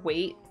used to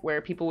wait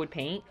where people would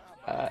paint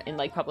in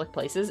like public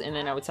places, and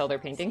then I would sell their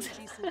paintings.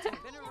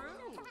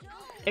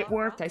 It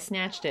worked. I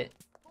snatched it.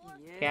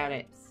 Got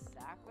it.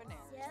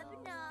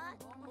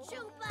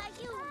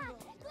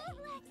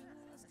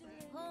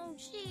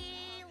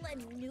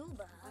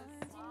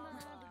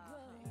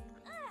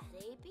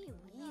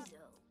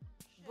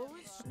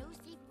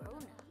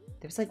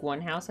 There's like one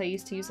house I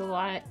used to use a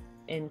lot,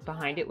 and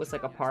behind it was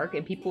like a park,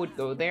 and people would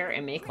go there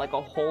and make like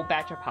a whole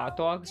batch of hot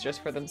dogs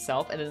just for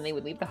themselves, and then they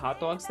would leave the hot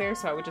dogs there,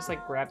 so I would just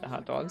like grab the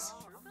hot dogs.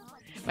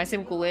 My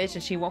sim glitched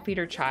and she won't feed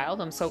her child.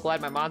 I'm so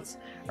glad my mods,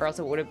 or else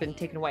it would have been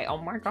taken away. Oh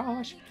my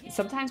gosh.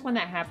 Sometimes when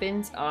that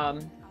happens,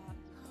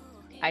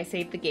 I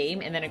save the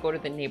game and then I go to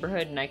the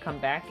neighborhood and I come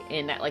back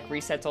and that like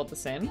resets all the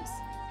sims.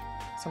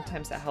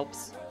 Sometimes that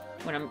helps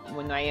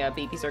when my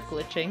babies are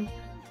glitching.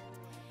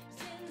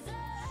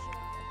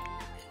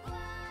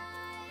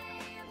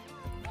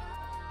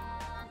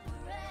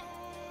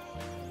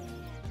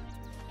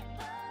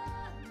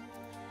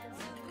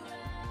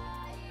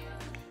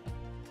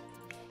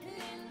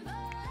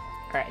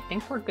 Alright, I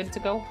think we're good to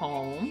go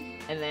home.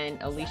 And then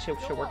Alicia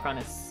should work on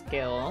a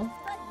skill.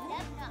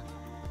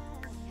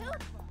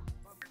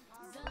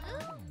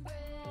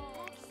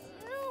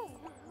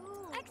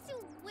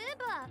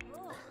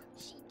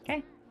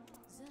 Okay.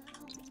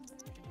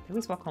 They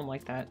always walk home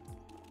like that.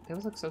 They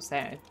always look so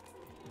sad.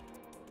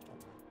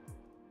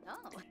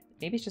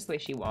 Maybe it's just the way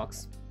she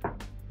walks.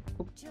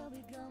 Oop.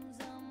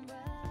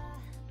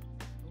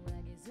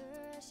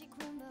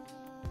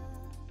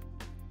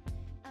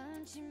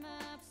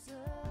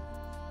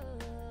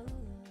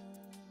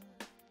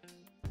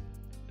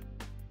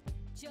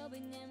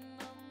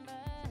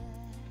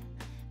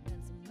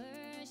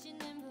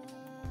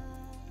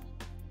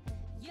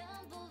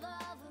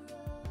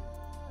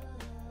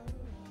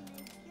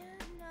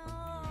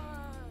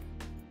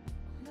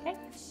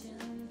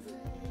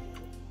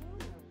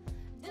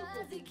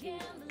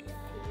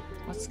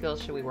 What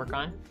skills should we work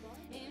on?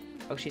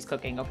 Oh, she's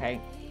cooking. Okay.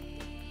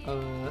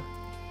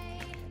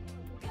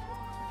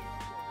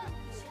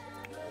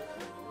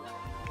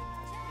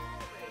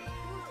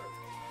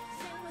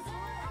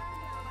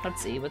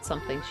 Let's see. What's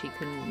something she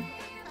can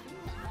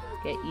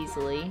get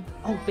easily?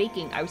 Oh,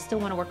 baking. I still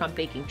want to work on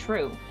baking.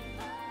 True.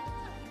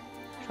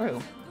 True.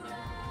 What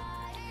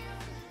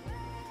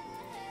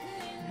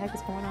the heck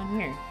is going on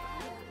here?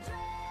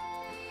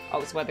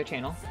 Oh, it's Weather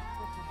Channel.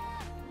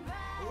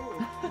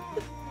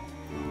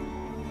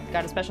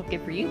 Got a special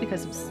gift for you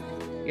because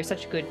you're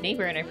such a good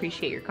neighbor and I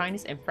appreciate your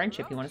kindness and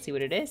friendship. You want to see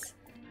what it is?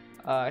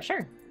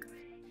 Sure.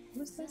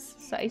 What is this?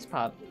 It's the ice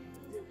pop.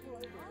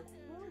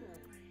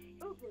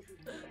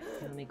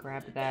 Let me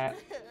grab that.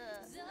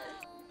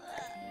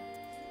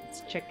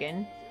 It's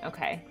chicken.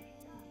 Okay.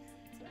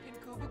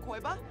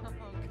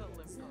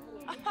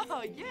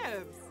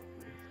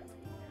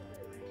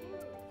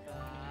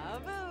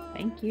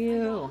 Thank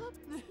you.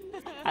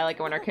 I like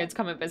it when our kids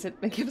come and visit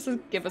and give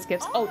us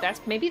gifts. Oh,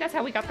 maybe that's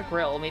how we got the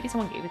grill. Maybe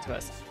someone gave it to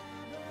us.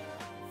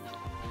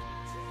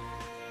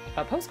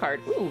 A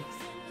postcard. Ooh.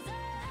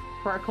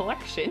 For our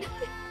collection.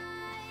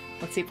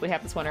 Let's see if we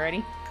have this one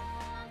already.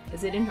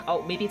 Is it in?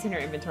 Oh, maybe it's in our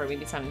inventory.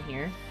 Maybe it's not in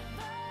here.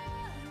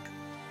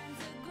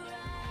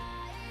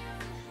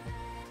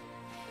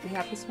 Do we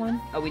have this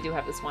one? Oh, we do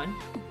have this one.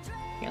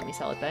 Here, let me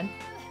sell it then.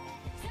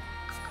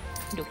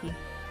 Dokie.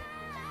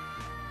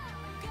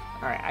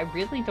 Alright, I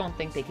really don't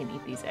think they can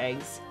eat these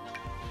eggs.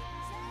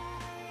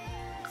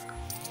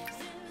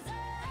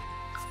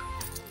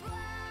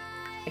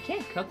 I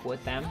can't cook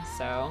with them,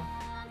 so...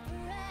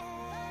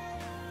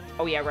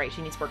 Oh yeah, right,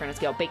 she needs to work on a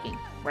skill. Baking.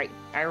 Right,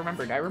 I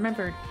remembered.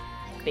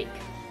 Bake.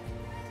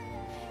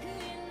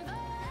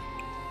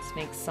 Let's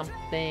make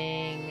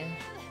something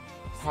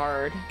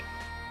hard.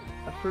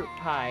 A fruit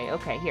pie.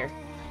 Okay, here.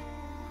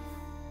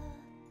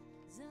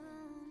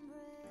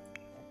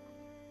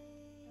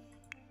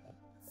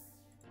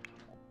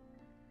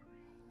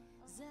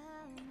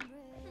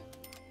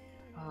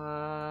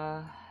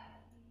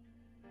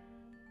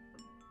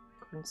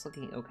 It's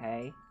looking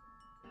okay.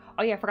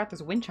 Oh yeah, I forgot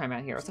there's a wind chime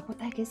out here. I was like, what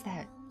the heck is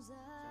that?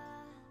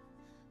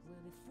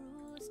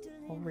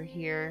 Over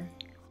here.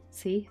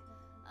 See?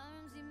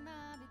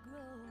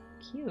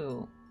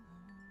 Cute.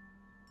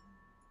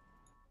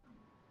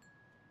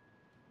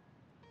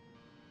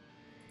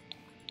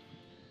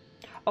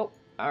 Oh,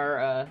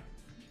 our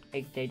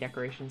egg day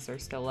decorations are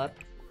still up.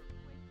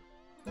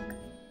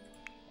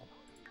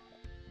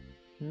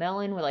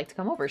 Melon would like to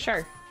come over,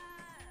 sure.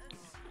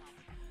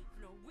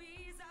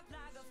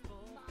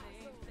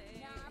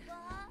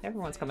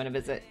 Everyone's coming to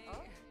visit.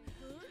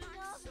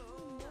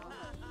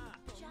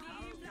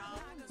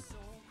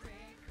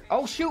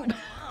 Oh shoot!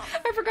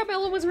 I forgot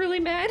Melon was really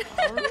mad.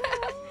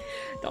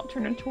 Don't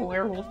turn into a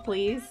werewolf,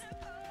 please.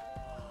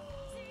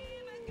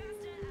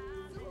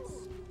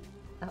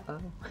 Uh-oh.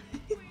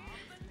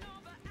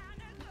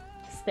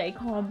 Stay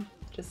calm.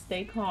 Just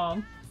stay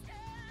calm.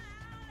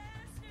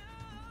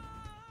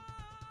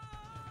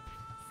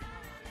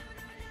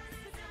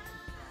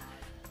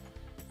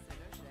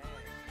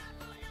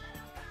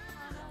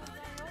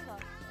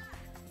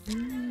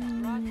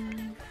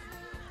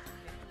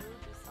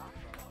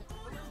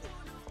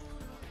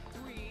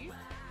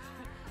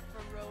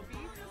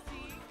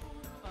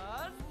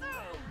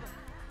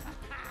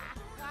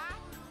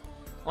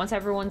 Once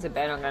everyone's in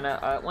bed, I'm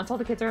gonna, once all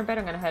the kids are in bed,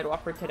 I'm gonna head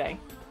off for today.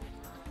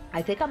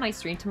 I think I might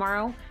stream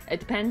tomorrow. It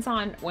depends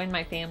on when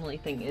my family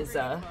thing is,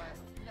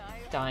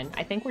 done.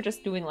 I think we're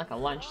just doing like a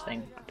lunch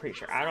thing. I'm pretty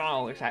sure. I don't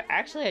know.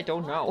 Actually, I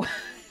don't know.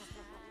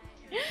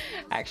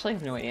 I actually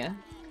have no idea.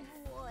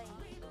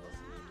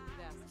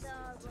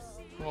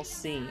 We'll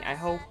see. I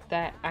hope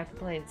that I can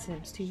play The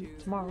Sims 2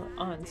 tomorrow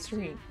on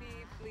stream.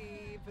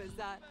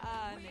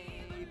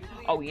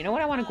 Oh, you know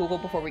what I want to Google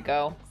before we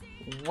go?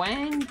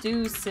 When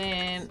do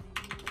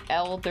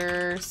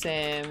elder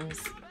Sims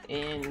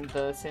in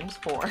The Sims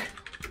 4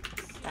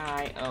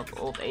 die of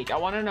old age? I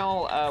want to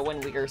know when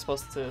we are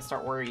supposed to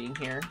start worrying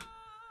here.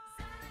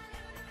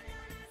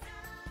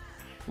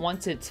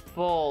 Once it's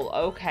full.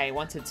 Okay,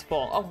 once it's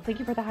full. Oh, thank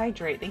you for the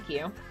hydrate. Thank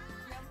you.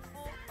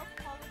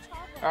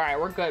 Alright,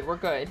 we're good. We're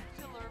good.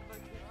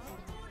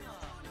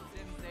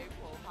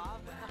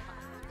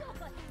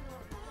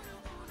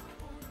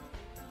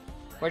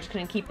 We're just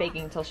gonna keep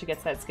baking until she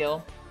gets that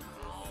skill.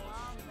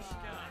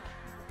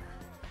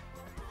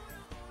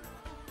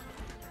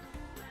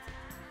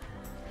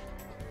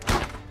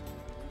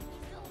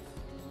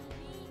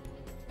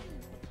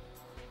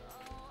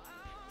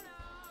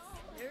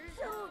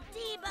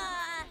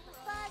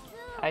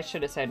 I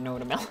should have said no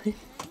to Melon.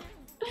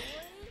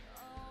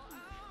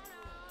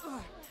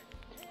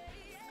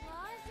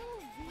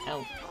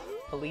 Oh,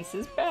 Elise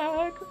is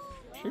back.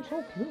 She's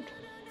so cute.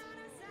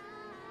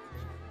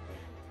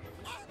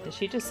 Did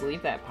she just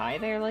leave that pie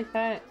there like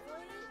that?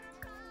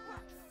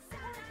 I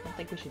don't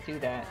think we should do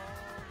that.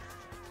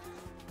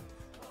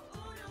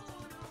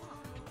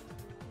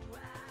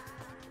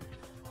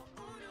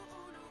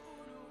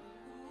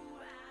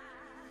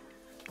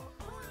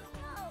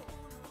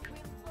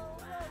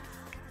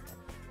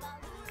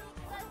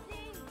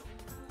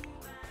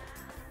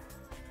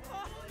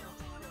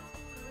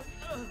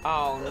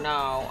 Oh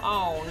no,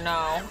 oh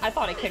no. I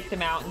thought I kicked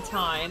him out in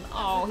time.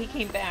 Oh, he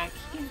came back,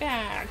 he came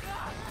back.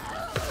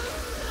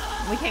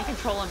 We can't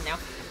control him now.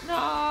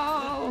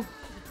 No!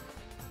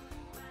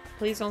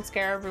 Please don't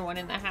scare everyone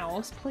in the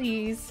house,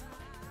 please.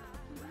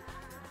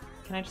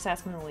 Can I just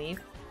ask him to leave?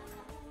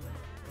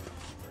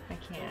 I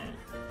can't.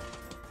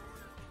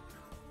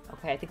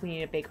 Okay, I think we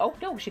need a big... Oh,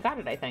 no, she got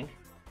it, I think.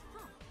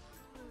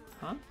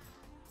 Huh?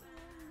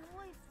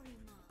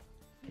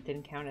 It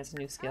didn't count as a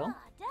new skill?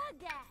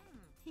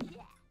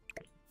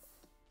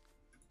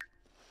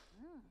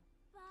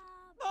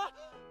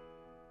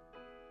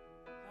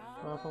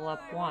 Level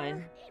up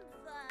 1.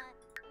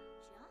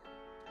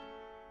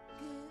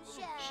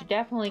 She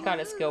definitely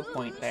got a skill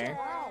point there.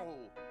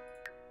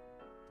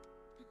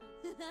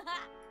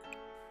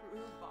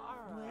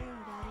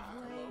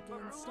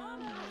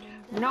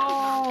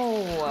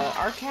 No!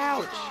 Our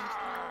couch!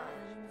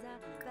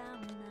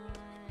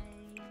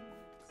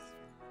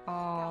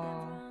 Oh.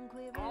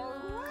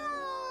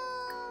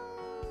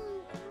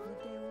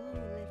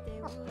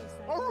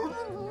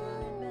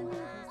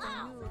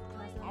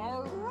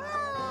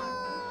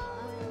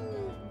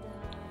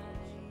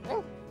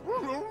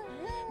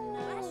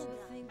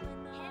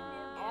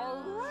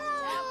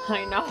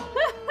 I know.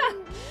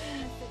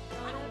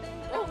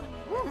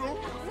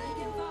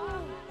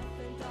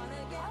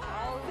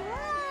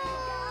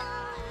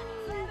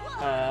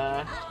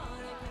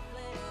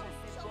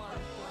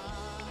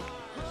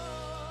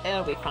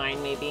 It'll be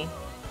fine, maybe.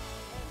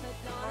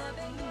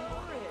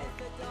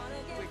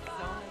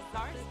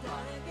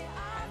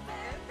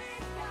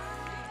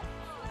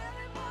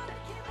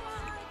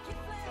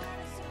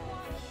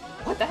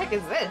 What the heck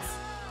is this?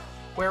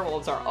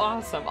 Werewolves are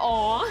awesome.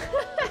 Aww.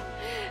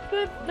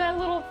 That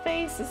little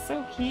face is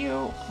so cute.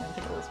 I'm gonna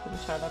take a little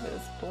screenshot of it.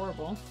 It's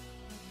adorable.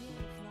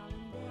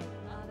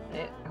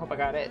 I hope I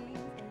got it.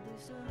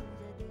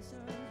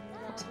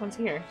 Oh, someone's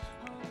here.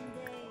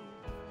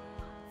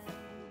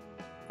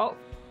 Oh,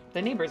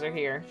 the neighbors are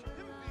here.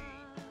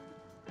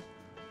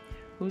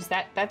 Who's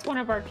that? That's one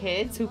of our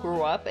kids who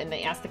grew up and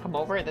they asked to come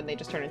over and then they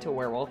just turned into a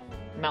werewolf.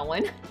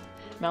 Melon.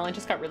 Melon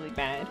just got really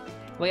bad.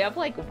 We have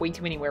like way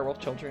too many werewolf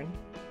children.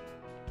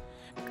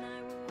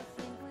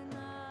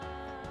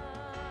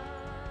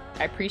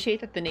 I appreciate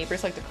that the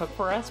neighbors like to cook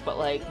for us, but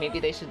like maybe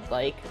they should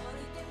like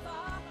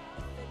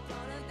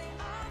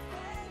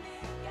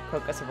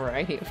cook us a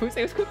variety of foods.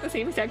 They just cook the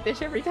same exact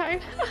dish every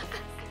time.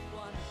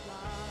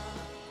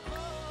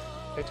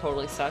 They're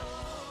totally stuck.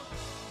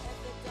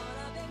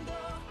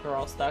 They're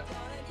all stuck.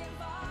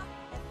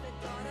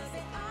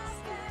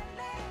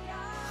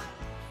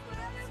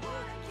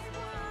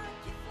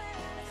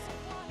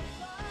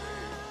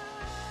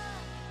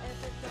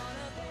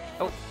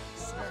 Oh.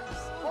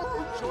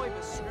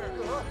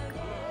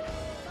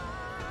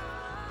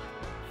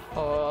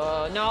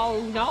 Oh,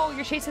 no, no,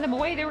 you're chasing them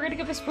away. They were gonna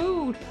give us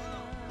food.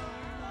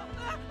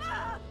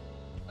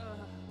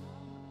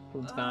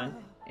 Food's gone.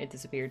 It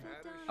disappeared.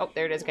 Oh,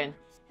 there it is again.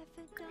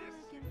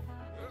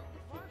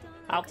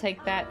 I'll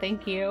take that,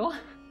 thank you.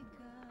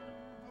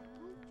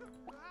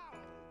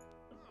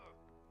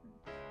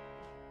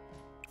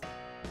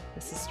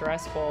 This is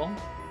stressful.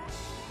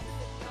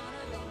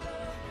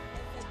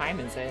 What time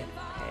is it?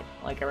 Okay,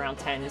 like around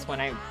 10 is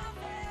when I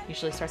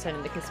usually start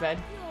sending the kids to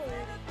bed.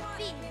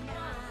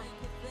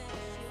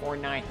 Or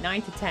 9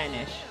 to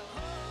 10-ish.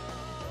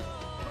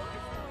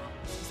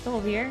 Still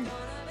over here?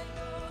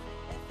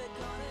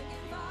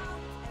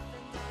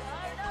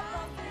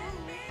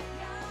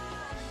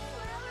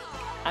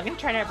 I'm gonna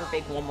try to have her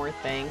bake one more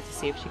thing to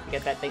see if she can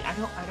get that thing. I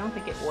don't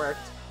think it worked.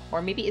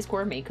 Or maybe is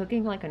gourmet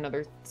cooking like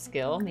another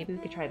skill? Maybe we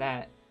could try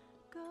that.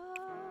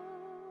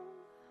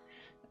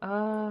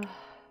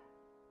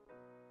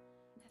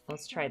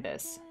 Let's try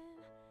this.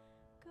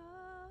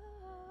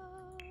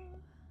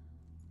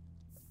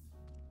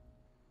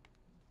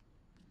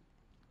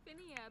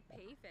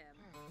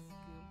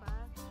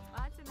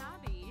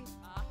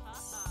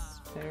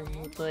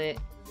 Split.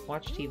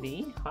 Watch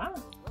TV? Huh?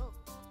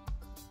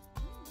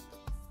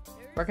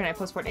 Where can I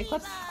post Fortnite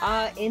clips?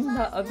 In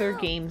the other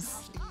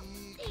games.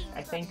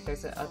 I think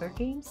there's other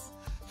games.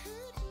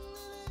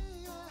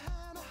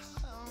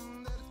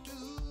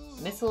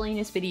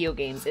 Miscellaneous video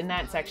games in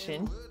that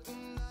section.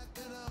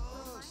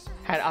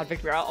 Had Odd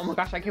Victory out. Oh my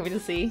gosh, I can't wait to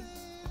see.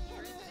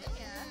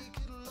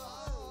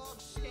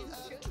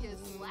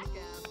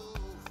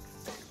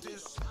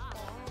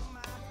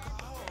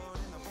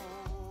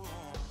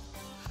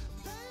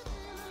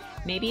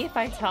 Maybe if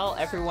I tell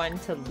everyone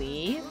to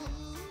leave.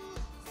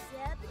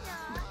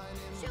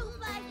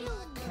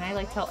 Can I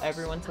like tell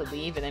everyone to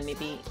leave and then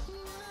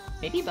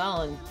maybe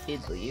Melon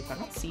did leave. I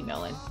don't see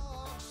Melon.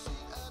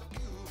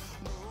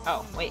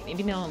 Oh, wait,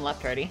 maybe Melon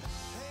left already.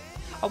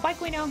 Oh, bye,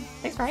 Guino.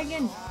 Thanks for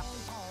hanging.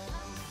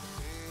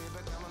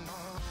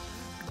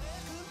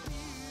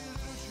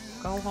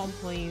 Go home,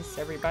 please,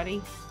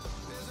 everybody.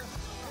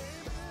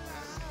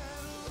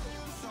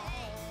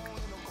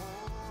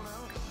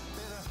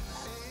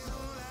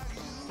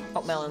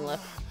 Oh, Melon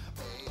left.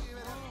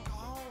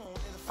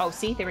 Oh,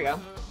 see? There we go.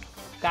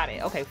 Got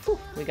it. Okay, whew,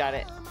 we got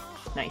it.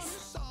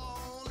 Nice.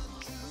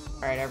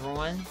 Alright,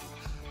 everyone.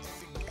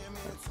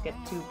 Let's get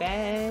to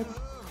bed.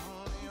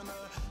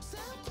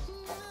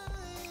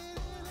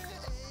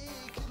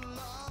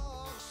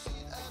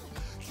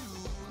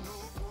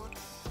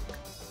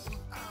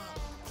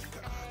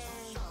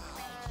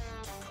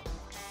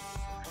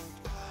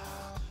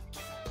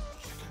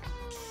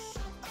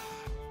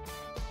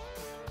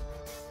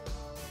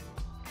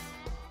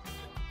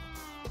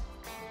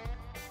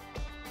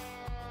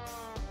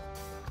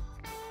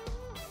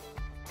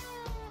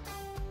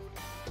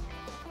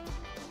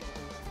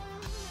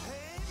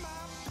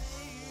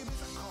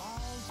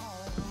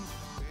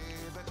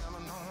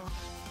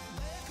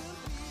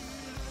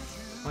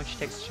 Once she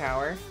takes a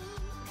shower,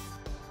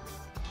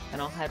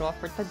 then I'll head off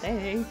for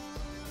today.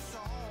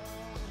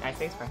 Guys,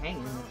 thanks for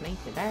hanging with me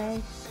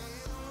today.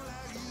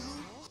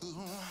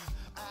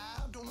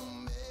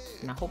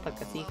 And I hope I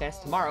can see you guys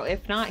tomorrow.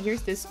 If not,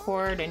 here's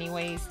Discord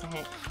anyways.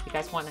 If you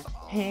guys want to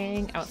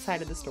hang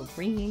outside of the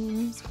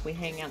streams, we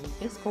hang out in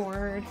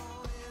Discord.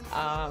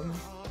 I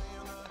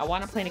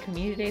want to plan a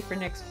community day for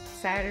next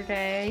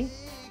Saturday.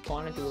 I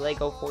want to do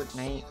Lego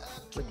Fortnite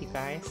with you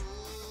guys.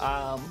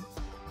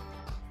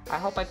 I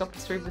hope I can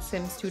stream The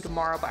Sims 2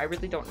 tomorrow, but I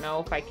really don't know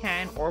if I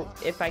can, or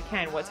if I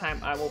can, what time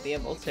I will be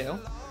able to.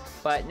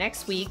 But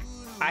next week,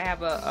 I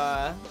have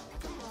I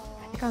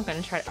think I'm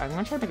gonna try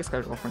to make a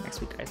schedule for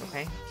next week, guys,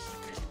 okay?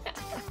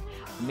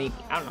 Maybe.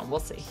 I don't know. We'll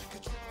see.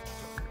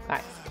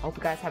 Guys, I hope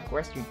you guys have the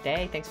rest of your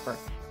day. Thanks for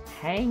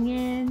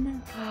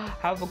hanging.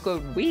 Have a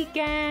good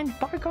weekend.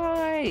 Bye,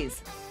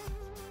 guys.